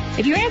pox?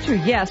 If you answer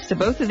yes to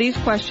both of these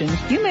questions,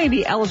 you may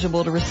be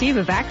eligible to receive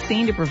a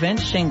vaccine to prevent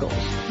shingles.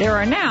 There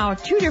are now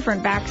 2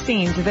 different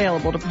vaccines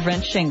available to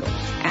prevent shingles.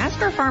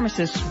 Ask our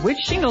pharmacist which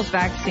shingles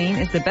vaccine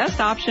is the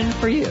best option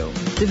for you.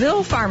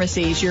 DeVille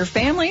Pharmacy is your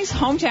family's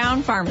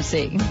hometown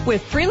pharmacy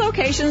with 3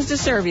 locations to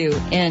serve you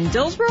in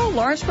Dillsboro,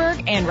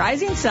 Lawrenceburg, and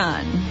Rising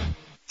Sun.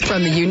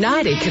 From the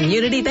United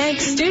Community Bank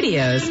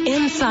Studios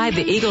inside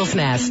the Eagle's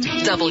Nest,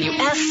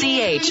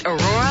 WSCH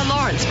Aurora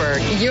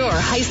Lawrenceburg, your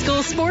high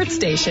school sports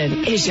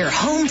station, is your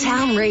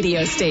hometown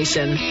radio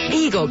station.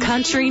 Eagle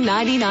Country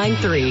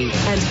 99.3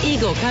 and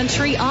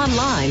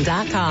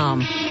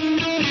EagleCountryOnline.com.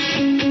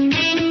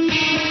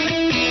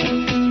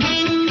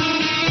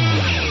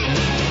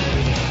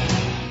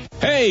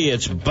 Hey,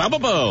 it's Bubba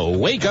Bo.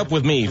 Wake up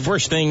with me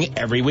first thing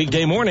every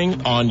weekday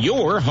morning on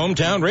your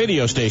hometown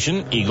radio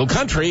station, Eagle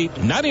Country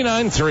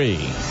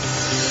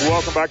 99.3.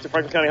 Welcome back to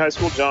Franklin County High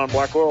School. John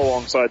Blackwell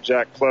alongside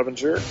Jack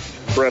Clevenger.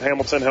 Brett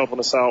Hamilton helping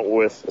us out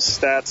with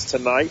stats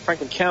tonight.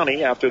 Franklin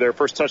County, after their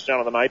first touchdown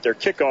of the night, their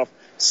kickoff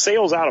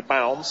sails out of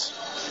bounds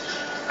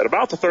at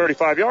about the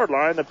 35-yard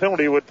line. The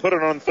penalty would put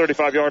it on the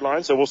 35-yard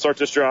line, so we'll start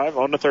this drive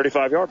on the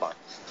 35-yard line.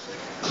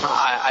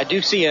 I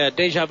do see a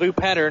deja vu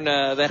pattern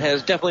that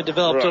has definitely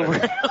developed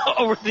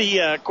over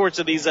the course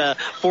of these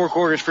 4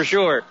 quarters for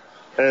sure.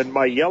 And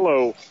my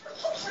yellow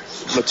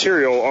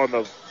material on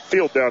the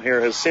field down here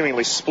has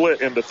seemingly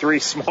split into 3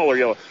 smaller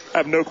yellow. I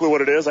have no clue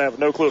what it is. I have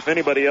no clue if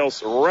anybody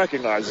else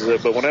recognizes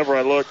it. But whenever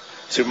I look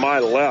to my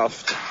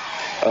left,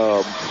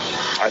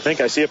 I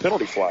think I see a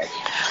penalty flag.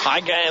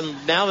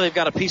 And now they've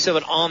got a piece of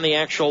it on the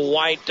actual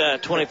white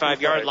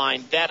 25-yard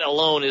line. That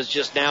alone is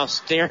just now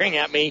staring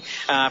at me.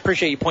 I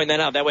appreciate you pointing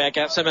that out. That way I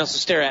got something else to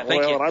stare at.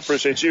 Thank you. And I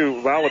appreciate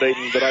you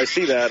validating that I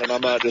see that, and I'm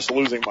not just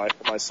losing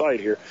my sight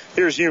here.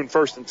 Here's Yoon,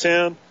 1st and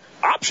 10.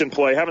 Option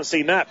play. Haven't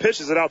seen that.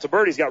 Pitches it out to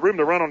Bird. He's got room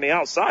to run on the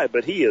outside,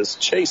 but he is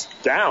chased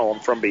down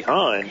from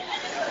behind.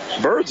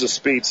 Bird's a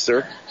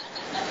speedster.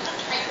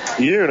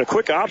 Yoon, a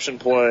quick option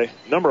play.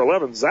 Number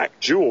 11, Zach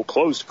Jewell,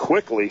 closed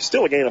quickly.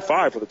 Still a gain of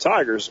 5 for the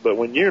Tigers, but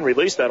when Yoon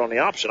released that on the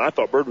option, I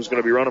thought Bird was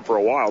going to be running for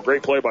a while.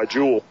 Great play by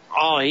Jewell.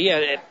 Oh,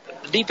 yeah.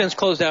 the defense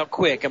closed out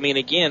quick. I mean,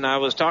 again, I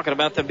was talking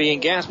about them being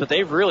gassed, but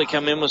they've really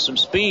come in with some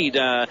speed.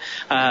 A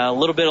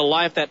little bit of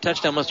life. That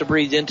touchdown must have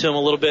breathed into them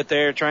a little bit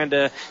there, trying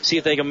to see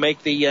if they can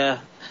make the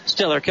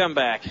stellar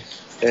comeback.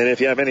 And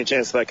if you have any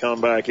chance of that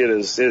comeback, it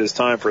is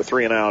time for a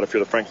 3-and-out if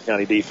you're the Franklin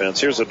County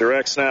defense. Here's a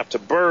direct snap to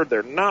Bird.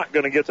 They're not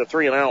going to get the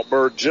 3-and-out.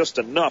 Bird just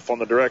enough on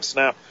the direct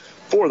snap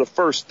for the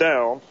first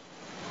down.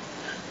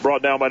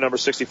 Brought down by number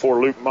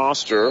 64, Luke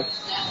Moster.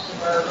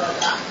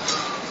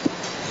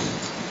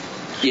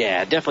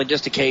 Yeah, definitely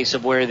just a case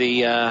of where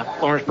the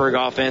Lawrenceburg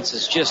offense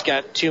has just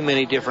got too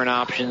many different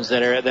options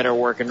that are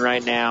working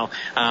right now.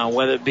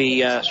 Whether it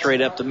be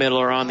straight up the middle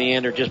or on the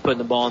end or just putting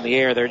the ball in the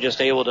air, they're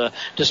just able to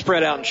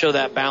spread out and show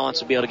that balance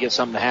to be able to get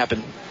something to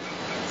happen.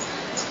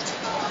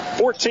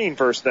 14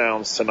 first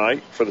downs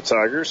tonight for the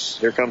Tigers.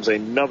 Here comes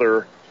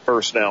another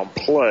first down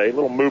play. A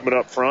little movement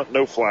up front,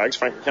 no flags.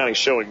 Franklin County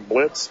showing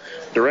blitz.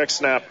 Direct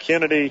snap,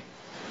 Kennedy.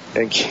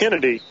 And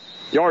Kennedy,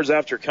 yards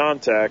after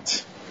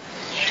contact,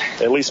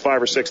 at least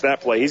 5 or 6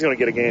 that play. He's going to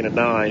get a gain of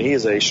 9. He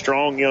is a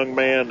strong young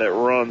man that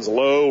runs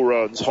low,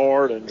 runs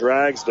hard, and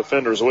drags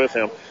defenders with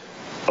him.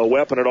 A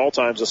weapon at all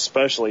times,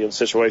 especially in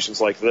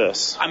situations like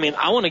this. I mean,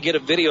 I want to get a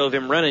video of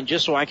him running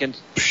just so I can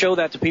show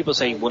that to people.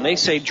 Say, when they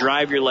say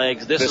drive your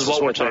legs, this is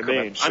what we're talking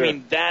about. Sure. I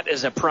mean, that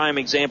is a prime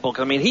example.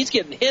 I mean, he's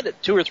getting hit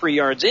at 2 or 3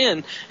 yards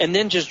in and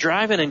then just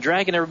driving and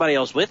dragging everybody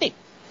else with him.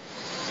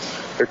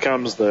 Here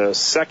comes the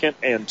 2nd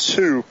and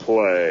 2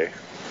 play.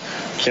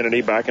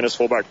 Kennedy back in his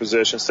fullback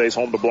position, stays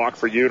home to block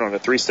for Ute on a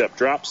 3-step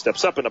drop,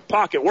 steps up in the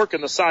pocket,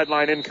 working the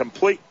sideline,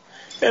 incomplete.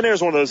 And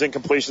there's one of those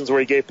incompletions where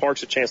he gave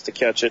Parks a chance to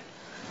catch it.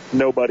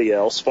 Nobody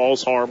else.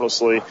 Falls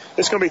harmlessly.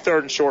 It's going to be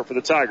 3rd and short for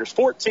the Tigers.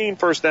 14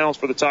 first downs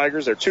for the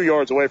Tigers. They're 2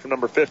 yards away from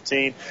number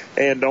 15.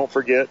 And don't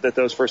forget that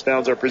those first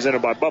downs are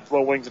presented by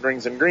Buffalo Wings and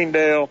Rings in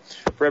Greendale.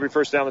 For every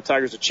first down the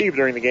Tigers achieve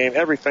during the game,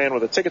 every fan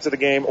with a ticket to the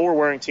game or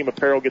wearing team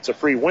apparel gets a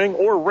free wing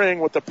or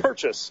ring with the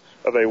purchase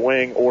of a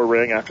wing or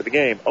ring after the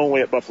game.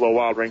 Only at Buffalo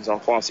Wild Rings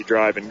on Flossie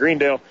Drive in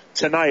Greendale.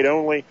 Tonight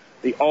only,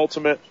 the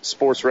ultimate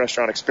sports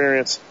restaurant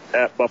experience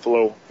at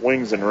Buffalo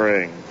Wings and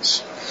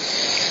Rings.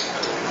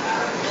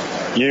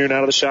 Yoon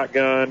out of the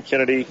shotgun.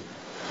 Kennedy,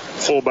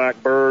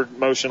 fullback. Bird,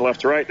 motion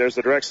left to right. There's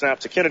the direct snap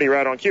to Kennedy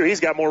right on cue.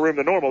 He's got more room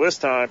than normal this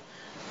time.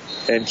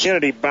 And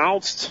Kennedy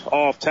bounced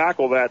off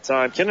tackle that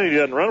time. Kennedy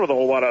doesn't run with a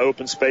whole lot of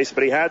open space,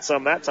 but he had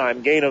some that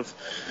time. Gain of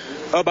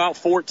about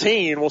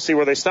 14. We'll see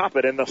where they stop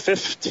it. And the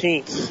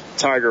 15th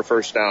Tiger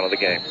first down of the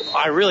game.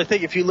 I really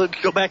think if you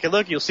go back and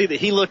look, you'll see that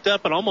he looked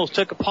up and almost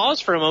took a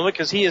pause for a moment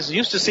because he is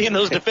used to seeing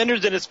those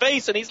defenders in his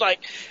face, and he's like,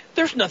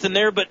 there's nothing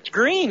there but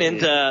green. And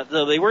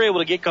they were able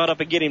to get caught up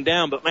and get him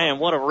down, but, man,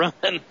 what a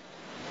run.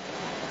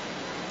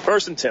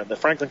 1st and 10. The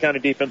Franklin County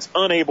defense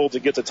unable to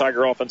get the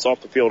Tiger offense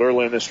off the field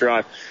early in this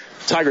drive.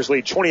 Tigers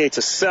lead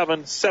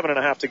 28-7,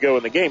 7.5 to go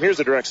in the game. Here's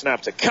a direct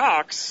snap to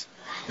Cox.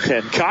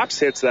 And Cox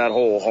hits that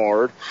hole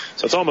hard.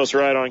 So it's almost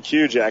right on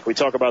cue, Jack. We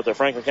talk about the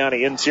Franklin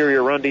County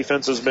interior run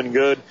defense has been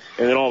good.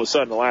 And then all of a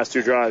sudden, the last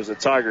 2 drives, the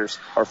Tigers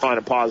are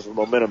finding positive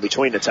momentum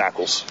between the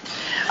tackles.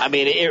 I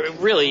mean, it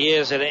really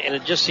is. And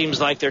it just seems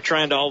like they're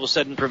trying to all of a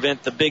sudden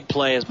prevent the big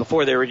plays.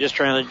 Before they were just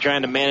trying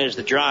to manage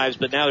the drives.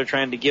 But now they're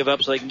trying to give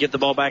up so they can get the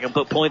ball back and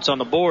put points on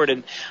the board.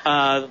 And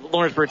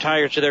Lawrenceburg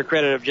Tigers, to their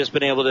credit, have just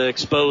been able to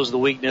expose the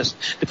weakness,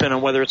 depending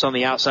on whether it's on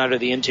the outside or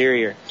the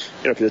interior.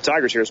 You know, if you're the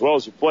Tigers here, as well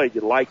as you played,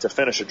 you'd like to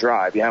finish a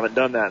drive. You haven't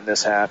done that in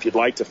this half. You'd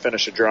like to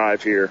finish a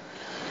drive here.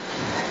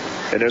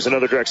 And there's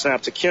another direct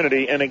snap to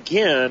Kennedy. And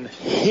again,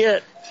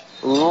 hit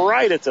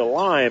right at the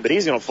line, but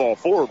he's going to fall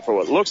forward for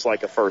what looks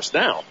like a first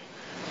down.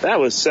 That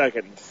was 2nd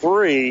and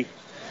 3.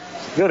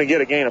 Going to get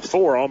a gain of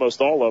 4,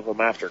 almost all of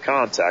them after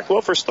contact.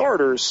 Well, for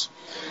starters,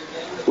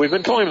 we've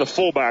been calling him the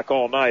fullback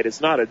all night.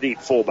 It's not a deep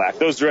fullback.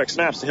 Those direct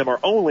snaps to him are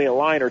only a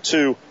yard or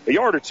two,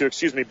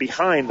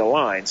 behind the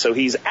line. So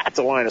he's at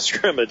the line of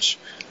scrimmage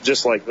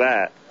just like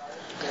that.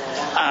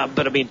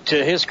 But, I mean,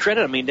 to his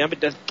credit, I mean,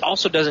 that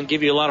also doesn't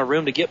give you a lot of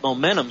room to get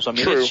momentum. So, I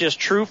mean, It's just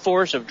true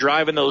force of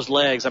driving those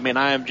legs. I mean,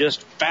 I am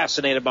just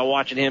fascinated by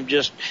watching him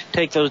just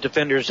take those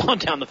defenders on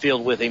down the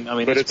field with him. I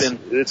mean,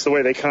 it's the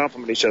way they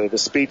complement each other. The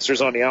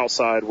speedsters on the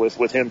outside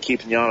with him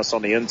keeping Giannis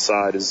on the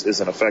inside is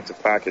an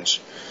effective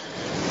package.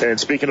 And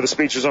speaking of the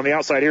speedsters on the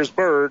outside, here's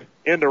Bird,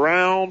 end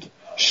around,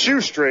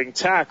 shoestring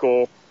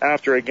tackle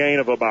after a gain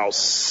of about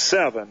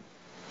 7.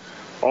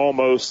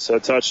 Almost a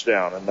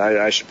touchdown. And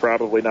I should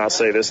probably not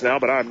say this now,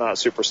 but I'm not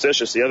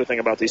superstitious. The other thing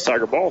about these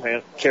Tiger ball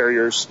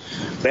carriers,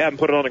 they haven't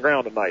put it on the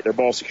ground tonight. Their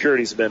ball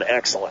security has been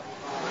excellent.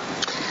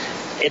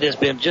 It has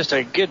been just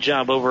a good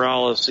job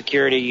overall of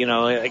security. You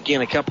know, again,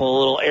 a couple of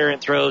little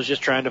errant throws,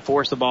 just trying to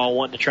force the ball,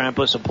 wanting to try and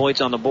put some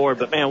points on the board.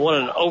 But, man, what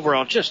an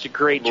overall, just a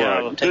great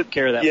job of taking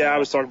care of that. Yeah, ball. I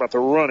was talking about the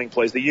running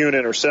plays, the unit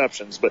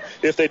interceptions. But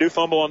if they do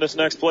fumble on this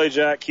next play,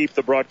 Jack, keep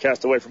the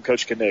broadcast away from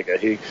Coach Kaniga.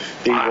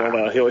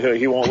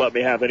 He won't let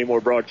me have any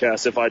more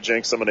broadcasts if I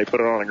jinx them and they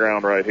put it on the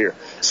ground right here.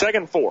 2nd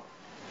and 4.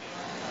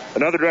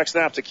 Another direct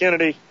snap to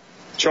Kennedy.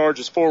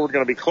 Charges forward,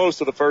 going to be close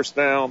to the first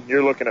down.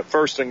 You're looking at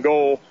 1st and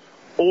goal.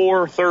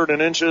 Or 3rd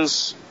and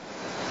inches.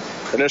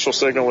 Initial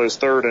signal is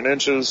 3rd and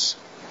inches.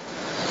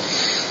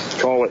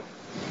 Call it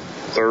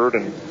third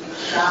and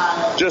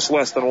just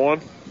less than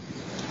one.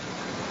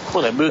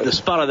 Well, they moved the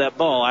spot of that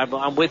ball.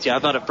 I'm with you. I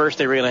thought at first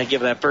they were going to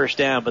give that first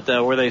down, but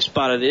where they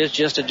spotted it is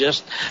just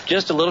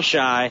a little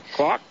shy.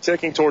 Clock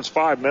ticking towards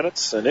 5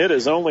 minutes, and it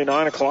is only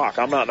 9 o'clock.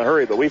 I'm not in a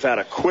hurry, but we've had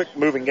a quick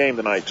moving game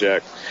tonight,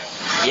 Jack.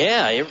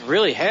 Yeah, it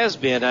really has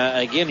been.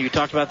 Again, you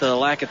talked about the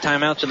lack of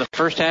timeouts in the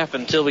first half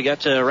until we got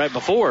to right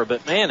before,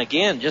 but man,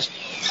 again, just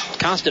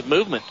constant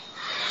movement.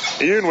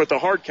 Even with the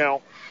hard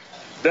count,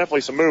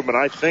 definitely some movement.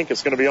 I think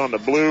it's going to be on the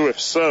blue. If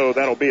so,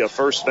 that'll be a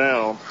first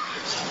down.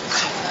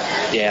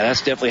 Yeah, that's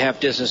definitely half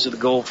distance to the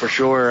goal for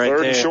sure right there.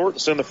 Third and short.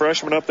 Send the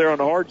freshman up there on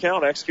the hard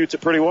count. Executes it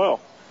pretty well.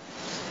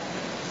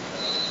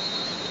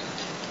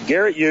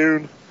 Garrett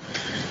Yoon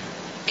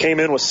came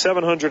in with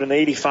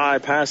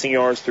 785 passing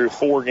yards through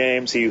 4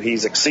 games.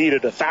 He's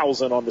exceeded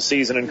 1,000 on the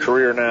season and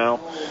career now.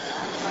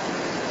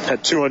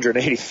 Had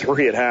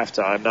 283 at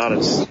halftime.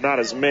 Not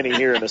as many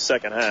here in the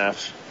second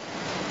half.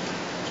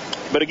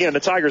 But again,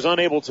 the Tigers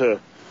unable to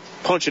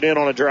punch it in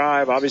on a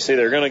drive. Obviously,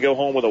 they're going to go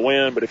home with a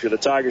win, but if you're the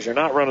Tigers, you're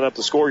not running up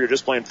the score. You're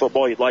just playing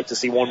football. You'd like to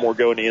see one more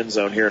go in the end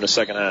zone here in the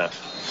second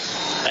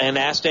half. And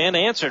asked and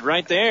answered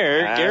right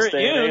there. Asked Garrett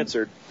Yoon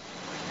answered.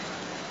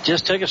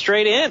 Just took it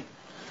straight in.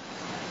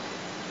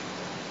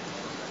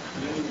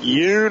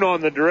 Yoon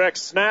on the direct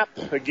snap.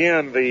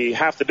 Again, the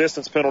half the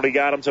distance penalty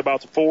got him to about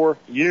the 4.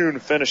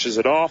 Yoon finishes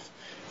it off.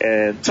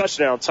 And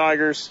touchdown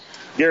Tigers.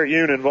 Garrett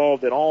Yoon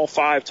involved in all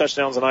 5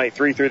 touchdowns tonight,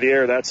 3 through the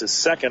air. That's his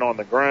second on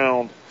the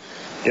ground.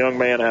 Young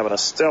man having a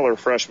stellar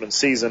freshman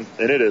season,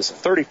 and it is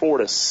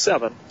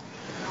 34-7.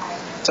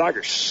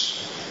 Tigers.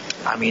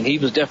 I mean, he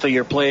was definitely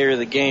your player of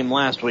the game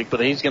last week, but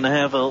he's going to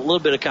have a little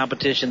bit of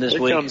competition this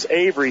week. Here comes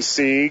Avery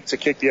Sieg to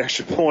kick the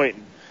extra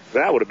point.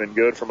 That would have been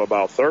good from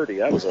about 30.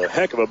 That was a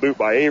heck of a boot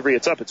by Avery.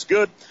 It's up. It's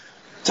good.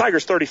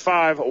 Tigers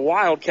 35,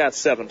 Wildcats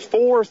 7.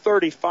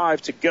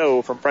 4:35 to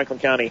go from Franklin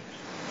County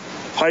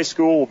High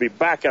School. We'll be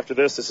back after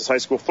this. This is high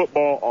school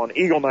football on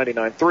Eagle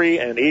 99.3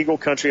 and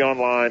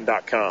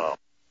EagleCountryOnline.com.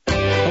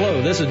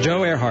 Hello, this is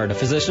Joe Earhart, a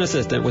physician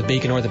assistant with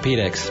Beacon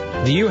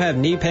Orthopedics. Do you have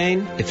knee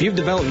pain? If you've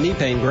developed knee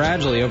pain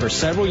gradually over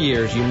several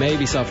years, you may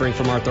be suffering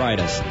from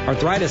arthritis.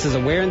 Arthritis is a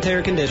wear and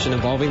tear condition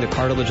involving the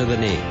cartilage of the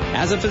knee.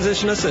 As a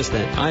physician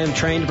assistant, I am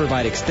trained to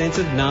provide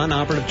extensive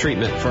non-operative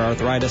treatment for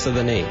arthritis of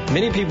the knee.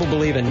 Many people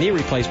believe a knee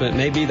replacement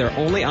may be their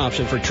only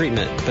option for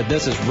treatment, but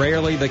this is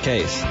rarely the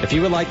case. If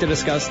you would like to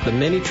discuss the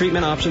many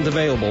treatment options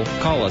available,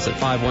 call us at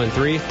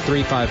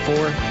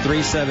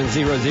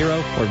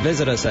 513-354-3700 or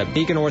visit us at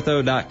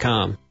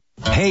beaconortho.com.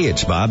 Hey,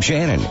 it's Bob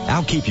Shannon.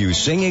 I'll keep you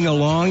singing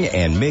along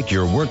and make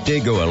your workday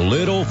go a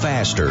little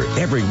faster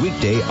every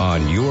weekday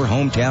on your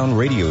hometown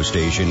radio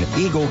station,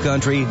 Eagle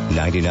Country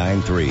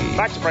 99.3.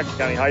 Back to Franklin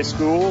County High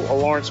School.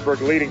 Lawrenceburg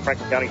leading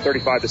Franklin County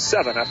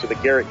 35-7 after the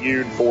Garrett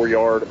Yoon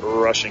 4-yard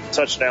rushing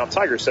touchdown.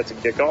 Tigers set to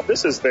kick off.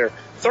 This is their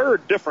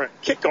third different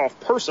kickoff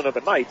person of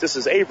the night. This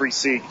is Avery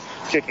Sieg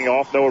kicking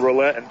off. Noah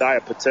Roulette and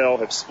Dia Patel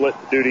have split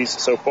the duties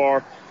so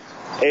far.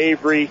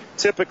 Avery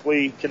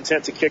typically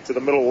content to kick to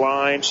the middle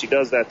line. She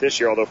does that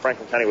this year, although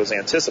Franklin County was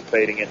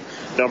anticipating it.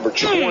 Number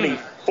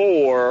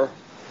 24,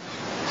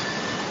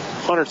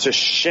 Hunter to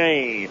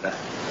Shane.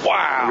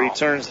 Wow.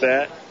 Returns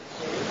that.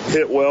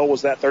 Hit well.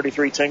 Was that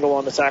 33 Tingle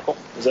on the tackle?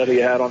 Is that who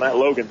you had on that?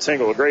 Logan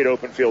Tingle, a great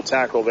open field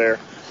tackle there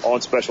on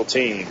special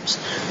teams.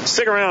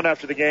 Stick around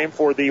after the game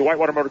for the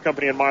Whitewater Motor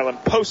Company and Milan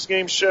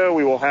post-game show.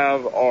 We will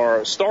have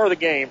our star of the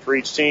game for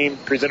each team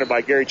presented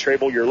by Gary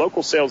Trable, your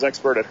local sales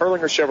expert at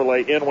Hurlinger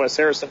Chevrolet in West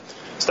Harrison.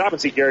 Stop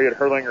and see Gary at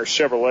Hurlinger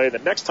Chevrolet the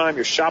next time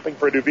you're shopping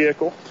for a new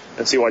vehicle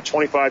and see why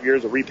 25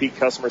 years of repeat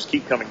customers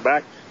keep coming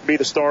back. Be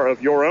the star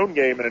of your own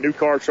game in a new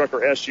car, truck,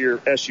 or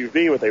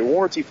SUV with a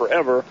warranty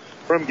forever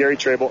from Gary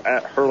Trable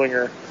at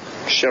Hurlinger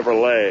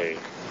Chevrolet.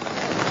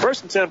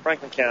 First and 10,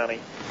 Franklin County.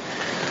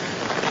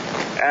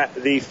 At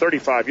the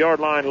 35-yard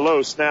line,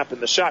 low snap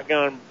in the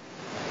shotgun,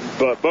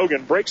 but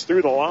Bogan breaks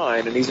through the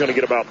line, and he's going to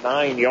get about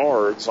 9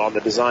 yards on the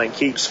design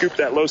keep. Scoop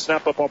that low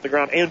snap up off the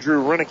ground.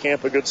 Andrew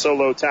Rennekamp, a good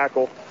solo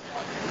tackle.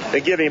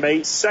 They give him a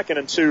 2nd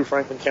and 2,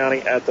 Franklin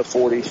County at the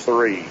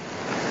 43.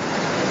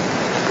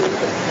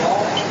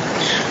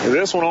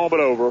 This one all but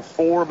over.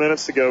 4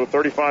 minutes to go,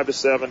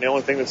 35-7. The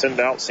only thing that's in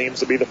doubt seems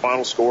to be the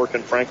final score.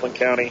 Can Franklin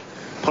County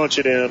punch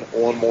it in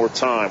one more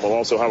time? We'll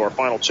also have our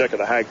final check of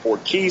the Hag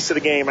Ford keys to the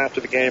game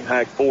after the game.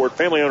 Hag Ford,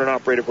 family owned and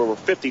operated for over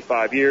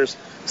 55 years.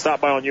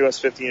 Stop by on US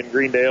 50 in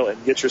Greendale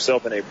and get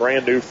yourself in a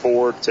brand new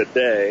Ford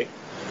today,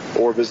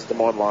 or visit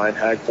them online,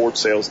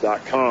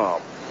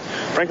 hagfordsales.com.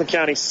 Franklin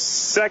County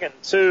 2nd and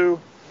 2.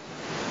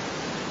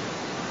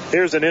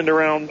 Here's an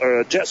end-around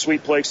jet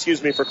sweep play,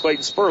 for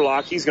Clayton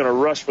Spurlock. He's going to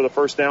rush for the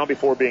first down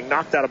before being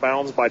knocked out of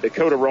bounds by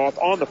Dakota Roth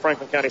on the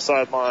Franklin County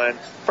sideline.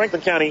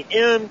 Franklin County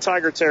in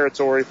Tiger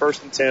territory,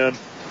 1st and 10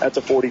 at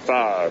the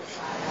 45.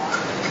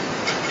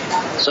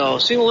 So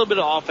seeing a little bit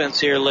of offense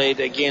here late.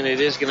 Again,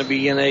 it is going to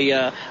be in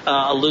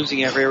a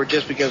losing effort here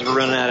just because we're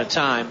running out of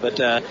time. But,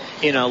 at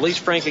least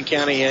Franklin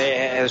County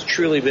has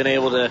truly been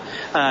able to,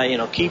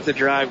 keep the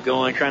drive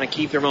going, trying to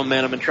keep their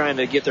momentum and trying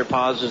to get their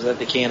positives that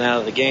they can out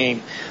of the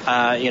game.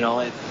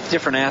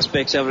 Different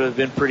aspects of it have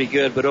been pretty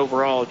good, but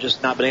overall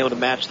just not been able to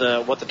match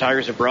what the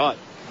Tigers have brought.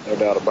 No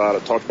doubt about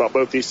it. Talked about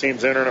both these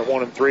teams entering at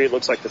 1-3. It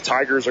looks like the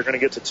Tigers are going to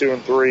get to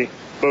 2-3.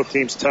 Both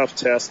teams tough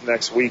test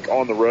next week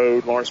on the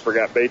road. Lawrenceburg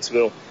at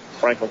Batesville,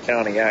 Franklin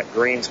County at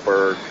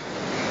Greensburg.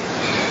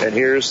 And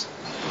here's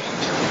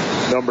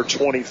number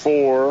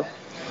 24,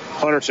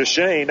 Hunter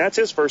Shane. That's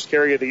his first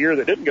carry of the year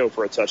that didn't go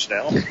for a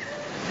touchdown.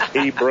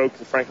 He broke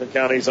the Franklin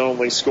County's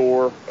only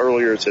score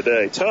earlier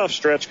today. Tough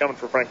stretch coming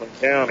for Franklin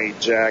County,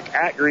 Jack,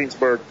 at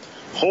Greensburg,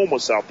 home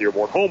with South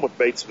Dearborn, home with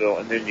Batesville,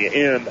 and then you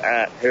end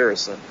at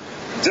Harrison.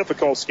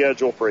 Difficult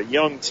schedule for a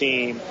young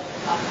team,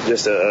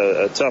 just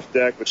a tough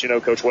deck, but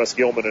Coach Wes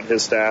Gilman and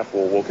his staff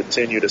will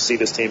continue to see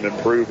this team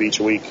improve each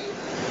week.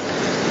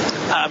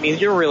 I mean,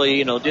 you're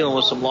really, dealing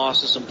with some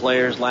losses, some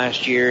players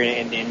last year,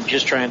 and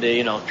just trying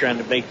to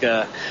make think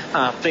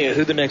of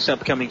who the next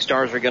upcoming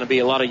stars are going to be.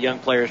 A lot of young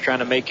players trying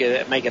to make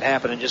it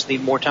happen, and just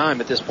need more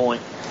time at this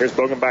point. Here's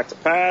Bogan back to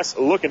pass,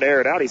 looking to air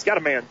it out. He's got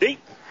a man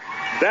deep.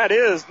 That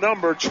is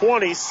number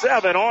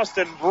 27,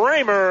 Austin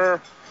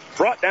Bramer,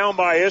 brought down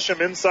by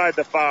Isham inside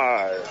the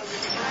 5.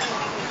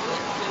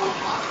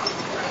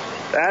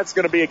 That's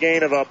going to be a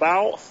gain of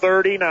about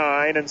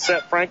 39 and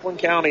set Franklin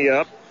County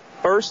up.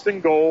 First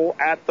and goal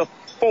at the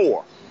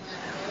 4.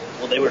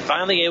 Well, they were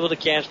finally able to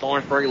catch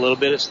Lawrenceburg a little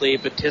bit of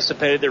sleep,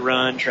 anticipated the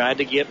run, tried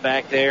to get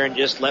back there, and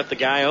just left the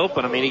guy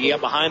open. I mean, he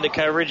got behind the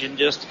coverage, and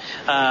just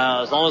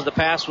as long as the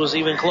pass was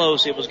even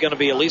close, it was going to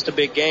be at least a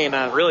big gain.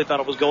 I really thought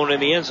it was going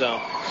in the end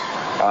zone.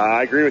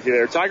 I agree with you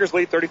there. Tigers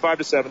lead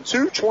 35-7.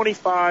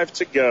 2:25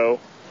 to go.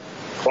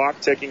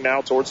 Clock ticking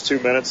now towards 2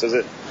 minutes as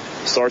it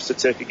starts to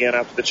tick again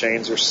after the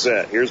chains are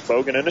set. Here's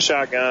Bogan in the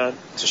shotgun.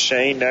 To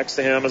Shane next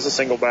to him as a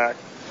single back.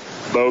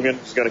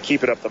 Bogan is going to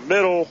keep it up the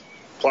middle.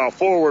 Plow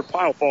forward.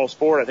 Plow falls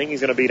forward. I think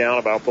he's going to be down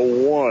about the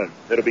 1.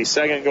 It'll be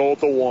second goal at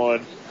the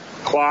 1.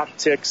 Clock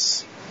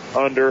ticks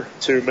under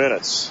 2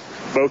 minutes.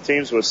 Both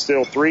teams with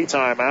still 3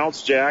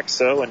 timeouts, Jack.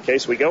 So in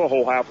case we go a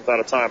whole half without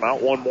a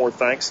timeout, one more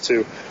thanks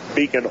to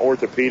Beacon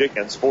Orthopedic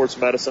and Sports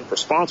Medicine for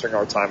sponsoring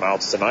our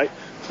timeouts tonight.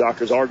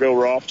 Doctors Argo,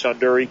 Roth,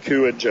 Chunduri,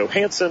 Koo, and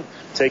Johansson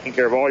taking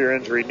care of all your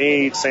injury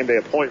needs. Same-day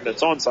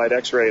appointments, on-site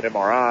x-ray and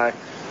MRI.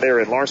 They're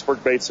in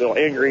Lawrenceburg, Batesville,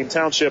 and Green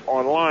Township,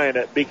 online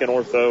at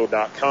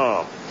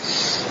beaconortho.com.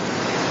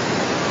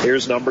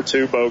 Here's number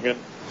 2, Bogan.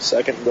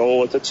 Second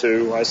goal at the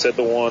 2. I said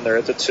the 1. They're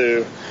at the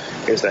 2.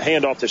 Here's the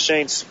handoff to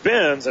Shane.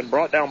 Spins and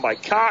brought down by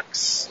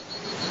Cox.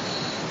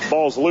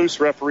 Ball's loose.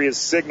 Referee is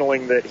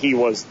signaling that he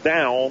was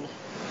down.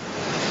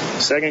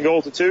 Second goal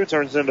at the 2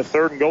 turns into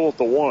third and goal at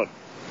the 1.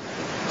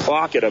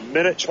 Clock at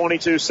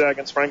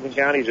 1:22. Franklin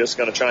County just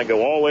going to try and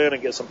go all in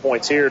and get some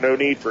points here. No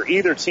need for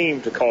either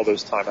team to call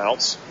those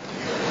timeouts.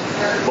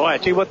 Boy, I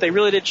tell you what, they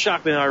really did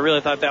shock me. I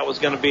really thought that was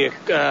going to be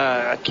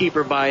a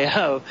keeper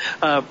by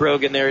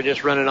Brogan there,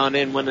 just running on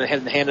in when they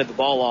had handed the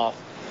ball off.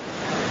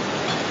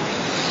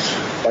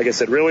 Like I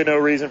said, really no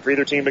reason for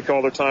either team to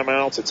call their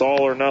timeouts. It's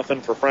all or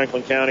nothing for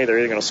Franklin County. They're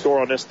either going to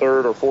score on this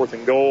third or fourth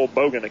and goal.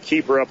 Bogan, a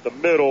keeper up the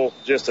middle,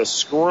 just a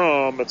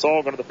scrum. It's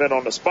all going to depend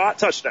on the spot.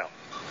 Touchdown.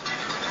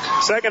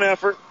 Second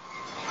effort,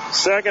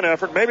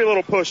 maybe a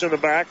little push in the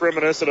back,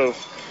 reminiscent of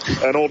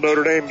an old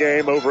Notre Dame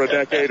game over a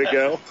decade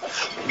ago.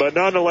 But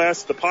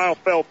nonetheless, the pile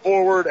fell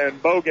forward,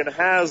 and Bogan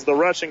has the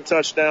rushing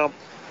touchdown.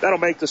 That'll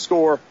make the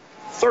score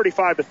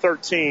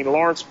 35-13.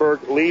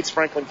 Lawrenceburg leads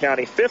Franklin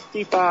County.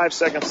 55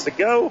 seconds to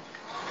go.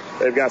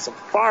 They've got some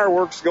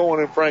fireworks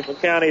going in Franklin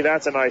County.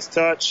 That's a nice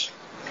touch.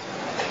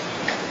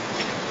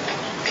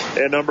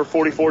 And number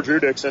 44,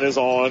 Drew Dixon, is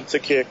on to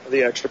kick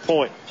the extra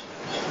point.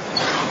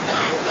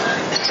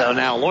 So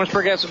now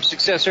Lawrenceburg has some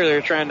success here. They're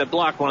trying to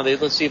block one of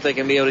these. Let's see if they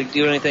can be able to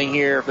do anything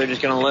here, if they're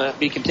just going to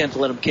be content to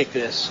let them kick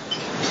this.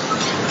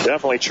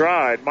 Definitely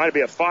tried. Might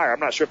be a fire. I'm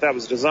not sure if that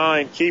was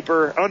design.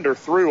 Keeper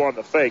underthrew on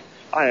the fake.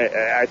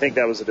 I think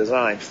that was a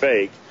design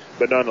fake,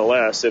 but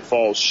nonetheless, it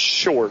falls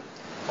short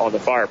on the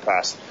fire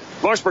pass.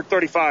 Lawrenceburg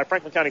 35,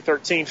 Franklin County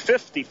 13,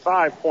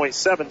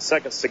 55.7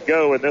 seconds to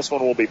go, and this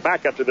one will be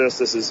back after this.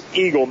 This is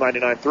Eagle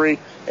 99.3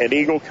 and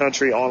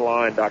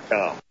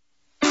EagleCountryOnline.com.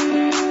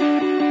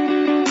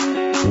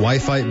 Why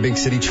fight big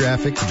city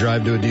traffic to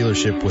drive to a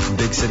dealership with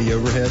big city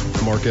overhead,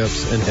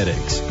 markups, and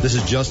headaches? This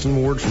is Justin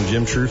Ward from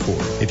Jim True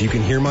Ford. If you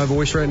can hear my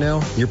voice right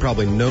now, you're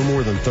probably no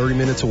more than 30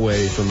 minutes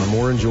away from a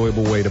more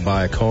enjoyable way to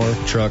buy a car,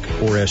 truck,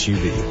 or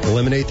SUV.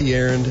 Eliminate the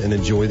errand and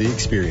enjoy the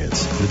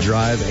experience, the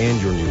drive,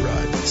 and your new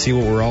ride. See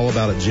what we're all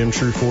about at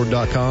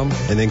JimTrueFord.com,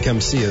 and then come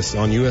see us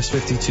on US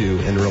 52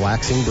 in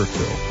relaxing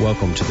Brookville.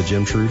 Welcome to the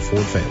Jim True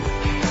Ford family.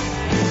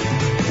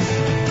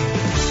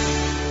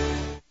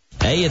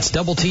 Hey, it's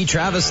Double T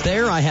Travis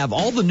there. I have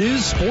all the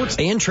news, sports,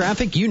 and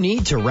traffic you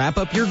need to wrap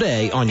up your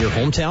day on your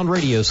hometown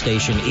radio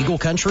station, Eagle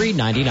Country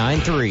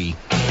 99.3. We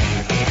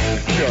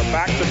are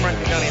back to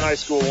Franklin County High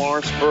School,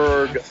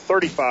 Lawrenceburg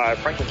 35,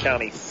 Franklin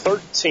County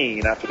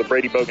 13 after the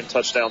Brady Bogan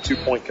touchdown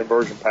 2-point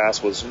conversion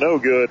pass was no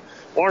good.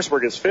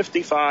 Lawrenceburg is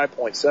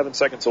 55.7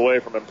 seconds away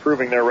from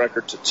improving their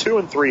record to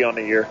 2-3 on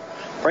the year.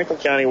 Franklin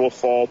County will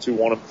fall to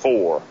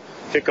 1-4.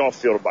 Kickoff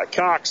fielded by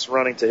Cox,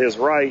 running to his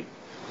right,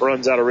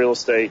 runs out of real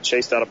estate,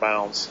 chased out of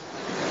bounds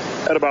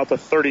at about the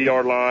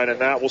 30-yard line,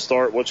 and that will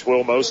start which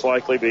will most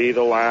likely be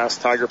the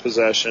last Tiger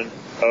possession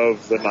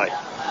of the night.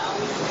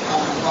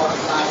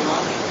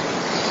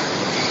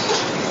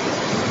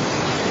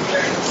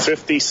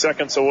 50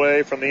 seconds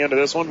away from the end of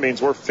this one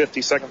means we're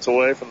 50 seconds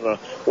away from the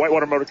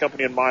Whitewater Motor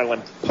Company in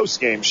Milan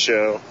post-game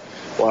show.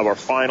 We'll have our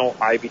final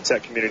Ivy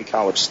Tech Community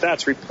College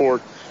stats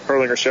report,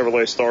 Hurlinger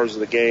Chevrolet stars of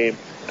the game,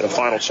 and a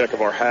final check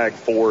of our Hag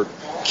Ford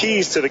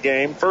keys to the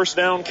game. First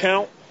down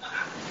count.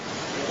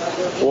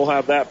 We'll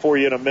have that for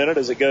you in a minute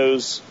as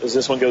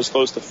this one goes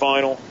close to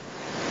final.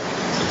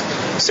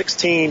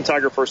 16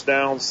 Tiger first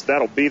downs.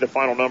 That'll be the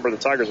final number. The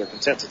Tigers are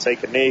content to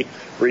take a knee.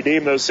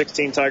 Redeem those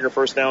 16 Tiger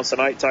first downs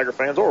tonight, Tiger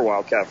fans or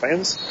Wildcat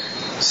fans.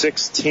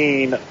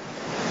 16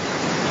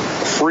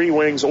 free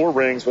wings or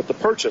rings with the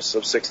purchase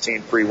of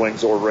 16 free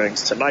wings or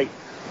rings tonight.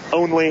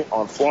 Only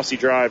on Flossie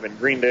Drive in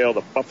Greendale,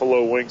 the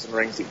Buffalo Wings and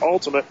Rings, the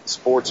ultimate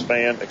sports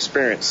fan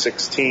experience.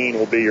 16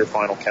 will be your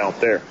final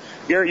count there.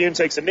 Garrett Yoon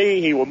takes a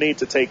knee. He will need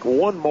to take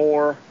one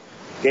more.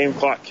 Game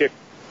clock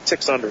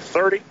ticks under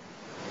 30.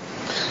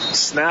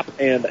 Snap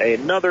and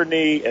another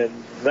knee, and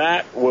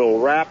that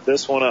will wrap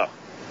this one up.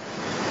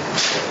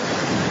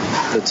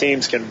 The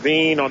teams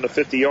convene on the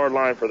 50-yard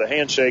line for the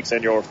handshakes,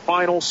 and your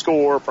final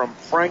score from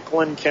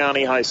Franklin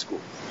County High School.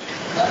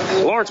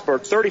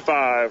 Lawrenceburg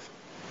 35,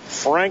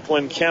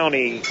 Franklin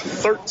County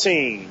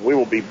 13. We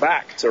will be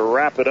back to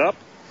wrap it up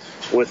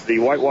with the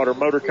Whitewater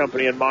Motor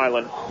Company in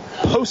Milan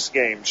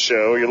post-game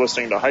show. You're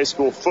listening to high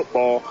school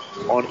football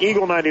on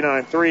Eagle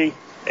 99.3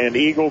 and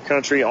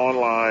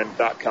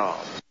EagleCountryOnline.com.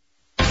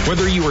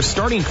 Whether you are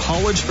starting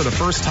college for the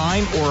first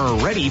time or are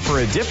ready for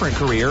a different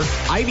career,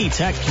 Ivy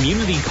Tech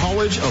Community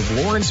College of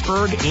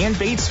Lawrenceburg and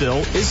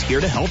Batesville is here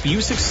to help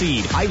you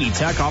succeed. Ivy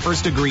Tech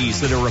offers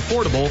degrees that are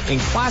affordable and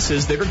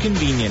classes that are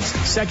convenient.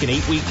 Second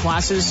 8-week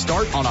classes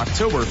start on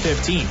October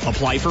 15th.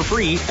 Apply for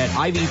free at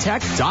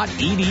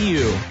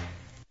ivytech.edu.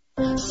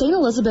 St.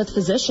 Elizabeth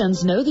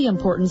physicians know the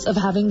importance of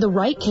having the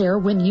right care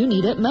when you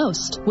need it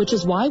most, which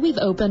is why we've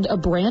opened a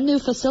brand new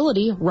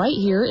facility right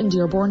here in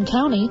Dearborn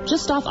County,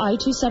 just off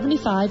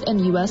I-275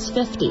 and US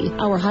 50.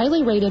 Our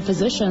highly rated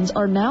physicians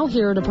are now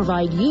here to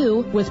provide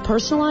you with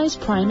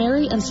personalized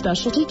primary and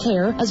specialty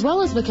care, as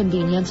well as the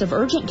convenience of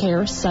urgent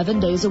care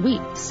 7 days a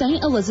week.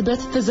 St.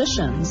 Elizabeth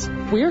physicians.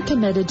 We're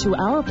committed to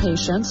our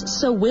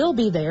patients, so we'll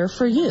be there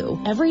for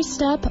you every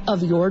step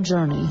of your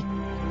journey.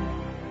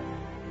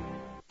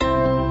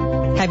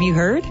 Have you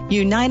heard?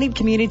 United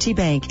Community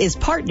Bank is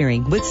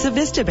partnering with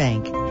Civista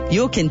Bank.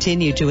 You'll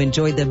continue to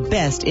enjoy the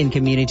best in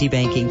community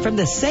banking from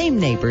the same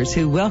neighbors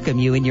who welcome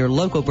you in your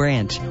local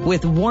branch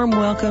with warm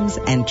welcomes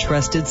and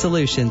trusted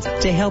solutions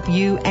to help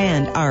you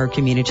and our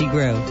community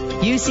grow.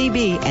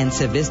 UCB and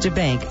Civista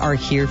Bank are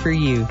here for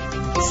you.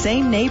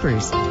 Same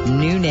neighbors,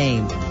 new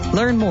name.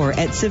 Learn more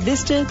at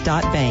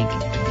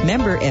Civista.bank.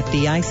 Member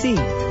FDIC.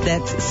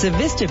 That's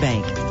Civista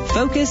Bank.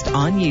 Focused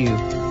on you.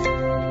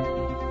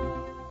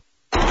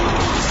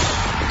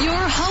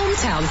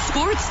 Hometown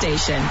sports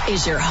station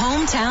is your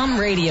hometown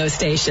radio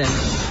station.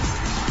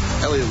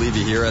 Elliot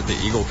Levy here at the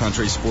Eagle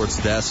Country Sports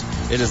Desk.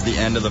 It is the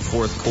end of the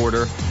fourth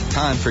quarter.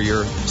 Time for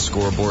your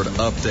scoreboard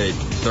update.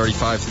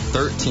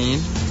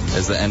 35-13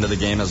 is the end of the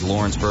game as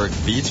Lawrenceburg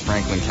beats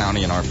Franklin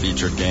County in our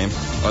featured game.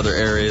 Other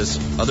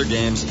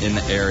games in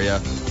the area.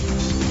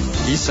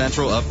 East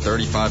Central up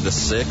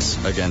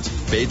 35-6 against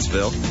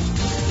Batesville.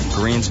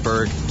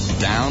 Greensburg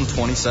down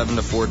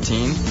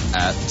 27-14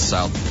 at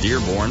South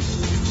Dearborn.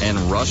 And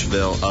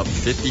Rushville up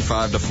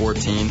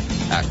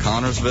 55-14 at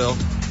Connorsville.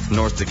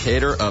 North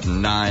Decatur up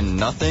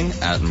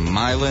 9-0 at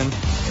Milan.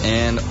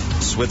 And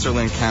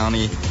Switzerland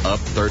County up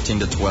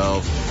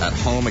 13-12 at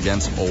home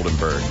against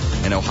Oldenburg.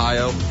 In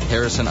Ohio,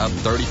 Harrison up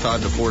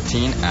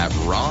 35-14 at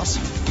Ross.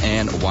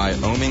 And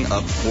Wyoming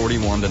up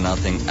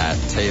 41-0 at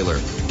Taylor.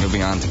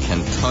 Moving on to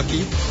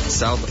Kentucky,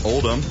 South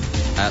Oldham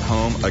at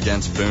home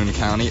against Boone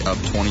County up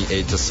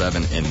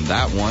 28-7 in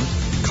that one.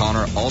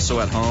 Connor also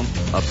at home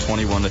up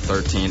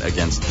 21-13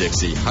 against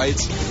Dixie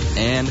Heights,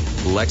 and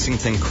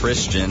Lexington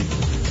Christian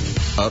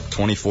up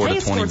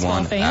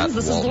 24-21 at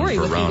This Walton is Lori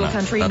with Eagle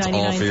Country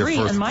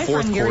 99.3, and my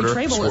friend Gary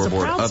Trable is a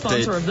proud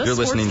sponsor of this You're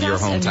listening to your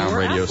hometown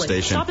radio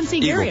station, Shop and see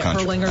Eagle Gary at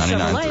Country Hurlinger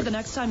Chevrolet the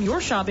next time you're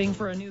shopping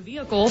for a new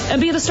vehicle,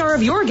 and be the star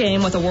of your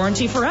game with a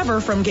warranty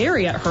forever from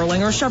Gary at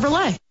Hurlinger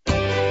Chevrolet.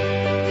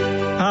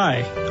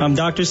 Hi, I'm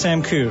Dr.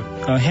 Sam Koo,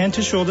 a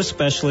hand-to-shoulder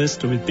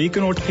specialist with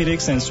Beacon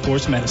Orthopedics and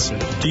Sports Medicine.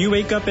 Do you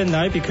wake up at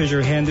night because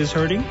your hand is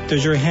hurting?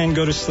 Does your hand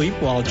go to sleep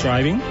while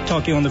driving,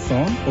 talking on the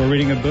phone, or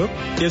reading a book?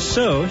 If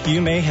so,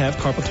 you may have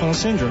carpal tunnel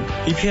syndrome.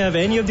 If you have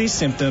any of these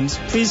symptoms,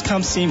 please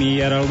come see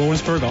me at our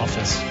Lawrenceburg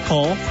office.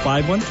 Call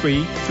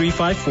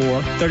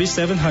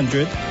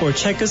 513-354-3700 or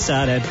check us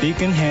out at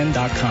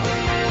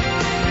beaconhand.com.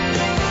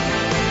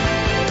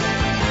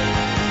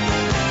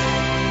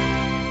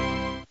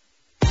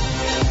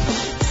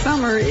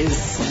 Summer is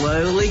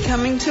slowly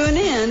coming to an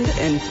end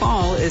and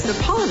fall is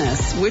upon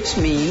us, which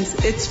means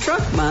it's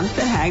truck month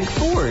at Hag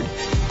Ford.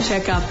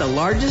 Check out the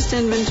largest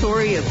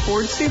inventory of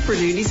Ford Super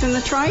Duties in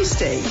the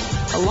tri-state,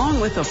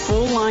 along with a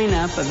full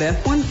lineup of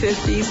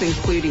F-150s,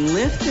 including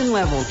lift and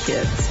level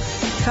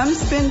kits. Come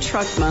spend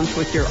truck month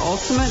with your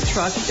ultimate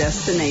truck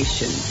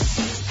destination.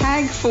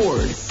 Hag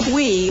Ford,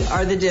 we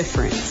are the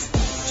difference.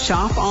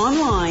 Shop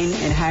online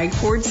at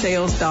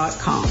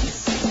hagfordsales.com.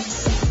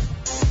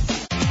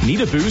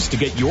 Need a boost to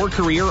get your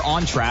career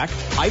on track?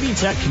 Ivy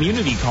Tech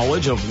Community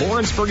College of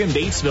Lawrenceburg and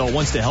Batesville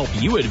wants to help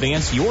you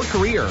advance your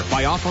career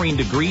by offering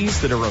degrees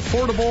that are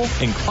affordable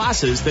and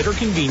classes that are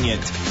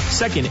convenient.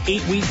 Second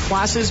 8-week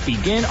classes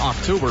begin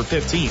October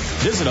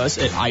 15th. Visit us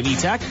at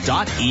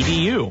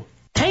ivytech.edu.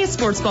 Hey,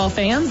 sports ball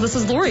fans, this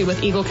is Lori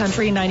with Eagle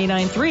Country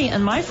 99.3,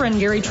 and my friend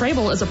Gary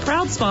Trable is a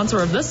proud sponsor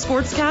of this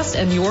sportscast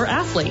and your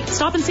athlete.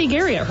 Stop and see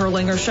Gary at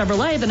Hurlinger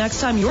Chevrolet the next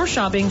time you're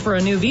shopping for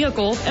a new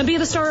vehicle, and be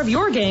the star of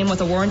your game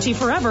with a warranty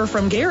forever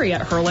from Gary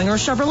at Hurlinger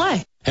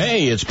Chevrolet.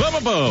 Hey, it's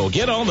Bubba Bo.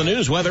 Get all the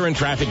news, weather, and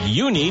traffic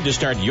you need to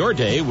start your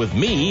day with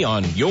me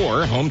on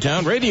your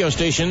hometown radio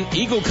station,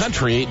 Eagle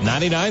Country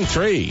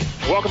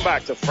 99.3. Welcome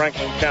back to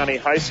Franklin County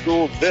High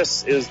School.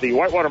 This is the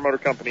Whitewater Motor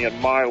Company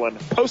in Milan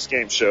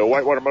post-game show.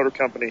 Whitewater Motor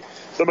Company,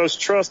 the most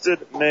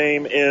trusted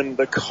name in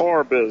the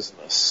car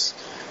business.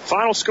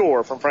 Final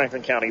score from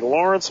Franklin County: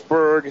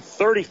 Lawrenceburg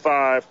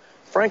 35,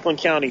 Franklin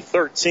County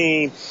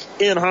 13.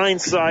 In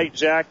hindsight,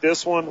 Jack,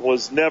 this one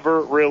was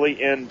never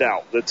really in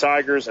doubt. The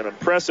Tigers, an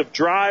impressive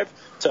drive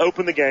to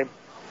open the game.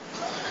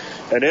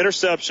 An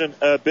interception,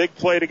 a big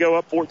play to go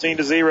up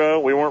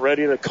 14-0. We weren't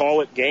ready to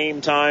call it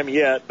game time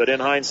yet, but in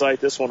hindsight,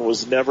 this one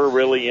was never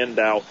really in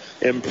doubt.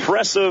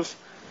 Impressive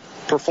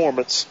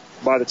performance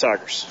by the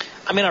Tigers.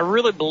 I mean, I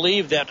really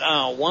believe that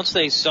once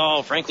they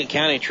saw Franklin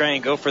County try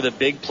and go for the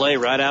big play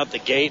right out the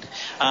gate,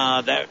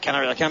 that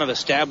kind of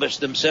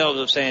established themselves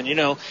of saying,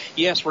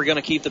 yes, we're going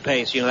to keep the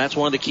pace. That's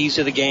one of the keys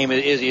to the game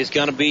is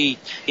going to be,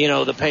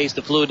 the pace,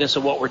 the fluidness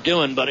of what we're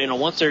doing. But,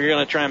 once they're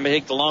going to try and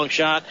make the long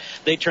shot,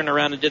 they turned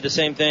around and did the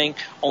same thing,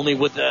 only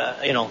with the,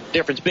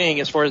 difference being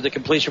as far as the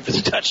completion for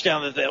the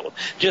touchdown that they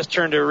just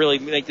turned to really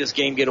make this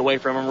game get away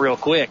from them real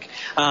quick.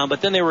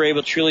 But then they were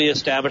able to truly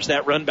establish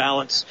that run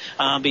balance,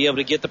 be able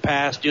to get the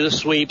pass, do the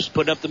sweeps,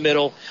 putting up the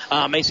middle.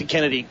 Mason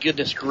Kennedy,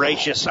 goodness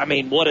gracious. I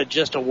mean,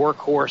 just a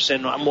workhorse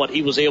and what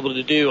he was able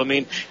to do. I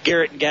mean,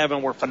 Garrett and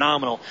Gavin were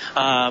phenomenal.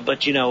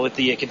 But, with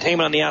the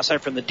containment on the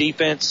outside from the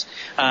defense,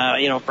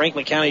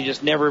 Franklin County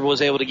just never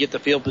was able to get the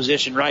field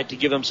position right to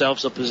give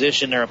themselves a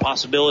position or a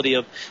possibility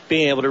of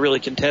being able to really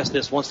contest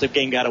this once the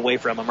game got away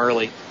from them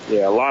early.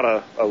 Yeah, a lot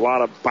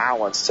of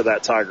balance to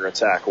that Tiger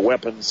attack.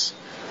 Weapons,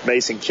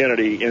 Mason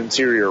Kennedy,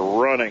 interior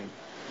running.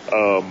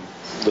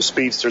 The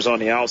speedsters on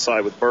the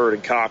outside with Bird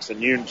and Cox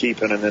and Yoon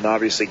keeping, and then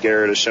obviously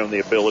Garrett has shown the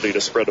ability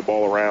to spread the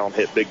ball around,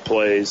 hit big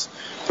plays,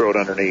 throw it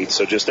underneath.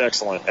 So just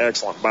excellent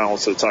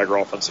balance to the Tiger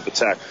offensive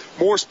attack.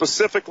 More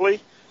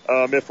specifically,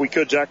 if we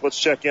could, Jack, let's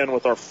check in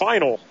with our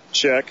final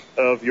check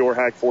of your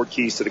Hag Ford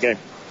keys to the game.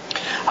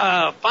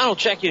 Final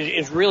check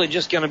is really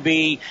just going to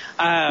be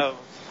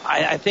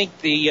I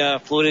think the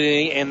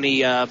fluidity and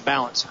the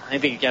balance. I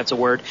think that's a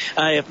word.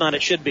 If not,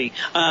 it should be.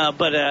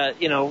 But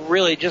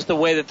really just the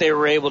way that they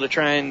were able to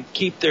try and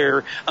keep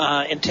their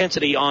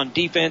intensity on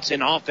defense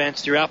and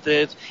offense throughout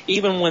this.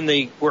 Even when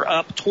they were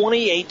up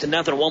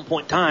 28-0 at one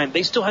point in time,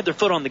 they still had their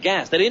foot on the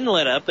gas. They didn't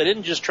let up. They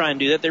didn't just try and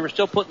do that. They were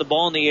still putting the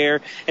ball in the air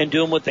and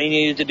doing what they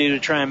needed to do to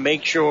try and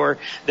make sure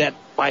that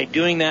by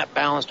doing that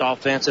balanced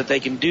offense that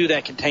they can do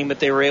that containment,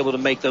 they were able to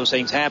make those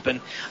things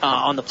happen.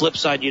 On the flip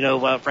side,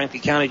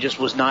 Franklin County just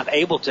was not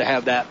able to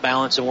have that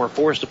balance and were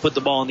forced to put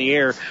the ball in the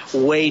air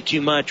way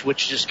too much,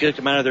 which just took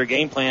them out of their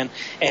game plan.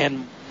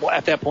 And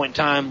at that point in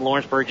time,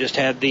 Lawrenceburg just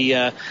had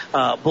the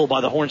bull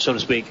by the horn, so to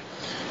speak.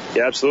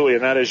 Yeah, absolutely.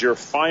 And that is your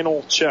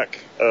final check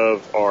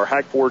of our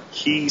Hag Ford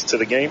keys to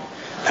the game.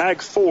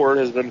 Hag Ford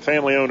has been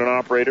family owned and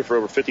operated for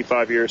over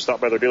 55 years. Stop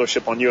by their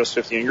dealership on US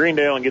 50 in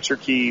Greendale and get your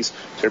keys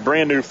to a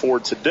brand new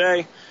Ford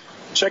today.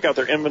 Check out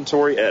their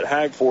inventory at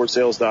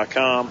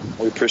hagfordsales.com.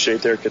 We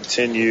appreciate their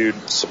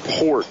continued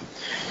support.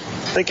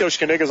 I think Coach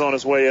Kniga's on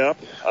his way up.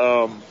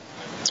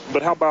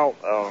 But how about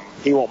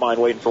he won't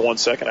mind waiting for 1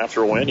 second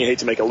after a win. You hate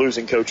to make a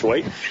losing coach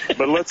wait.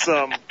 But let's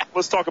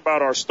talk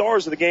about our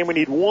stars of the game. We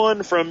need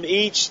one from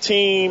each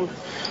team.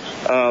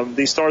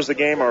 These stars of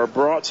the game are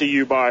brought to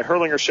you by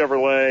Hurlinger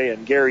Chevrolet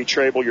and Gary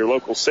Trable, your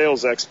local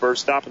sales expert.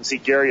 Stop and see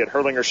Gary at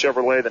Hurlinger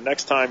Chevrolet the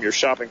next time you're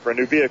shopping for a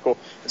new vehicle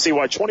and see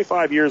why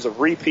 25 years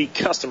of repeat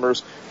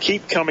customers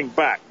keep coming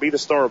back. Be the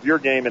star of your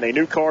game in a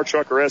new car,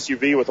 truck, or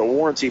SUV with a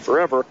warranty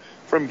forever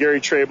from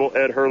Gary Trable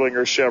at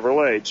Hurlinger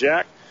Chevrolet.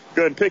 Jack,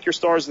 go ahead and pick your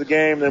stars of the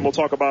game, then we'll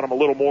talk about them a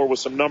little more with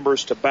some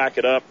numbers to back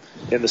it up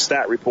in the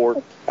stat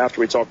report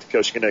after we talk to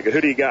Coach Kniga. Who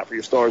do you got for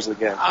your stars of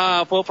the game?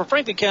 Well, for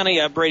Franklin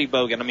County, Brady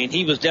Bogan. I mean,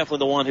 he was definitely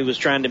the one who was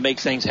trying to make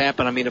things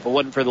happen. I mean, if it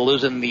wasn't for the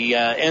losing the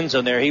end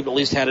zone there, he at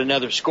least had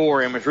another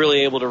score and was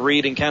really able to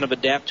read and kind of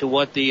adapt to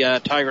what the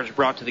Tigers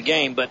brought to the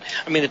game. But,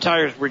 I mean, the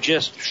Tigers were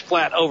just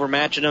flat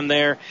overmatching them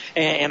there,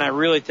 and I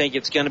really think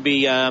it's going to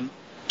be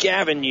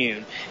Gavin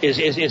Yoon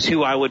is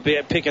who I would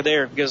pick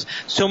there, because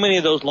so many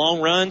of those long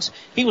runs,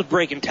 he was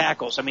breaking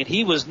tackles. I mean,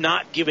 he was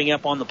not giving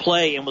up on the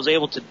play and was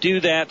able to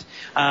do that.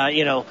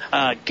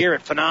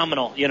 Garrett,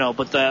 phenomenal,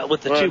 but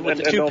with the two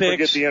picks. Don't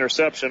forget the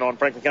interception on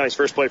Franklin County's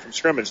first play from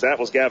scrimmage. That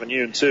was Gavin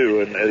Yoon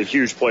too, and a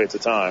huge play at the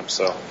time.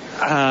 So,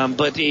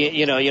 but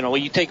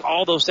when you take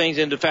all those things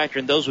into factor,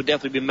 and those would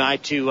definitely be my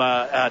two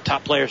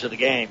top players of the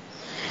game.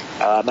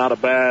 Not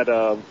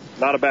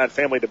a bad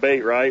family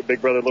debate, right?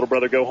 Big brother, little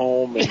brother, go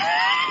home. And,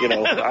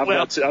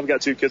 I've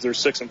got two kids that are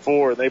 6 and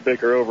 4, and they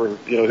bicker over,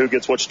 who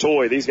gets which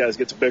toy. These guys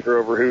get to bicker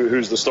over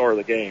who's the star of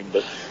the game.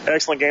 But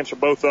excellent games for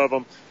both of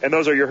them. And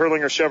those are your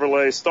Hurlinger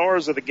Chevrolet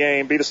stars of the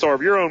game. Be the star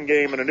of your own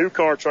game in a new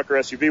car, truck, or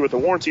SUV with a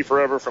warranty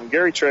forever from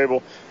Gary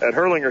Trable at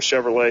Hurlinger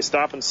Chevrolet.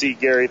 Stop and see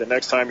Gary the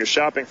next time you're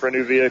shopping for a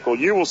new vehicle.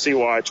 You will see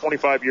why.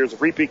 25 years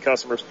of repeat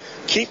customers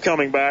keep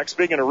coming back.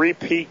 Speaking of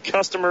repeat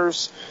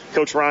customers,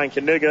 Coach Ryan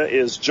Kaniga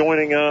is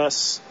joining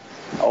us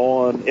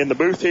in the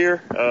booth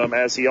here,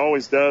 as he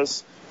always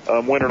does,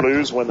 win or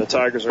lose when the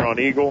Tigers are on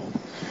Eagle.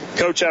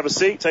 Coach, have a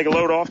seat, take a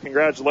load off.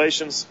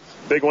 Congratulations.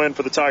 Big win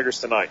for the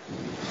Tigers tonight.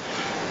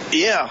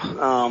 Yeah,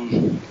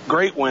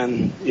 great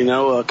win.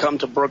 Come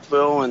to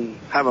Brookville and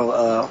have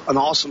an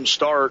awesome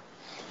start.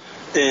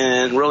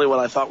 And really what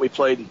I thought we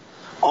played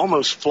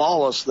almost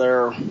flawless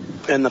there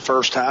in the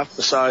first half,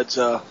 besides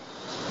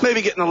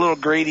maybe getting a little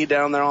greedy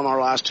down there on our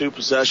last two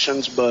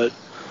possessions. But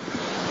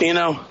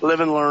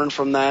live and learn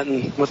from that,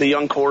 and with a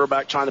young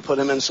quarterback, trying to put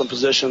him in some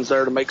positions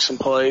there to make some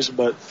plays.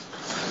 But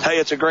hey,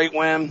 it's a great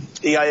win,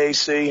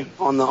 EIAC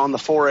on the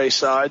 4A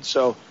side.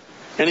 So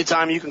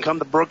anytime you can come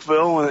to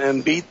Brookville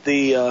and beat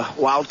the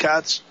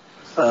Wildcats,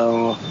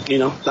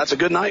 that's a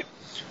good night.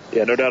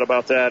 Yeah, no doubt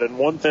about that. And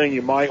one thing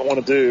you might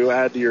want to do,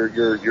 add to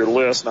your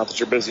list, not that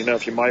you're busy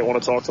enough, you might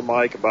want to talk to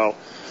Mike about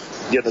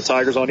getting the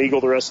Tigers on Eagle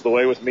the rest of the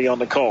way with me on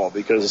the call,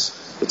 because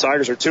the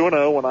Tigers are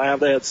 2-0 when I have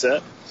the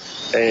headset.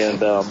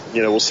 And,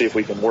 we'll see if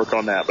we can work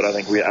on that. But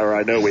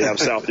I know we have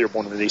South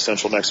Dearborn in the East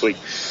Central next week.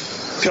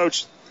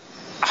 Coach,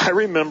 I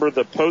remember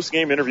the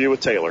post-game interview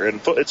with Taylor, and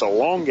it's a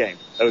long game,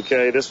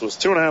 okay? This was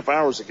 2.5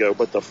 hours ago,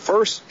 but the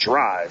first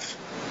drive,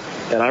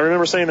 and I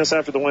remember saying this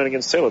after the win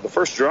against Taylor, the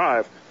first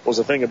drive was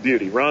a thing of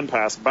beauty. Run,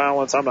 pass,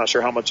 balance. I'm not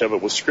sure how much of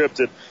it was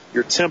scripted.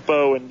 Your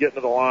tempo and getting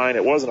to the line,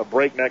 it wasn't a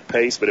breakneck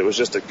pace, but it was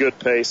just a good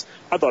pace.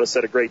 I thought it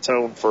set a great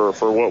tone for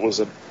what was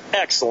an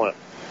excellent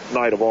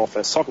night of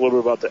offense. Talk a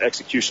little bit about the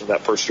execution of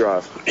that first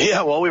drive.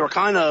 Yeah, well, we were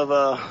kind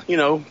of,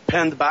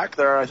 pinned back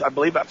there. I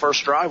believe that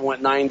first drive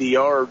went 90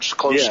 yards,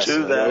 close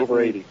to that.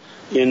 Over 80.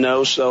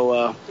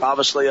 So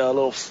obviously a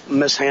little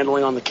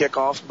mishandling on the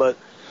kickoff, but,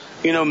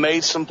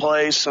 made some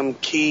plays, some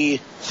key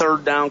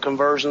third down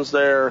conversions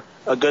there,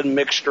 a good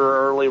mixture,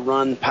 early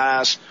run,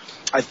 pass.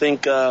 I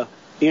think,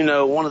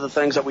 one of the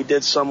things that we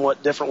did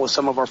somewhat different with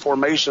some of our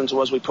formations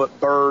was we put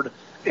Bird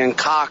and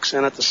Cox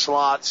in at the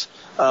slots,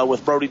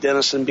 with Brody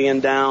Dennison being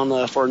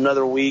down for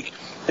another week,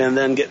 and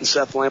then getting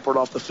Seth Lampert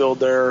off the field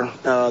there,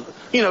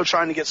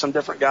 trying to get some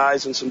different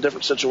guys in some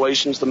different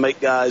situations to make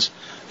guys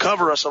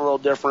cover us a little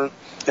different,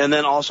 and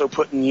then also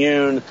putting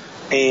Yoon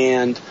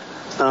and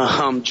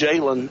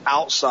Jalen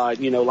outside.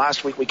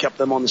 Last week we kept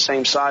them on the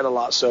same side a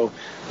lot, so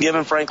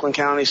giving Franklin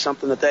County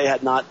something that they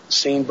had not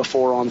seen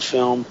before on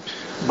film.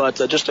 But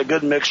just a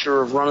good mixture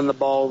of running the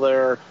ball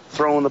there,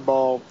 throwing the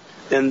ball,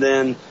 and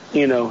then,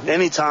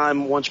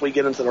 anytime once we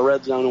get into the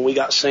red zone and we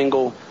got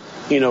single,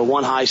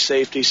 one high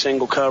safety,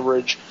 single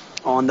coverage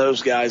on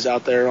those guys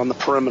out there on the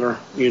perimeter,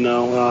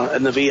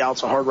 and the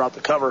V-out's a hard route to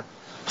cover,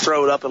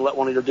 throw it up and let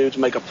one of your dudes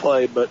make a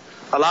play. But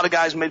a lot of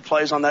guys made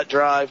plays on that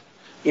drive.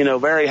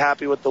 Very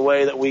happy with the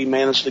way that we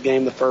managed the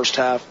game the first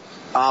half.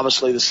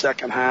 Obviously the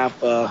second half,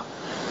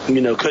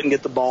 couldn't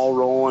get the ball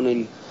rolling,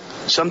 and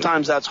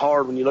sometimes that's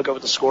hard when you look up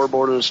at the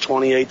scoreboard and it's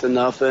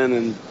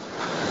 28-0.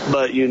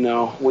 But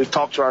we've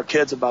talked to our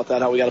kids about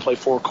that, how we got to play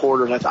 4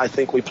 quarters. I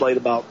think we played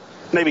about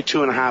maybe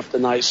 2.5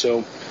 tonight. So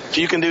if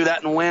you can do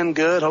that and win,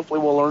 good. Hopefully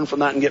we'll learn from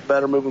that and get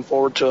better moving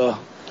forward to a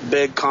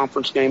big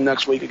conference game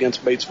next week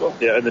against Batesville.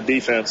 Yeah, and the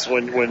defense,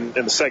 when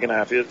in the second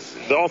half,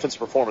 the offensive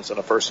performance in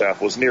the first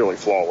half was nearly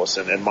flawless.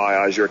 And in my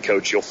eyes, you're a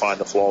coach, you'll find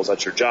the flaws.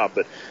 That's your job.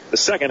 But the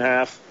second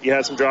half, you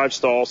had some drive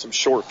stalls, some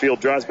short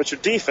field drives, but your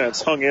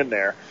defense hung in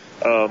there.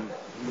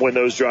 When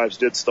those drives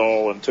did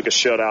stall and took a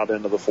shutout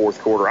into the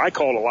fourth quarter. I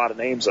called a lot of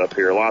names up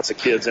here, lots of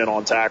kids in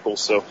on tackles.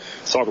 So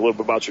talk a little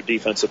bit about your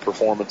defensive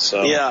performance.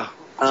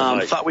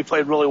 Thought we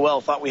played really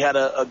well. Thought we had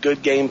a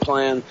good game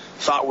plan.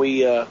 Thought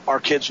our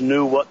kids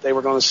knew what they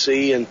were going to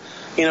see. And,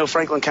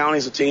 Franklin County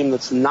is a team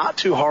that's not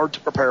too hard to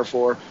prepare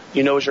for.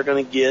 As you're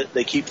going to get.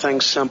 They keep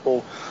things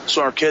simple.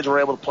 So our kids were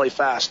able to play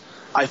fast.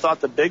 I thought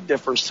the big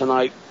difference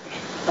tonight,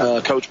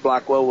 Coach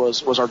Blackwell,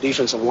 was our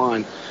defensive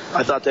line.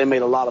 I thought they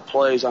made a lot of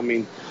plays. I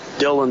mean,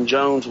 Dylan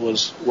Jones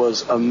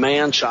was a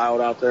man-child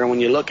out there. And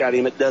when you look at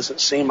him, it doesn't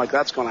seem like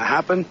that's going to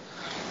happen.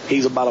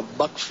 He's about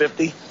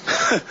 $150.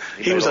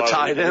 He was a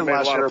tight end last year. He made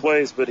a lot of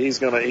plays, but he's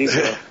gonna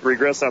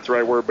regress, not the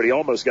right word, but he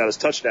almost got his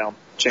touchdown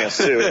chance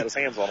too. He had his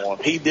hands on one.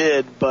 He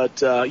did,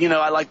 but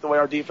I like the way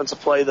our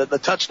defensive play. The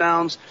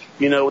touchdowns,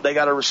 they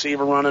got a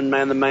receiver running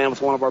man-to-man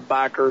with one of our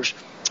backers,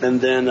 and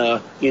then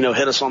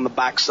hit us on the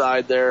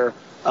backside there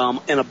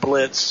in a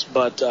blitz.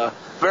 But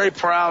very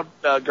proud,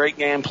 great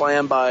game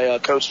plan by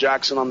Coach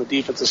Jackson on the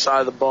defensive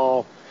side of the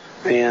ball,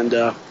 and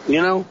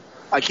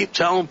I keep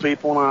telling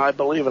people, and I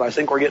believe it, I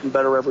think we're getting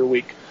better every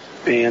week.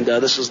 And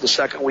this is the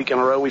second week in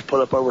a row we've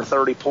put up over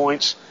 30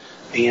 points.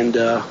 And,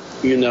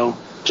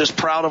 just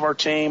proud of our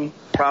team,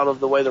 proud of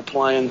the way they're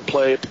playing,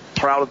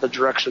 proud of the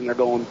direction they're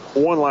going.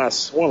 One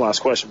last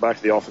question back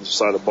to the offensive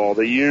side of the ball.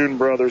 The Yoon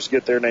brothers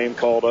get their name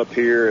called up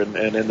here and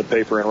in the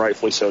paper, and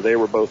rightfully so. They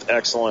were both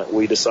excellent.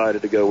 We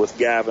decided to go with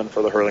Gavin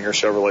for the Hurlinger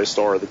Chevrolet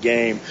star of the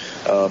game.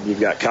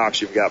 You've got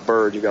Cox, you've got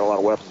Bird, you've got a lot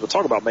of weapons. But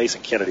talk about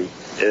Mason Kennedy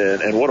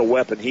and what a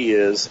weapon he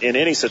is in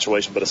any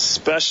situation, but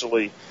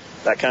especially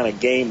that kind of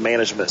game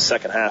management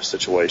second half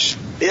situation.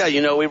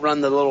 Yeah, we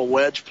run the little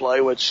wedge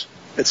play, which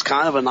it's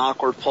kind of an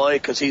awkward play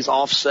because he's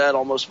offset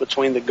almost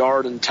between the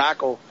guard and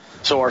tackle,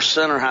 so our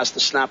center has to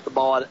snap the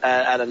ball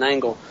at an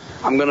angle.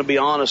 I'm going to be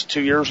honest,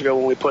 2 years ago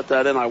when we put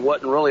that in, I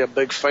wasn't really a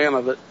big fan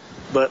of it,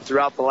 but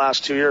throughout the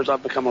last 2 years,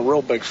 I've become a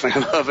real big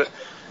fan of it.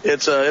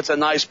 It's a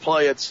nice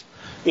play. It's,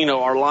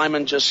 our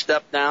lineman just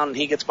stepped down and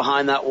he gets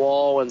behind that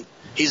wall, and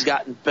he's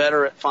gotten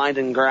better at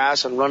finding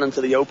grass and running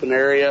to the open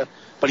area.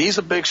 But he's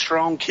a big,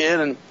 strong kid,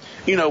 and,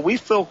 we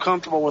feel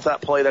comfortable with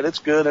that play, that it's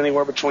good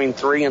anywhere between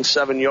 3 and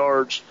 7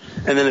 yards.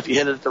 And then if you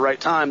hit it at the right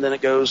time, then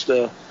it goes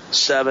to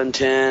 7,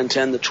 10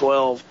 to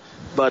 12.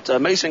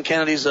 But Mason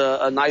Kennedy's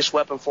a nice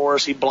weapon for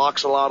us. He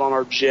blocks a lot on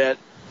our jet,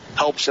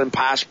 helps in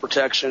pass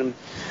protection.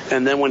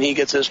 And then when he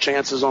gets his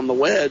chances on the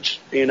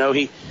wedge,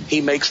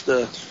 he makes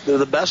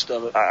the best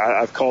of it.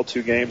 I've called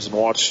 2 games and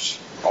watched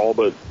all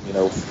but,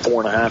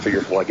 4.5 of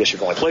your, well, I guess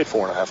you've only played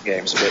 4.5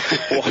 games,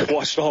 but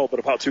watched all but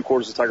about 2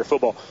 quarters of Tiger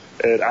football.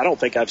 And I don't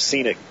think I've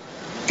seen it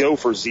go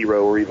for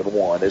 0 or even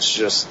 1. It's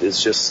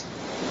just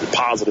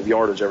positive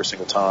yardage every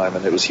single time,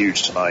 and it was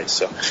huge tonight.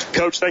 So,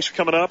 Coach, thanks for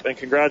coming up, and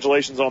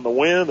congratulations on the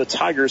win. The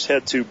Tigers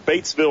head to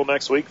Batesville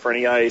next week for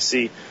an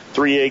EIAC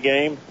 3A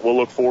game. We'll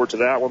look forward to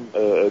that one.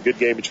 A good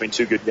game between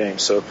 2 good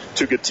games, so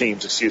 2 good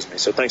teams, excuse me.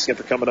 So thanks again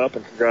for coming up,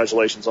 and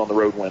congratulations on the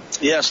road win.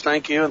 Yes,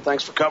 thank you, and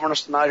thanks for covering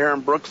us tonight here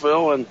in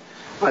Brookville. And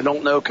I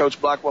don't know, Coach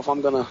Blackwell, if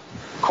I'm going to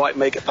quite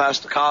make it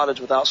past the cottage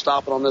without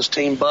stopping on this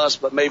team bus,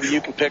 but maybe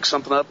you can pick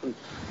something up and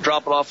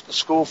drop it off at the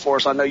school for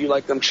us. I know you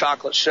like them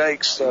chocolate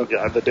shakes. So.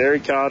 Yeah, the Dairy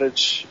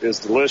Cottage is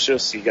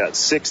delicious. You got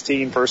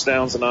 16 first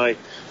downs tonight.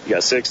 You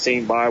got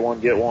 16, buy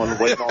one, get one,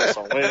 waiting on us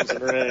on Wings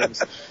and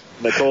Rings.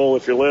 Nicole,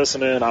 if you're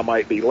listening, I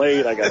might be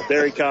late. I got a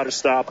Dairy Cottage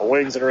stop, a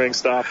Wings and Rings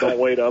stop. Don't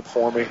wait up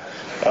for me.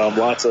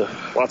 Lots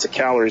of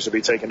calories to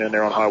be taken in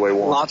there on Highway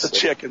 1. Lots of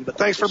chicken. But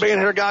thanks for being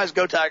here, guys.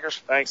 Go Tigers.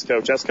 Thanks,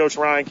 Coach. That's Coach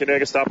Ryan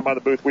Kaniga stopping by the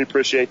booth. We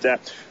appreciate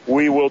that.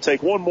 We will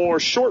take one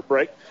more short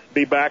break.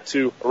 Be back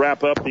to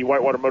wrap up the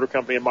Whitewater Motor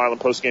Company and Milan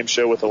postgame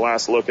show with a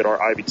last look at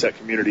our Ivy Tech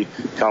Community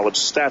College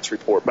stats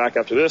report. Back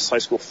after this, high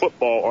school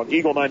football on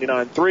Eagle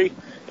 99.3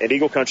 and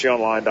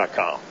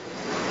EagleCountryOnline.com.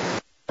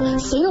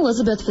 St.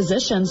 Elizabeth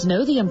physicians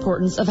know the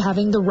importance of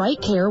having the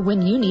right care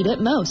when you need it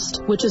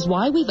most, which is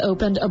why we've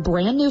opened a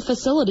brand new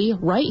facility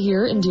right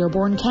here in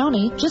Dearborn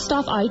County, just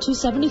off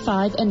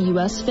I-275 and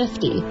US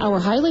 50. Our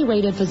highly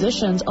rated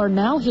physicians are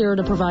now here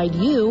to provide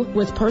you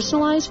with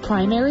personalized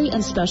primary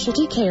and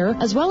specialty care,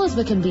 as well as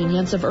the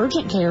convenience of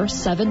urgent care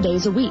 7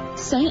 days a week.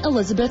 St.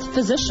 Elizabeth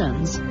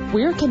Physicians.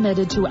 We're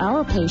committed to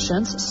our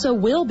patients, so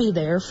we'll be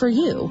there for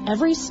you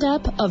every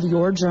step of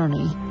your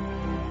journey.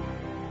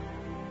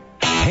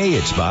 Hey,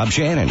 it's Bob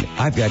Shannon.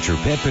 I've got your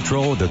Pet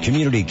Patrol, the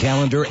community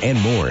calendar, and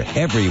more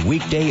every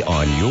weekday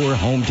on your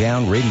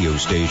hometown radio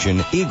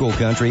station, Eagle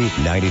Country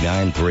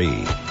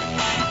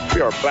 99.3.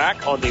 We are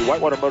back on the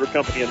Whitewater Motor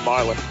Company and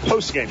Milan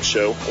postgame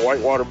show.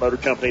 Whitewater Motor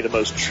Company, the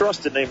most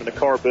trusted name in the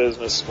car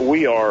business.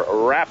 We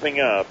are wrapping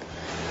up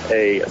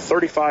a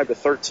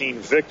 35-13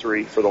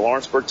 victory for the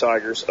Lawrenceburg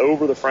Tigers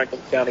over the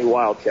Franklin County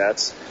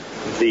Wildcats.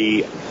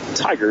 The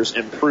Tigers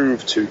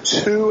improved to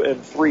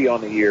 2-3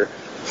 on the year.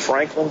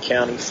 Franklin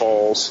County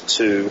falls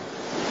to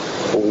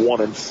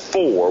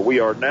 1-4.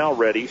 We are now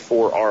ready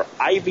for our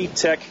Ivy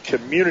Tech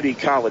Community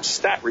College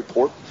stat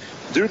report.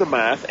 Do the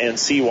math and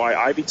see why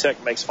Ivy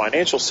Tech makes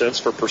financial sense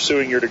for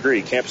pursuing your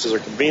degree. Campuses are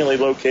conveniently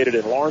located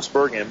in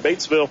Lawrenceburg and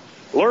Batesville.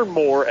 Learn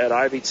more at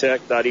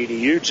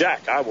ivytech.edu.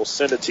 Jack, I will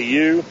send it to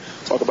you.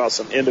 Talk about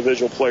some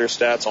individual player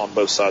stats on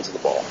both sides of the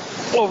ball.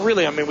 Well,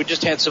 really, we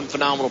just had some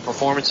phenomenal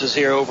performances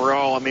here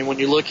overall. When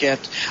you look at,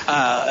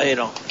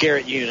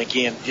 Garrett Yoon,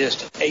 again,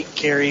 just 8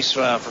 carries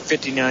for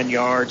 59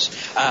 yards.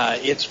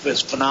 It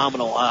was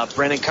phenomenal.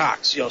 Brennan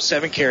Cox,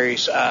 7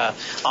 carries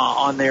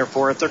on there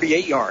for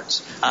 38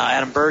 yards.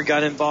 Adam Berg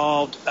got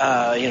involved,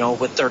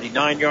 with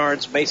 39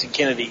 yards. Mason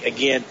Kennedy,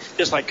 again,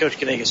 just like Coach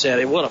Kaniga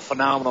said, what a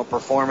phenomenal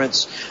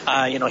performance.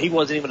 He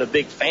wasn't even a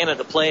big fan of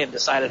the play and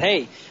decided,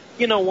 hey,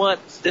 you know what,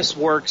 this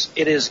works.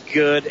 It is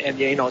good, and,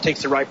 you know, it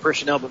takes the right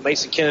personnel. But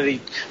Mason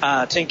Kennedy,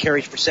 10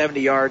 carries for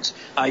 70 yards.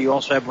 You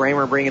also have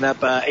Raymer bringing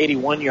up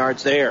 81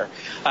 yards there.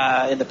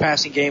 In the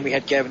passing game, we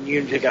had Gavin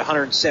Union who got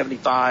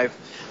 175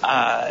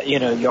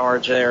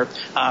 yards there.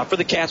 For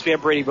the Cats, we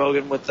have Brady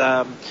Bogan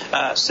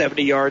with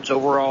 70 yards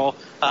overall.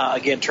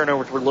 Again,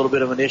 turnovers were a little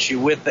bit of an issue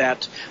with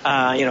that.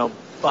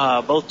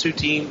 Both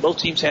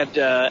teams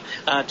had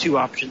two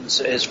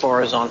options as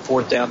far as on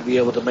fourth down to be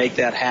able to make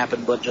that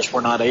happen, but just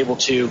were not able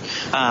to.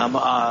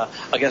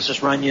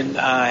 Augustus Runyon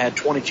had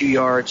 22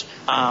 yards.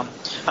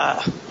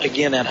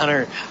 Again, at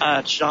Hunter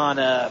Sean,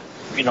 I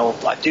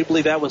do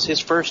believe that was his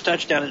first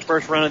touchdown, his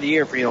first run of the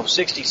year for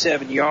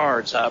 67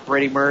 yards.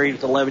 Brady Murray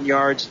with 11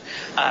 yards.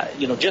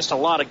 Just a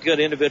lot of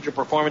good individual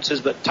performances,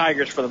 but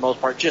Tigers for the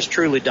most part just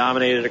truly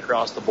dominated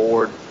across the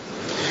board.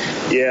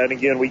 Yeah, and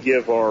again, we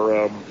give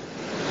our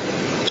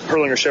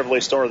Hurlinger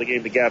Chevrolet star of the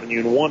game to Gavin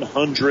Yoon,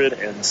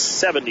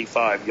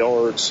 175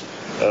 yards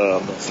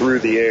through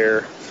the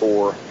air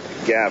for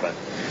Gavin.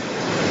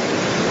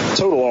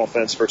 Total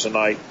offense for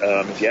tonight,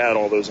 if you add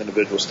all those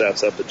individual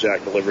stats up that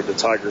Jack delivered, the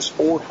Tigers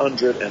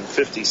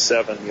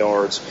 457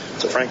 yards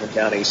to Franklin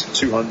County's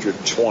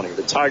 220.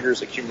 The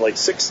Tigers accumulate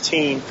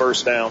 16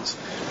 first downs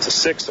to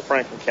 6 to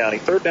Franklin County.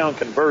 Third down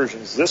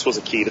conversions, this was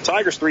a key. The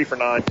Tigers 3 for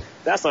 9.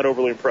 That's not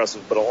overly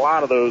impressive, but a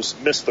lot of those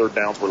missed third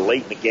downs were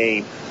late in the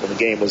game when the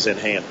game was in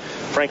hand.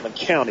 Franklin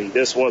County,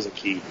 this was a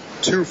key.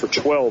 2 for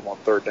 12 on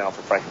third down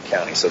for Franklin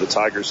County. So the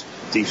Tigers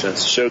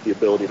defense showed the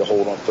ability to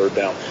hold on third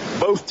down.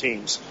 Both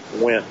teams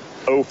went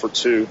 0 for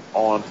 2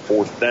 on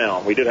fourth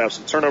down. We did have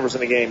some turnovers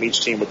in the game,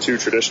 each team with 2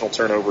 traditional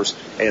turnovers,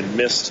 and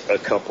missed a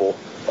couple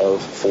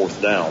of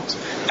fourth downs.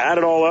 Add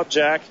it all up,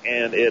 Jack,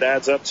 and it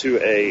adds up to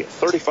a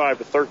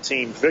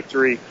 35-13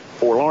 victory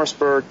for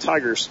Lawrenceburg.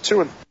 Tigers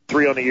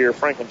 2-3 on the year.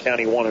 Franklin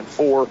County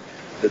 1-4.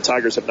 The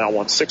Tigers have now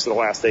won 6 of the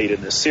last 8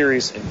 in this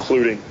series,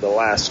 including the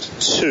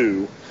last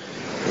 2.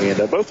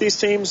 And both these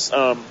teams,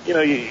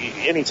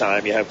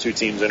 anytime you have two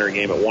teams entering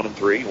a game at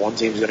 1-3, one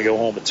team's going to go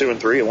home at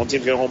 2-3, and one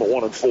team's going to go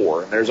home at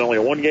 1-4. And there's only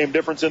a 1-game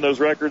difference in those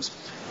records.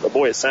 But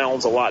boy, it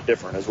sounds a lot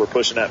different as we're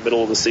pushing that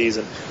middle of the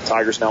season.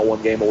 Tigers now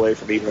 1 game away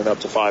from evening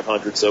up to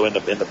 500. So in the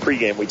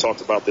pregame, we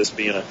talked about this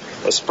being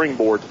a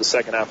springboard to the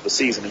second half of the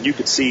season, and you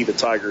could see the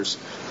Tigers,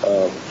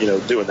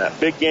 doing that.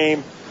 Big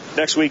game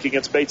next week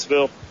against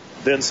Batesville.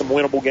 Then some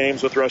winnable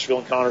games with Rushville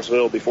and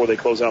Connorsville before they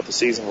close out the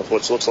season with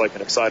what looks like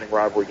an exciting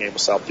rivalry game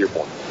with South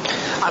Dearborn.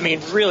 I mean,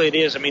 really it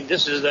is. I mean,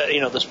 this is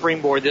the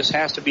springboard. This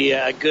has to be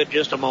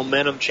just a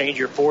momentum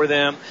changer for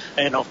them.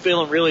 And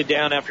feeling really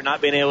down after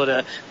not being able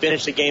to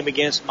finish the game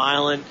against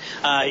Milan,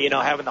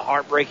 having the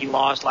heartbreaking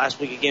loss last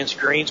week against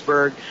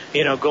Greensburg,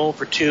 going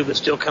for 2 but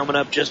still coming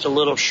up just a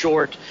little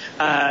short,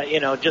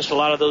 just a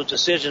lot of those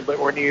decisions. But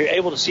when you're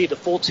able to see the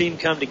full team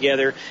come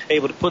together,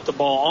 able to put the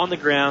ball on the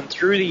ground,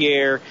 through the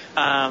air,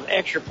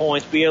 extra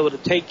points, be able to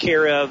take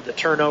care of the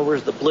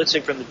turnovers, the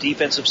blitzing from the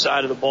defensive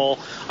side of the ball.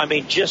 I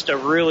mean, just a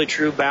really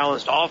true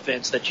balanced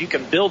offense that you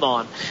can build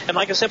on. And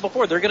like I said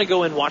before, they're going to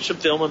go and watch some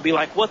film and be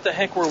like, what the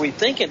heck were we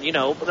thinking?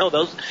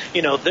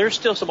 There's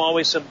still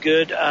always some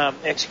good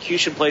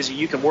execution plays that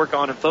you can work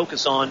on and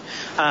focus on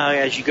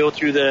as you go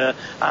through the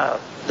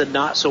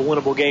not so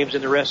winnable games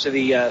in the rest of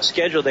the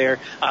schedule there.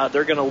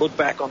 They're going to look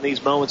back on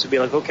these moments and be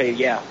like, okay,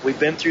 yeah, we've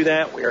been through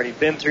that. We already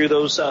been through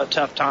those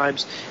tough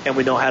times, and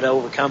we know how to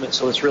overcome it.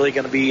 So it's really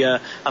going to be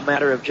a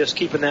matter of just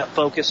keeping that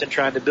focus and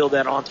trying to build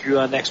that on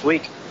through next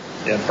week.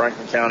 And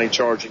Franklin County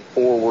charging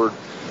forward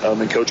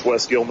in Coach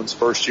Wes Gilman's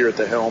first year at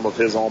the helm of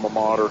his alma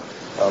mater.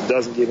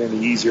 Doesn't get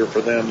any easier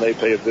for them. They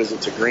pay a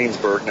visit to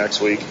Greensburg next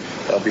week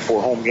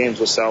before home games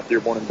with South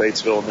Dearborn and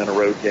Batesville, and then a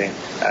road game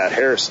at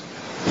Harrison.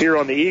 Here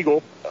on the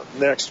Eagle,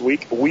 next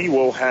week, we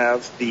will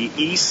have the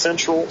East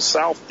Central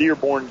South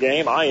Dearborn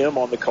game. I am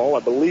on the call,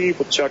 I believe,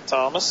 with Chuck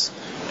Thomas,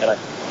 and I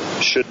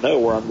should know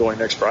where I'm going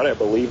next Friday. I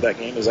believe that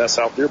game is at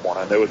South Dearborn.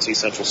 I know it's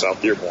East Central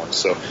South Dearborn.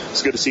 So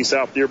it's good to see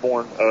South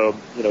Dearborn,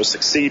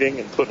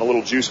 succeeding and putting a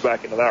little juice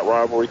back into that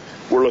rivalry.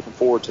 We're looking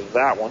forward to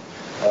that one.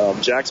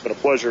 Jack, it's been a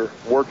pleasure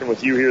working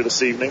with you here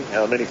this evening.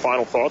 Any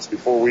final thoughts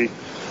before we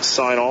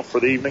sign off for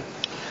the evening?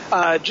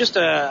 Just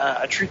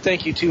a true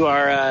thank you to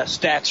our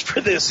stats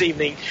for this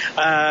evening.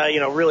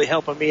 Really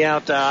helping me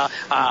out.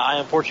 I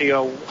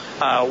unfortunately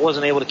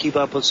wasn't able to keep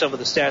up with some of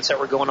the stats that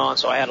were going on,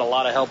 so I had a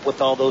lot of help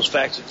with all those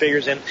facts and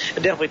figures. And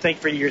definitely thank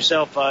you for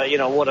yourself.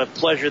 What a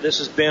pleasure this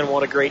has been.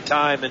 What a great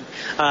time,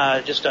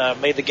 and just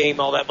made the game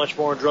all that much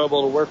more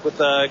enjoyable to work with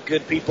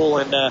good people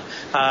and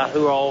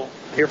who are all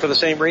here for the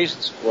same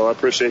reasons. Well, I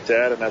appreciate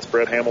that, and that's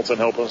Brett Hamilton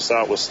helping us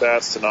out with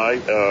stats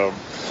tonight.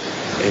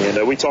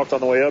 And we talked on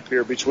the way up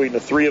here between the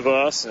three of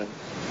us, and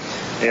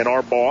And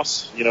our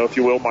boss, if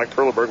you will, Mike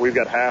Perleberg, we've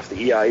got half the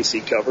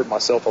EIAC covered.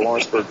 Myself, a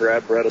Lawrenceburg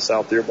grad, Brett, a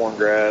South Dearborn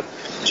grad,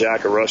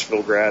 Jack, a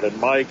Rushville grad, and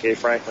Mike, a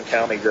Franklin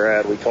County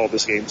grad. We called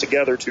this game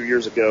together 2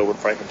 years ago when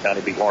Franklin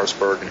County beat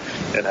Lawrenceburg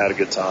and had a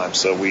good time.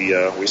 So we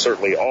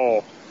certainly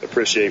all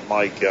appreciate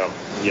Mike,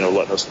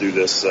 letting us do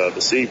this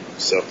this evening.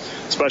 So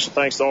special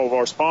thanks to all of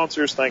our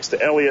sponsors. Thanks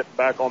to Elliott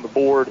back on the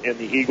board in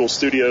the Eagle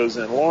Studios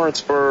in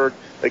Lawrenceburg.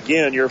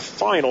 Again, your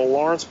final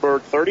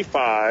Lawrenceburg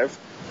 35,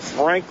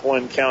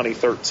 Franklin County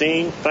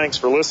 13. Thanks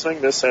for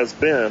listening. This has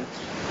been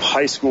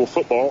high school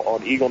football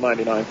on Eagle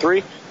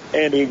 99.3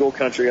 and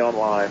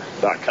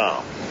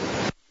EagleCountryOnline.com.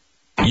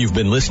 You've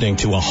been listening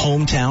to a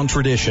hometown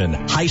tradition,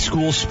 high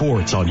school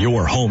sports on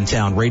your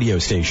hometown radio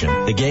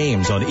station. The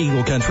games on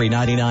Eagle Country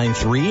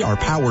 99.3 are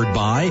powered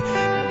by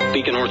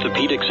Beacon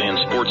Orthopedics and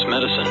Sports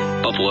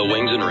Medicine, Buffalo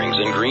Wings and Rings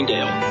in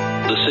Greendale,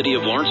 the City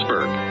of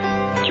Lawrenceburg,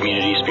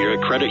 Community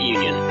Spirit Credit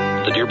Union,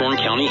 the Dearborn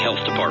County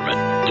Health Department,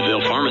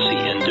 DeVille Pharmacy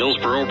in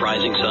Dillsboro,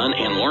 Rising Sun,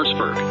 and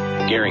Lawrenceburg,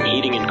 Gehring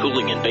Heating and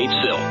Cooling in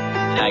Batesville,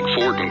 Hag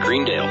Ford in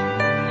Greendale,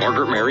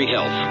 Margaret Mary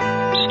Health,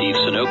 Steve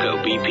Sunoco,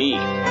 BP,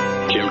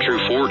 Jim True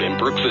Ford in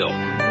Brookville,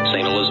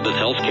 St. Elizabeth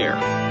Healthcare,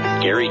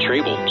 Gary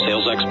Trable,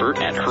 sales expert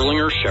at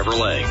Hurlinger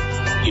Chevrolet,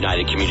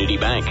 United Community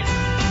Bank,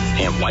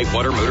 and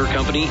Whitewater Motor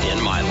Company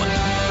in Milan.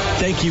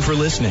 Thank you for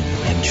listening,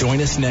 and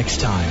join us next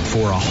time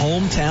for a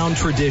hometown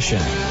tradition,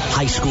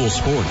 high school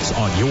sports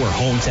on your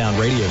hometown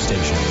radio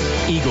station,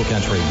 Eagle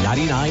Country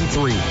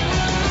 99.3.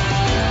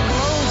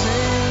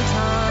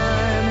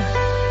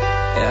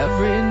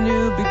 Every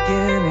new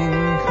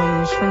beginning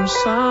comes from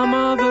some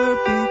other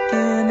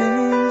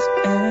beginning's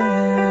end.